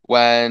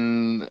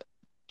when,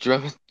 do you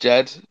remember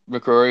Jed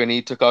McCrory, and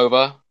he took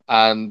over,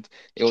 and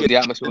it was the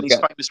atmosphere. And his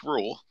famous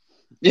roar.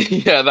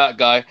 Yeah, that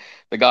guy,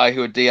 the guy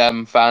who would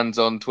DM fans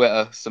on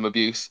Twitter some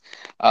abuse.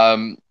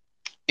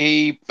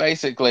 He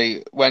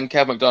basically, when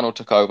Kev McDonald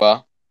took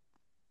over,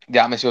 the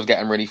atmosphere was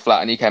getting really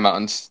flat, and he came out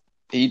and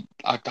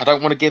I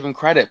don't want to give him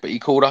credit, but he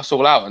called us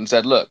all out and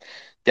said, look,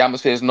 the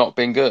atmosphere has not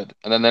been good.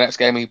 And then the next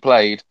game he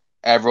played,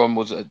 everyone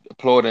was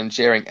applauding and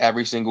cheering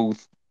every single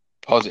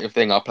positive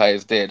thing our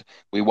players did.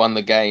 We won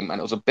the game, and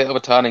it was a bit of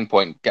a turning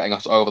point getting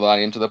us over the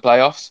line into the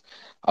playoffs.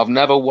 I've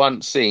never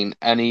once seen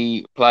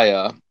any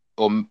player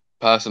or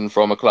person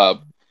from a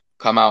club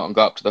come out and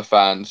go up to the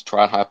fans,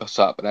 try and hype us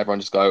up, and everyone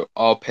just go,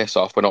 oh, piss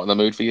off, we're not in the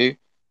mood for you.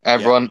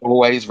 Everyone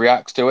always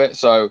reacts to it,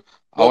 so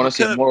I want to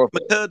see more of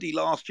it. McCurdy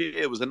last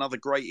year was another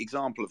great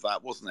example of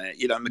that, wasn't it?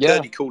 You know,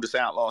 McCurdy called us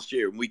out last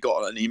year, and we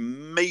got an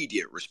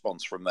immediate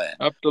response from there.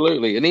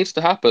 Absolutely. It needs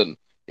to happen.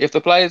 If the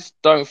players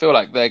don't feel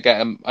like they're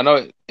getting... I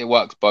know it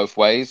works both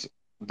ways.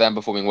 Them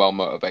performing well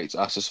motivates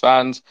us as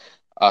fans.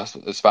 Us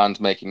as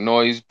fans making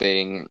noise,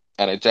 being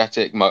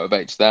energetic,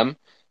 motivates them.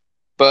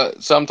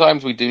 But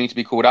sometimes we do need to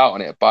be called out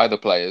on it by the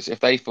players. If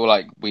they feel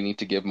like we need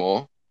to give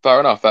more, fair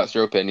enough, that's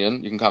your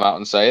opinion. You can come out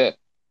and say it.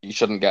 You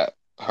shouldn't get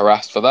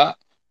harassed for that.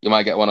 You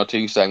might get one or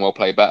two saying, well,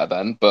 play better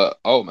then. But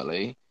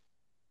ultimately,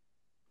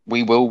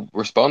 we will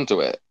respond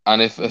to it.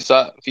 And if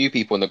a few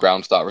people in the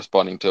ground start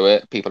responding to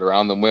it, people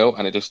around them will,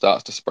 and it just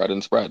starts to spread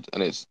and spread.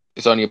 And it's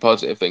only a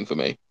positive thing for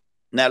me.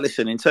 Now,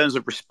 listen, in terms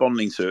of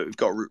responding to it, we've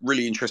got a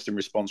really interesting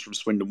response from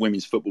Swindon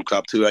Women's Football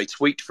Club to a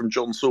tweet from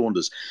John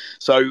Saunders.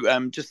 So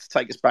just to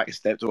take us back a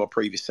step to our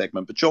previous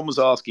segment, but John was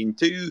asking,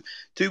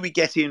 do we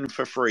get in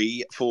for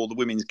free for the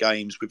women's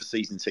games with a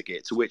season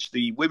ticket? To which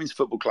the Women's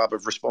Football Club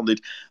have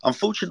responded,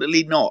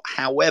 unfortunately not.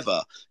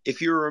 However,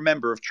 if you're a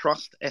member of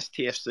Trust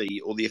STFC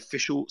or the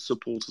official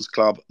supporters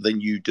club,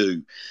 then you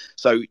do.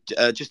 So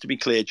just to be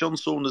clear, John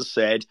Saunders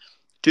said,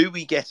 do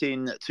we get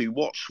in to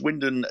watch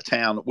Swindon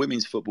Town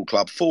Women's Football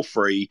Club for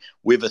free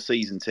with a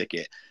season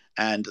ticket?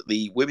 And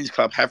the Women's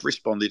Club have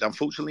responded,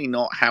 unfortunately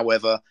not.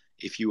 However,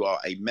 if you are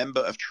a member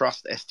of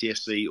Trust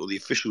STFC or the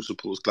official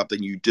supporters club,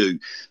 then you do.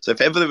 So if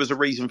ever there was a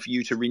reason for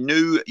you to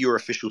renew your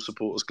official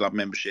supporters club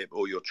membership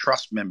or your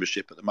Trust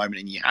membership at the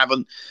moment and you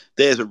haven't,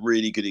 there's a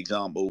really good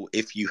example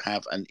if you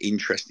have an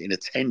interest in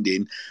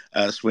attending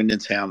Swindon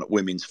Town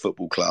Women's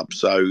Football Club.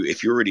 So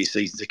if you're already a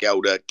season ticket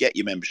holder, get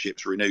your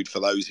memberships renewed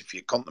for those. If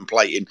you're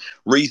contemplating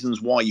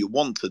reasons why you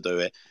want to do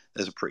it,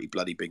 there's a pretty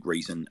bloody big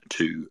reason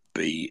to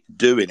be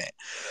doing it.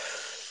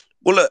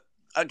 Well, look,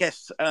 I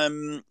guess,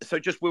 so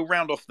just we'll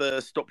round off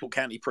the Stockport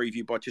County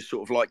preview by just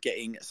sort of like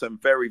getting some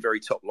very, very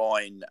top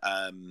line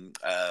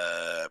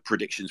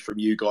predictions from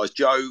you guys.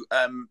 Joe,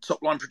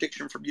 top line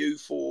prediction from you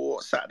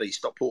for Saturday,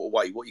 Stockport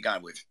away. What are you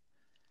going with?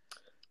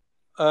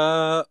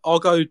 I'll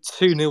go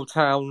 2-0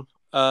 Town,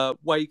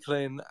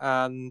 Wakelin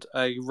and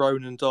a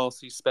Ronan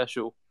Darcy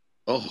special.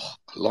 Oh,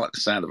 I like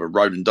the sound of a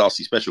Ronan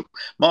Darcy special.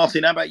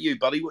 Martin, how about you,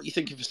 buddy? What are you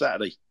thinking for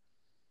Saturday?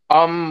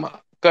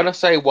 Gonna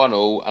say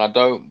 1-1,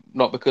 and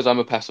not because I'm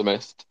a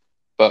pessimist,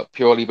 but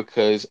purely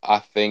because I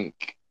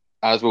think,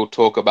 as we'll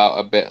talk about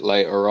a bit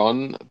later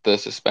on, the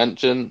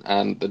suspension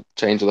and the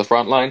change of the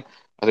front line,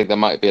 I think there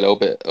might be a little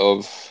bit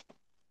of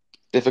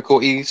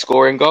difficulty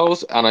scoring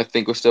goals, and I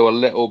think we're still a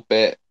little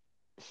bit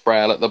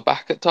frail at the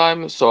back at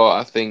times. So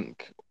I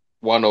think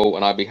 1-1,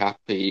 and I'd be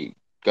happy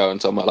going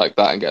somewhere like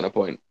that and getting a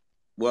point.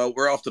 Well,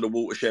 we're after the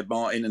watershed,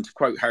 Martin, and to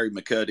quote Harry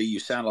McCurdy, you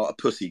sound like a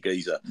pussy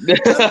geezer.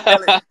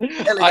 I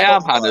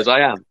am, Hanners, I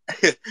am.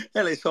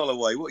 Ellis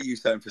Holloway, what are you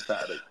saying for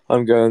Saturday?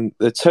 I'm going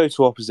the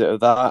total opposite of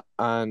that,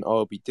 and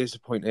I'll be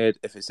disappointed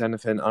if it's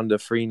anything under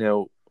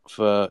 3-0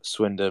 for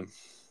Swindon.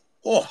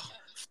 Oh,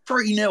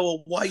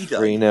 3-0 away,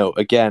 though. 3-0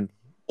 again.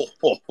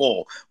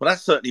 Well, that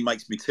certainly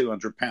makes me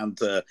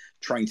 £200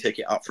 train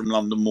ticket up from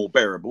London more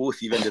bearable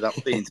if you've ended up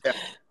being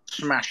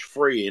smash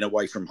free in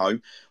away from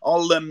home.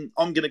 I'm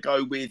going to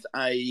go with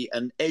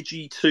an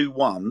edgy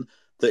 2-1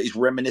 that is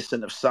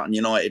reminiscent of Sutton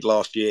United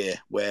last year,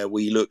 where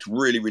we looked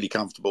really, really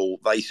comfortable.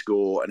 They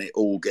score, and it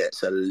all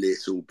gets a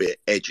little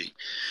bit edgy.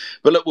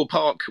 But look, we'll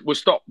park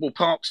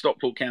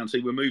Stockport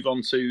County. We'll move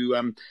on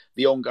to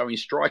the ongoing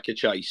striker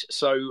chase.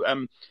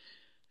 So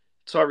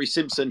Tyree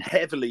Simpson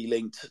heavily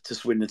linked to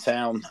Swindon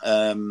Town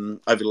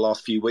over the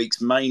last few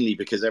weeks, mainly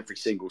because every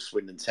single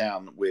Swindon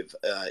Town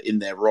in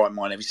their right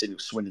mind, every single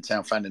Swindon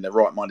Town fan in their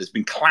right mind has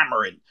been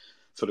clamouring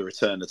for the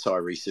return of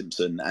Tyree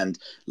Simpson and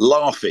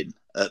laughing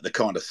at the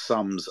kind of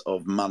sums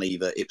of money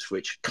that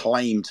Ipswich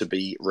claim to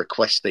be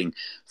requesting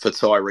for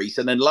Tyrese.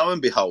 And then lo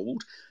and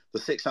behold, the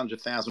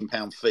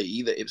 £600,000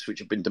 fee that Ipswich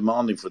have been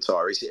demanding for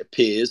Tyrese, it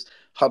appears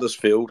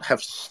Huddersfield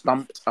have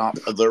stumped up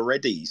the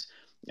Reddies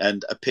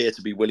and appear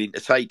to be willing to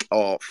take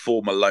our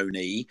former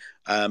loanee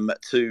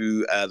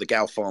to the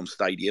Gal Farm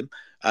Stadium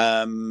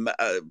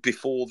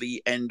before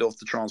the end of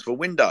the transfer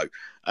window.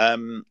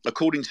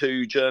 According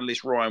to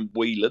journalist Ryan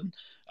Whelan,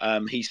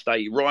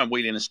 Ryan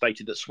Whelan has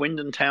stated that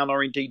Swindon Town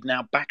are indeed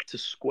now back to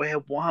square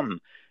one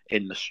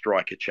in the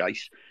striker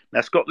chase.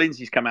 Now, Scott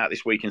Lindsay's come out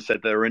this week and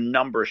said there are a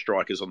number of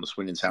strikers on the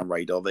Swindon Town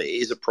radar. That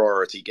it is a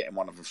priority getting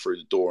one of them through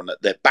the door, and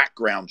that their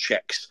background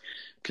checks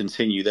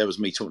continue. There was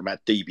me talking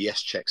about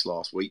DBS checks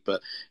last week,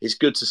 but it's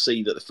good to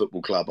see that the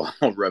football club are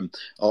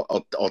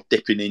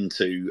dipping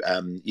into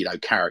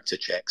character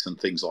checks and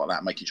things like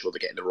that, making sure they're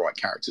getting the right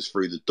characters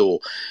through the door.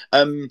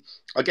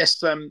 I guess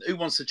who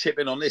wants to chip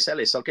in on this?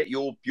 Ellis, I'll get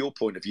your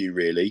point of view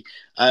really.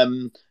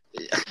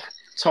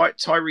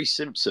 Tyree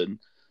Simpson,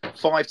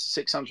 £500,000 to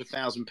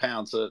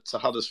 £600,000 to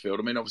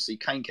Huddersfield. I mean, obviously,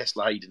 Kane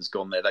Kessler-Hayden's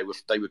gone there.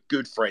 They were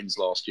good friends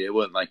last year,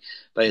 weren't they?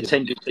 They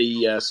attended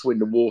the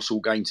Swindon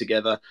Walsall game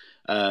together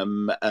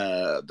towards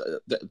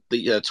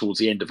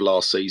the end of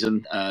last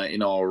season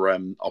in our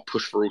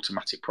push for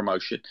automatic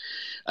promotion.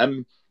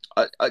 I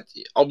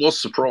was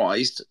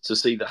surprised to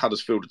see that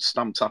Huddersfield had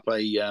stumped up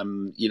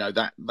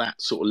that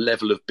sort of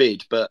level of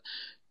bid, but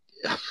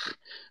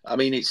I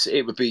mean,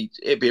 it'd be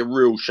a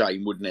real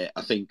shame, wouldn't it?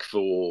 I think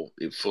for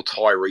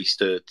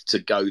Tyrese to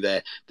go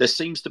there. There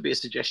seems to be a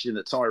suggestion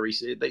that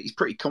Tyrese, that he's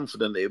pretty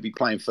confident that he'll be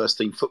playing first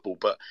team football,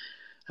 but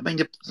I mean,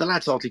 the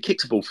lad's hardly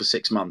kicked a ball for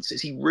 6 months.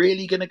 Is he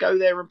really going to go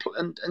there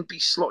and be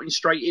slotting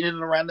straight in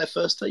and around their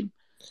first team?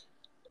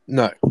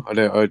 No,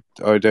 I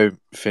don't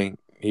think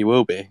he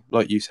will be.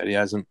 Like you said, he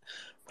hasn't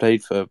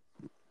played for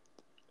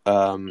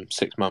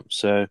 6 months,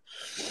 so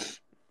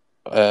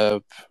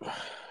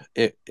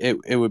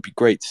it would be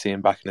great to see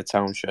him back in a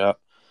Town shirt,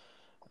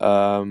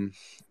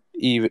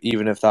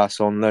 even if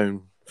that's on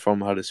loan from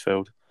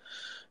Huddersfield.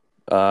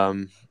 But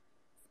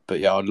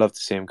yeah, I'd love to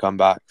see him come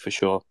back for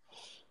sure.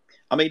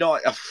 I mean,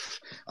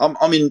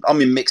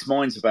 I'm in mixed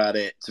minds about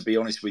it, to be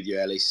honest with you,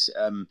 Ellis.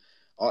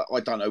 I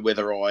don't know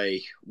whether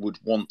I would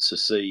want to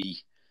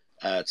see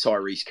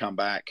Tyrese come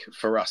back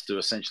for us to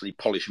essentially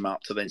polish him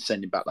up to then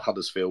send him back to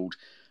Huddersfield.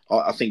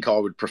 I think I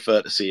would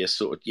prefer to see us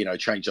sort of,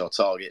 change our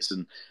targets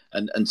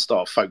and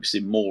start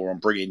focusing more on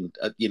bringing,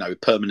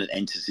 permanent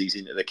entities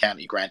into the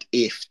county ground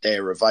if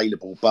they're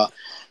available. But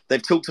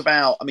they've talked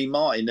about, I mean,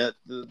 Martin,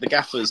 the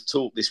gaffer's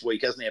talked this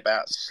week, hasn't he,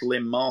 about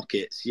slim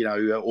markets,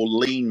 or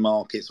lean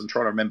markets. I'm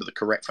trying to remember the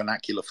correct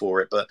vernacular for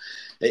it, but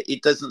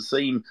it doesn't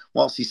seem,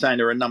 whilst he's saying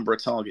there are a number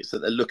of targets that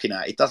they're looking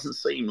at, it doesn't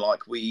seem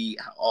like we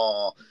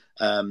are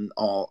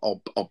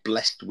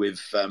blessed with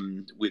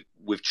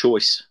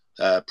choice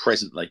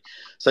presently.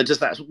 So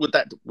would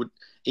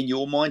in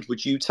your mind,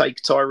 would you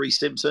take Tyree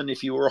Simpson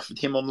if you were offered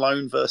him on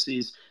loan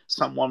versus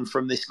someone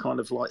from this kind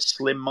of like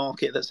slim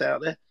market that's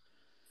out there?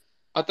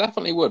 I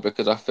definitely would,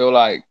 because I feel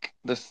like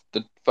the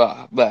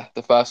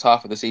first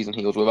half of the season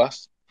he was with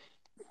us,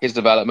 his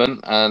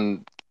development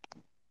and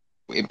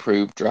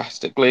improved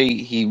drastically.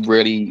 He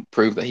really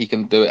proved that he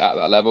can do it at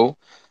that level.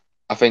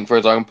 I think for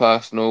his own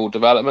personal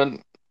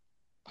development,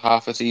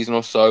 half a season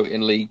or so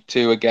in League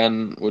Two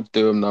again would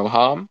do him no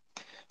harm.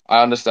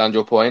 I understand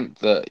your point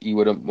that you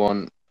wouldn't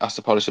want us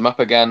to polish him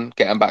up again,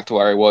 get him back to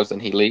where he was, and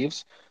he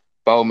leaves.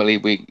 But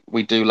ultimately,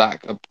 we do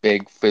lack a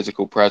big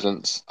physical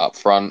presence up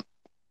front.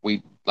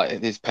 We like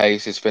his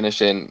pace, his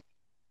finishing.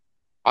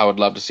 I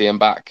would love to see him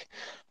back.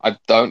 I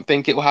don't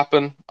think it will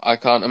happen. I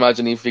can't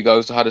imagine if he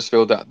goes to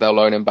Huddersfield that they'll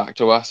loan him back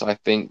to us. I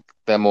think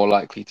they're more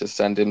likely to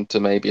send him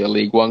to maybe a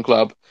League One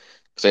club,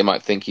 because they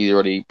might think he's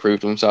already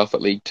proved himself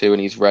at League Two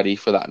and he's ready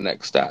for that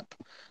next step.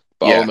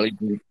 But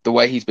ultimately, the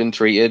way he's been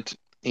treated,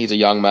 he's a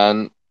young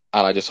man,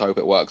 and I just hope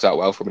it works out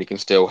well for him. He can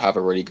still have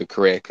a really good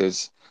career,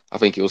 because I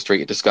think he was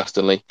treated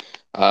disgustingly.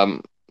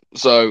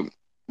 So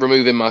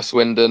removing my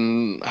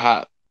Swindon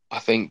hat, I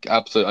think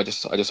absolutely. I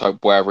just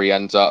hope wherever he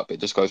ends up, it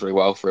just goes really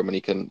well for him, and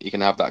he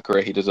can have that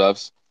career he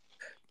deserves.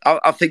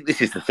 I think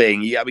this is the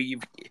thing. I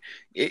mean,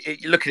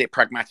 you look at it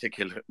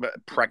pragmatically.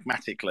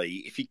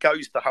 If he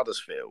goes to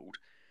Huddersfield,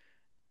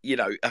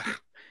 it's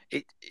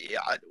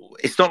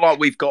not like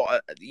we've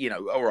got,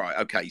 all right,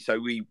 okay. So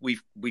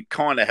we've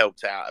kind of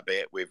helped out a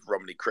bit with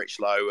Romney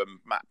Critchlow and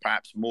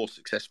perhaps more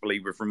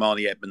successfully with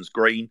Romani Edmonds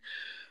Green,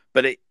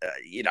 but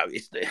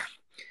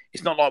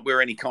it's not like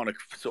we're any kind of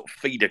sort of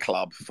feeder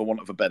club, for want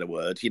of a better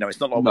word. You know, it's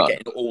not like No. we're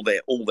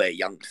getting all their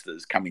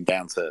youngsters coming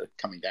down to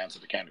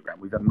the county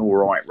ground. We've had an all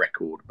right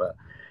record, but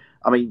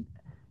I mean,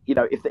 you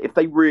know, if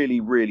they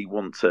really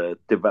want to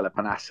develop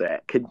an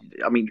asset,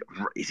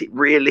 is it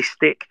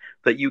realistic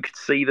that you could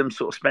see them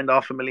sort of spend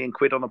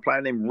 £500,000 on a player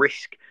and then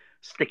risk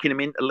sticking him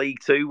into League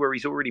Two, where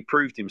he's already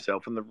proved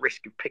himself, and the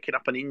risk of picking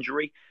up an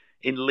injury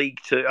in League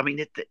Two? I mean,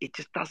 it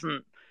just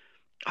doesn't.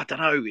 I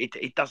don't know.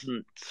 It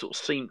doesn't sort of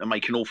seem to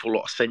make an awful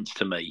lot of sense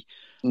to me.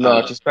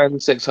 No, to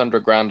spend 600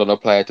 grand on a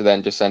player to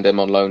then just send him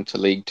on loan to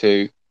League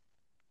Two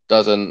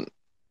doesn't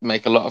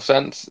make a lot of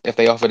sense. If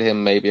they offered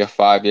him maybe a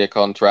 5-year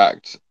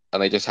contract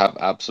and they just have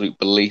absolute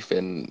belief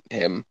in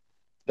him,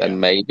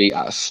 then maybe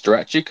at a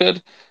stretch you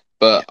could.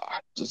 But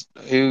just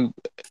who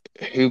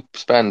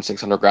spends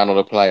 600 grand on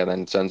a player and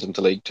then sends him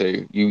to League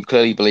Two? You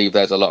clearly believe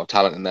there's a lot of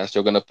talent in there, so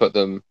you're going to put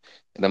them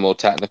in a more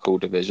technical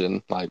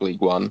division like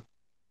League One.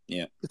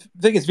 Yeah. The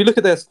thing is, if you look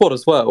at their squad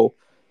as well,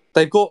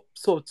 they've got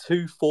sort of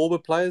 2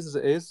 forward players as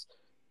it is.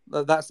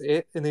 That's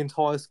it in the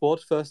entire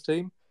squad, first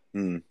team.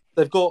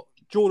 They've got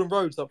Jordan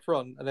Rhodes up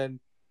front, and then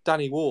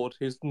Danny Ward,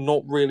 who's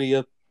not really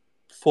a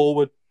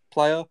forward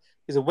player.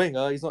 He's a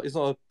winger. He's not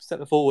a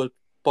centre forward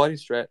by any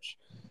stretch.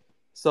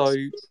 So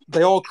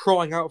they are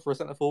crying out for a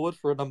centre forward,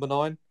 for a number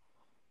 9.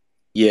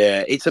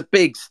 Yeah, it's a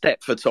big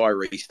step for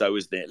Tyrese, though,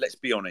 isn't it? Let's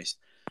be honest.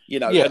 You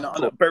know,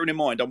 and bearing in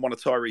mind, I'm one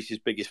of Tyrese's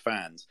biggest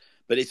fans,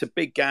 but it's a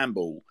big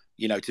gamble,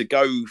 you know, to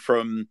go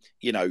from,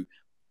 you know,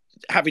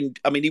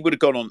 he would have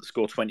gone on to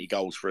score 20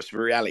 goals for us. The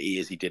reality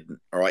is he didn't.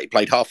 All right, he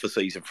played half the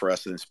season for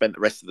us and then spent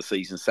the rest of the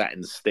season sat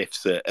in the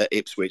stiffs at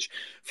Ipswich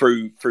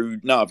through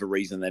no other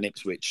reason than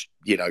Ipswich,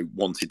 you know,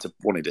 wanted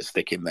to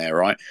stick him there,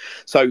 right?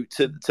 So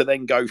to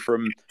then go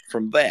from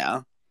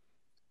there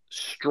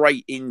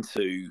straight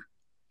into,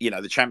 you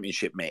know, the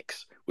Championship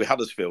mix with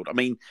Huddersfield. I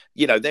mean,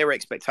 you know, their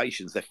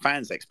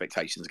fans'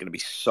 expectations are going to be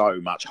so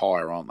much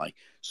higher, aren't they?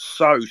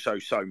 So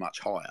much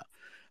higher.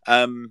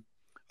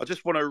 I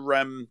just want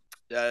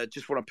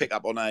to pick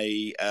up on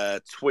a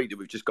tweet that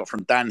we've just got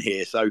from Dan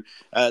here. So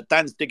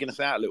Dan's digging us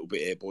out a little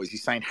bit here, boys.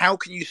 He's saying, how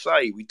can you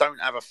say we don't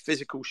have a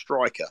physical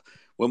striker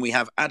when we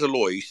have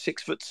Adeloy,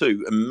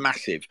 6'2" and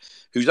massive,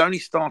 who's only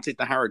started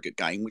the Harrogate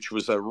game, which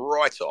was a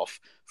write-off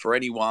for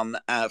everyone,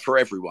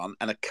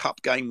 and a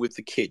cup game with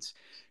the kids.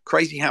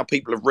 Crazy how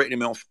people have written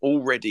him off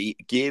already.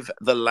 Give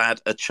the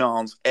lad a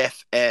chance.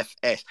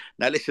 FFS.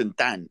 Now listen,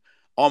 Dan,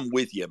 I'm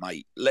with you,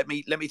 mate. Let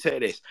me tell you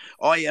this.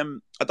 I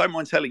don't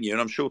mind telling you, and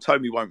I'm sure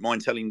Tommy won't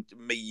mind telling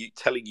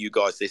you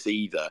guys this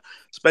either.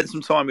 Spent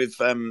some time with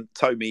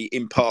Tommy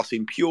in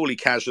passing, purely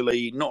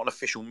casually, not an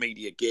official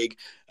media gig.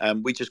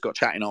 We just got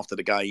chatting after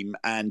the game,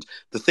 and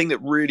the thing that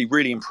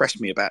really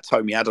impressed me about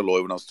Tommy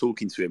Adeloy when I was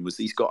talking to him was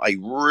he's got a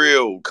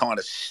real kind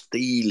of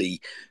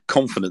steely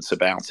confidence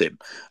about him.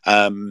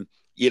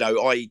 You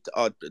know, I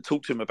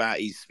talked to him about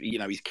his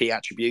key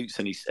attributes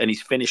and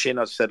his finishing.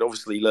 I said,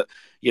 obviously, look,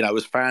 you know,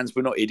 as fans,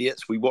 we're not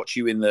idiots. We watch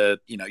you in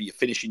your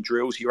finishing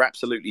drills. You're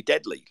absolutely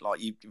deadly.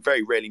 Like, you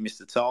very rarely miss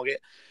the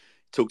target.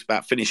 Talked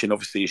about finishing,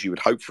 obviously, as you would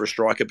hope for a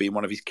striker, being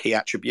one of his key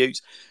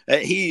attributes.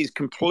 He is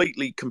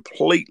completely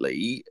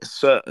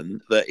certain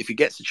that if he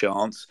gets a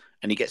chance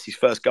and he gets his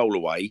first goal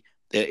away,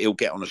 he'll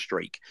get on a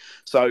streak.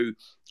 So,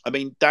 I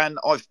mean, Dan,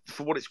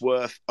 for what it's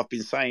worth, I've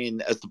been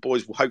saying, as the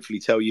boys will hopefully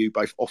tell you,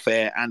 both off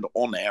air and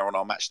on air on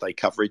our match day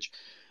coverage,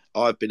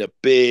 I've been a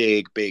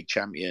big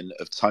champion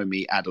of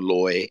Tommy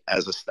Adeloy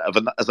as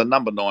a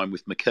number 9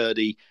 with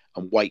McCurdy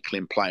and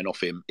Wakelin playing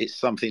off him. It's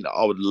something that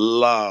I would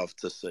love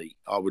to see.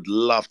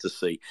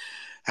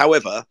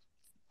 However,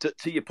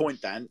 to your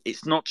point, Dan,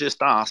 it's not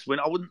just us.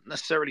 I wouldn't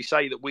necessarily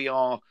say that we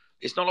are.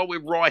 It's not like we're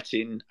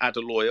writing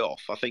Adeloy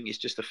off. I think it's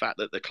just the fact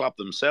that the club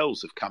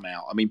themselves have come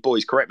out. I mean,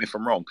 boys, correct me if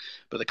I'm wrong,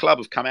 but the club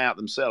have come out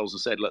themselves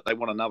and said, look, they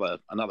want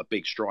another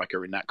big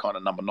striker in that kind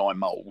of number 9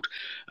 mould,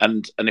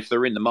 and if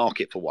they're in the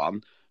market for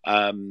one,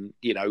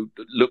 you know,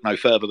 look no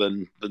further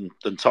than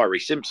Tyree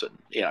Simpson.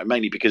 You know,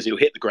 mainly because he'll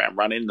hit the ground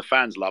running. The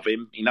fans love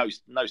him. He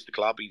knows the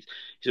club.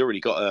 He's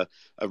already got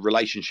a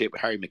relationship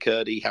with Harry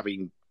McCurdy,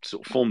 having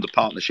sort of formed a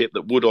partnership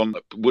that would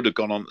have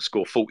gone on to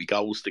score 40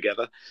 goals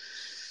together.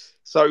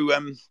 So,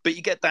 but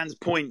you get Dan's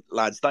point,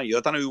 lads, don't you? I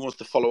don't know who wants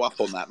to follow up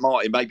on that.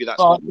 Martin, maybe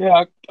that's...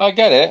 Yeah, I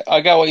get it.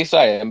 I get what you're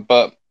saying.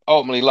 But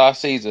ultimately,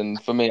 last season,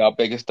 for me, our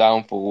biggest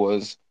downfall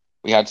was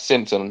we had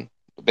Simpson,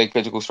 a big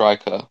physical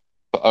striker,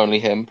 but only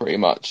him, pretty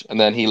much. And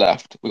then he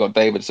left. We got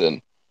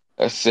Davidson,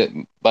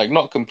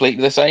 not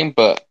completely the same,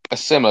 but a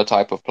similar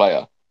type of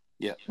player.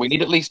 Yeah. We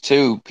need at least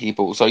 2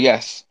 people. So,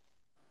 yes,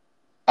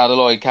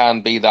 Adeloy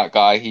can be that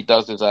guy. He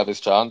does deserve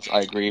his chance. I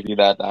agree with you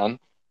there, Dan.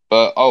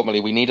 But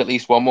ultimately, we need at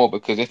least one more,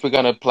 because if we're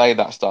going to play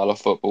that style of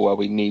football where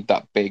we need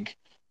that big,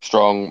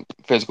 strong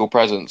physical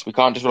presence, we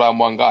can't just rely on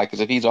one guy, because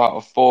if he's out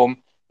of form,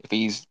 if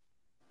he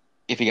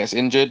gets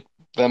injured,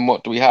 then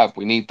what do we have?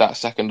 We need that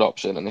second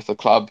option. And if the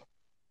club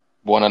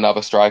want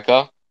another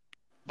striker,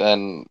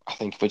 then I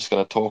think if we're just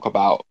going to talk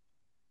about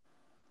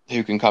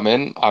who can come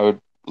in, I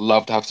would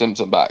love to have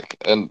Simpson back.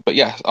 But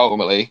yes,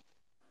 ultimately,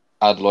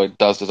 Adeloy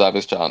does deserve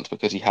his chance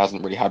because he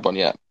hasn't really had one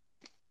yet.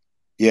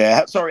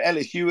 Yeah, sorry,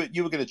 Ellis, you were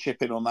going to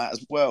chip in on that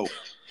as well.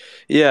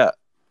 Yeah.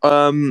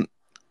 What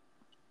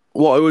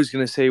I was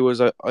going to say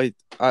was, I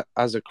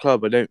as a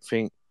club, I don't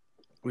think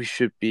we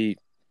should be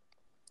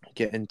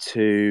getting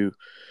too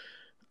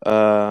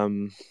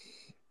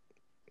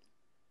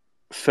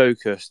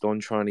focused on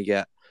trying to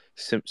get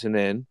Simpson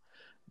in,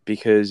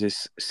 because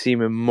it's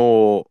seeming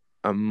more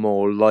and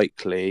more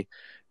likely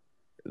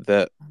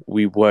that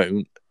we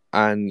won't.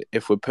 And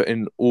if we're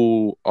putting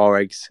all our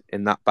eggs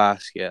in that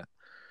basket,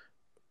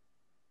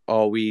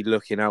 are we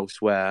looking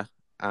elsewhere?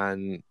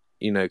 And,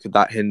 could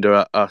that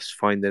hinder us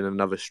finding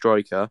another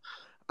striker?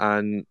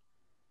 And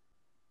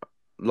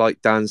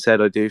like Dan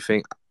said, I do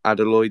think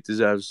Adeloy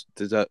deserves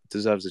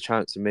a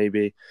chance, and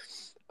maybe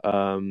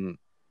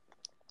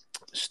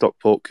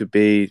Stockport could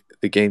be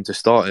the game to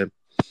start him.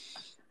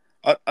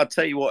 I'll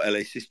tell you what,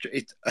 Ellis.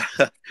 It's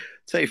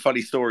tell you a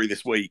funny story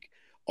this week.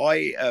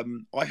 I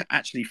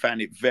actually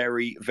found it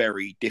very,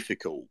 very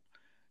difficult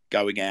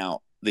going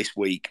out this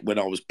week when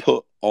I was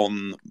put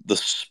on the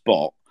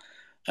spot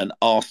and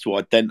asked to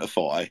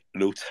identify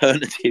an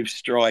alternative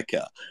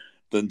striker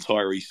than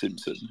Tyree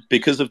Simpson,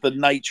 because of the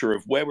nature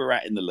of where we're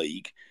at in the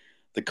league,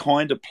 the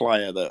kind of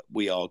player that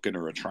we are going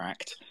to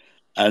attract.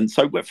 And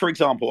so, for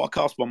example, I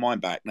cast my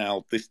mind back.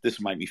 Now, this will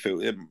make me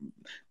feel,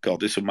 God,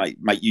 this will make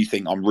you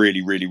think I'm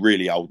really, really,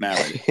 really old now.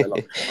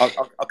 Really.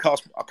 I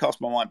cast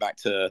my mind back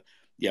to,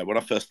 when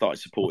I first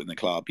started supporting the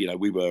club.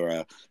 We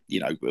were,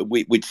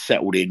 we'd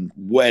settled in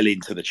well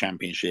into the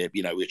Championship.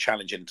 We were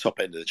challenging the top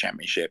end of the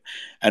Championship,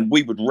 and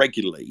we would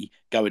regularly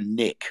go and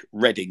nick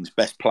Reading's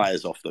best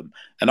players off them.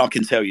 And I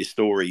can tell you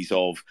stories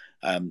of,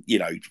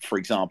 for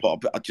example,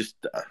 I just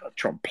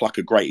try and pluck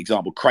a great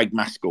example. Craig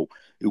Maskell,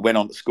 who went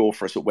on to score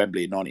for us at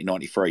Wembley in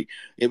 1993.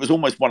 It was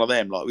almost one of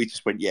them. Like, we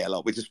just went,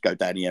 we just go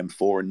down the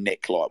M4 and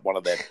nick like one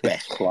of their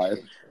best players.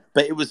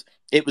 But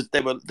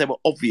there were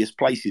obvious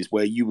places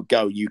where you would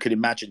go. You could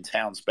imagine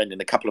town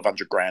spending a couple of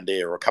 $100,000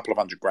 here or a couple of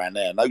 $100,000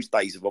 there. And those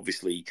days have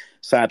obviously,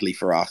 sadly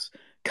for us,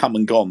 come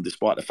and gone.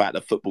 Despite the fact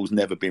that football's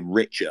never been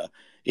richer,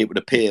 it would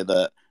appear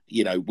that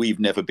we've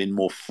never been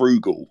more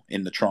frugal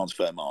in the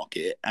transfer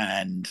market,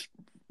 and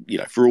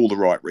for all the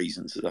right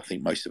reasons that I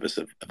think most of us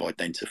have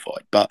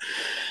identified. But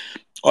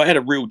I had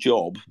a real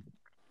job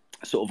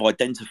sort of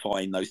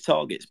identifying those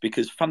targets,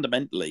 because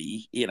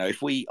fundamentally,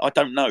 I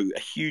don't know a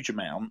huge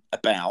amount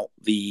about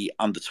the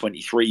under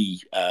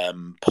 23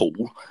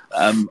 pool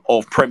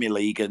of Premier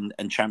League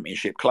and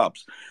Championship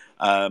clubs.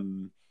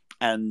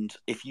 And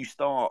if you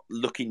start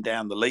looking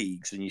down the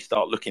leagues and you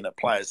start looking at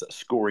players that are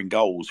scoring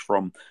goals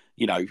from,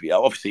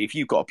 obviously, if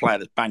you've got a player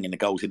that's banging the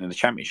goals in the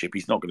Championship,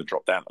 he's not going to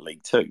drop down to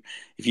League Two.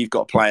 If you've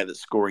got a player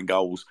that's scoring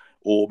goals,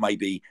 or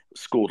maybe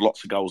scored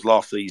lots of goals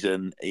last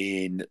season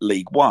in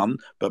League One,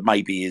 but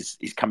maybe is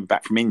coming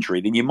back from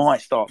injury, then you might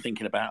start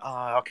thinking about,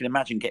 I can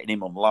imagine getting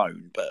him on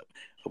loan, but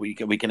are we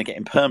going to get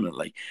him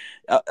permanently?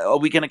 Are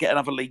we going to get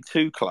another League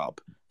Two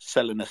club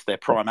selling us their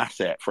prime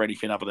asset for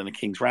anything other than a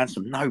king's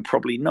ransom? No,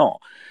 probably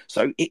not.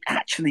 So it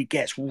actually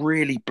gets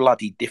really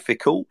bloody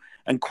difficult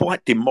and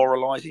quite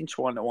demoralising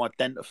trying to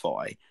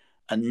identify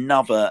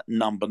another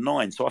number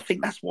 9. So I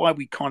think that's why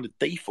we kind of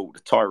default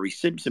to Tyree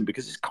Simpson,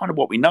 because it's kind of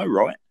what we know,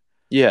 right?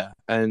 Yeah,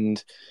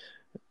 and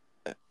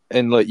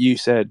like you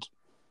said,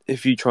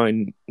 if you try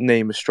and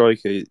name a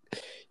striker,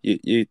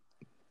 you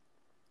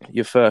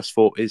your first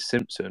thought is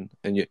Simpson,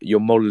 and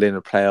you're modelling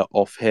a player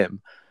off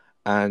him.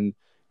 And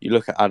you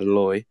look at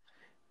Adeloy,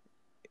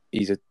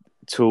 he's a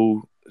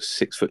tall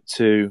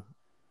 6'2"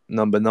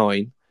 number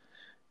 9.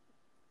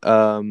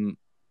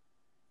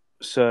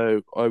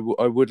 So I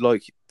would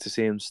like to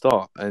see him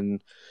start,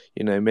 and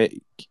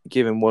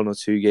give him 1 or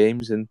 2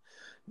 games, and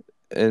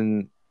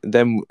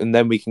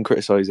then we can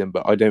criticise him.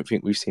 But I don't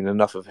think we've seen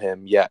enough of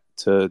him yet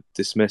to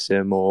dismiss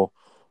him or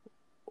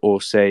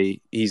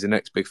say he's the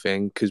next big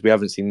thing, because we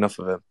haven't seen enough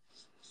of him.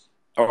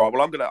 All right.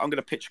 Well, I'm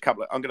gonna pitch a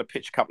couple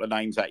of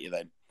names at you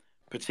then,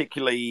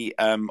 particularly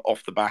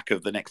off the back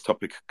of the next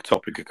topic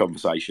of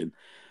conversation.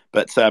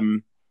 But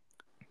I'm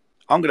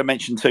going to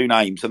mention 2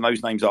 names, and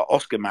those names are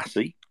Oscar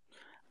Massey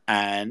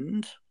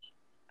and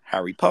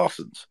Harry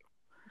Parsons.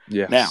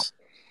 Yes. Now,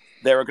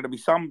 there are going to be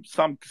some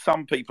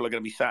people are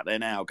going to be sat there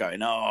now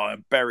going,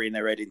 I'm burying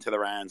their head into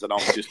their hands, and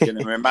I'm just going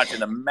to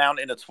imagine a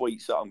mountain of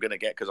tweets that I'm going to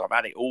get, because I've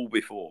had it all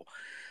before,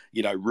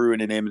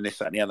 ruining him and this,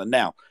 that, and the other.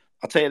 Now,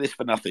 I'll tell you this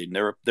for nothing.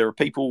 There are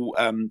people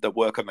that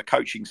work on the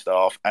coaching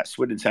staff at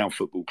Swindon Town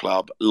Football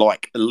Club,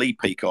 like Lee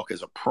Peacock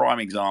as a prime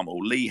example.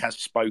 Lee has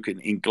spoken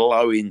in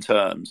glowing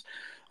terms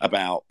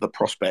about the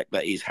prospect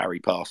that is Harry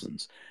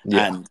Parsons.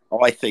 Yeah. And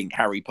I think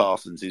Harry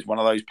Parsons is one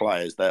of those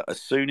players that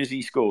as soon as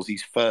he scores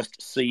his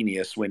first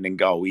senior Swindon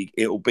goal,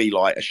 it'll be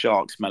like a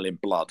shark smelling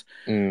blood.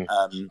 And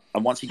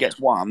once he gets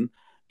one,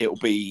 it'll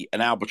be an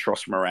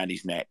albatross from around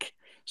his neck.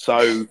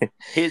 So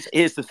here's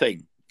the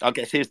thing. I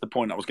guess here's the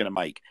point I was going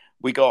to make.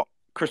 We got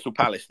Crystal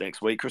Palace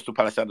next week, Crystal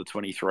Palace under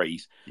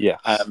 23s. Yeah.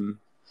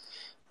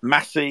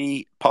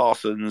 Massey,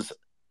 Parsons,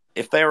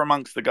 if they're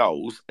amongst the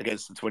goals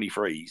against the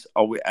 23s,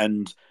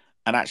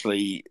 and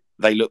actually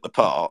they look the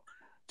part,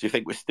 Do you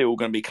think we're still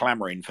going to be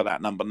clamouring for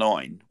that number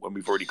 9 when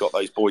we've already got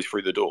those boys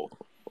through the door?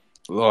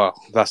 Well,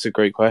 that's a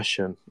great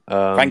question.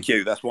 Thank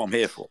you. That's what I'm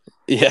here for.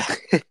 Yeah.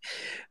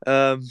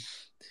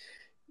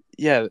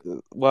 Yeah.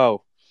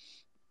 Well,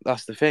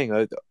 that's the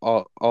thing.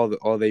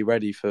 Are they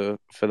ready for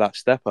that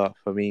step up?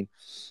 I mean,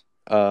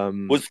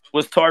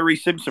 was Tyree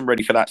Simpson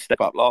ready for that step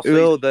up last season?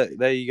 Well,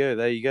 there you go.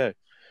 There you go.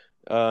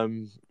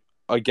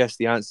 I guess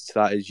the answer to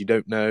that is you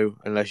don't know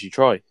unless you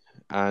try,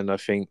 and I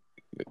think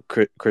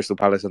Crystal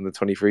Palace under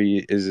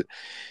 23 is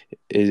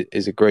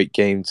a great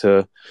game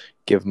to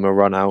give them a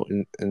run out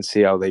and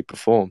see how they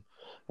perform.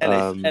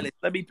 Ellis,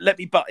 let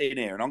me butt in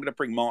here, and I'm going to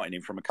bring Martin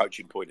in from a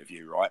coaching point of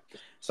view, right?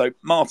 So,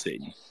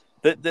 Martin,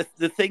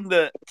 the thing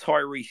that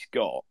Tyrese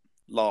got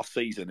last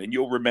season, and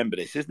you'll remember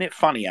this, isn't it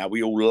funny how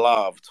we all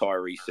love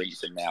Tyrese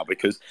Simpson now?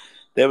 Because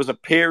there was a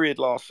period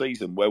last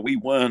season where we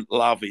weren't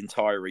loving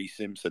Tyrese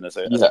Simpson as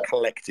a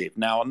collective.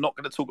 Now, I'm not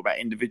going to talk about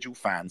individual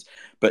fans,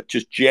 but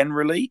just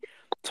generally,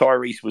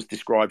 Tyrese was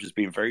described as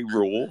being very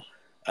raw.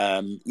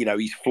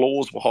 His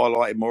flaws were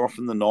highlighted more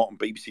often than not on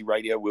BBC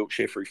Radio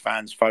Wiltshire through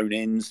fans'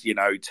 phone-ins,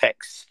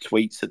 texts,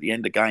 tweets at the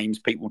end of games,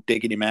 people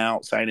digging him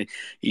out, saying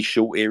he's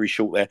short here, he's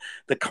short there.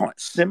 The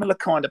similar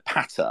kind of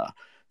patter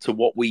to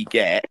what we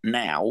get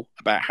now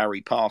about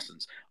Harry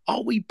Parsons.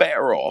 Are we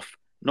better off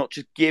not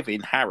just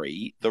giving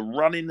Harry the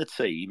run in the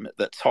team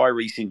that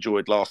Tyrese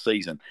enjoyed last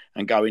season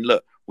and going,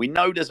 look, we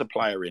know there's a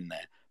player in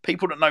there.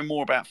 People that know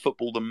more about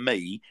football than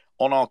me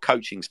on our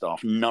coaching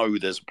staff know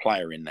there's a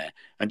player in there.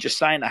 And just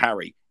saying to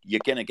Harry, you're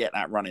going to get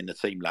that run in the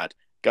team, lad.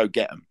 Go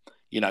get him.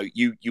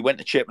 You went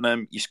to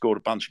Chippenham, you scored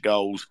a bunch of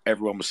goals.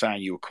 Everyone was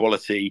saying you were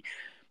quality.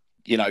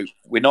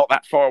 We're not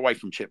that far away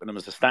from Chippenham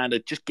as a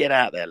standard. Just get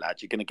out there,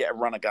 lad. You're going to get a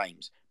run of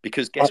games.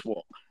 Because guess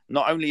what?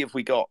 Not only have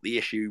we got the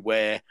issue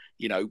where,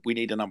 we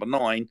need a number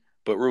 9,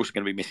 but we're also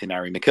going to be missing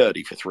Harry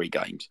McCurdy for 3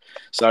 games.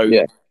 So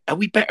are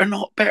we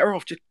better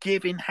off just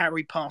giving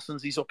Harry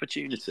Parsons his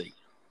opportunity?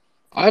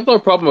 I have no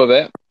problem with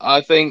it.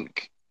 I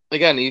think,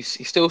 again,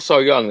 he's still so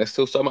young. There's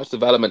still so much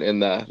development in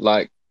there.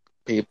 Like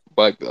that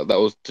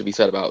was to be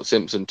said about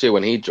Simpson too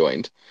when he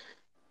joined.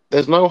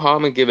 There's no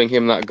harm in giving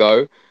him that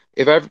go.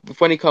 If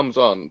when he comes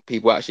on,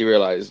 people actually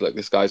realise, look,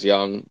 this guy's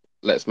young.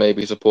 Let's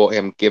maybe support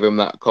him, give him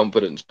that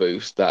confidence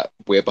boost that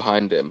we're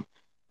behind him.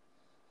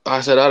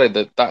 I said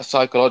earlier that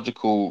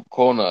psychological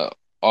corner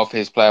of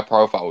his player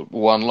profile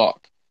will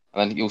unlock,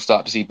 and then you'll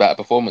start to see better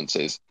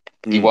performances.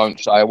 He won't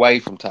shy away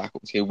from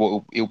tackles.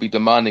 He'll be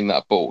demanding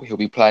that ball. He'll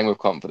be playing with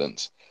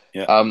confidence.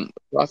 Yeah.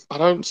 I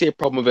don't see a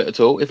problem with it at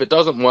all. If it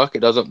doesn't work, it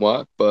doesn't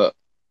work. But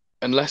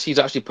unless he's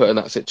actually put in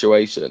that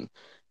situation,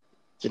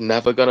 you're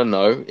never going to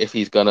know if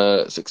he's going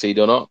to succeed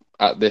or not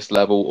at this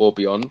level or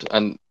beyond.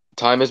 And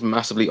time is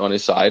massively on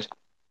his side.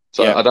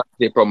 So I don't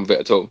see a problem with it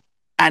at all.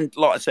 And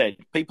like I said,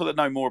 people that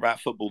know more about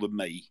football than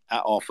me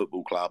at our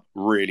football club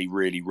really,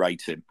 really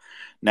rate him.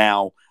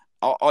 Now,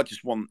 I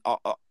just want,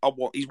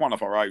 he's one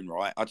of our own,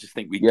 right? I just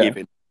think we give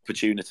him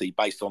opportunity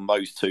based on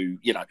those two,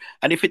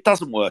 And if it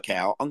doesn't work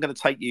out, I'm going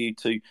to take you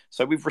to.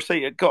 So we've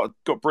got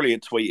a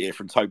brilliant tweet here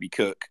from Toby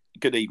Cook.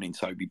 Good evening,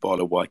 Toby, by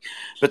the way.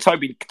 But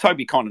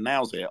Toby kind of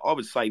nails it. I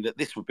would say that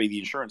this would be the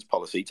insurance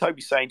policy.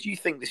 Toby's saying, do you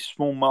think this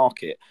small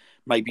market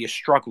may be a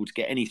struggle to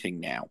get anything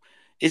now?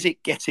 Is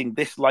it getting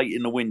this late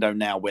in the window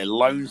now where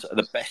loans are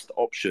the best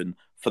option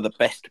for the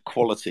best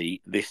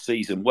quality this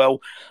season?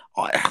 Well,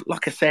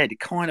 like I said,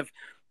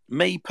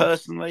 me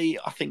personally,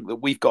 I think that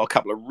we've got a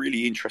couple of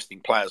really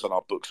interesting players on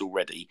our books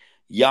already.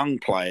 Young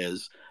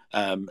players,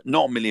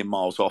 not a million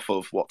miles off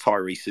of what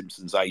Tyree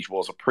Simpson's age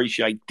was.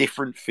 Appreciate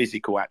different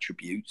physical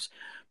attributes.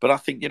 But I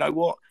think, you know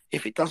what?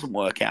 If it doesn't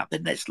work out,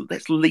 then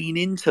let's lean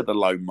into the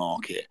loan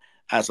market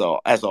as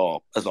our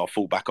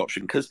fallback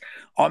option, because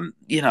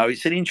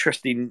it's an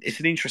interesting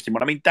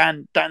one. I mean,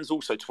 Dan's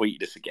also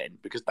tweeted us again,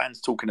 because Dan's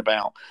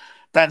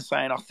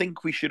saying, I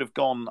think we should have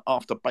gone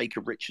after Baker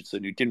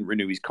Richardson, who didn't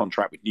renew his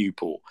contract with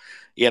Newport.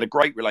 He had a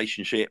great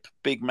relationship,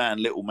 big man,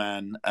 little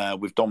man,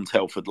 with Dom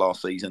Telford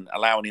last season,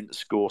 allowing him to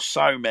score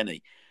so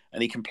many.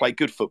 And he can play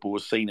good football.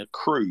 Has seen at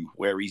Crewe,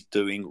 where he's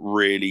doing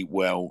really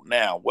well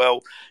now.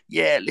 Well,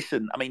 yeah,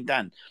 listen, I mean,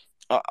 Dan,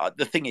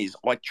 the thing is,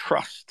 I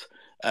trust...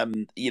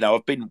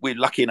 we're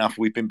lucky enough.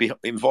 We've been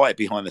invited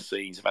behind the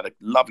scenes. I've had a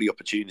lovely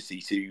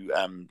opportunity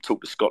to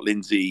talk to Scott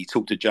Lindsay,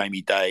 talk to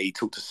Jamie Day,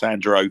 talk to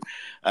Sandro.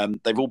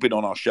 They've all been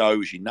on our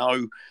show, as you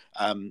know.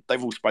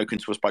 They've all spoken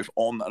to us both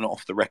on and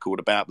off the record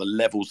about the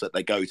levels that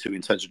they go to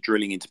in terms of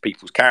drilling into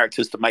people's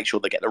characters to make sure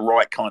they get the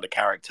right kind of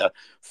character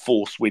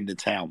for Swindon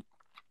Town.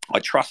 I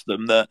trust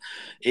them that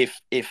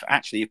if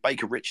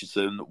Baker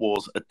Richardson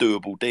was a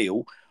doable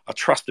deal, I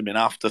trust them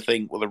enough to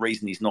think, well, the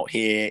reason he's not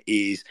here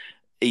is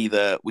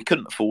either we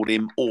couldn't afford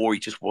him or he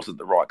just wasn't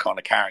the right kind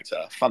of character.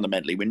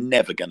 Fundamentally, we're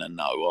never going to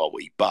know, are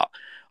we? But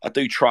I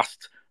do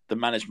trust the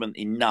management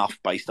enough,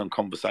 based on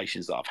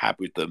conversations that I've had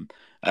with them,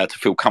 to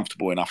feel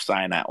comfortable enough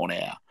saying that on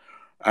air.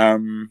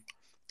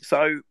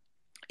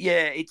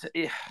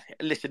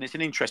 Listen, it's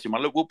an interesting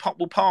one. Look,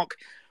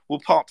 we'll we'll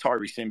park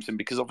Tyree Simpson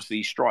because obviously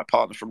his strike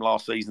partner from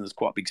last season is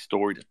quite a big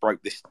story that broke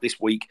this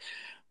week,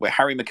 where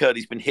Harry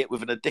McCurdy's been hit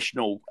with an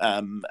additional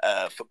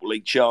Football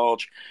League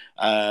charge.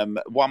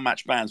 One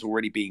match ban's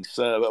already been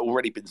served.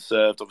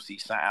 Obviously, he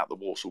sat out the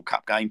Walsall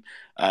Cup game,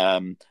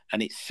 and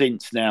it's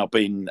since now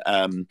been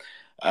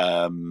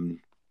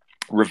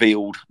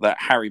revealed that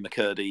Harry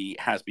McCurdy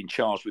has been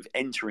charged with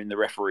entering the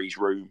referee's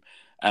room,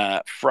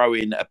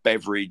 throwing a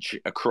beverage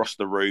across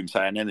the room,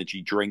 say an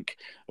energy drink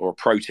or a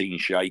protein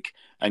shake,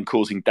 and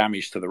causing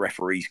damage to the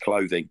referee's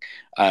clothing,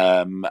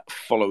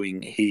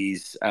 following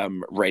his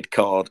red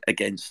card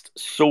against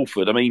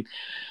Salford. I mean,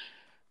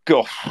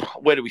 gosh,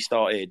 where do we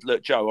start here?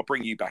 Look, Joe, I'll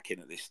bring you back in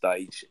at this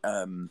stage.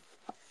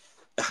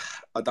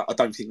 I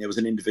don't think there was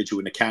an individual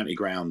in the county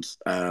ground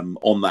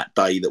on that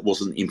day that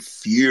wasn't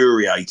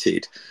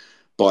infuriated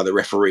by the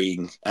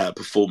refereeing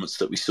performance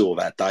that we saw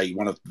that day.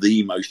 One of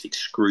the most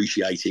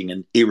excruciating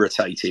and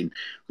irritating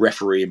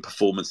refereeing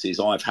performances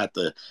I've had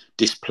the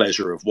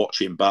displeasure of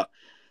watching, but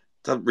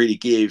doesn't really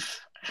give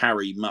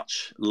Harry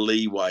much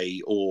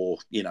leeway, or,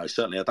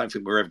 certainly I don't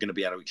think we're ever going to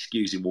be able to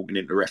excuse him walking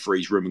into the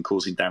referee's room and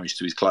causing damage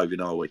to his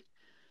clothing, are we?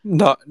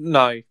 No.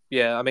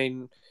 Yeah, I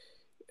mean,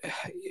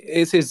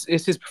 it's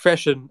his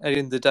profession at the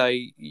end of the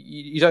day.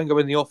 You don't go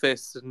in the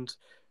office and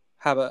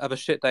have a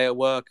shit day at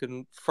work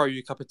and throw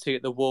your cup of tea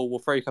at the wall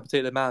or throw your cup of tea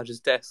at the manager's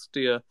desk, do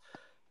you?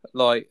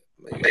 Like,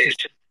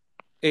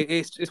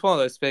 it's one of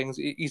those things.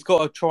 He's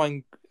got to try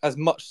and, as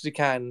much as he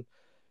can,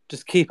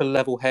 just keep a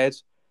level head.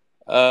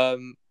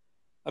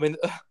 I mean,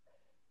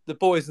 the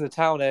boys in the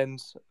town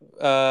end,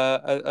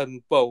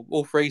 and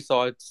all three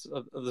sides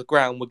of the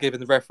ground were giving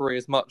the referee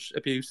as much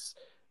abuse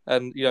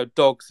and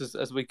dogs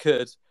as we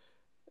could.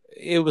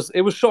 It was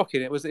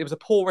shocking. It was a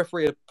poor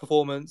referee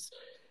performance.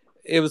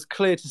 It was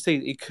clear to see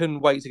that he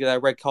couldn't wait to get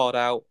that red card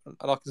out,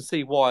 and I can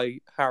see why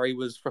Harry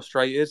was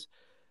frustrated.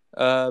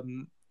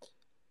 But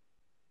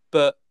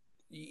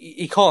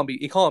he can't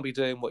be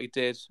doing what he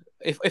did.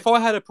 If I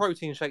had a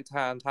protein shake to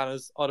hand,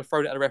 Hannah's, I'd have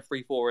thrown it at a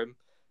referee for him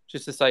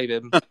just to save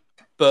him.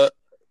 But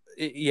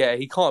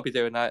he can't be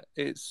doing that.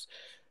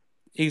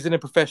 He's in a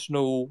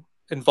professional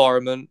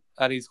environment,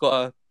 and he's got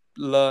to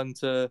learn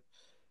to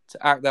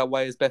act that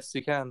way as best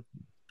he can.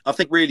 I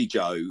think really,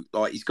 Joe,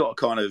 like, he's got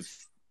to kind of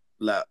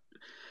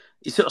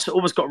he's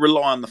almost got to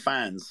rely on the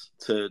fans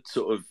to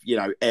sort of,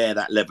 air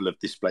that level of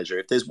displeasure.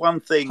 If there's one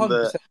thing 100%.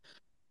 That,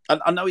 and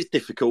I know it's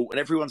difficult, and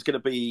everyone's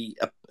going to be,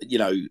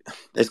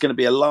 there's going to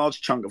be a large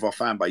chunk of our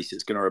fan base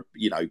that's going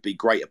to, be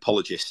great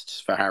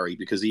apologists for Harry,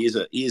 because he is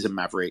a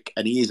maverick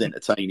and he is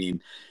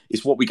entertaining.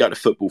 It's what we go to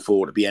football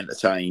for, to be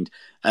entertained.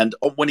 And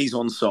when he's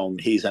on song,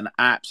 he's an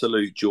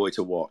absolute joy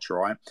to watch,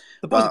 right?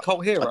 The boy's a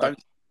cult hero.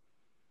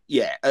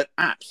 An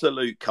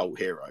absolute cult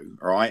hero,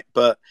 right?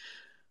 But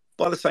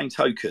by the same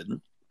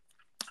token,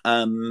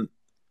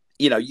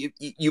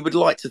 you would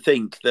like to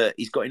think that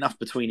he's got enough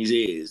between his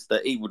ears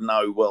that he would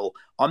know, well,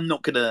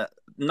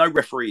 no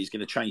referee is going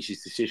to change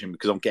his decision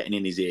because I'm getting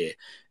in his ear.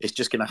 It's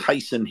just going to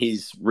hasten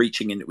his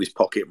reaching into his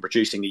pocket and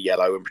producing a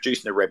yellow and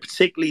producing a red,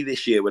 particularly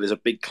this year where there's a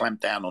big clamp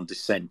down on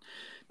dissent.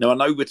 Now, I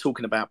know we're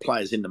talking about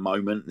players in the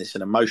moment, and it's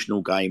an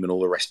emotional game and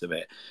all the rest of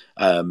it,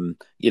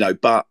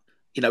 but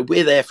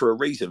we're there for a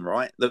reason,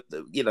 right?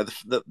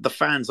 The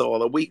fans are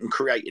that we can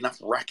create enough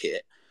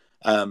racket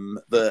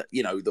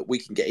that we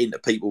can get into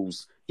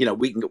people's, we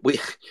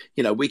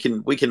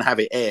can have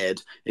it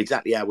aired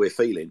exactly how we're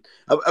feeling.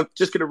 I'm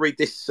just going to read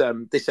this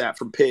out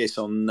from Pierce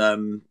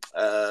on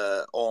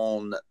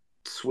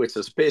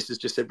Twitter. So Pierce has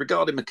just said,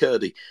 regarding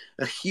McCurdy,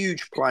 a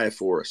huge player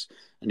for us,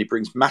 and he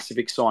brings massive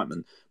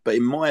excitement, but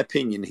in my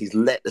opinion, he's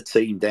let the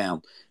team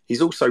down.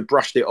 He's also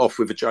brushed it off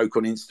with a joke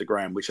on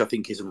Instagram, which I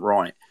think isn't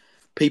right.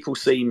 People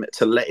seem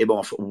to let him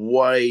off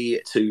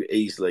way too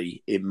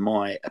easily, in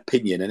my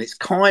opinion, and it's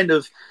kind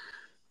of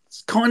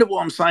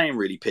what I'm saying,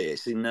 really,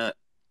 Pierce, in that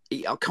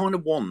I kind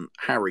of want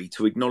Harry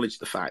to acknowledge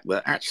the fact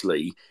that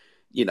actually,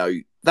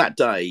 that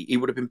day he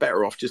would have been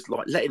better off just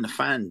like letting the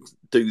fans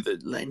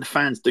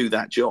do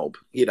that job.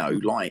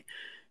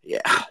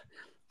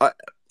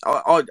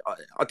 I've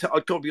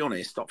got to be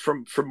honest,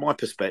 from my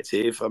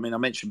perspective. I mean, I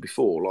mentioned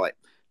before, like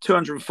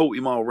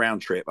 240-mile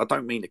round trip. I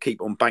don't mean to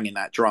keep on banging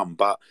that drum,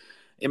 but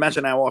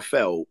imagine how I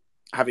felt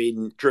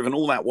having driven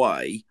all that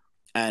way.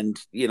 And,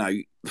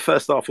 the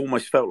first half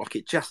almost felt like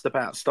it just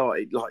about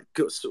started,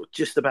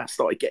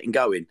 getting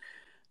going.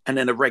 And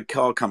then a red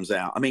card comes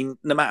out. I mean,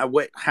 no matter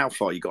how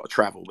far you got to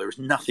travel, there is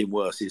nothing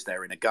worse, is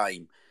there, in a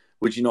game?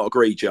 Would you not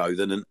agree, Joe,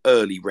 than an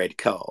early red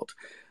card?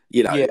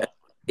 Yeah.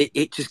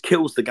 It just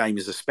kills the game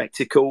as a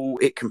spectacle.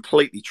 It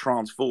completely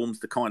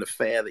transforms the kind of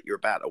fare that you're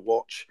about to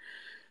watch.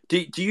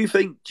 Do you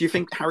think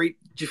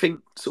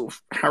sort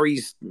of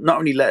Harry's not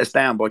only let us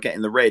down by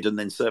getting the red and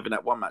then serving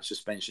that 1 match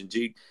suspension?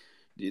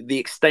 The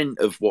extent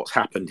of what's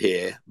happened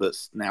here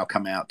that's now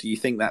come out, do you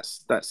think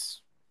that's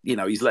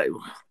he's let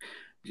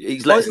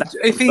us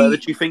down further?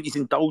 Do you think he's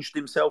indulged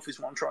himself, is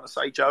what I'm trying to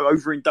say, Joe?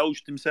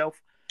 Overindulged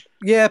himself?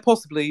 Yeah,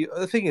 possibly.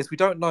 The thing is, we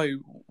don't know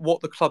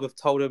what the club have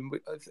told him.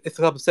 If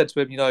the club have said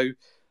to him,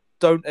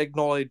 don't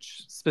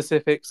acknowledge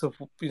specifics of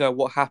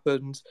what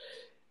happened,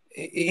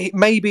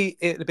 maybe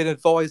it would have been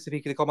advised if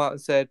he could have come out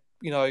and said,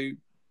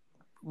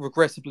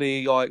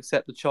 regrettably, I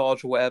accept the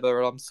charge or whatever,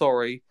 and I'm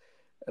sorry.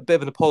 A bit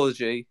of an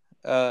apology,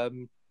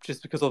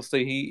 just because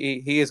obviously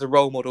he is a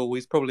role model.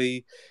 He's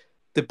probably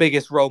the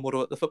biggest role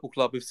model at the football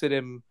club. We've seen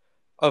him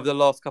over the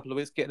last couple of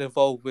weeks getting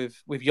involved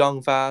with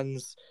young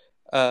fans,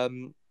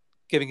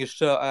 giving his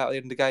shirt out at the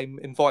end of the game,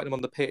 inviting them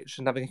on the pitch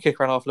and having a kick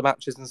around after the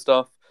matches and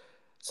stuff.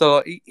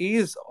 So he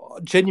is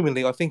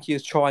genuinely, I think he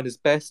is trying his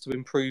best to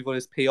improve on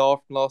his PR from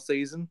last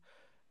season.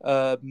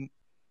 I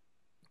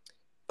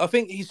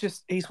think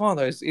he's one of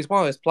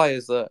those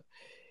players that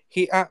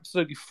he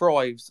absolutely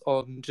thrives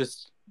on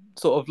just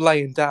sort of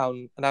laying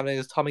down and having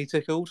his tummy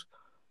tickled.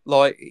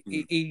 Like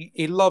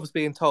he loves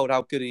being told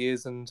how good he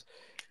is, and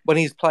when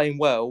he's playing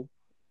well,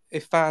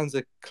 if fans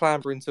are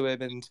clambering to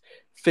him and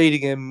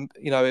feeding him,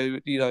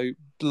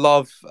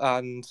 love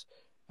and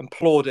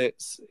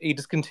plaudits, he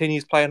just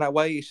continues playing that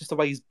way. It's just the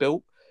way he's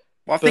built.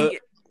 Well, I think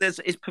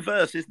it's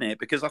perverse, isn't it?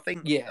 Because I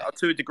think,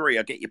 to a degree,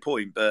 I get your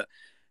point, but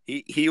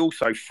he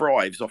also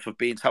thrives off of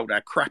being told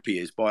how crap he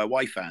is by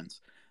away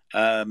fans.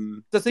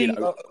 Does he?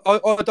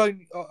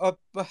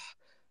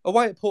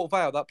 Away at Port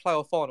Vale, that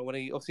playoff final, when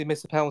he obviously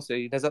missed the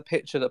penalty, there's that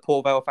picture that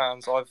Port Vale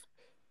fans I've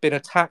been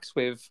attacked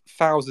with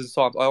thousands of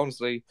times. I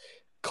honestly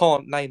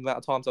can't name the amount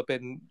of times I've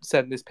been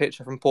sent this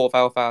picture from Port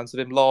Vale fans of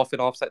him laughing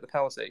after taking the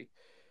penalty.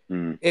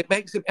 It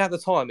makes him, at the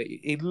time,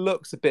 he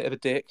looks a bit of a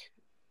dick,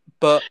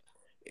 but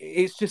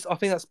it's just, I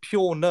think that's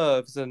pure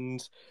nerves,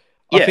 and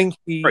I think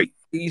he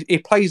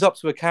plays up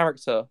to a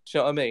character. Do you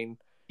know what I mean?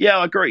 Yeah,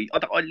 I agree.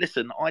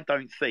 Listen, I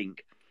don't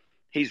think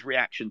his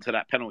reaction to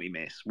that penalty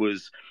miss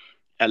was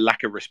a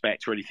lack of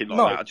respect or anything like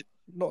that.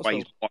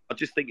 I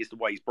just think it's the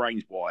way his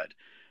brain's wired.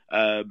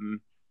 I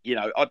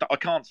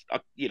can't.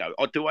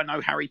 Do I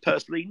know Harry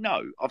personally?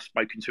 No, I've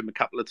spoken to him a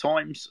couple of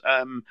times.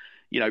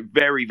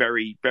 Very,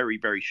 very, very,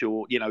 very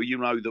short. You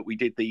know that we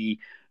did the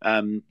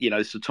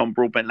Sir Tom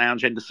Broadbent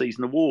Lounge end of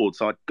season awards.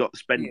 I got to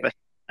spend the best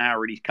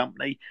hour in his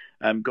company.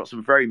 Got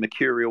some very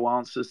mercurial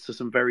answers to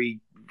some very,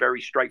 very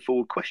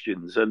straightforward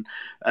questions. And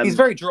he's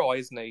very dry,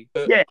 isn't he?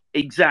 Yeah,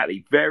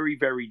 exactly. Very,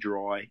 very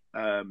dry.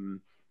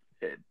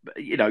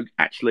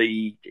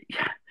 Actually,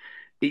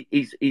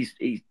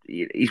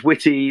 he's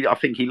witty. I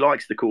think he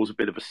likes to cause a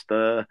bit of a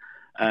stir.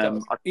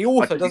 He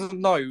also doesn't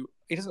know.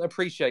 He doesn't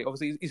appreciate.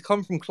 Obviously, he's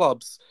come from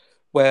clubs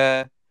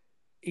where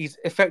he's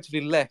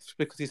effectively left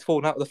because he's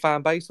fallen out with the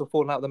fan base or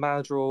fallen out with the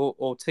manager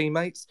or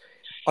teammates.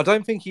 I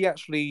don't think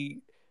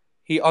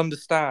he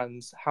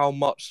understands how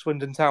much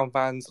Swindon Town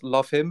fans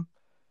love him.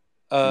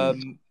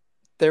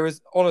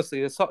 There's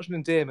such an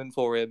endearment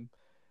for him.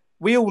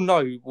 We all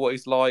know what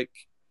he's like.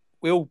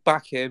 We all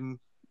back him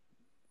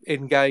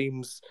in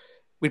games.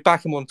 We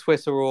back him on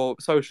Twitter or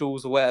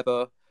socials or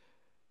whatever.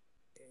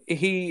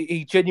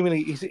 He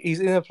genuinely he's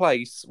in a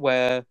place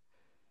where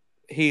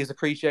he is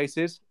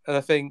appreciated, and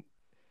I think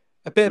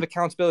a bit of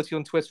accountability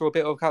on Twitter or a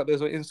bit of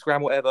accountability on Instagram,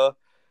 whatever,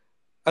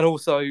 and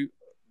also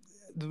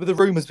the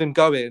rumours of him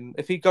going.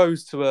 If he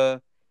goes to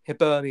a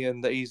Hibernian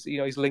that he's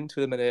linked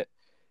to at the minute,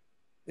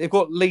 they've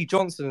got Lee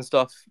Johnson and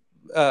stuff,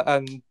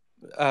 and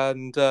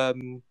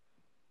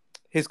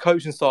his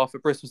coaching staff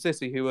at Bristol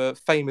City, who are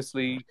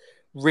famously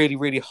really,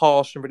 really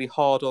harsh and really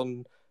hard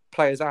on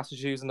players'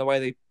 attitudes and the way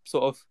they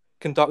sort of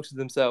conducted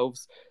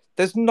themselves.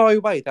 There's no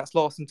way that's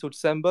lasting until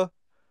December.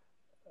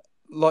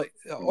 Like,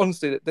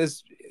 honestly,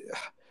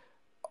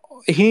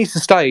 he needs to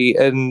stay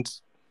and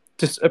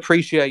just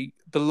appreciate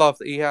the love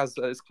that he has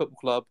at his football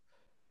club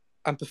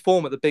and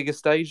perform at the biggest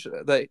stage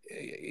that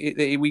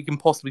we can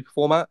possibly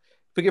perform at.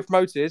 If we get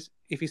promoted,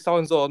 if he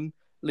signs on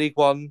League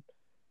One,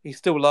 he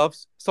still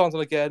loves, signs on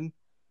again,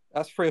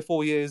 that's 3 or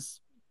 4 years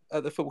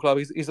at the football club.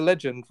 He's a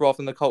legend rather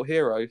than a cult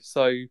hero.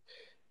 So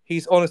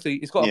he's got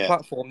a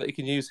platform that he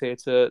can use here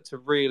to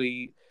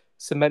really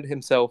cement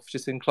himself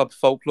just in club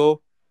folklore.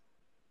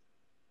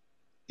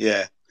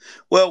 Yeah.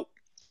 Well,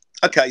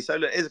 okay, so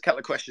look, here's a couple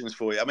of questions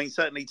for you. I mean,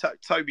 certainly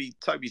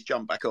Toby's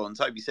jumped back on.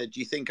 Toby said, do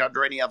you think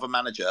under any other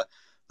manager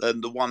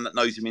than the one that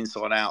knows him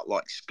inside out,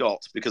 like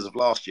Scott, because of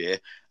last year,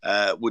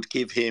 would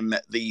give him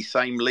the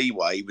same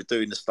leeway with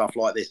doing the stuff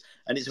like this?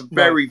 And it's a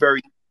very,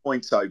 very good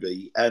point,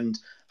 Toby. And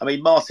I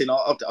mean, Martin,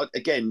 I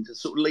again,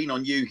 sort of lean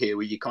on you here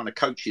where you kind of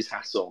coach his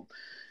hat on.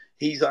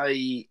 He's a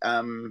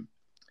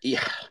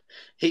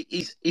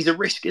he's a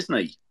risk, isn't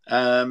he?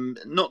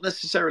 Not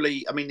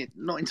necessarily, I mean,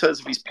 not in terms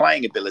of his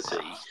playing ability,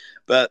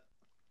 but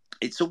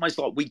it's almost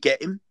like we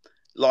get him.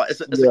 Like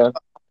as a club,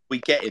 we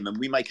get him and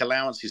we make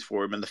allowances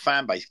for him, and the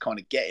fan base kind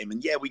of get him.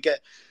 And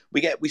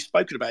we've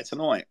spoken about it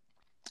tonight.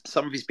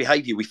 Some of his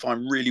behaviour we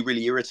find really,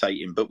 really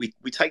irritating, but we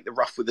take the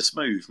rough with the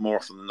smooth more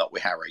often than not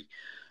with Harry.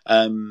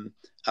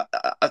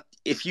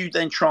 If you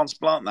then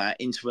transplant that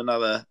into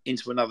another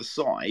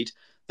side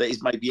that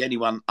is maybe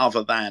anyone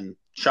other than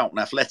Charlton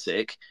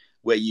Athletic,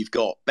 where you've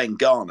got Ben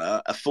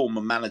Garner, a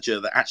former manager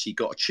that actually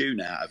got a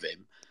tune out of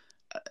him,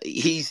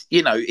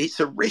 it's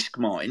a risk,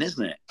 Martin,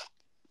 isn't it?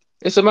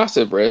 It's a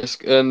massive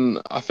risk,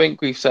 and I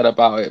think we've said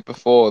about it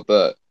before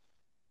that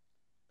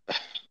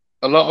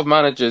a lot of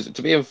managers,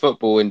 to be in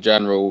football in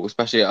general,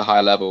 especially at a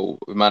high level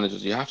with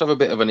managers, you have to have a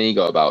bit of an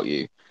ego about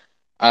you.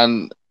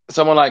 And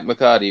someone like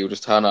McCurdy will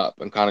just turn up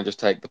and kind of just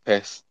take the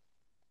piss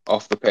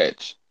off the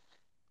pitch.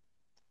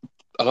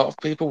 A lot of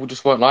people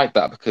just won't like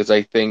that because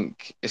they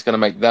think it's going to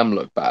make them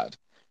look bad.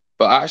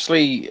 But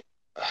actually,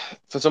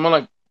 for someone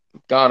like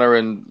Garner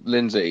and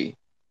Lindsay,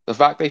 the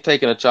fact they've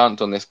taken a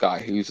chance on this guy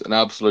who's an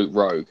absolute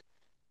rogue,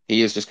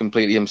 he is just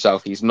completely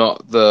himself. He's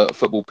not the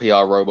football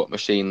PR robot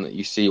machine that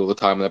you see all the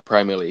time in the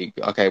Premier League.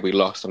 Okay, we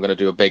lost. I'm going to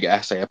do a big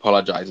essay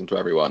apologizing to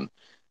everyone.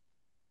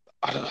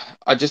 I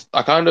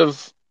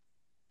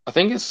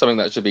think it's something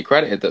that should be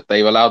credited that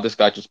they've allowed this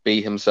guy to just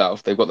be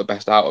himself. They've got the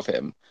best out of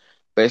him.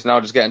 But it's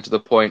now just getting to the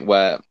point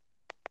where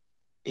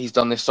he's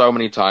done this so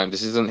many times.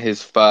 This isn't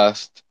his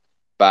first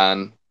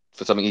ban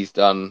for something he's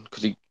done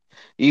because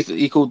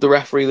he called the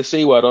referee the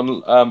C word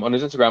on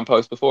his Instagram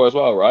post before as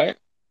well, right?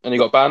 And he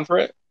got banned for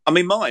it. I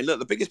mean,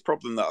 the biggest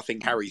problem that I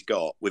think Harry's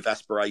got with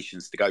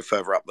aspirations to go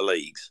further up the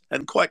leagues,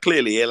 and quite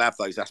clearly he'll have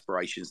those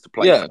aspirations to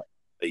play for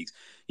leagues.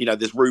 You know,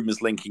 there's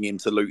rumours linking him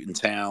to Luton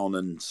Town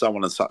and so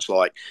on and such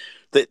like.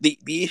 The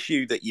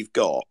issue that you've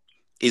got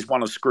is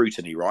one of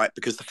scrutiny, right?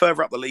 Because the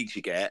further up the leagues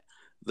you get,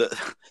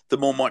 the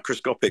more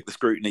microscopic the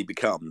scrutiny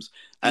becomes.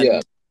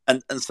 And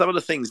some of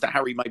the things that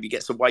Harry maybe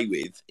gets away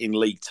with in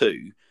League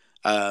Two,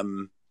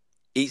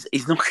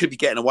 he's not going to be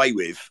getting away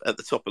with at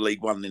the top of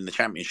League One in the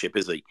Championship,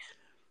 is he?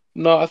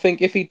 No, I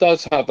think if he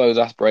does have those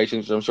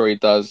aspirations, which I'm sure he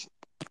does,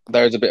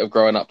 there is a bit of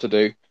growing up to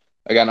do.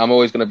 Again, I'm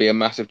always going to be a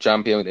massive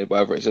champion,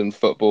 whether it's in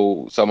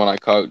football, someone I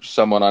coach,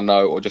 someone I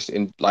know, or just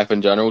in life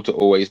in general, to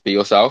always be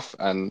yourself.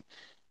 And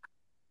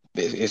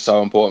it's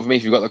so important for me.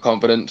 If you've got the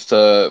confidence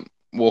to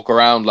walk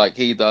around like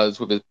he does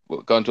with his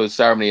going to a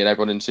ceremony and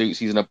everyone in suits,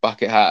 he's in a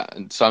bucket hat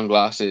and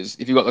sunglasses.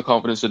 If you've got the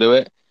confidence to do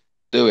it,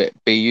 do it.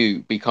 Be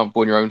you. Be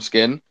comfortable in your own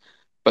skin.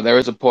 But there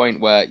is a point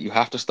where you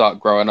have to start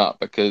growing up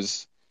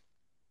because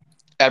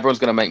everyone's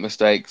going to make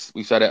mistakes.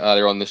 We said it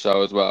earlier on the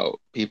show as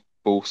well.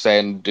 People say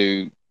and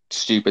do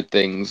stupid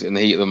things in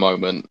the heat of the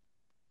moment.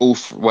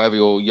 Whether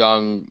you're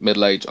young,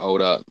 middle-aged,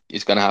 older,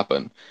 it's going to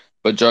happen.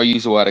 But Joe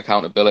used the word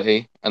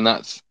accountability, and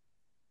that's.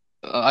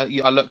 I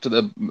looked at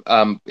the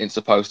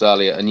Insta post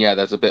earlier, and yeah,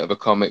 there's a bit of a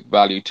comic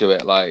value to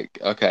it. Like,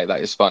 okay, that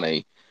is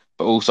funny,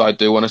 but also I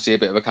do want to see a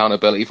bit of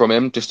accountability from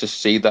him, just to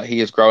see that he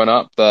is growing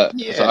up. That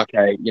it's like,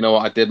 okay, you know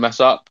what, I did mess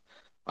up.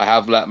 I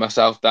have let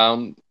myself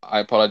down. I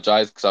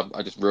apologize because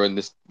I just ruined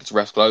this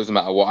ref's clothes. No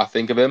matter what I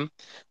think of him,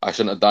 I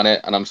shouldn't have done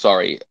it, and I'm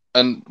sorry.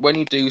 And when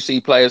you do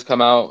see players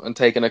come out and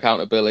take an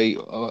accountability,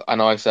 I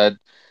know I said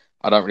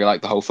I don't really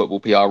like the whole football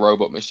PR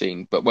robot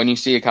machine, but when you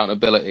see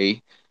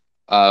accountability,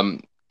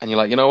 and you're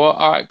like, you know what?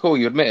 All right, cool.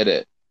 You admitted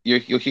it.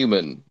 You're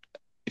human.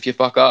 If you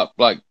fuck up,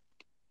 like,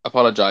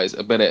 apologize,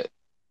 admit it.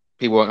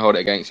 People won't hold it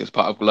against you. It's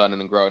part of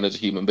learning and growing as a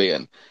human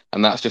being,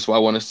 and that's just what I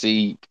want to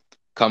see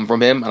come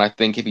from him. And I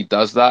think if he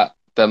does that,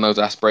 then those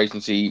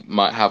aspirations he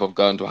might have of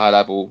going to a high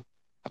level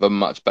have a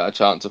much better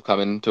chance of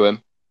coming to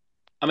him.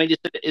 I mean,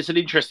 it's an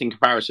interesting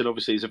comparison.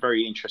 Obviously, it's a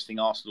very interesting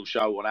Arsenal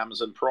show on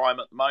Amazon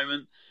Prime at the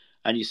moment.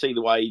 And you see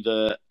the way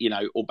that,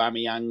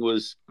 Aubameyang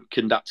was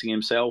conducting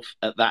himself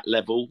at that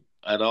level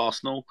at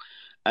Arsenal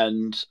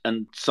and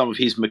some of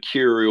his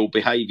mercurial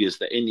behaviours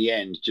that in the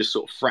end just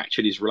sort of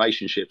fractured his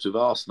relationships with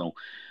Arsenal.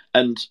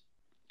 And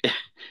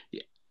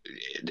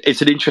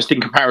it's an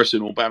interesting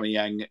comparison,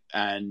 Aubameyang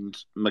and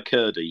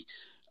McCurdy,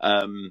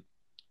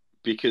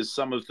 because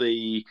some of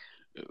the,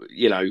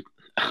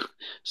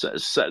 so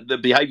the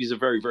behaviours are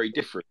very, very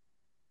different.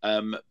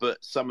 But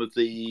some of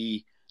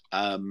the,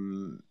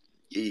 some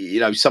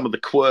of the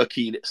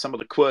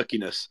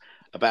quirkiness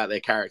about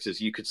their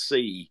characters you could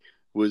see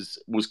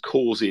was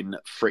causing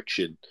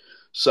friction.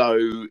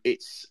 So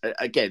it's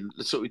again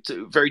sort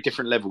of very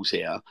different levels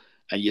here,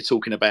 and you're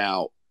talking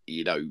about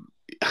you're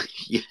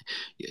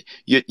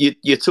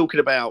talking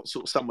about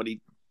sort of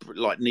somebody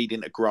like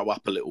needing to grow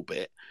up a little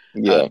bit.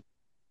 Yeah.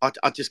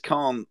 I just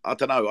can't. I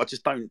don't know. I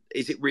just don't.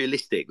 Is it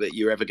realistic that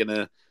you're ever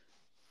gonna?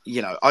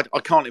 I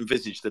can't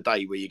envisage the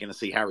day where you're going to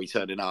see Harry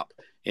turning up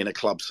in a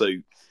club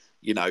suit.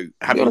 I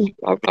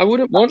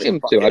wouldn't want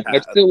him to.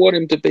 I'd still want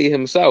him to be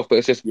himself, but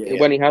it's just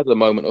when he has a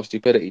moment of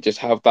stupidity, just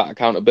have that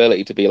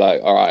accountability to be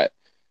like, all right,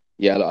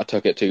 yeah, look, I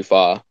took it too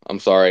far. I'm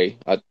sorry.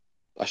 I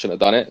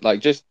shouldn't have done it. Like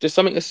just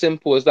something as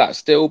simple as that.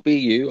 Still be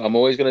you. I'm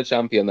always going to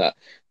champion that.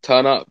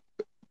 Turn up.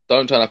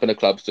 Don't turn up in a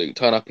club suit.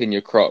 Turn up in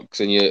your Crocs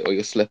and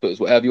your slippers,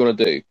 whatever you want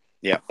to do.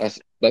 Yeah, that's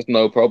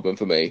no problem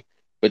for me.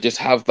 But just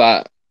have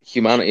that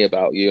humanity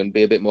about you and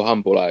be a bit more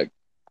humble. Like,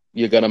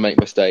 you're going to make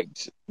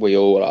mistakes. We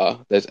all are.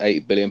 There's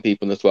 8 billion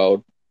people in this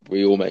world.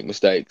 We all make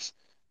mistakes.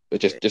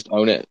 But just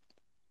own it.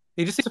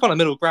 He just seems to find a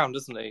middle ground,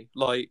 doesn't he?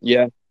 Like,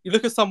 yeah. You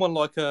look at someone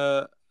like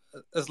Zlatan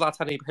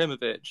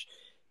Ibrahimovic.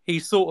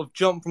 He's sort of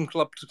jumped from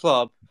club to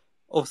club.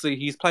 Obviously,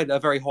 he's played at a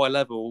very high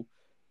level.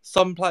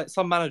 Some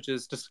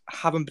managers just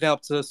haven't been able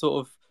to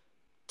sort of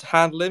to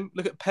handle him.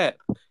 Look at Pep.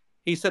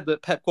 He said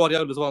that Pep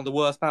Guardiola is one of the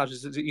worst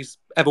managers he's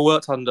ever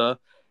worked under.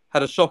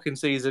 Had a shocking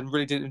season,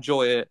 really didn't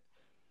enjoy it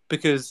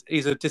because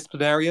he's a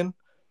disciplinarian.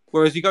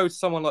 Whereas you go to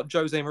someone like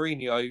Jose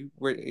Mourinho,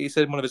 where he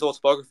said in one of his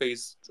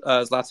autobiographies,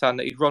 Zlatan,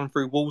 that he'd run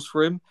through walls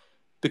for him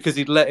because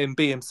he'd let him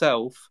be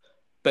himself.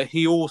 But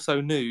he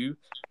also knew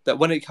that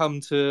when it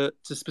come to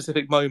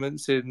specific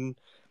moments in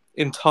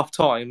tough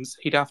times,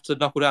 he'd have to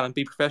knuckle down and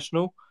be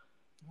professional.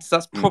 So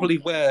that's probably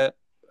where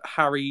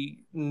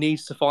Harry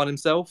needs to find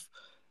himself.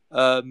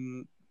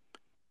 I'm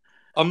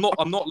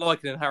not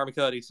likening Harry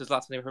McCurdy to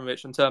Zlatan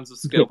Ibrahimovic in terms of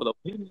skill,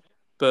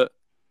 but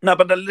no,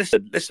 but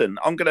listen.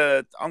 I'm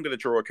gonna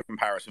draw a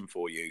comparison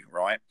for you,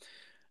 right?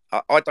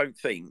 I don't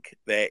think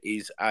there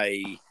is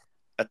a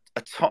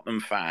Tottenham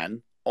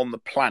fan on the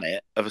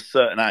planet of a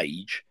certain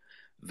age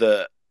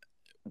that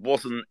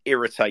wasn't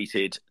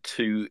irritated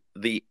to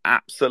the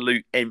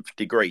absolute nth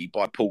degree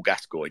by Paul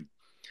Gascoigne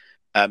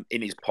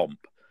in his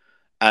pomp.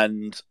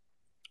 And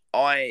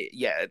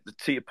to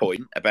your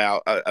point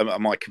about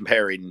am I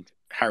comparing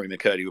Harry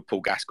McCurdy with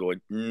Paul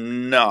Gascoigne?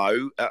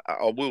 No,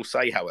 I will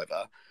say,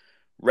 however,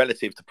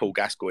 relative to Paul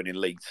Gascoigne in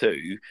League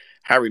Two,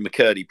 Harry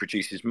McCurdy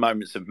produces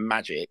moments of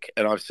magic,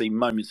 and I've seen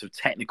moments of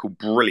technical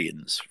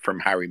brilliance from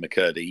Harry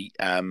McCurdy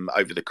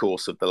over the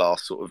course of the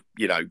last sort of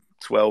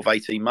 12,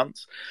 18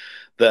 months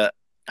that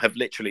have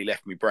literally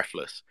left me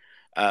breathless.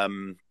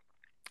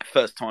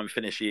 First time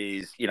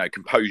finishes,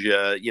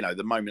 composure,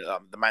 the moment,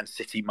 the Man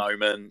City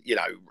moment, in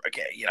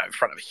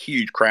front of a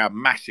huge crowd,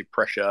 massive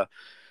pressure.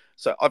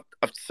 So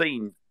I've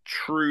seen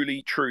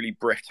truly, truly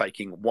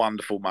breathtaking,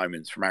 wonderful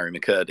moments from Harry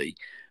McCurdy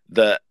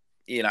that,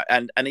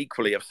 and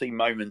equally I've seen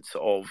moments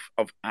of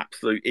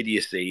absolute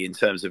idiocy in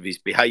terms of his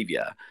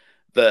behaviour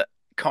that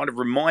kind of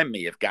remind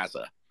me of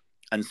Gazza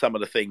and some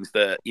of the things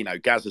that,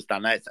 Gazza's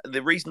done.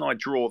 The reason I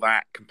draw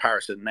that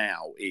comparison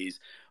now is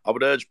I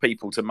would urge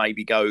people to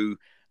maybe go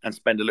and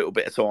spend a little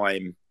bit of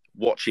time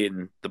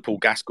watching the Paul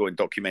Gascoigne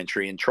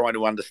documentary and trying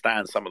to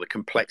understand some of the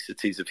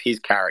complexities of his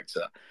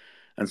character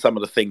and some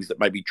of the things that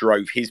maybe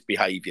drove his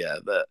behaviour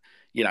that,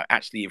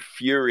 actually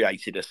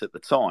infuriated us at the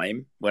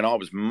time when I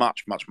was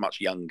much, much,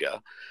 much younger,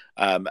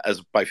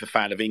 as both a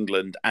fan of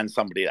England and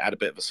somebody that had a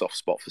bit of a soft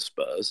spot for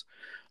Spurs.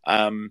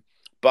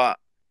 But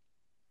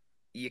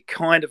you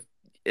kind of,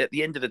 at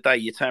the end of the day,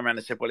 you turn around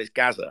and said, well, it's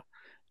Gazza.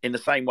 In the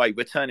same way,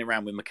 we're turning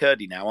around with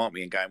McCurdy now, aren't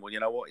we? And going, well, you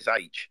know what, it's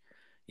H.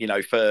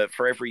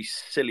 For every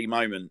silly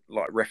moment,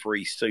 like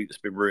referee's suit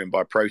that's been ruined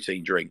by a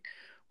protein drink,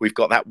 we've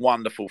got that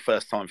wonderful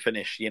first-time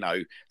finish,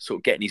 sort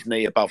of getting his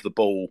knee above the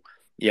ball,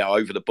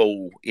 over the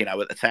ball,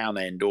 at the town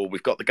end, or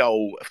we've got the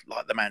goal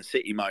like the Man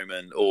City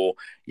moment, or,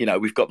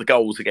 we've got the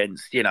goals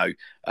against,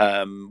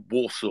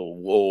 Warsaw,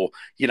 or,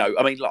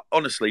 like,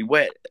 honestly,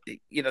 where,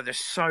 there's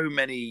so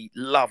many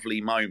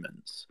lovely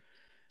moments.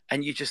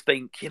 And you just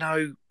think,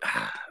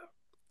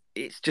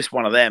 it's just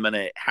one of them, isn't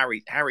it?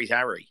 Harry's Harry.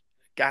 Harry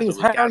can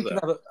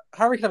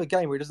have a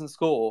game where he doesn't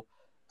score.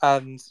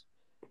 And,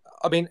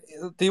 I mean,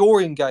 the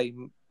Orient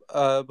game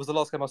was the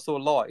last game I saw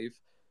live,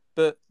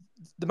 but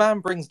the man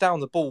brings down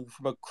the ball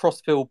from a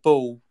crossfield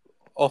ball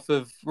off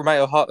of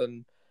Romeo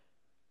Hutton.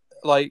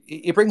 Like,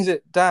 he brings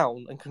it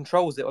down and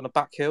controls it on a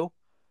back heel.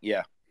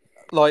 Yeah.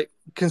 Like,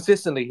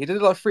 consistently. He did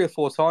it like 3 or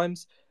 4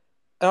 times.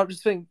 And I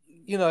just think,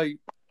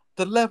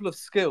 the level of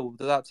skill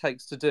that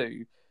takes to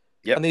do,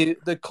 and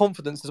the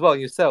confidence as well in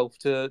yourself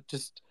to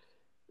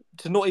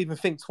not even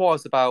think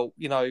twice about,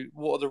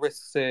 what are the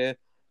risks here?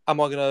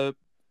 Am I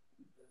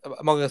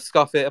gonna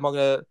scuff it? Am I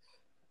gonna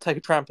take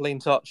a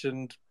trampoline touch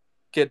and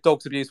get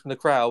dogs abuse from the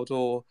crowd,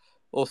 or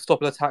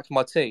stop an attack from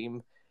my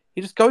team?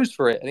 He just goes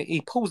for it and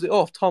he pulls it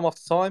off time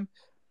after time.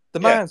 The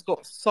man's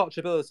got such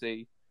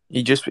ability.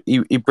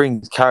 He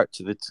brings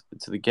character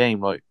to the game.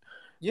 Like,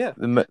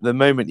 the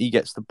moment he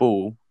gets the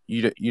ball,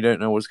 you don't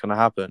know what's going to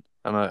happen,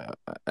 and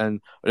I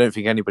don't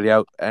think anybody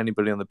on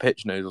the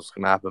pitch knows what's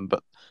going to happen.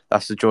 But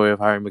that's the joy of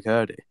Harry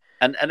McCurdy.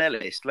 And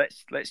Ellis,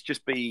 let's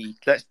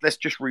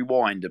just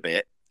rewind a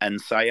bit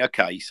and say,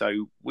 okay,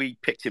 so we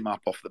picked him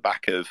up off the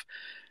back of,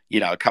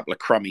 a couple of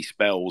crummy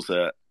spells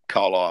at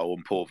Carlisle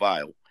and Port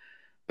Vale,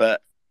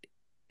 but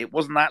it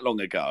wasn't that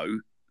long ago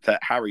that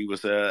Harry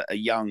was a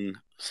young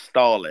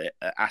starlet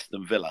at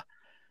Aston Villa,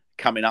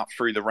 coming up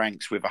through the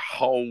ranks with a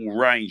whole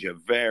range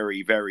of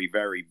very, very,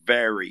 very,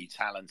 very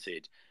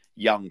talented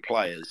young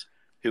players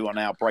who are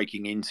now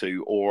breaking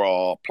into or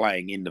are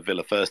playing in the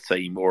Villa first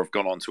team or have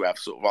gone on to have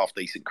sort of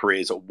half-decent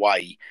careers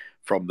away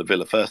from the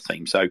Villa first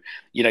team. So,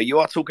 you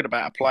are talking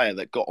about a player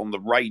that got on the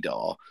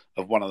radar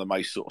of one of the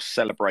most sort of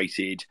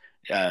celebrated,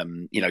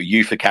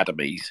 youth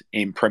academies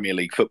in Premier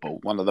League football,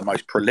 one of the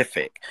most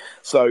prolific.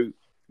 So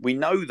we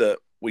know that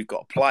we've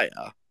got a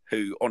player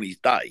who on his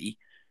day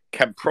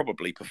can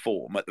probably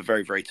perform at the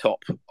very, very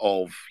top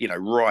of,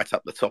 right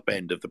up the top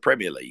end of the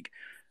Premier League.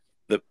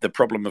 The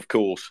problem, of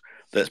course,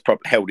 that's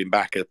held him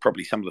back are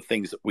probably some of the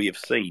things that we have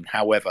seen.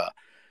 However,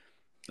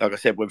 like I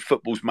said, when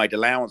football's made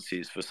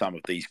allowances for some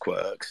of these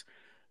quirks,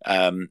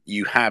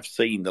 you have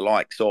seen the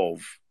likes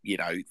of,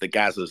 the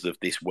Gazzas of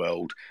this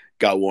world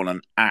go on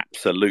and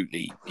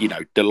absolutely,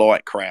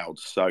 delight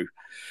crowds. So,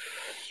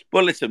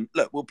 well, listen,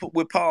 look,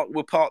 we'll part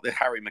the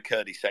Harry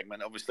McCurdy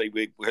segment. Obviously,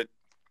 we're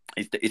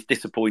it's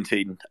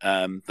disappointing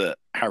that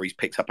Harry's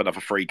picked up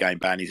another 3-game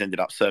ban. He's ended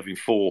up serving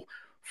four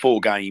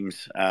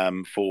games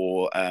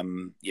for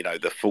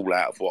the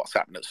fallout of what's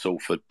happened at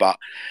Salford, but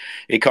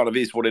it kind of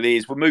is what it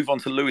is. We'll move on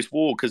to Lewis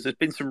Ward because there's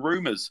been some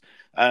rumours.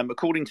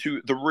 According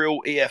to the Real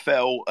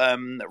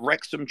EFL,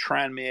 Wrexham,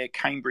 Tranmere,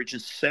 Cambridge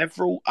and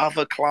several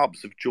other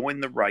clubs have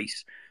joined the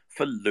race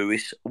for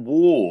Lewis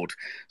Ward.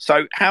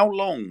 So how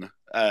long,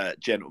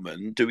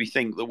 gentlemen, do we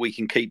think that we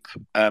can keep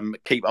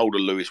hold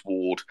of Lewis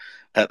Ward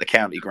at the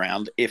county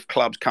ground if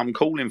clubs come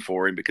calling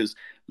for him? Because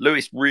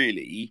Lewis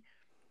really,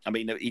 I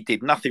mean, he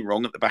did nothing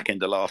wrong at the back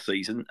end of last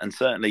season, and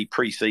certainly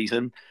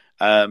pre-season.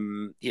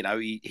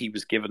 He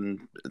was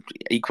given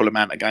equal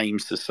amount of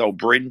games to Sol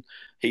Bryn.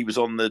 He was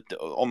on the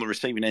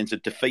receiving ends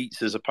of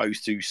defeats as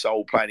opposed to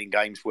Sol playing in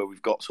games where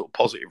we've got sort of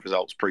positive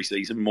results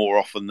pre-season more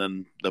often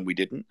than we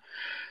didn't.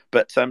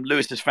 But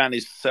Lewis has found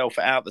himself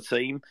out the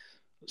team.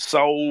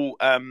 Sol,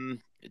 had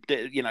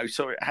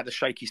a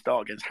shaky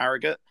start against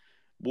Harrogate.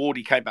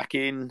 Wardy came back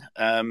in,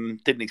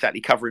 didn't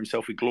exactly cover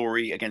himself with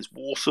glory against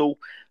Walsall.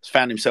 Has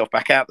found himself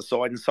back out the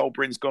side, and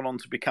Solbrin's gone on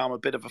to become a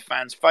bit of a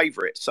fan's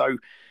favourite. So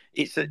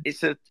it's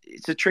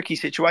a tricky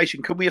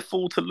situation. Can we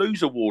afford to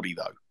lose a Wardy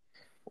though?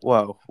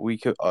 Well, we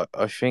could.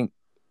 I think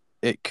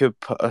it could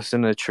put us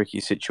in a tricky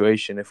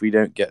situation if we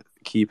don't get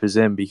keepers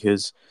in,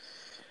 because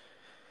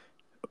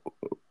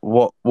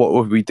what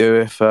would we do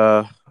if,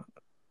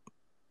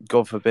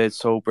 God forbid,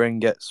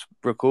 Solbrin gets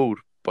recalled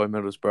by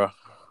Middlesbrough?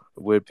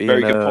 We'd be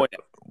Very good point.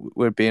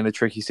 We'd be in a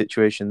tricky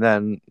situation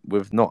then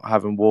with not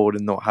having Ward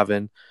and not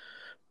having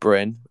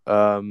Bryn.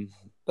 They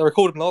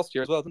recalled him last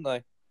year as well, didn't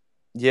they?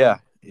 Yeah,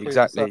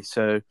 exactly.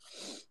 So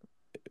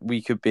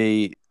we could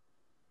be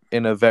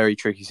in a very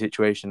tricky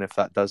situation if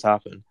that does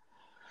happen.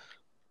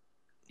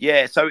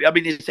 Yeah, so I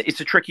mean, it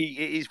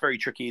is very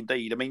tricky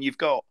indeed. I mean,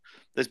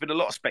 there's been a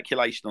lot of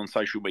speculation on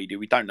social media.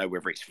 We don't know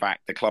whether it's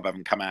fact. The club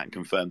haven't come out and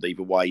confirmed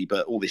either way,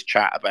 but all this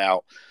chat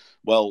about,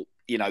 well,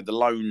 a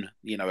lone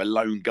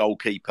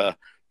goalkeeper,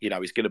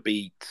 is going to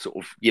be sort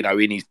of,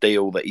 in his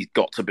deal that he's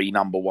got to be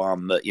number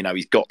one, that,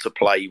 he's got to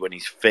play when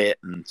he's fit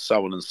and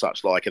so on and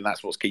such like. And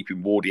that's what's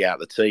keeping Wardy out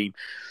of the team.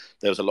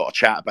 There was a lot of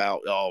chat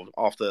about,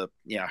 after,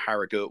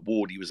 Harrogate,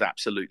 Wardy was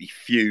absolutely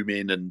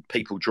fuming and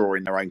people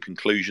drawing their own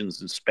conclusions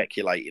and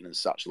speculating and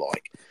such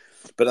like.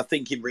 But I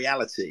think in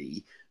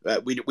reality,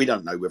 we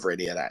don't know whether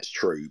any of that's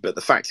true. But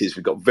the fact is,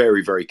 we've got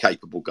very, very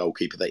capable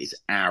goalkeeper that is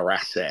our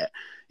asset.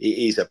 It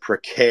is a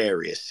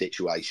precarious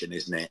situation,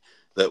 isn't it?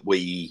 What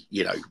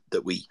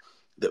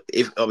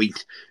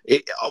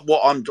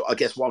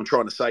I'm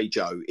trying to say,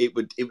 Joe, it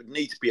would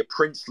need to be a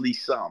princely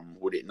sum,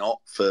 would it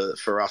not,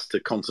 for us to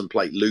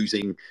contemplate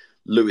losing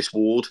Lewis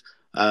Ward?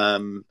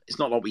 It's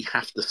not like we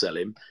have to sell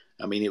him.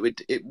 I mean,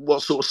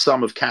 what sort of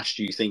sum of cash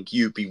do you think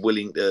you'd be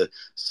willing to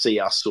see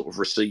us sort of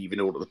receive in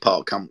order to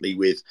part company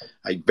with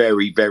a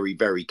very, very,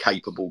 very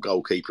capable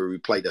goalkeeper who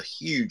played a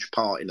huge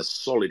part in a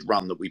solid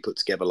run that we put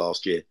together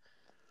last year?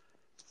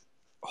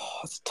 Oh,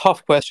 it's a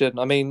tough question.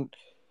 I mean,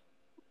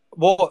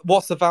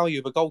 what's the value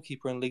of a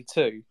goalkeeper in League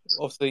Two?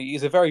 Obviously,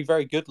 he's a very,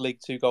 very good League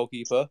Two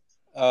goalkeeper.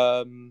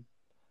 I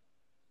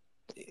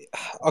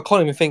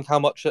can't even think how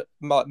much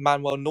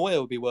Manuel Neuer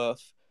would be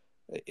worth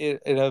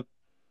in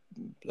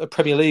a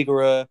Premier League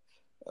or a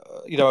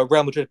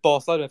Real Madrid,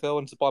 Barcelona. If they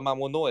wanted to buy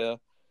Manuel Neuer,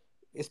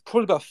 it's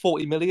probably about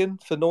 40 million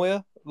for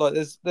Neuer. Like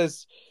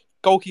there's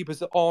goalkeepers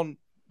that aren't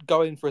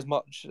going for as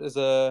much as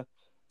a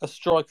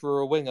striker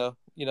or a winger.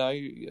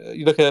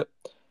 You look at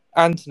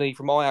Anthony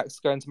from Ajax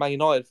going to Man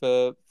United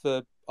for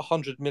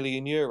 100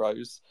 million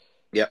euros.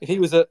 Yeah. If he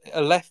was a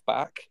left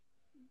back,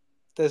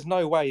 there's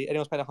no way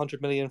anyone's paying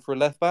 100 million for a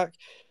left back.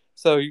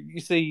 So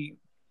you see,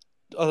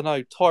 I don't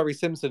know, Tyree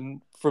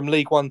Simpson from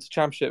League One to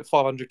Championship,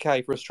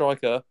 500k for a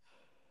striker.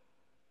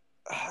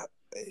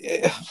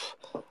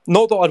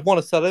 Not that I'd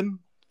want to sell him,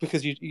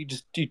 because you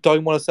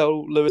don't want to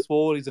sell Lewis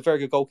Ward. He's a very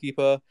good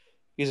goalkeeper.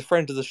 He's a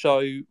friend of the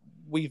show.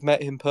 We've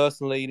met him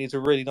personally, and he's a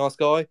really nice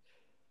guy.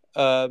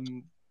 I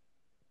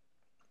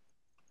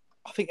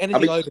think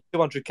anything over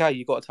 200k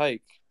you've got to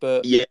take.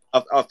 But yeah,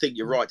 I think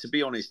you're right. To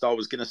be honest, I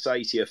was going to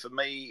say to you, for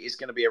me, it's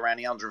going to be around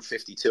the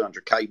 150,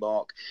 200k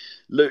mark.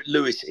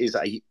 Lewis is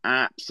an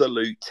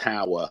absolute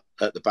tower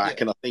at the back.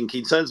 Yeah. And I think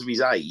in terms of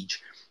his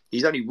age,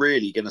 he's only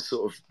really going to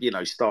sort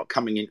of, start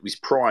coming into his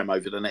prime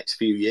over the next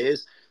few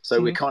years.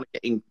 So we're kind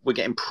of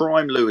getting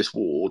prime Lewis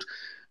Ward.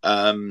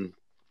 Like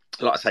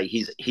I say,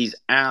 he's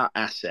our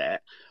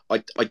asset.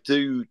 I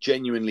do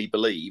genuinely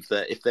believe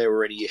that if there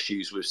were any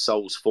issues with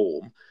Sol's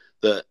form,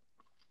 that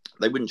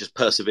they wouldn't just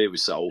persevere with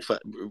Sol,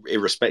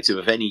 irrespective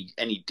of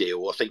any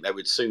deal. I think they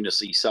would sooner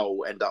see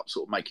Sol end up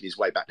sort of making his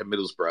way back to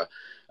Middlesbrough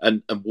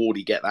and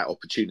Wardy get that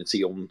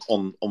opportunity on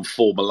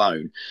form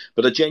alone.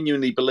 But I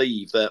genuinely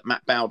believe that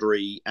Matt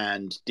Bowdery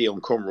and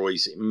Dion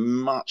Conroy's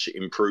much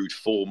improved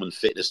form and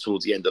fitness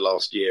towards the end of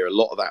last year, a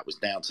lot of that was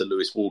down to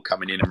Lewis Ward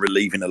coming in and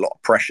relieving a lot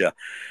of pressure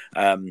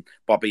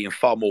by being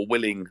far more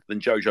willing than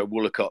Jojo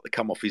Woolacott to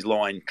come off his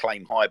line,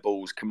 claim high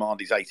balls, command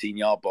his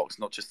 18-yard box,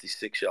 not just his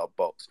 6-yard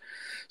box.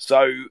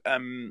 So, I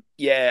mean,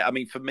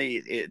 for me,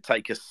 it'd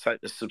take a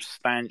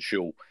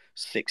substantial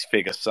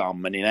six-figure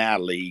sum, and in our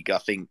league, I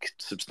think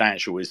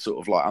substantial is sort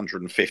of like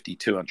 150,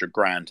 200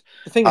 grand.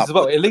 The thing is, as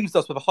well, it leaves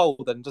us with a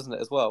hole, then, doesn't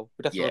it? As well,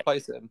 we'd have to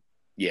replace him.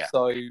 Yeah.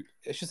 So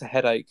it's just a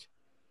headache.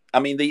 I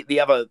mean, the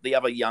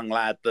other young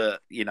lad that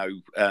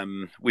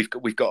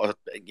we've got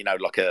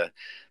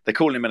they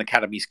call him an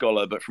academy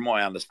scholar, but from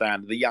what I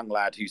understand, the young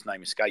lad whose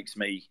name escapes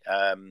me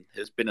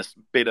has been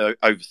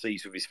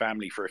overseas with his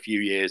family for a few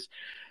years.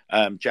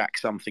 Jack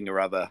something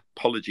or other.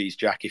 Apologies,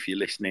 Jack, if you're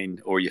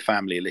listening or your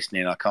family are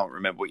listening. I can't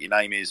remember what your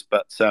name is,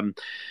 but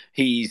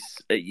he's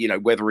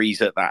whether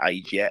he's at that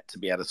age yet to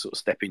be able to sort of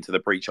step into the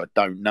breach, I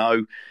don't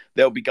know.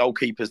 There'll be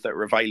goalkeepers that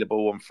are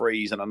available on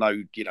frees, and I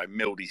know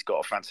Mildy's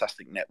got a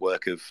fantastic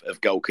network of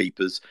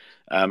goalkeepers,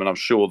 and I'm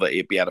sure that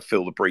he'd be able to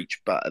fill the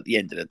breach. But at the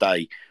end of the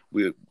day,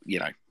 we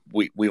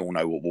all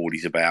know what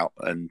Wardy's about,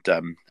 and I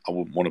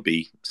wouldn't want to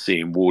be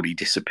seeing Wardy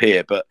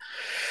disappear, but.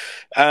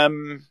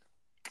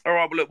 All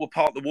right, well, look, we'll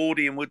park the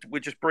Wardy and we'll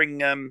just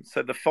bring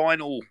so the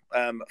final.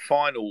 I'm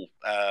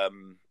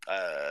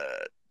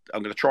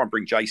going to try and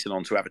bring Jason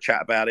on to have a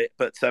chat about it.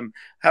 But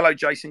hello,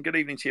 Jason. Good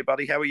evening to you,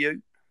 buddy. How are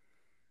you?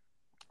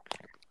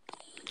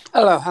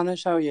 Hello,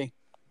 Hannes. How are you?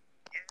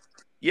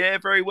 Yeah,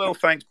 very well,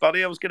 thanks,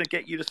 buddy. I was going to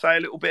get you to say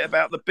a little bit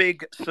about the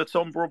big Sir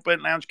Tom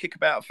Broadbent Lounge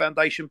kickabout at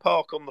Foundation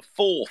Park on the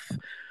 4th.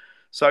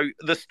 So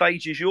the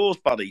stage is yours,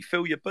 buddy.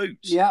 Fill your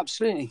boots. Yeah,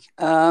 absolutely.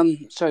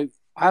 So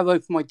I have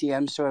opened my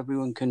DMs so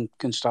everyone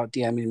can start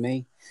DMing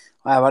me.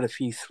 I have had a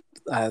few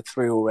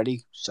through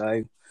already,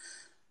 so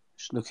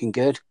it's looking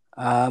good.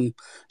 So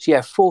yeah,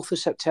 4th of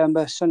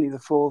September, Sunday the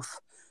 4th.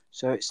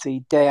 So it's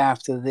the day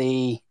after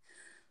the.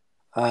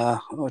 I'm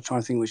trying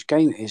to think which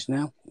game it is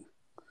now.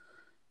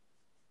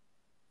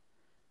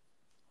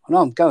 I know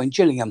I'm going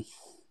Gillingham.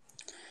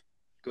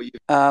 Got you.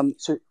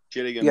 So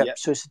Gillingham. Yeah. Yep.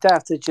 So it's the day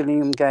after the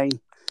Gillingham game,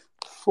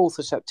 4th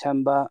of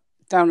September,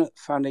 down at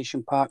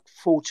Foundation Park,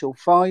 4 till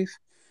 5.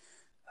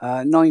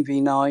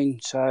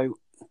 9v9, so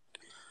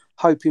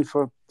hoping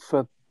for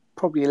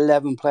probably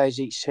 11 players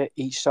each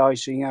side,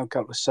 so you can have a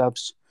couple of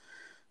subs,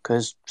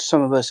 because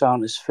some of us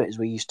aren't as fit as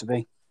we used to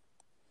be.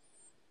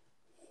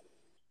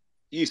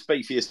 You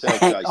speak for yourself,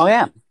 Jason. I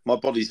am. My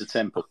body's a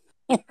temple.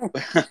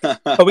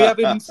 Are we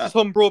having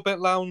Tom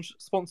Broadbent Lounge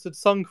sponsored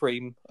sun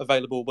cream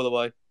available, by the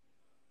way?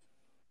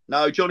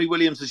 No, Johnny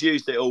Williams has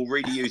used it all.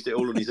 Reedy used it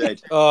all on his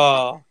head.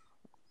 Oh,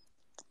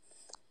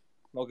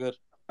 not good.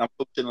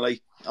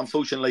 Unfortunately.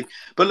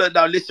 But look,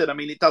 no, listen, I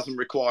mean, it doesn't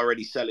require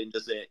any selling,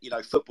 does it?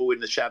 Football in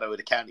the shadow of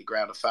the county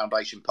ground of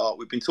Foundation Park.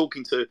 We've been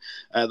talking to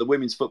the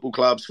Women's Football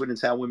Club, Swindon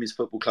Town Women's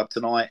Football Club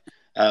tonight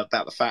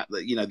about the fact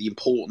that, the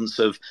importance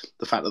of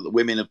the fact that the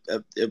women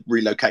have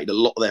relocated a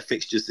lot of their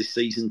fixtures this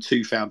season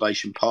to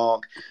Foundation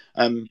Park.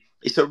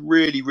 It's a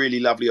really, really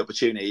lovely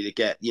opportunity to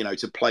get,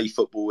 to play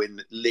football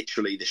in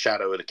literally the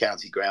shadow of the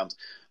county ground.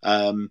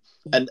 And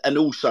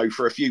also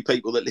for a few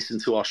people that listen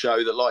to our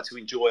show, that like to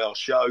enjoy our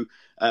show,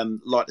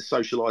 like to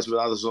socialise with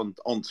others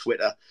on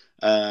Twitter,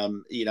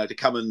 to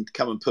come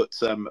and put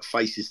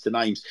faces to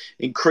names.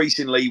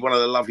 Increasingly, one of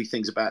the lovely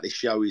things about this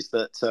show is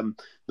that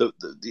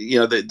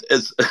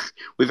as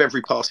with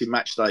every passing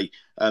match day,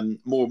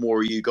 more and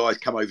more of you guys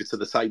come over to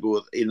the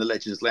table in the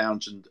Legends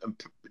Lounge and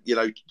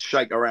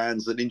shake our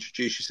hands and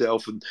introduce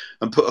yourself and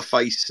put a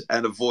face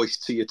and a voice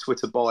to your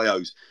Twitter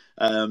bios.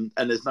 And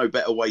there's no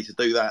better way to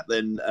do that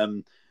than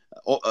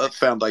at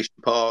Foundation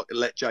Park,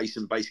 let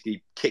Jason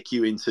basically kick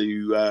you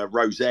into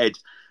Rose Ed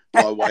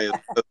by way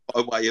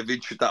of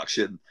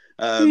introduction.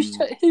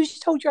 Who's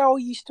told you how I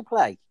used to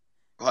play?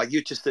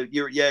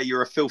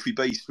 You're a filthy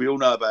beast. We all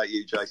know about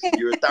you, Jason.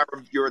 You're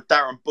a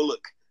Darren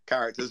Bullock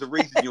character. There's a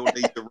reason your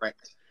knees are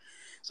wrecked.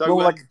 So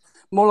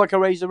more like a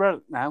Razor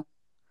Relic now.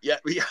 Yeah.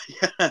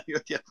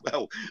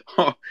 Well,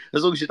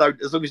 as long as you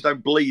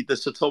don't bleed the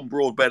Sir Tom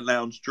Broadbent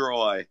Lounge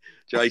dry,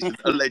 Jason.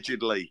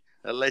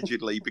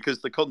 Allegedly, because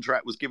the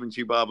contract was given to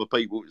you by other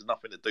people, it was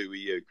nothing to do with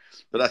you.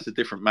 But that's a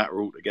different matter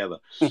altogether.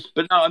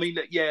 But no, I mean,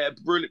 yeah,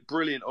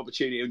 brilliant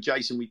opportunity. And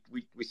Jason, we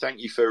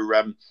thank you for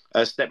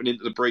stepping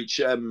into the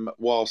breach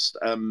whilst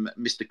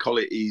Mr.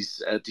 Collett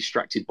is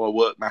distracted by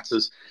work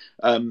matters.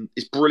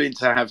 It's brilliant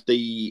to have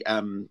the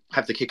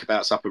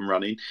kickabouts up and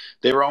running.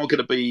 There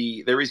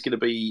is going to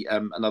be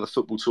another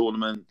football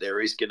tournament.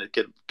 There is going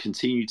to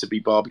continue to be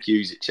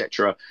barbecues,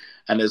 etc.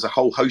 And there's a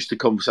whole host of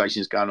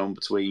conversations going on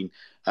between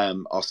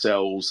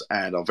ourselves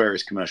and our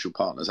various commercial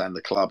partners and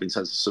the club in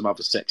terms of some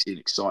other sexy and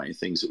exciting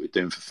things that we're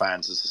doing for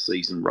fans as the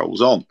season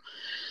rolls on.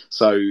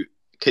 So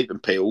keep them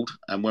peeled,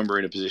 and when we're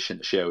in a position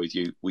to share with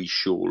you, we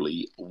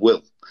surely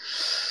will.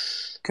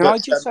 Can I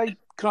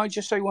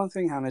just say one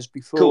thing, Hannes,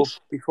 before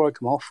I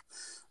come off?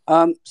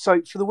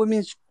 So for the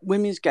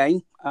women's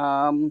game,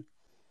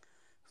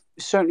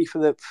 certainly for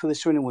the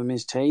Swindon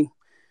women's team,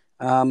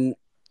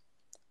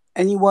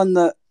 anyone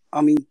that,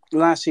 I mean,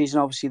 last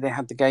season obviously they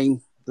had the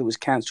game that was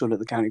cancelled at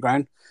the county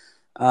ground.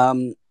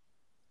 I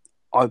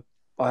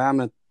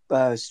am a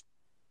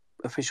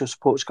official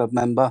supporters club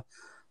member,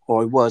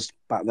 or I was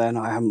back then.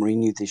 I haven't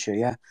renewed this year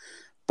yet.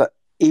 But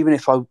even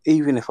if I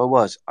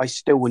was, I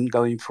still wouldn't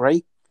go in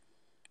free.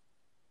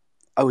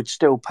 I would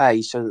still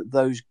pay so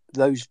that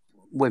those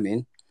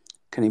women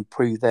can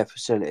improve their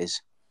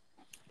facilities.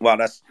 Well,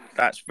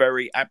 that's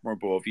very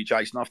admirable of you,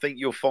 Jason. I think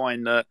you'll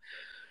find that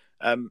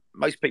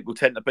most people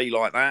tend to be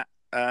like that.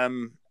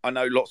 I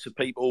know lots of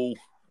people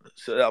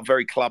that are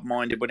very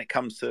club-minded when it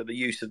comes to the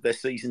use of their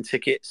season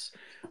tickets,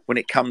 when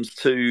it comes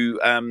to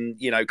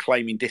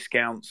claiming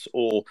discounts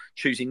or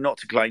choosing not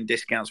to claim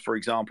discounts, for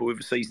example, with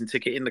a season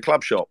ticket in the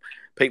club shop.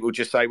 People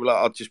just say, well,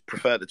 I'd just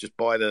prefer to just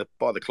buy the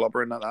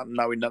clubber, and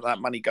knowing that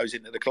money goes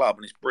into the club.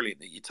 And it's brilliant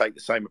that you take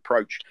the same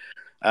approach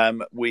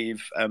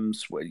with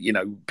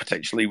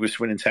potentially with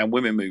Swindon Town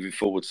women moving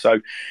forward.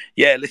 So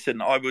yeah,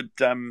 listen, I would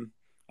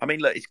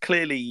look, it's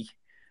clearly,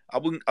 I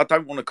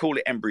don't want to call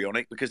it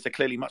embryonic, because they're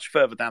clearly much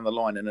further down the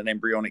line in an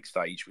embryonic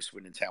stage with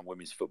Swindon Town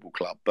Women's Football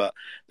Club, but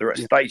they're at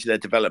a stage of their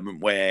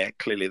development where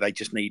clearly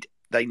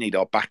they need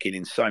our backing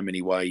in so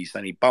many ways.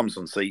 They need bums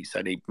on seats,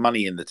 they need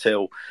money in the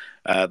till,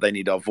 they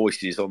need our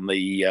voices on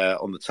the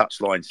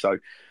touchline. So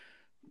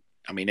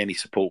I mean, any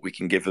support we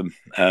can give them,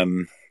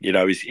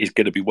 is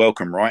going to be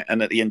welcome, right?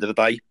 And at the end of the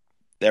day,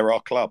 they're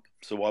our club,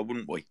 so why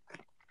wouldn't we?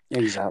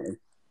 Exactly.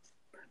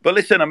 But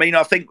listen, I mean,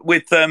 I think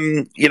with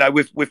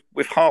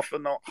with half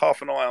an eye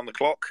on the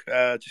clock,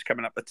 just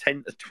coming up to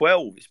 10 to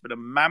 12, it's been a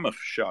mammoth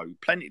show.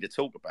 Plenty to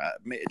talk about,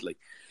 admittedly.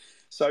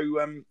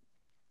 So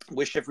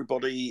wish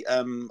everybody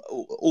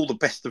all the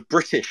best of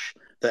British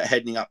that are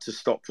heading up to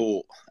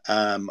Stockport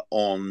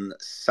on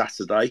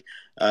Saturday.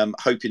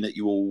 Hoping that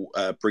you all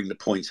bring the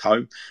points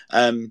home.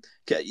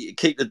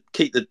 Keep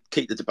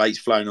the debates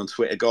flowing on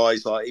Twitter,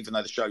 guys. Like, even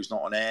though the show's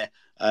not on air,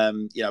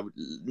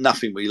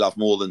 nothing we love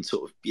more than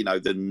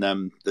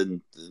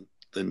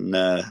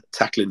than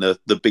tackling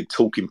the big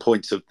talking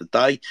points of the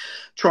day.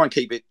 Try and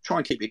keep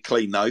it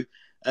clean though,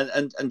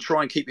 and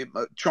try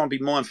and be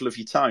mindful of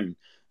your tone.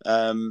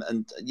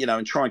 And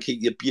try and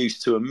keep the abuse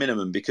to a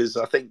minimum, because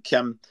I think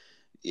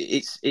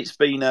it's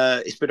been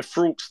a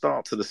fraught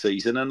start to the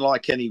season, and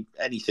like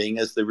anything,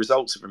 as the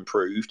results have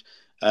improved,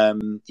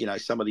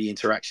 some of the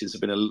interactions have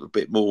been a little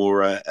bit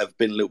more have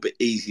been a little bit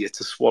easier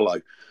to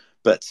swallow.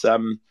 But I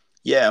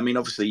mean,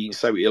 obviously you can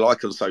say what you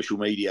like on social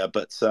media,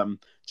 but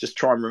just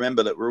try and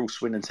remember that we're all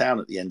Swindon Town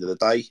at the end of the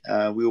day.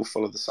 We all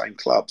follow the same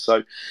club.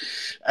 So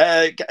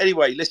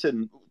anyway,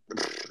 listen.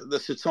 The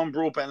Sir Tom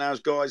Broadbent House,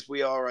 guys,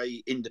 we are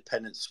a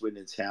independent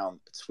Swindon Town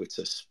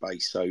Twitter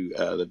space, so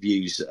the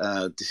views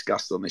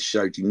discussed on this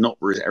show do not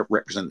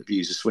represent the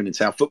views of Swindon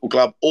Town Football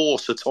Club or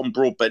Sir Tom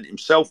Broadbent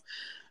himself,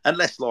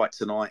 unless, like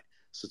tonight,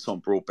 Sir Tom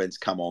Broadbent's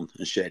come on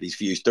and shared his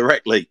views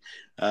directly,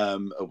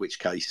 in which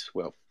case,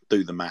 well,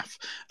 do the math.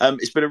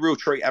 It's been a real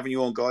treat having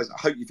you on, guys. I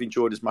hope you've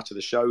enjoyed as much of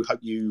the show. Hope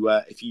you,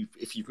 if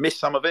you've missed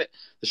some of it,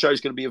 the show's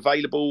going to be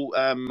available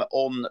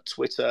on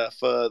Twitter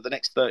for the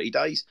next 30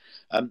 days.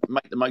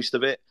 Make the most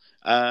of it.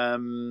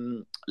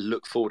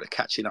 Look forward to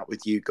catching up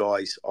with you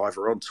guys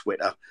either on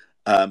Twitter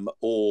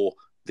or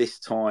this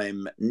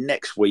time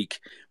next week,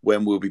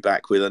 when we'll be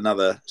back with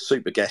another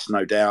super guest,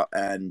 no doubt,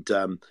 and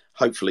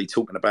hopefully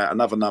talking about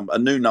a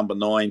new number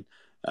 9,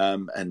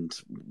 and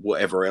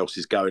whatever else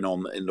is going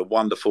on in the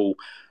wonderful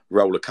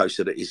roller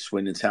coaster that is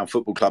Swindon Town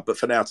Football Club. But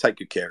for now, take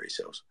good care of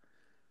yourselves.